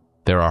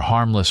 There are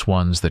harmless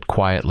ones that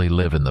quietly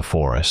live in the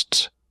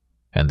forests,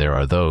 and there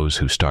are those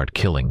who start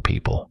killing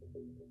people.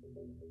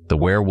 The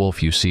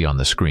werewolf you see on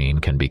the screen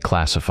can be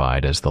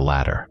classified as the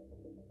latter.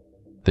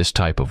 This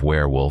type of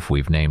werewolf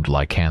we've named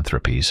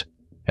lycanthropes,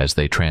 as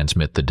they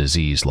transmit the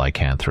disease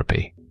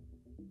lycanthropy.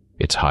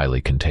 It's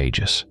highly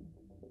contagious.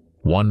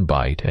 One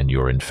bite and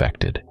you're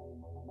infected.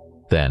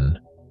 Then,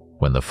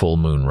 when the full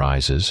moon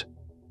rises,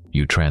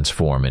 you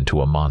transform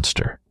into a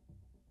monster.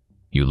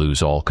 You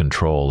lose all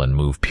control and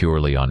move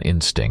purely on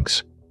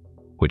instincts,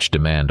 which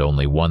demand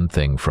only one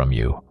thing from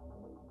you: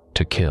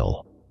 to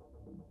kill.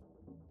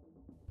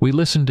 We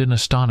listened in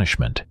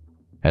astonishment,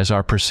 as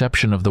our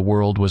perception of the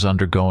world was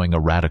undergoing a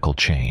radical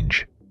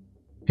change.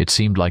 It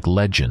seemed like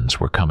legends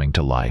were coming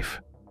to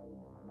life.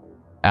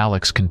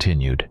 Alex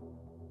continued,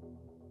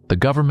 "The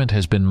government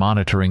has been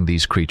monitoring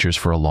these creatures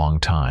for a long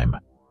time.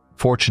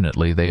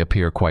 Fortunately, they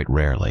appear quite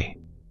rarely.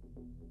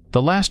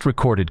 The last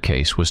recorded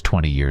case was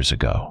 20 years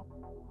ago.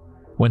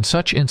 When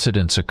such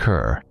incidents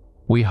occur,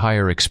 we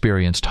hire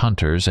experienced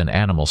hunters and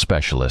animal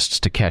specialists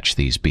to catch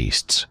these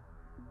beasts.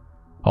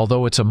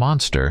 Although it's a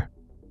monster,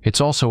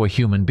 it's also a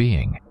human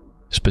being,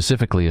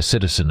 specifically a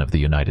citizen of the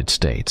United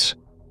States.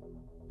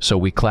 So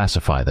we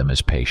classify them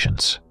as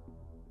patients.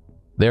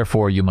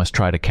 Therefore, you must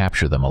try to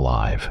capture them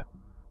alive.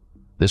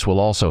 This will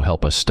also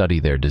help us study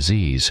their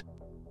disease,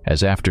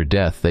 as after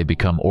death they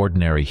become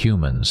ordinary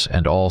humans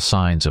and all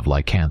signs of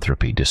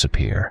lycanthropy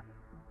disappear.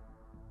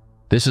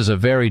 This is a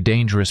very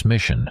dangerous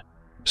mission,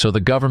 so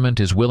the government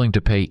is willing to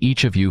pay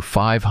each of you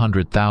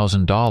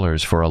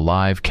 $500,000 for a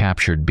live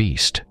captured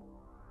beast."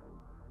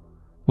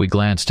 We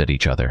glanced at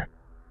each other.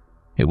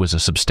 It was a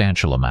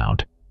substantial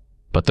amount,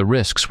 but the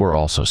risks were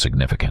also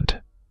significant.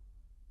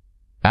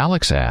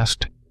 Alex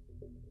asked,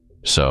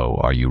 "So,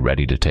 are you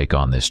ready to take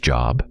on this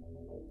job?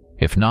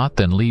 If not,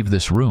 then leave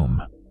this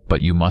room,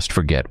 but you must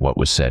forget what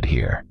was said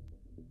here."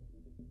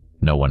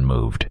 No one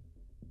moved.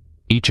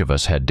 Each of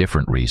us had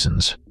different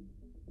reasons.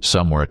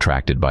 Some were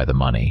attracted by the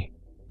money,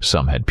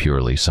 some had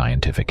purely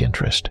scientific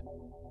interest.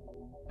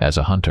 As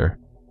a hunter,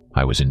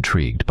 I was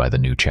intrigued by the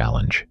new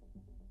challenge.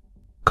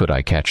 Could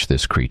I catch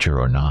this creature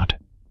or not?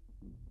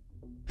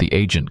 The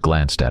agent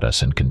glanced at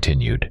us and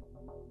continued,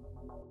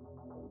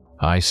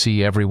 "I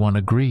see everyone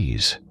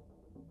agrees.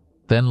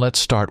 Then let's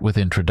start with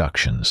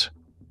introductions.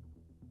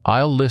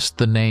 I'll list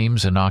the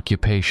names and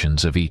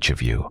occupations of each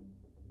of you.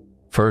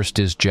 First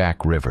is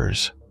Jack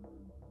Rivers."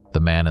 The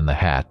man in the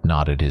hat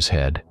nodded his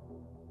head.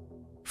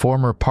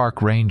 "Former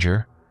park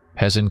ranger,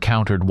 has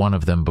encountered one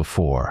of them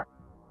before,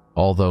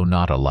 although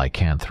not a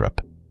lycanthrope,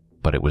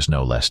 but it was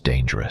no less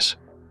dangerous."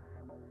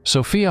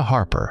 Sophia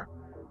Harper,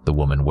 the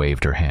woman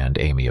waved her hand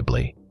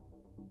amiably.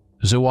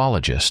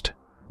 "Zoologist,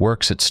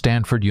 works at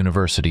Stanford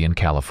University in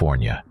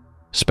California,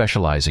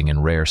 specializing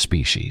in rare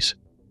species."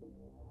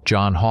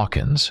 John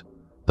Hawkins,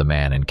 the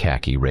man in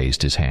khaki,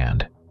 raised his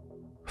hand.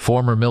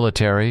 "Former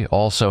military,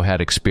 also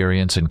had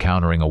experience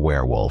encountering a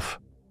werewolf."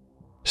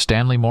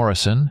 Stanley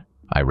Morrison,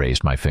 I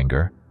raised my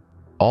finger,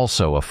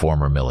 also a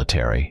former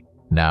military,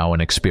 now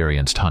an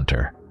experienced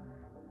hunter.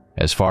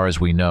 "As far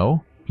as we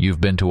know, you've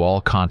been to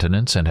all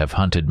continents and have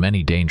hunted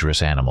many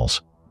dangerous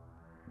animals.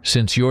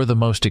 Since you're the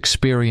most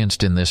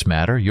experienced in this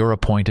matter, you're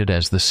appointed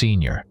as the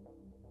senior.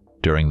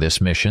 During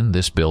this mission,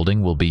 this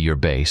building will be your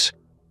base,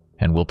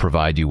 and will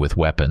provide you with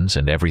weapons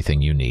and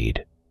everything you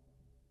need.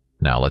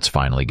 Now let's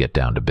finally get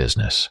down to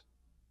business.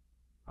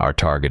 Our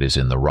target is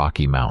in the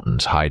Rocky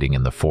Mountains, hiding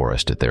in the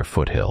forest at their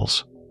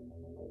foothills.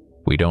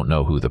 We don't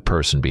know who the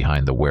person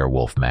behind the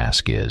werewolf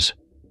mask is,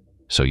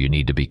 so you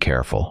need to be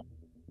careful.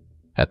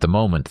 At the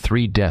moment,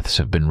 3 deaths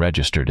have been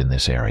registered in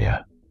this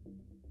area.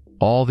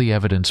 All the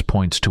evidence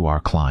points to our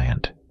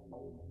client,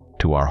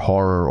 to our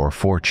horror or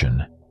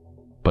fortune,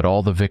 but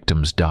all the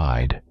victims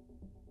died.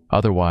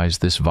 Otherwise,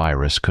 this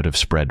virus could have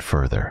spread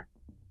further.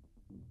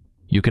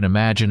 You can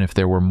imagine if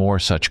there were more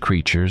such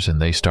creatures and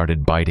they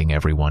started biting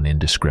everyone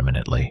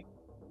indiscriminately.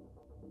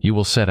 You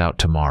will set out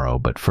tomorrow,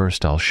 but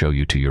first I'll show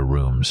you to your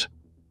rooms.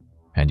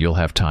 and you'll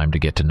have time to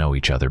get to know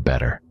each other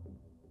better."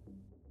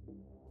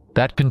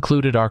 That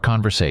concluded our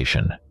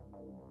conversation.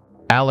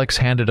 Alex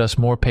handed us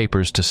more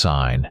papers to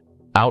sign,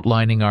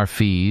 outlining our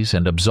fees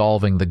and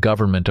absolving the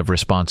government of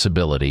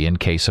responsibility in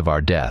case of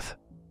our death.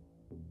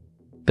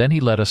 Then he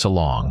led us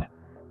along.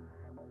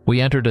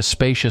 We entered a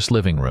spacious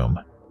living room,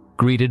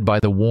 greeted by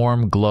the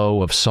warm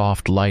glow of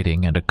soft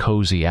lighting and a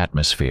cozy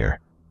atmosphere,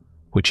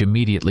 which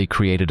immediately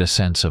created a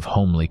sense of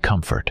homely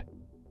comfort.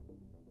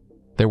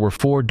 There were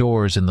 4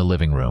 doors in the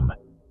living room,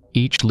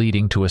 each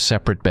leading to a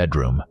separate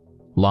bedroom,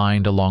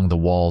 lined along the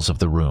walls of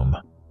the room.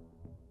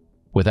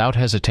 Without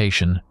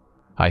hesitation,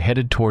 I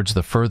headed towards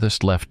the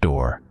furthest left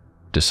door,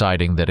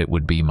 deciding that it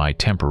would be my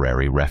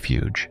temporary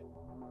refuge.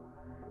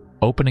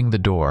 Opening the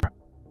door,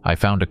 I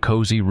found a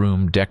cozy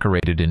room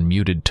decorated in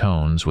muted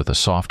tones with a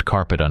soft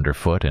carpet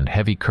underfoot and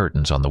heavy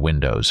curtains on the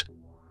windows,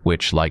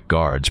 which, like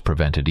guards,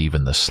 prevented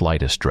even the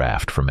slightest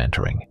draft from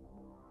entering.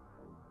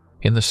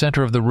 In the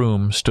center of the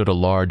room stood a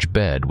large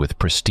bed with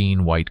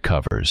pristine white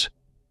covers,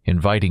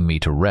 inviting me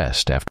to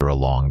rest after a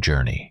long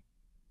journey.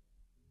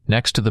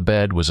 Next to the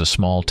bed was a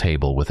small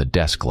table with a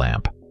desk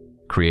lamp,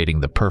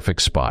 creating the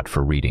perfect spot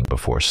for reading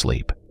before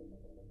sleep.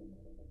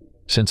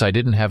 Since I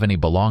didn't have any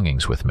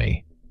belongings with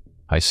me,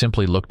 I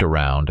simply looked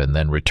around and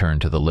then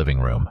returned to the living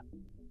room,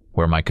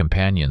 where my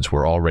companions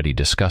were already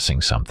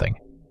discussing something.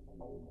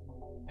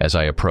 As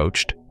I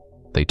approached,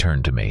 they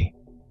turned to me,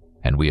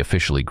 and we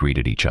officially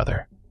greeted each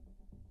other.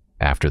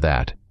 After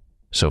that,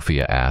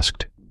 Sophia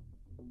asked,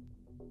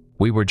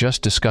 "We were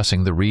just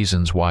discussing the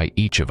reasons why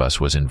each of us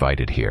was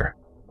invited here.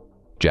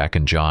 Jack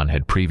and John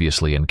had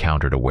previously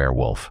encountered a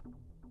werewolf.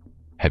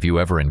 Have you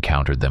ever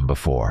encountered them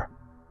before?"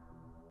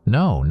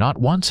 "No, not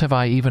once have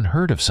I even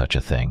heard of such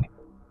a thing.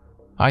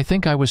 I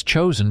think I was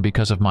chosen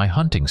because of my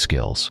hunting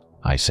skills,"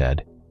 I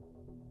said.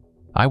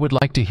 "I would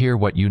like to hear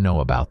what you know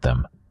about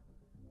them.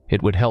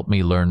 It would help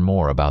me learn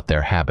more about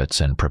their habits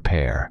and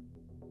prepare."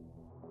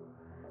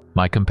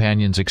 My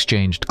companions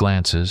exchanged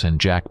glances, and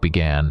Jack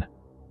began.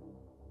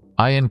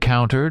 "I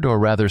encountered, or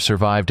rather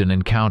survived an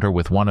encounter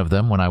with one of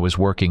them when I was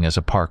working as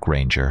a park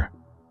ranger.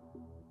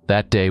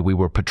 That day we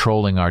were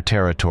patrolling our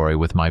territory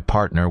with my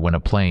partner when a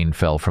plane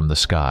fell from the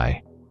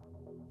sky.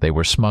 They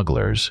were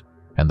smugglers,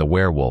 and the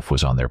werewolf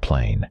was on their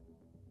plane.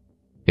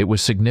 It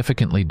was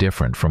significantly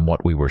different from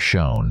what we were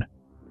shown,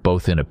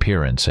 both in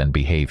appearance and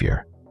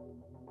behavior.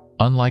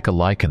 Unlike a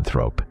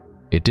lycanthrope,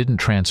 it didn't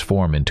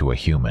transform into a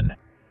human.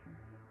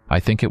 I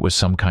think it was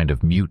some kind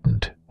of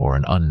mutant or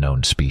an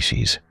unknown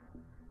species.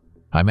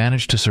 I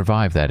managed to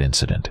survive that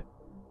incident,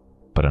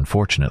 but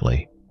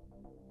unfortunately,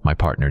 my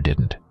partner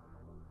didn't."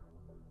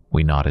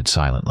 We nodded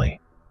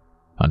silently,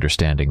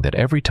 understanding that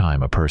every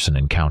time a person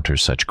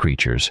encounters such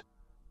creatures,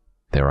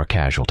 there are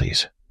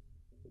casualties.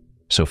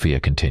 Sophia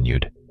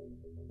continued,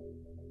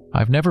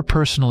 "I've never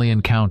personally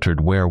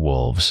encountered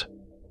werewolves,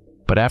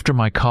 but after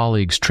my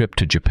colleagues' trip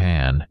to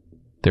Japan,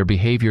 their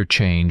behavior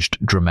changed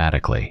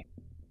dramatically.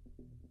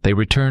 They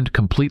returned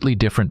completely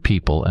different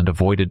people and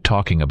avoided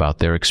talking about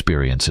their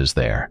experiences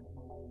there.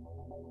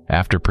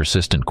 After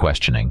persistent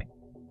questioning,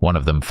 one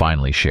of them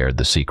finally shared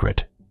the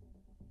secret.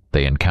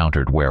 They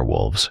encountered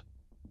werewolves.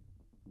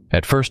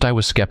 At first I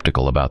was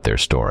skeptical about their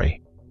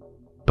story,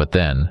 but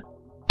then,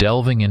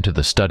 delving into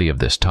the study of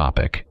this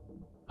topic,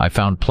 I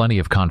found plenty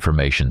of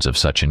confirmations of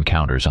such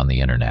encounters on the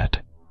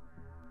internet.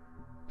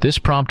 This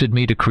prompted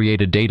me to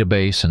create a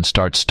database and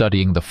start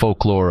studying the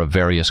folklore of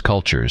various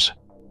cultures.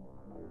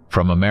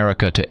 From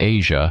America to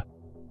Asia,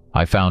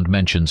 I found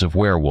mentions of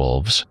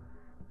werewolves,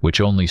 which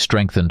only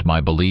strengthened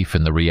my belief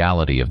in the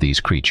reality of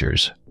these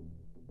creatures.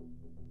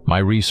 My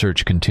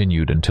research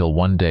continued until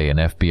one day an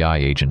FBI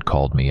agent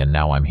called me, and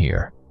now I'm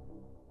here."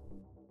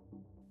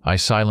 I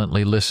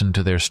silently listened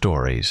to their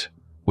stories,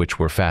 which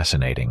were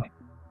fascinating.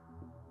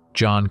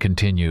 John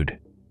continued,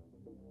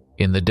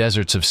 "In the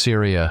deserts of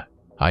Syria,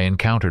 I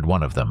encountered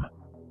one of them.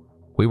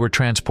 We were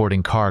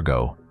transporting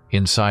cargo,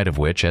 inside of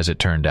which, as it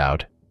turned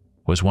out,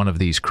 was one of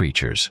these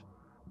creatures.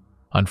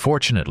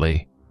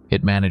 Unfortunately,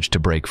 it managed to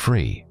break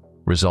free,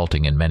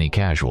 resulting in many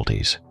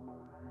casualties.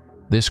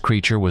 This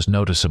creature was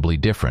noticeably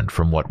different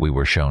from what we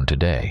were shown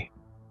today."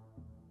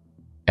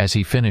 As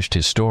he finished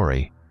his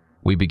story,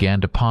 we began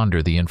to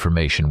ponder the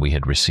information we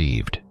had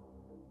received.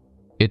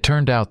 It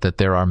turned out that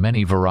there are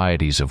many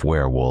varieties of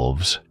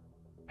werewolves,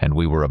 and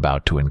we were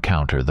about to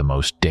encounter the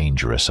most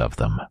dangerous of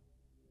them.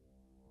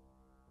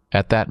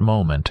 At that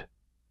moment,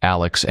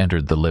 Alex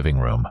entered the living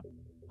room,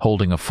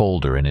 holding a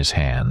folder in his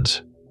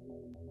hands.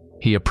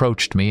 He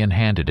approached me and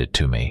handed it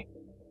to me,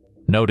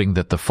 noting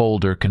that the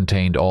folder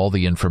contained all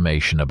the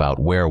information about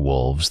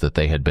werewolves that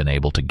they had been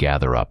able to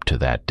gather up to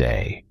that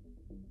day.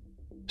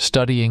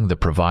 Studying the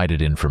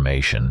provided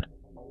information,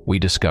 we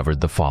discovered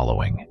the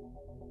following.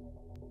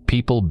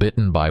 People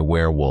bitten by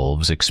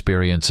werewolves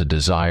experience a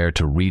desire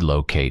to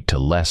relocate to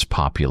less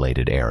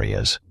populated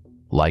areas,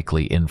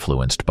 likely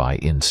influenced by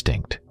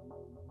instinct.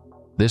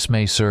 This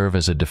may serve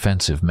as a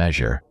defensive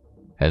measure,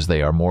 as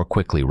they are more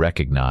quickly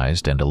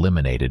recognized and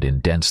eliminated in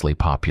densely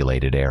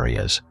populated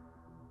areas.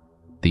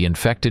 The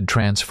infected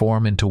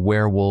transform into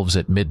werewolves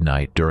at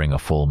midnight during a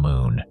full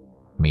moon,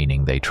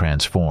 meaning they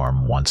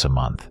transform once a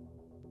month.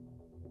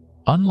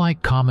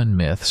 Unlike common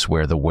myths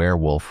where the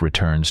werewolf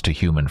returns to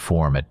human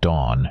form at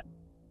dawn,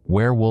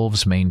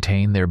 werewolves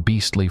maintain their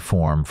beastly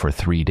form for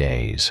 3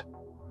 days.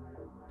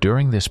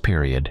 During this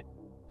period,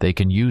 they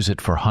can use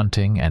it for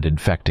hunting and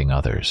infecting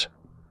others.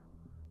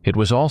 It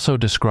was also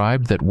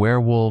described that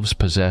werewolves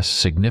possess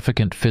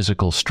significant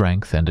physical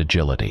strength and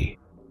agility,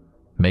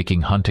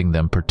 making hunting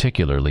them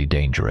particularly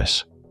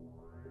dangerous.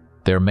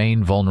 Their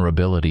main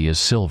vulnerability is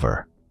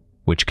silver,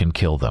 which can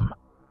kill them.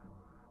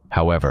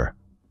 However,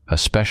 a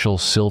special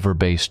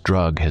silver-based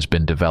drug has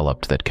been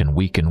developed that can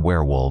weaken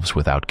werewolves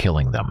without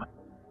killing them.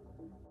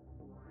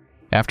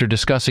 After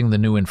discussing the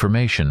new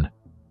information,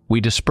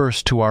 we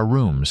dispersed to our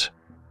rooms,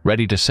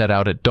 ready to set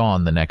out at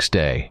dawn the next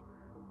day.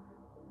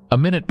 A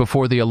minute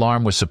before the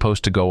alarm was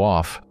supposed to go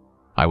off,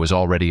 I was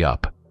already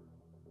up.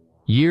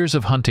 Years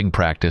of hunting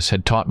practice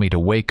had taught me to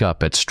wake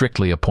up at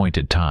strictly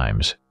appointed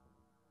times.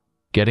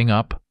 Getting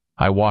up,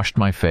 I washed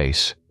my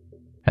face,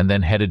 and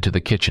then headed to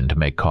the kitchen to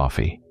make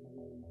coffee.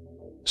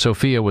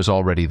 Sophia was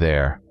already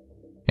there,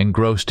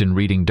 engrossed in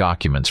reading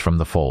documents from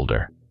the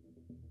folder.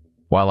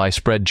 While I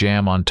spread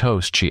jam on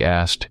toast, she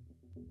asked,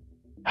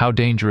 "How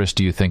dangerous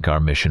do you think our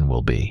mission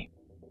will be?"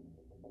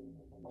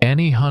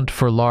 "Any hunt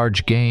for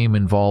large game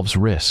involves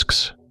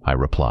risks," I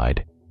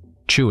replied,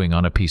 chewing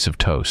on a piece of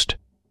toast.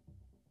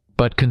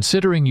 "But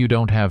considering you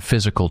don't have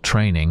physical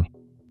training,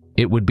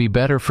 it would be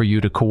better for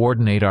you to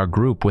coordinate our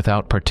group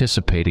without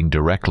participating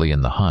directly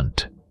in the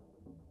hunt."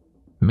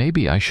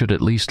 "Maybe I should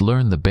at least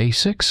learn the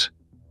basics?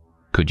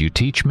 Could you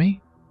teach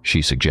me?"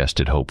 she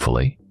suggested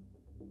hopefully.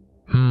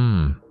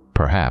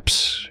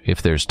 Perhaps,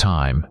 if there's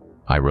time,"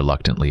 I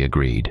reluctantly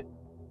agreed.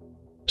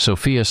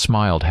 Sophia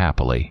smiled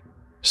happily,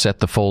 set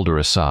the folder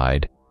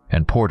aside,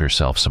 and poured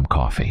herself some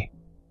coffee.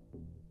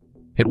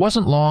 It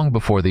wasn't long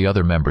before the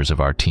other members of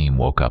our team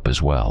woke up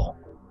as well.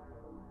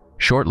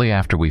 Shortly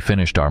after we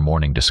finished our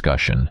morning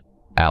discussion,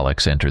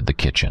 Alex entered the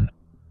kitchen.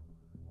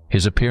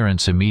 His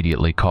appearance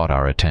immediately caught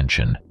our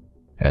attention,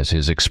 as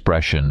his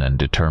expression and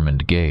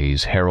determined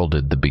gaze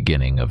heralded the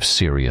beginning of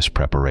serious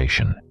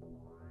preparation.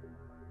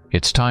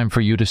 "It's time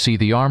for you to see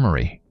the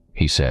armory,"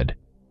 he said,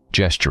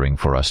 gesturing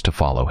for us to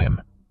follow him.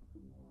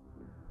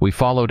 We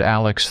followed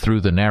Alex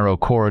through the narrow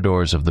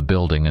corridors of the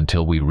building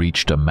until we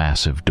reached a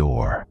massive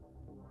door.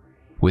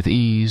 With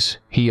ease,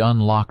 he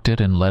unlocked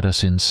it and led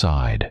us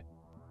inside,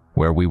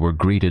 where we were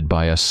greeted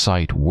by a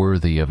sight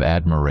worthy of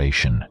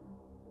admiration.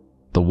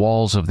 The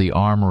walls of the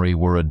armory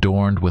were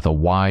adorned with a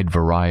wide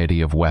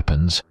variety of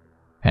weapons,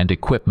 and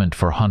equipment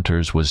for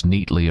hunters was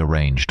neatly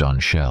arranged on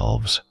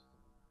shelves.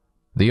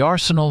 The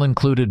arsenal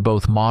included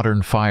both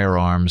modern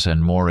firearms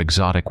and more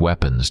exotic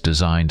weapons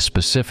designed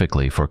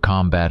specifically for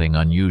combating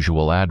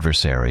unusual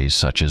adversaries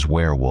such as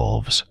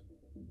werewolves.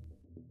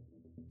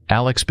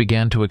 Alex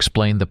began to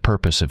explain the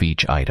purpose of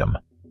each item,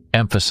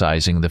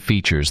 emphasizing the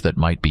features that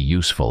might be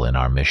useful in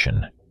our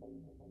mission.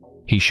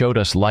 He showed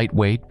us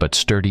lightweight but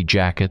sturdy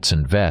jackets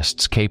and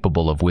vests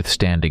capable of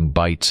withstanding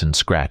bites and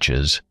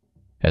scratches,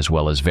 as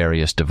well as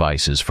various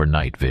devices for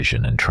night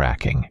vision and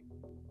tracking.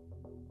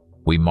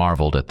 We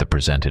marveled at the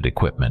presented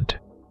equipment,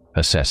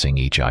 assessing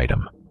each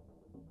item.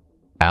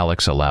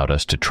 Alex allowed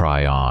us to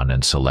try on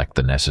and select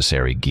the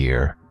necessary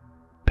gear,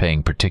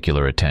 paying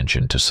particular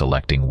attention to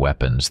selecting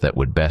weapons that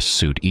would best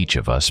suit each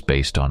of us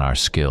based on our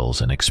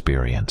skills and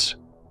experience.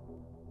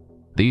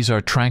 "These are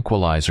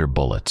tranquilizer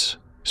bullets,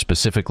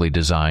 specifically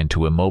designed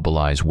to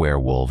immobilize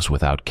werewolves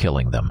without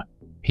killing them,"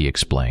 he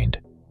explained,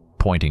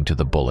 pointing to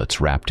the bullets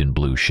wrapped in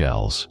blue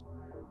shells.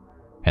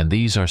 "And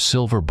these are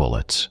silver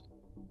bullets.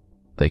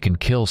 They can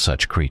kill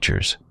such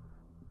creatures.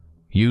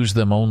 Use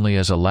them only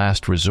as a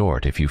last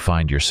resort if you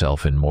find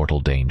yourself in mortal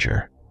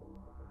danger.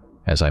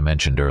 As I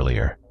mentioned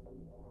earlier,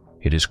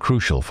 it is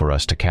crucial for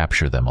us to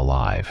capture them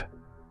alive."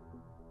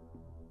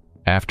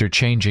 After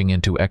changing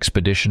into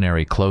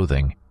expeditionary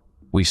clothing,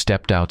 we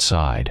stepped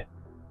outside,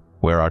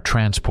 where our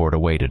transport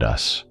awaited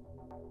us,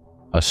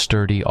 a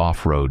sturdy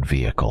off-road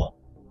vehicle.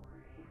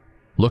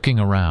 Looking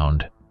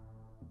around,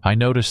 I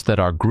noticed that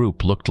our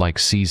group looked like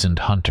seasoned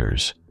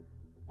hunters,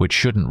 which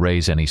shouldn't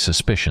raise any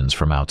suspicions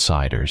from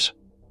outsiders.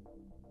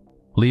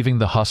 Leaving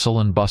the hustle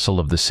and bustle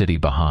of the city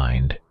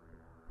behind,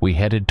 we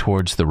headed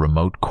towards the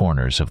remote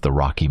corners of the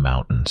Rocky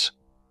Mountains.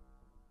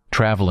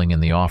 Traveling in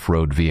the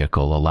off-road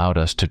vehicle allowed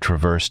us to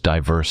traverse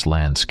diverse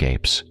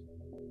landscapes,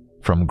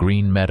 from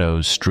green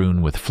meadows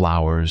strewn with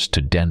flowers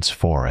to dense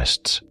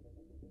forests.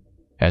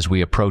 As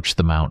we approached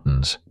the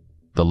mountains,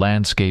 the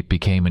landscape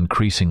became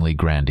increasingly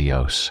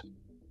grandiose.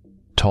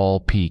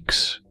 Tall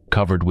peaks,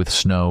 covered with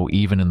snow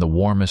even in the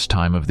warmest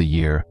time of the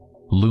year,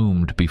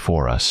 loomed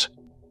before us,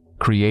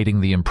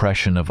 creating the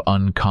impression of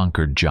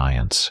unconquered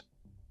giants.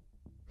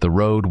 The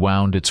road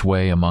wound its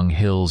way among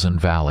hills and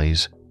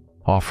valleys,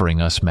 offering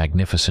us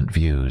magnificent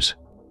views.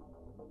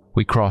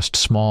 We crossed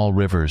small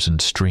rivers and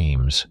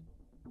streams,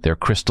 their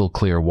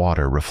crystal-clear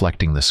water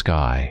reflecting the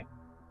sky.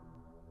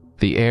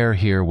 The air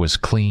here was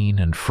clean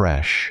and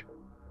fresh,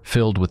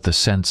 filled with the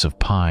scents of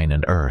pine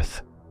and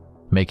earth,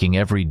 making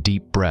every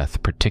deep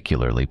breath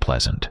particularly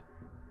pleasant.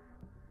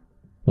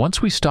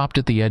 Once we stopped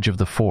at the edge of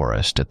the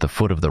forest at the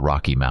foot of the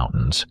Rocky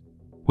Mountains,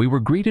 we were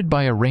greeted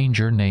by a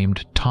ranger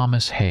named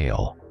Thomas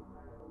Hale.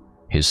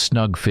 His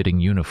snug-fitting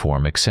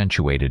uniform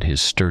accentuated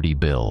his sturdy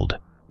build,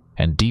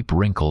 and deep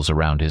wrinkles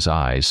around his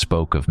eyes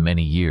spoke of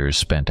many years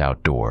spent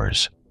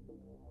outdoors.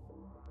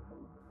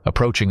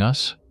 Approaching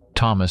us,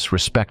 Thomas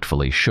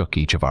respectfully shook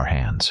each of our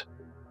hands.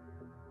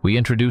 We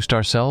introduced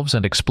ourselves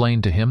and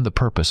explained to him the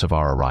purpose of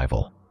our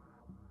arrival.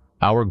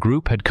 Our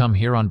group had come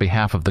here on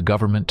behalf of the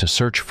government to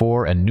search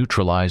for and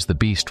neutralize the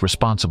beast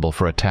responsible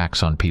for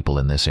attacks on people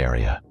in this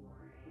area.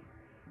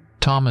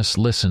 Thomas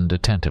listened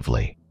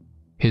attentively,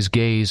 his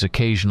gaze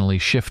occasionally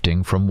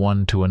shifting from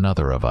one to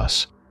another of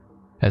us,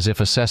 as if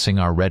assessing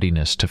our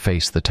readiness to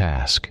face the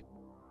task.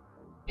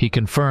 He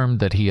confirmed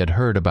that he had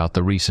heard about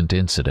the recent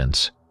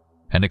incidents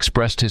and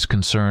expressed his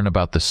concern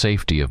about the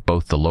safety of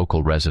both the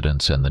local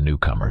residents and the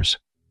newcomers.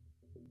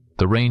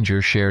 The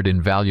ranger shared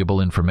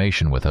invaluable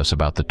information with us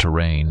about the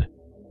terrain,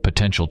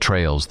 potential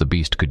trails the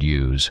beast could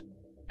use,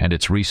 and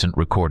its recent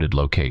recorded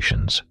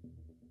locations.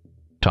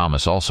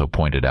 Thomas also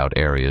pointed out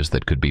areas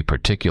that could be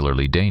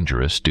particularly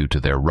dangerous due to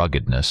their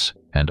ruggedness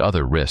and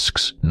other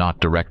risks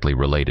not directly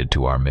related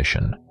to our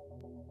mission.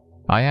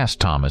 I asked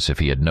Thomas if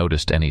he had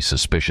noticed any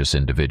suspicious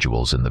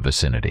individuals in the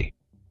vicinity.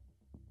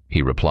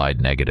 He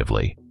replied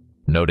negatively,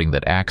 noting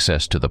that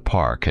access to the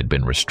park had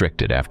been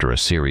restricted after a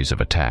series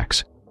of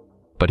attacks,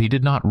 but he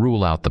did not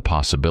rule out the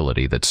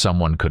possibility that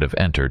someone could have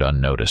entered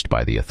unnoticed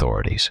by the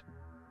authorities.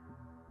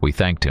 We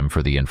thanked him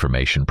for the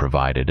information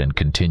provided and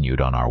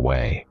continued on our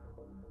way.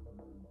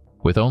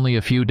 With only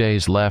a few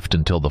days left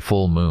until the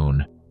full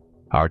moon,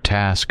 our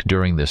task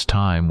during this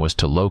time was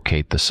to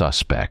locate the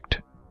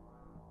suspect.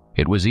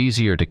 It was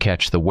easier to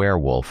catch the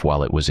werewolf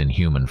while it was in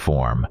human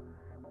form,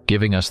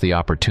 giving us the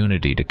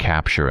opportunity to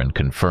capture and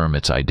confirm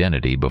its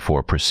identity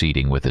before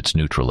proceeding with its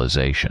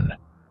neutralization.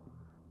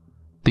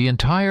 The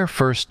entire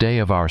first day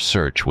of our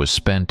search was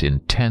spent in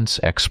tense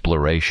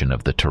exploration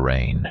of the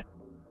terrain.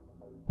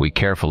 We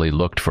carefully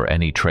looked for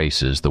any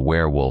traces the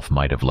werewolf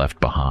might have left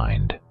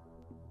behind.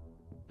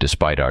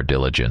 Despite our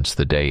diligence,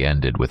 the day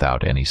ended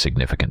without any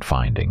significant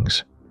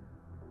findings.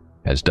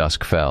 As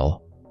dusk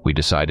fell, we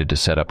decided to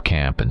set up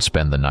camp and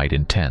spend the night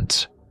in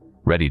tents,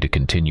 ready to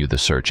continue the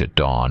search at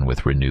dawn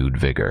with renewed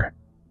vigor.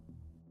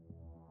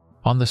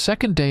 On the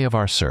second day of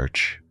our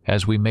search,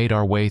 as we made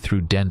our way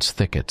through dense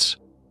thickets,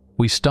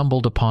 we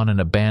stumbled upon an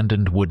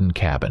abandoned wooden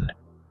cabin.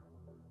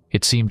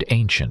 It seemed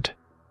ancient,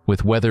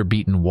 with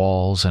weather-beaten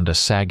walls and a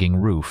sagging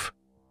roof,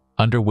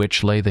 under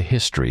which lay the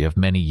history of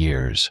many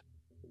years.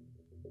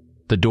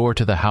 The door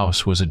to the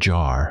house was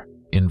ajar,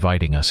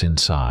 inviting us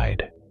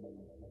inside.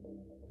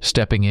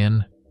 Stepping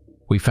in,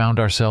 we found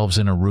ourselves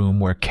in a room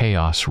where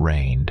chaos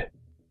reigned.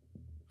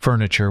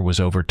 Furniture was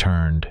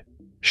overturned,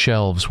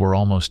 shelves were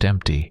almost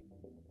empty,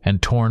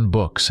 and torn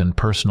books and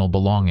personal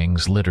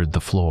belongings littered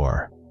the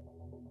floor.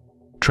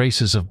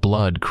 Traces of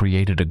blood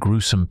created a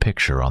gruesome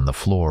picture on the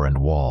floor and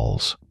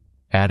walls,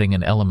 adding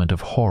an element of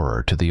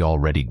horror to the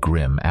already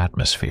grim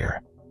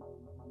atmosphere.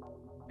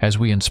 As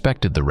we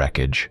inspected the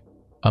wreckage,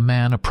 a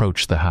man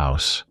approached the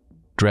house,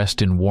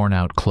 dressed in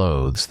worn-out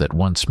clothes that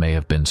once may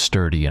have been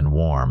sturdy and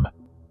warm,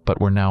 but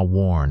were now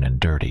worn and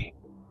dirty.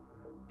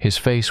 His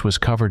face was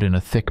covered in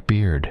a thick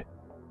beard,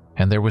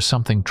 and there was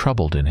something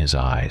troubled in his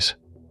eyes.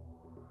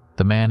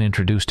 The man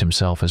introduced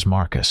himself as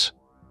Marcus.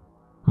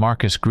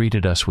 Marcus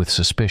greeted us with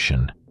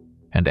suspicion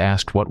and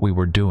asked what we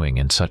were doing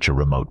in such a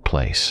remote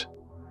place.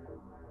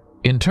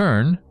 In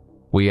turn,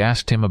 we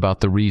asked him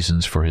about the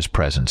reasons for his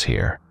presence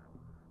here,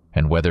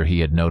 and whether he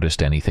had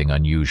noticed anything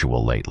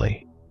unusual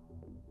lately.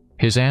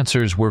 His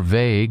answers were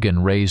vague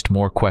and raised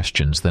more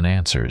questions than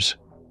answers.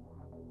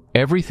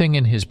 Everything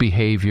in his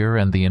behavior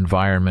and the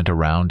environment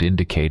around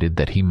indicated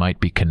that he might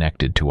be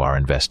connected to our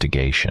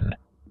investigation.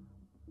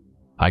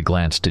 I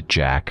glanced at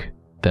Jack,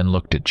 then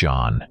looked at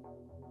John.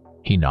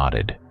 He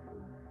nodded.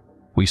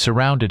 We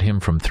surrounded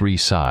him from three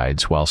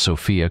sides while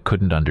Sophia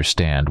couldn't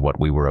understand what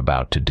we were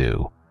about to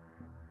do.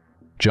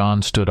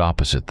 John stood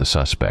opposite the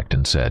suspect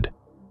and said,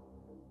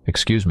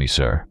 "Excuse me,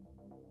 sir,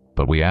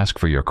 but we ask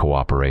for your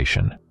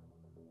cooperation.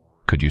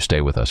 Could you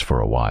stay with us for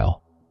a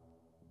while?"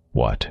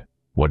 "What?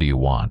 What do you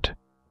want?"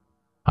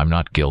 "I'm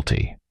not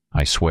guilty,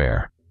 I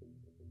swear.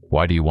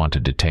 Why do you want to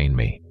detain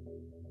me?"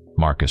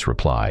 Marcus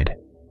replied,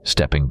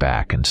 stepping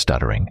back and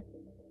stuttering.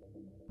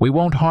 "We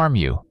won't harm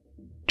you.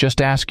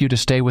 Just ask you to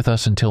stay with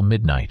us until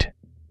midnight."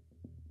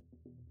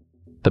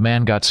 The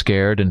man got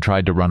scared and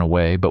tried to run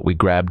away, but we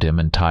grabbed him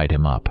and tied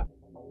him up.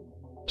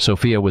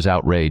 Sophia was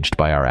outraged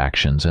by our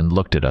actions and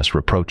looked at us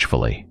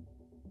reproachfully.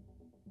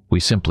 We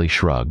simply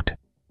shrugged.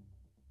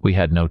 We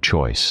had no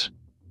choice.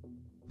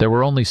 There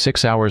were only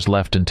 6 hours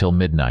left until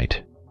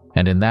midnight,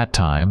 and in that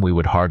time we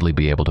would hardly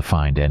be able to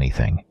find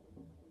anything.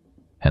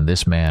 And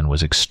this man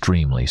was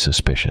extremely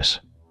suspicious.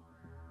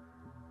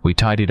 We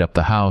tidied up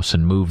the house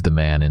and moved the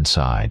man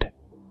inside.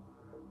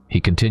 He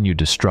continued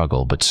to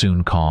struggle, but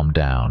soon calmed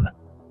down.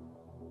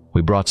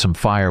 We brought some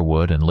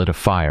firewood and lit a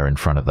fire in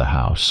front of the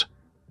house.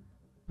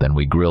 Then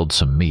we grilled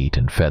some meat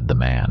and fed the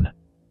man.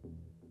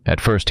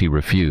 At first he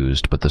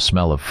refused, but the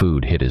smell of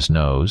food hit his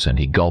nose and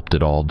he gulped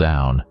it all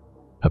down,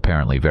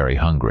 apparently very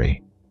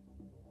hungry.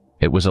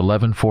 It was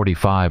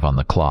 11:45 on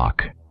the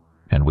clock,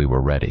 and we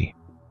were ready.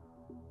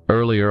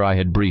 Earlier I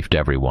had briefed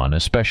everyone,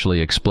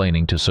 especially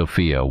explaining to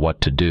Sophia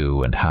what to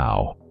do and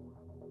how.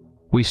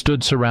 We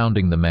stood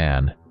surrounding the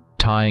man,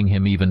 tying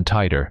him even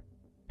tighter,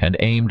 and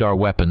aimed our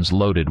weapons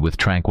loaded with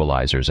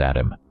tranquilizers at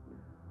him.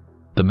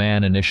 The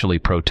man initially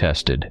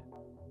protested,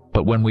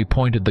 but when we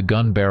pointed the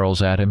gun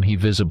barrels at him, he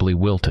visibly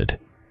wilted.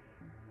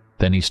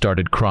 Then he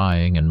started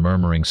crying and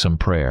murmuring some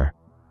prayer.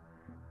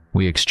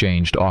 We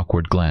exchanged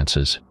awkward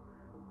glances.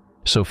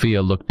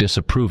 Sophia looked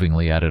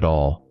disapprovingly at it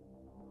all.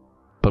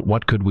 But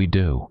what could we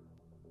do?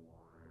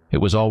 It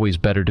was always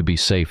better to be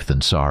safe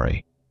than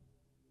sorry.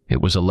 It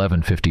was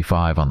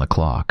 11:55 on the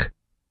clock.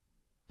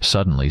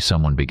 Suddenly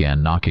someone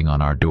began knocking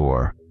on our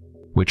door,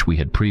 which we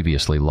had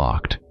previously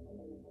locked.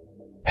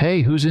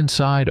 "Hey, who's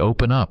inside?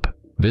 Open up.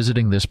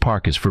 Visiting this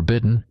park is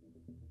forbidden."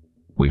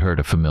 We heard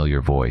a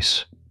familiar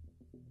voice.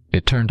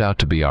 It turned out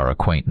to be our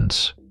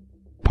acquaintance,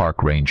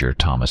 Park Ranger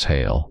Thomas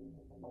Hale.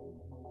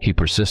 He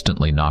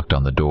persistently knocked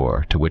on the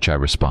door, to which I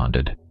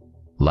responded,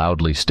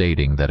 loudly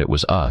stating that it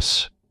was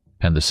us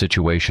and the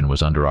situation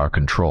was under our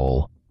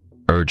control,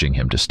 urging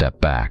him to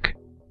step back.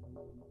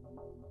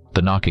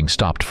 The knocking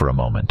stopped for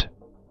a moment.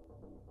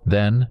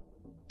 Then,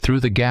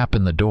 through the gap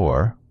in the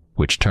door,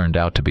 which turned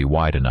out to be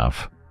wide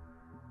enough,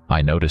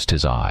 I noticed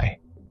his eye.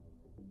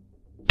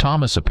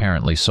 Thomas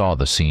apparently saw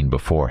the scene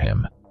before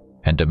him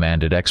and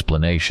demanded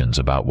explanations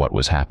about what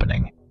was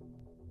happening.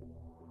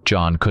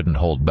 John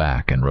couldn't hold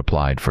back and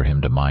replied for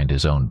him to mind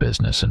his own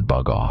business and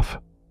bug off.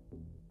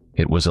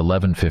 It was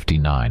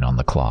 11:59 on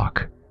the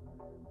clock.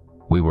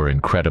 We were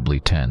incredibly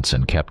tense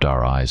and kept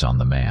our eyes on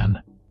the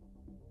man.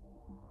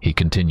 He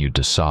continued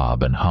to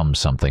sob and hum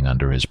something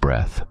under his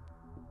breath.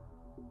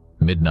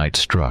 Midnight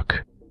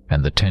struck,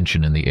 and the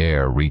tension in the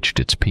air reached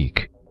its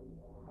peak.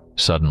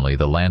 Suddenly,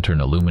 the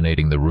lantern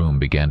illuminating the room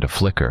began to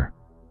flicker,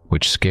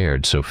 which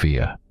scared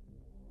Sophia.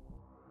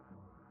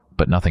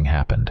 But nothing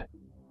happened.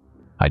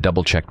 I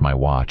double-checked my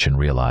watch and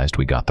realized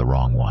we got the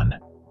wrong one.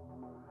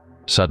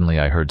 Suddenly,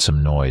 I heard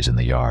some noise in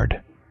the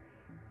yard.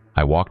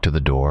 I walked to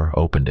the door,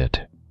 opened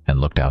it, and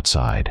looked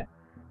outside.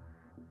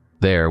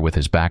 There, with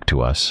his back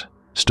to us,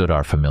 stood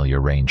our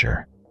familiar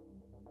ranger.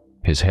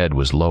 His head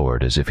was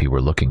lowered as if he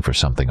were looking for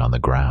something on the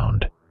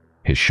ground,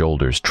 his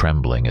shoulders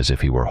trembling as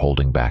if he were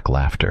holding back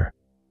laughter.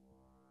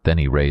 Then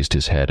he raised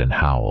his head and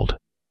howled.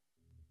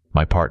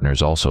 My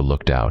partners also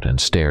looked out and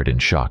stared in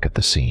shock at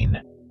the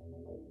scene.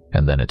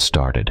 And then it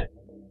started.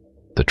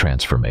 The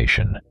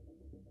transformation.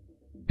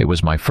 It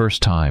was my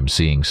first time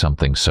seeing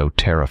something so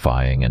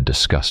terrifying and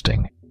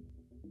disgusting.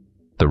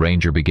 The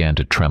ranger began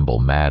to tremble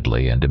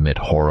madly and emit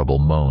horrible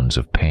moans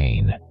of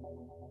pain.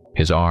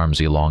 His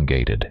arms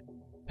elongated,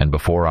 and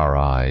before our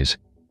eyes,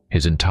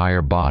 his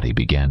entire body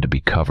began to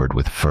be covered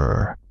with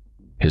fur,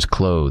 his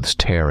clothes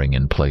tearing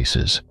in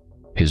places,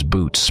 his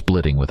boots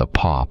splitting with a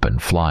pop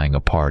and flying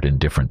apart in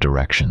different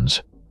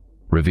directions,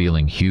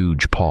 revealing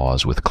huge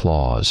paws with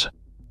claws.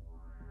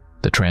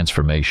 The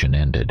transformation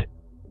ended,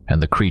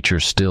 and the creature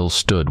still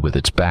stood with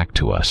its back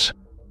to us,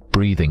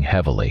 breathing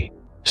heavily,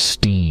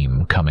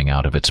 steam coming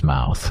out of its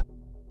mouth.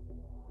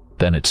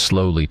 Then it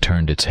slowly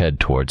turned its head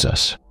towards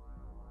us.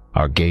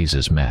 Our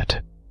gazes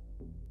met.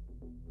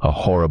 A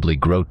horribly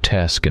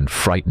grotesque and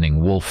frightening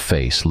wolf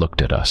face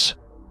looked at us.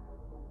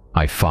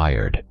 I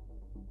fired.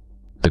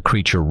 The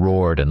creature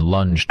roared and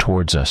lunged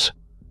towards us.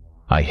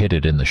 I hit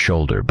it in the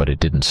shoulder, but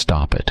it didn't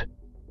stop it.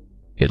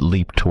 It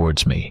leaped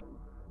towards me,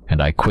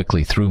 and I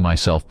quickly threw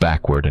myself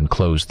backward and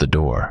closed the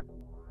door.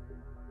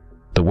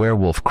 The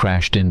werewolf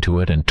crashed into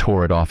it and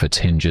tore it off its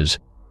hinges,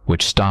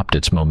 which stopped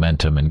its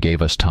momentum and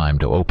gave us time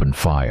to open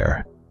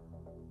fire.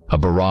 A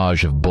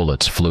barrage of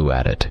bullets flew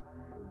at it.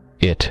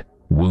 It,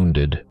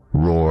 wounded,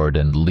 roared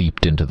and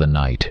leaped into the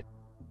night.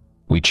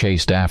 We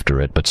chased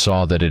after it, but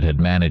saw that it had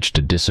managed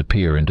to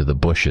disappear into the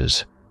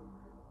bushes.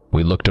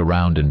 We looked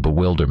around in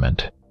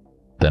bewilderment.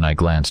 Then I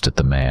glanced at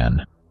the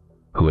man,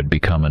 who had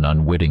become an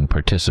unwitting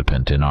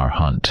participant in our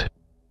hunt.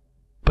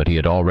 But he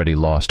had already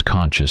lost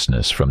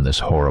consciousness from this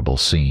horrible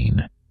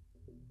scene.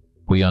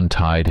 We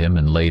untied him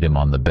and laid him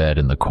on the bed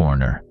in the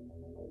corner.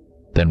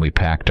 Then we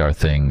packed our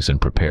things and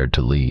prepared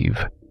to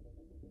leave.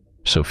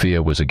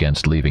 Sophia was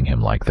against leaving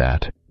him like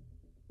that,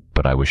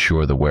 but I was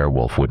sure the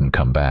werewolf wouldn't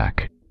come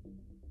back.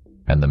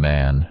 And the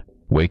man,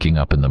 waking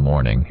up in the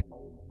morning,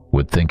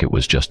 would think it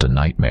was just a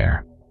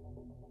nightmare.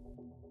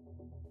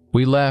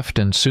 We left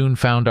and soon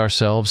found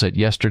ourselves at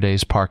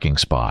yesterday's parking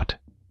spot.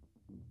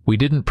 We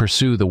didn't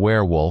pursue the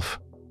werewolf,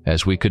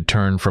 as we could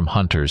turn from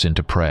hunters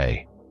into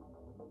prey.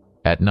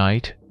 At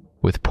night,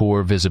 with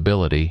poor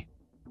visibility,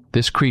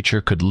 this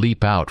creature could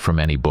leap out from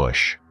any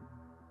bush.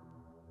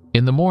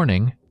 In the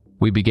morning,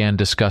 we began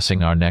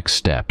discussing our next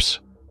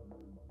steps.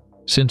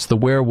 Since the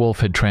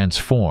werewolf had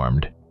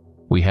transformed,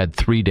 we had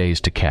 3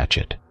 days to catch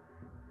it.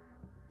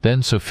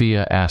 Then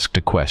Sophia asked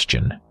a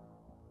question.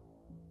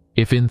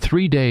 If in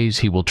 3 days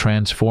he will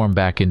transform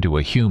back into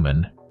a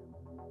human,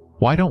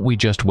 Why don't we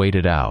just wait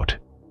it out?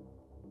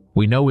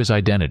 We know his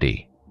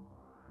identity.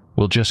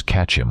 We'll just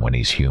catch him when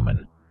he's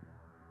human."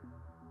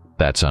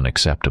 "That's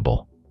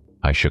unacceptable."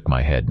 I shook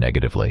my head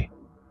negatively.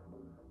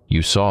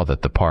 "You saw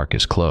that the park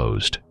is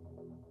closed.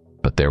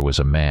 But there was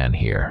a man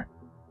here.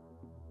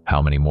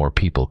 How many more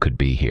people could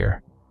be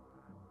here?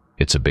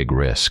 It's a big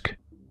risk.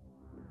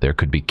 There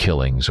could be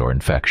killings or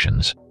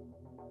infections.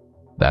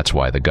 That's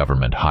why the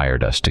government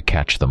hired us to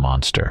catch the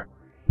monster,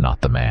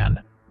 not the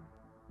man."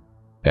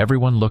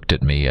 Everyone looked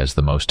at me as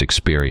the most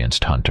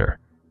experienced hunter,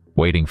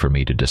 waiting for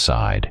me to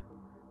decide.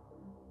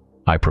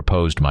 I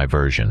proposed my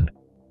version,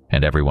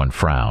 and everyone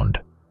frowned,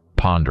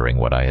 pondering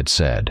what I had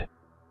said.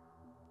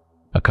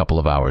 A couple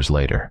of hours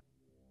later,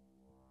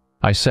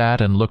 I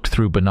sat and looked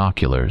through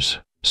binoculars,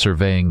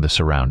 surveying the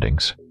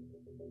surroundings.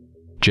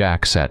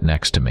 Jack sat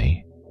next to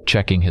me,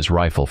 checking his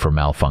rifle for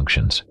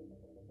malfunctions.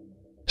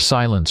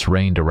 Silence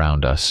reigned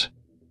around us,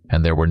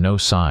 and there were no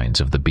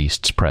signs of the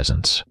beast's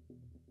presence.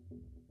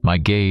 My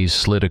gaze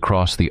slid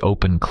across the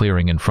open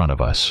clearing in front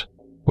of us,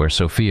 where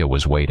Sophia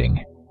was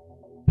waiting.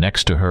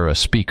 Next to her, a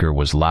speaker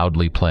was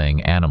loudly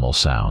playing animal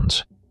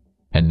sounds,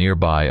 and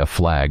nearby a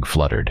flag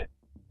fluttered,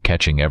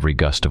 catching every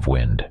gust of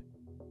wind.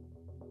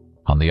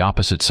 On the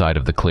opposite side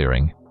of the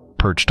clearing,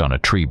 perched on a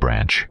tree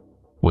branch,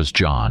 was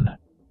John,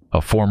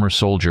 a former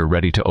soldier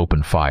ready to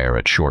open fire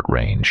at short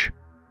range.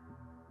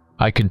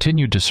 I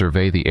continued to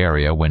survey the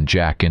area when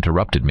Jack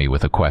interrupted me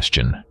with a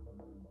question.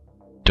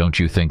 "Don't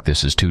you think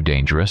this is too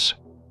dangerous?"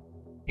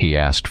 he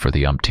asked for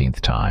the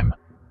umpteenth time.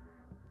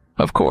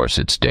 "Of course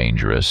it's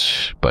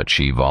dangerous, but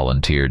she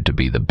volunteered to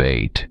be the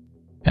bait,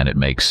 and it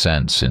makes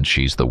sense since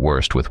she's the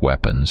worst with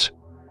weapons,"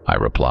 I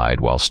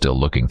replied while still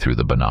looking through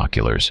the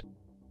binoculars.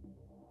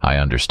 "I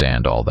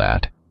understand all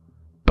that,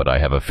 but I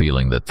have a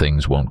feeling that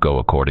things won't go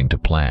according to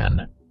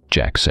plan,"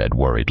 Jack said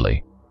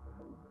worriedly.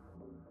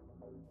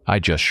 I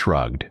just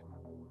shrugged.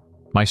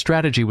 My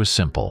strategy was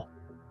simple: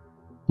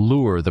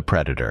 lure the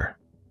predator.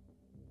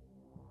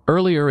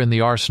 Earlier in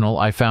the arsenal,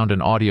 I found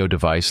an audio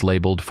device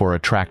labeled for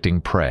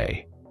attracting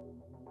prey.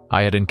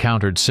 I had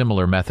encountered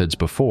similar methods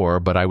before,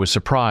 but I was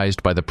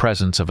surprised by the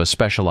presence of a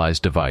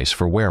specialized device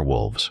for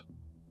werewolves.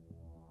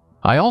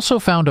 I also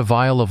found a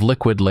vial of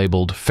liquid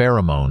labeled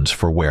pheromones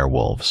for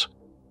werewolves.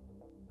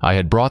 I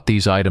had brought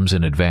these items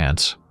in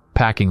advance,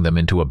 packing them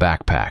into a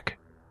backpack.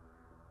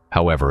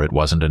 However, it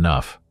wasn't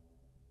enough.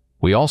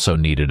 We also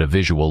needed a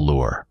visual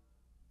lure.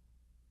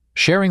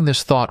 Sharing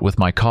this thought with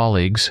my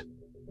colleagues,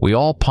 we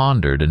all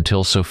pondered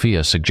until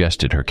Sophia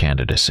suggested her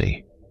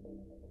candidacy.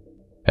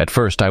 At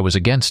first I was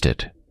against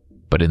it,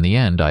 but in the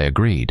end I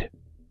agreed.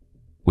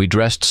 We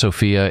dressed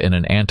Sophia in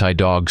an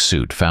anti-dog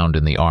suit found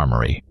in the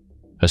armory,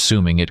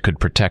 assuming it could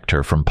protect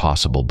her from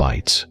possible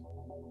bites.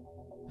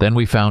 Then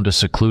we found a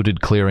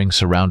secluded clearing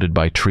surrounded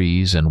by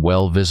trees and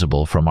well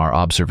visible from our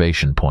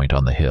observation point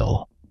on the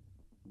hill.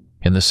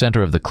 In the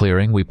center of the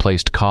clearing, we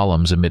placed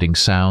columns emitting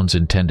sounds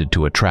intended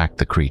to attract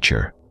the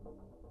creature,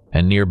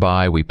 and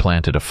nearby we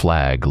planted a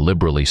flag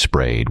liberally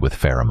sprayed with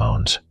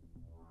pheromones.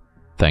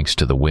 Thanks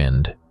to the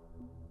wind,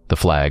 the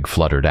flag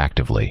fluttered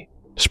actively,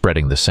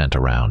 spreading the scent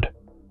around.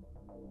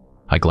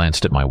 I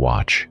glanced at my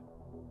watch.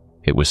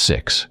 It was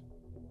 6.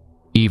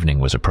 Evening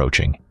was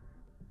approaching,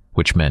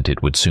 which meant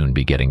it would soon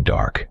be getting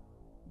dark.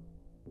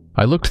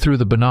 I looked through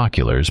the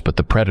binoculars, but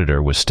the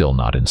predator was still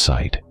not in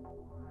sight.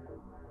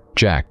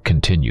 Jack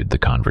continued the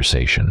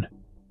conversation.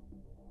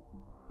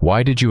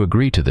 "Why did you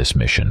agree to this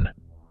mission?"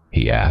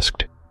 he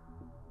asked.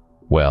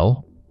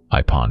 "Well,"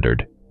 I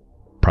pondered,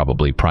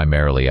 "probably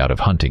primarily out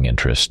of hunting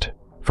interest.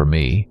 For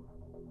me,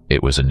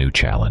 it was a new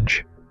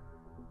challenge."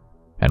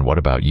 "And what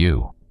about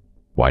you?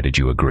 Why did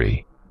you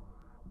agree?"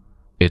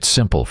 "It's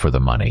simple for the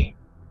money,"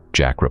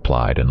 Jack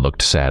replied and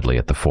looked sadly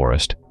at the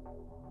forest.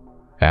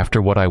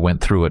 "After what I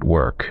went through at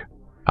work,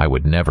 I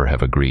would never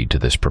have agreed to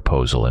this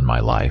proposal in my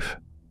life.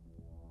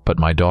 But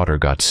my daughter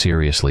got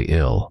seriously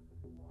ill,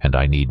 and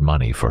I need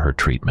money for her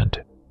treatment."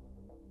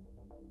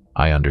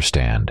 "I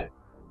understand.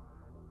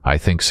 I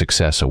think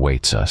success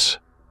awaits us,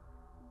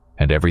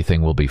 and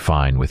everything will be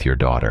fine with your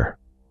daughter,"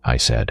 I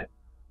said.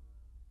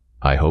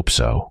 "I hope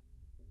so,"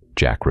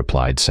 Jack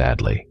replied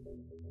sadly.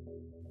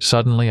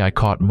 Suddenly, I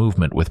caught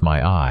movement with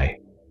my eye.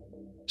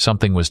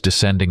 Something was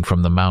descending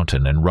from the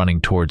mountain and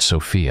running towards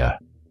Sophia.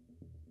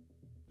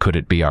 Could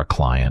it be our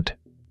client?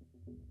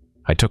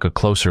 I took a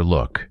closer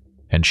look,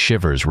 and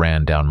shivers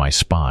ran down my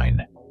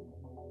spine.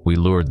 We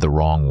lured the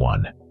wrong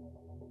one.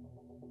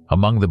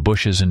 Among the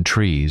bushes and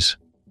trees,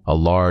 a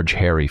large,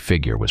 hairy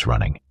figure was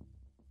running.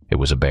 It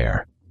was a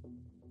bear.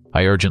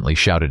 I urgently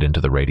shouted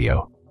into the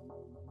radio.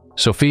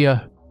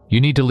 "Sophia, you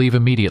need to leave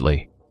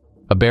immediately.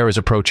 A bear is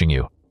approaching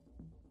you.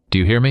 Do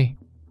you hear me?"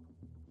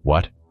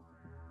 "What?"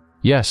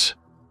 "Yes,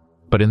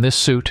 but in this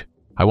suit,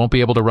 I won't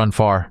be able to run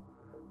far.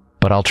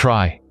 But I'll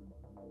try."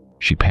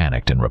 She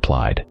panicked and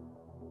replied.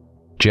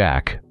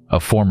 Jack, a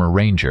former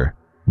ranger,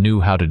 knew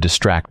how to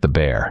distract the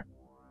bear.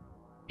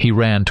 He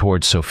ran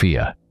towards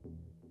Sophia.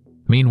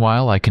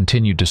 Meanwhile, I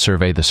continued to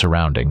survey the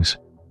surroundings,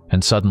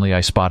 and suddenly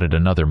I spotted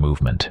another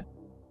movement.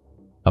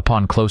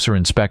 Upon closer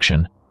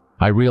inspection,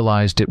 I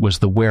realized it was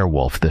the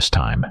werewolf this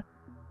time.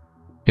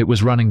 It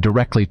was running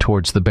directly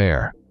towards the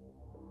bear.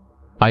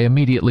 I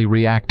immediately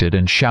reacted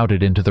and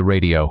shouted into the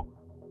radio,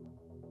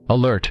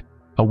 "Alert!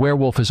 A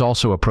werewolf is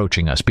also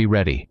approaching us. Be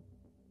ready.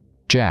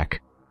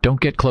 Jack, don't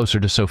get closer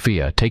to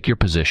Sophia. Take your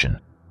position.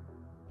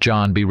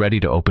 John, be ready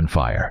to open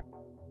fire.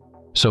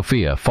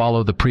 Sophia,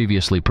 follow the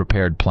previously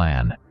prepared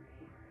plan."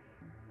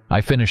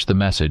 I finished the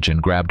message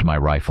and grabbed my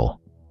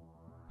rifle.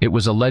 It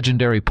was a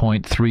legendary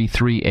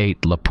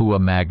 .338 Lapua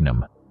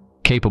Magnum,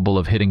 capable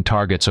of hitting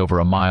targets over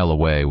a mile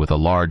away with a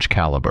large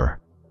caliber.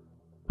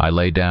 I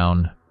lay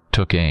down,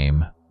 took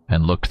aim,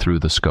 and looked through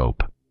the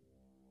scope.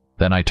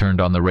 Then I turned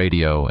on the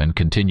radio and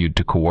continued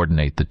to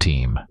coordinate the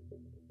team.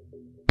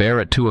 Bear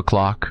at 2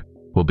 o'clock,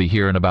 will be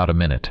here in about a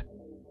minute.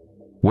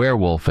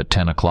 Werewolf at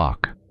 10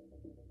 o'clock.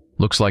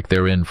 Looks like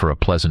they're in for a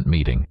pleasant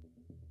meeting.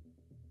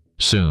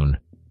 Soon,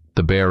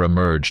 the bear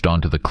emerged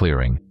onto the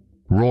clearing,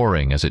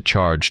 roaring as it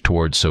charged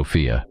towards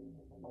Sophia.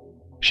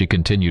 She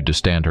continued to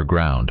stand her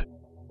ground,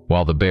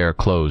 while the bear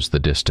closed the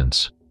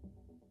distance.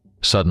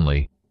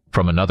 Suddenly,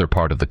 from another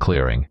part of the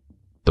clearing,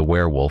 the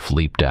werewolf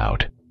leaped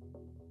out.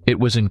 It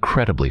was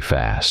incredibly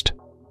fast,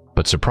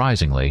 but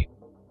surprisingly,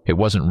 it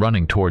wasn't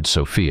running towards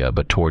Sophia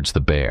but towards the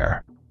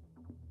bear.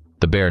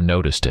 The bear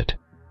noticed it,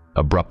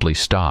 abruptly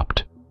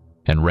stopped,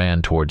 and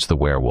ran towards the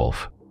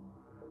werewolf.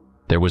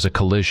 There was a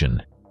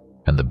collision,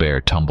 and the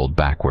bear tumbled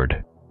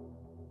backward.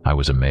 I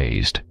was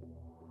amazed.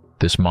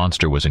 This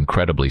monster was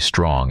incredibly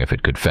strong if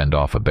it could fend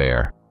off a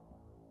bear.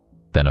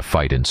 Then a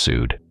fight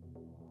ensued.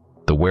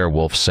 The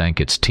werewolf sank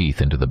its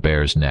teeth into the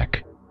bear's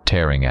neck,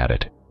 tearing at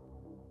it.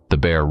 The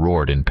bear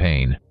roared in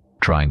pain,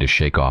 trying to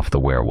shake off the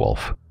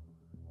werewolf.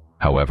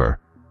 However,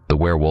 the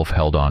werewolf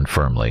held on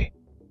firmly,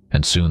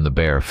 and soon the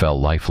bear fell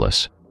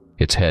lifeless,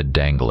 its head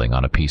dangling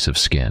on a piece of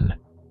skin.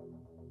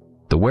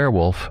 The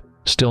werewolf,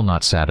 still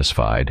not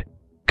satisfied,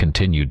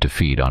 continued to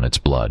feed on its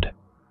blood.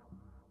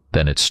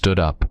 Then it stood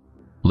up,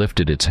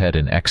 lifted its head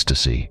in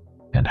ecstasy,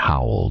 and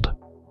howled.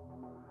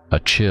 A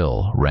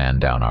chill ran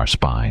down our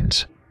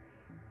spines.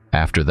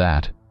 After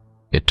that,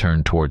 it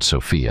turned towards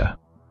Sophia.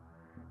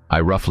 I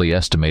roughly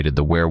estimated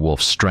the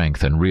werewolf's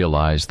strength and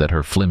realized that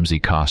her flimsy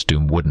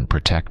costume wouldn't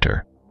protect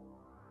her.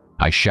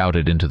 I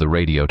shouted into the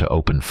radio to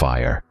open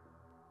fire.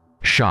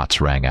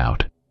 Shots rang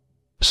out.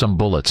 Some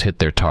bullets hit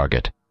their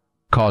target,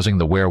 causing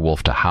the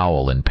werewolf to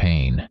howl in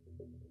pain.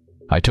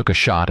 I took a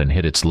shot and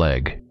hit its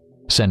leg,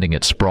 sending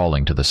it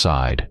sprawling to the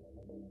side.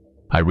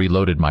 I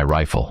reloaded my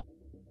rifle,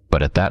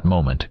 but at that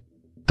moment,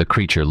 the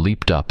creature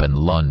leaped up and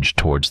lunged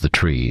towards the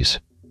trees.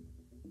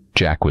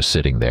 Jack was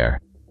sitting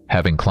there,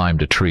 having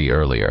climbed a tree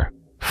earlier,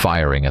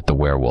 firing at the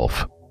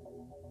werewolf.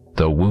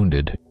 Though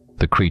wounded,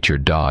 the creature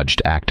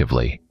dodged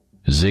actively,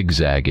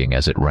 zigzagging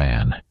as it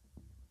ran.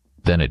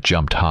 Then it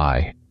jumped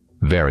high,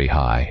 very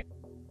high.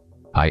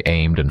 I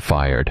aimed and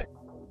fired.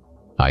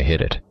 I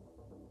hit it,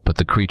 but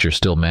the creature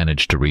still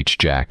managed to reach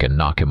Jack and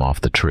knock him off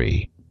the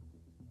tree.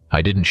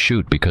 I didn't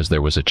shoot because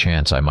there was a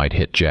chance I might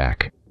hit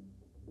Jack.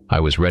 I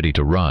was ready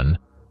to run,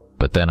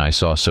 but then I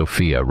saw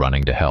Sophia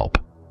running to help.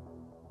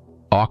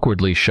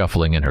 Awkwardly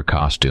shuffling in her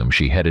costume,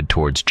 she headed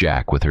towards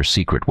Jack with her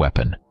secret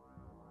weapon.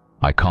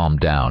 I calmed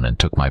down and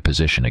took my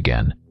position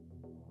again.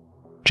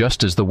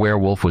 Just as the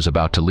werewolf was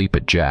about to leap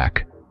at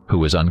Jack, who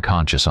was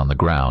unconscious on the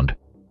ground,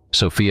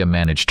 Sophia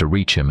managed to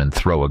reach him and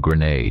throw a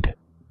grenade.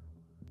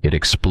 It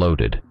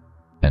exploded,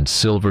 and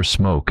silver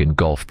smoke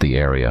engulfed the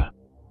area.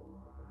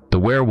 The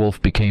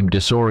werewolf became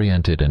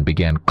disoriented and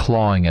began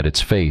clawing at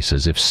its face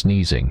as if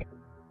sneezing.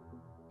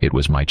 It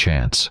was my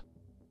chance.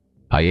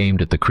 I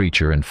aimed at the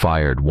creature and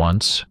fired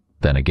once,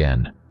 then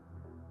again.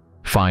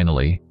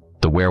 Finally,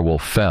 the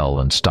werewolf fell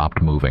and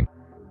stopped moving.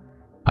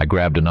 I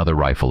grabbed another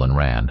rifle and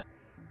ran.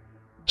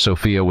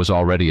 Sophia was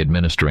already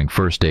administering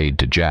first aid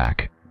to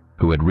Jack,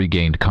 who had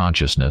regained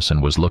consciousness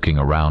and was looking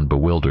around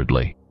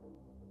bewilderedly.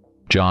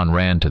 John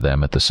ran to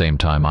them at the same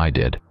time I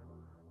did.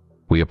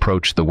 We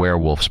approached the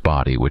werewolf's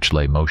body, which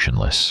lay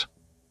motionless.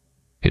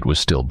 It was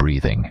still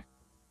breathing.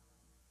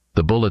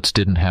 The bullets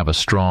didn't have a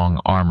strong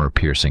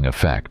armor-piercing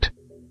effect,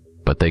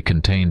 but they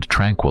contained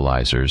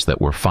tranquilizers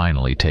that were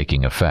finally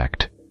taking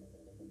effect.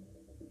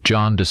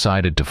 John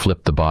decided to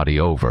flip the body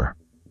over,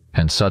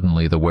 and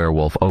suddenly the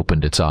werewolf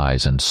opened its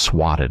eyes and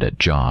swatted at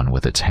John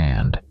with its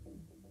hand.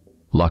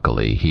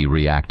 Luckily, he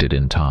reacted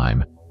in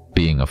time,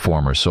 being a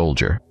former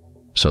soldier,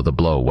 so the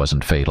blow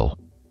wasn't fatal.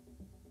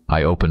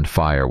 I opened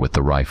fire with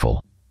the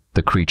rifle.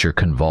 The creature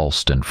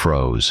convulsed and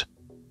froze.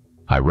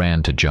 I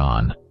ran to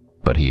John,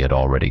 but he had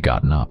already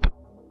gotten up.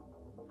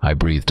 I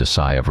breathed a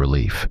sigh of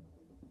relief.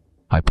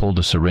 I pulled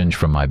a syringe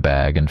from my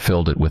bag and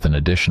filled it with an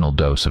additional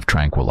dose of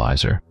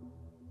tranquilizer.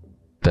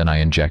 Then I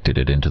injected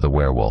it into the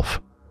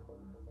werewolf.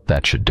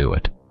 That should do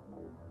it.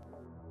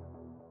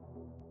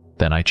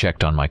 Then I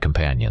checked on my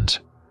companions.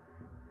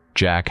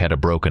 Jack had a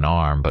broken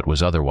arm but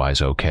was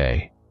otherwise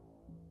okay.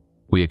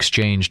 We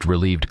exchanged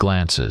relieved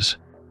glances.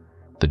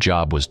 The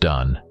job was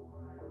done,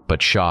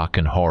 but shock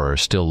and horror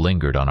still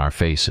lingered on our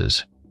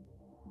faces.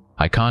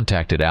 I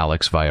contacted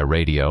Alex via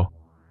radio,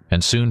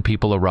 and soon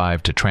people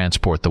arrived to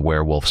transport the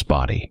werewolf's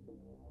body.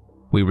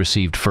 we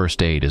received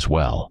first aid as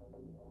well.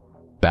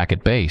 Back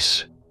at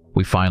base,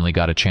 we finally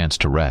got a chance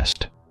to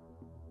rest.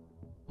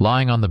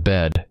 Lying on the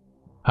bed,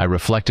 I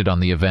reflected on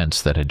the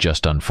events that had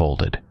just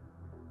unfolded.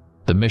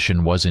 The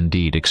mission was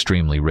indeed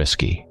extremely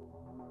risky.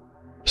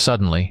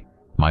 Suddenly,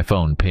 my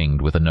phone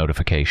pinged with a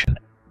notification.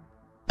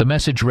 The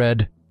message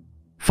read,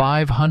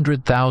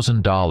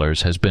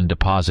 $500,000 has been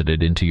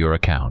deposited into your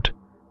account.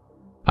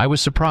 I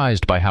was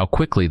surprised by how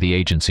quickly the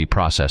agency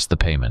processed the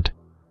payment.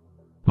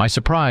 My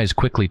surprise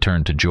quickly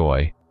turned to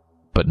joy,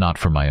 but not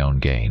for my own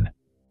gain.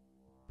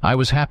 I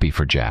was happy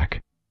for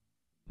Jack.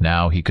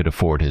 Now he could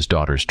afford his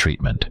daughter's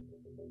treatment.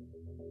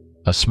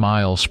 A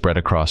smile spread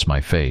across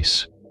my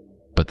face,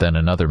 but then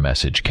another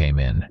message came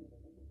in.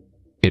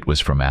 It was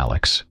from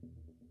Alex.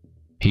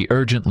 He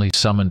urgently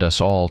summoned us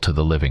all to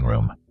the living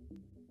room.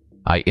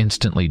 I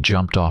instantly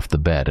jumped off the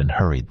bed and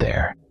hurried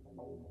there.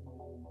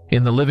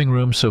 In the living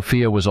room,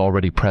 Sophia was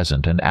already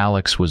present, and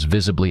Alex was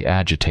visibly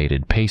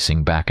agitated,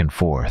 pacing back and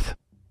forth.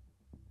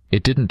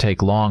 It didn't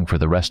take long for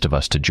the rest of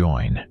us to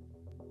join.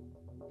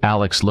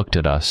 Alex looked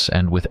at us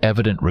and, with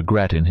evident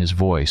regret in his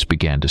voice,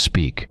 began to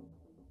speak.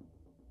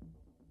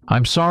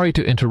 I'm sorry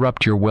to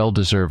interrupt your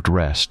well-deserved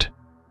rest,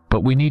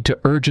 but we need to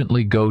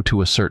urgently go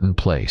to a certain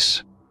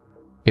place.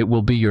 It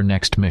will be your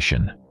next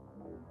mission.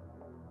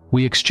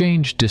 We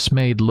exchanged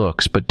dismayed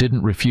looks but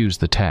didn't refuse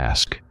the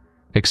task,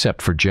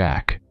 except for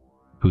Jack,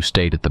 who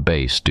stayed at the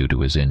base due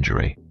to his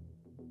injury.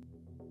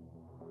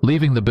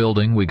 Leaving the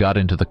building, we got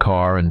into the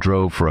car and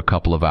drove for a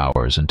couple of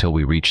hours until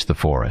we reached the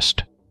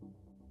forest.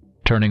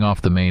 Turning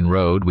off the main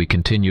road, we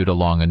continued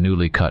along a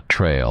newly cut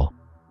trail,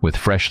 with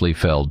freshly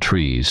felled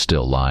trees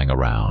still lying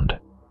around.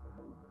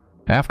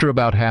 After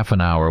about half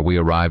an hour, we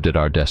arrived at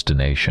our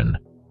destination,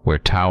 where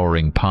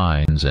towering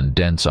pines and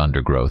dense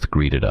undergrowth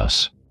greeted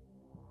us.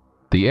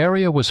 The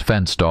area was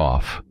fenced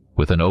off,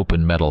 with an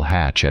open metal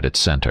hatch at its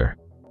center.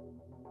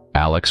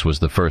 Alex was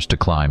the first to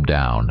climb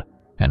down,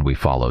 and we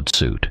followed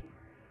suit.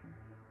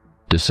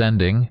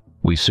 Descending,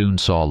 we soon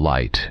saw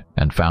light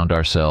and found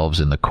ourselves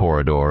in the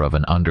corridor of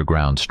an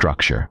underground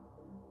structure.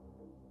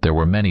 There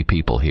were many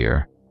people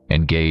here,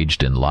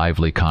 engaged in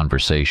lively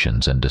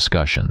conversations and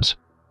discussions.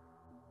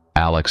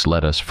 Alex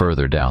led us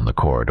further down the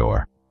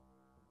corridor.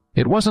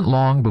 It wasn't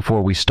long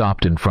before we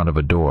stopped in front of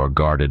a door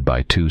guarded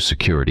by 2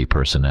 security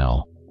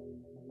personnel.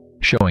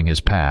 Showing his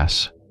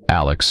pass,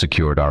 Alex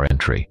secured our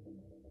entry.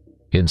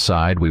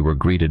 Inside, we were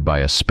greeted by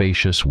a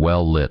spacious,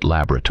 well-lit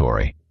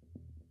laboratory.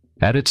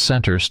 At its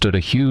center stood a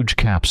huge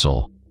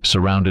capsule,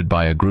 surrounded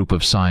by a group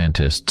of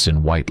scientists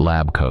in white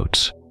lab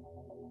coats.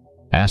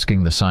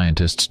 Asking the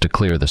scientists to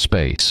clear the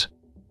space,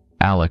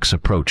 Alex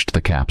approached the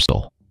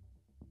capsule.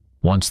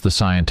 Once the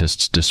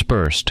scientists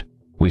dispersed,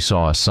 we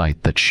saw a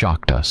sight that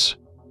shocked us.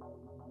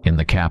 In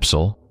the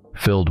capsule,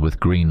 filled with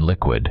green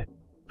liquid,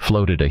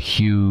 floated a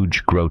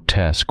huge,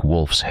 grotesque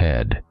wolf's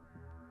head.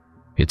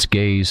 Its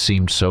gaze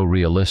seemed so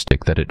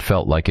realistic that it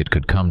felt like it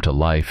could come to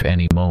life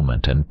any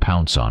moment and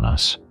pounce on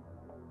us.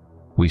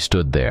 We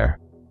stood there,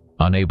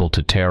 unable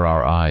to tear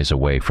our eyes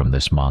away from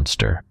this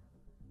monster.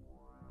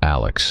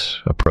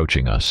 Alex,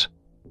 approaching us,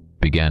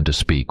 began to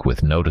speak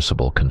with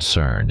noticeable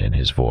concern in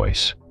his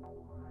voice.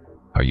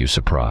 Are you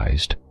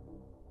surprised?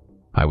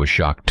 I was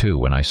shocked too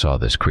when I saw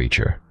this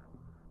creature.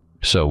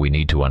 So we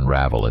need to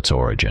unravel its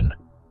origin.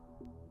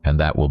 And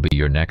that will be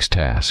your next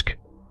task.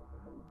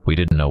 We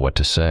didn't know what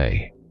to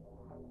say.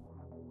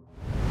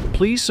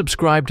 Please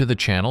subscribe to the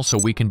channel so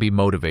we can be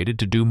motivated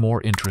to do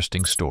more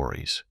interesting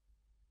stories.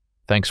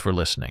 Thanks for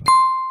listening.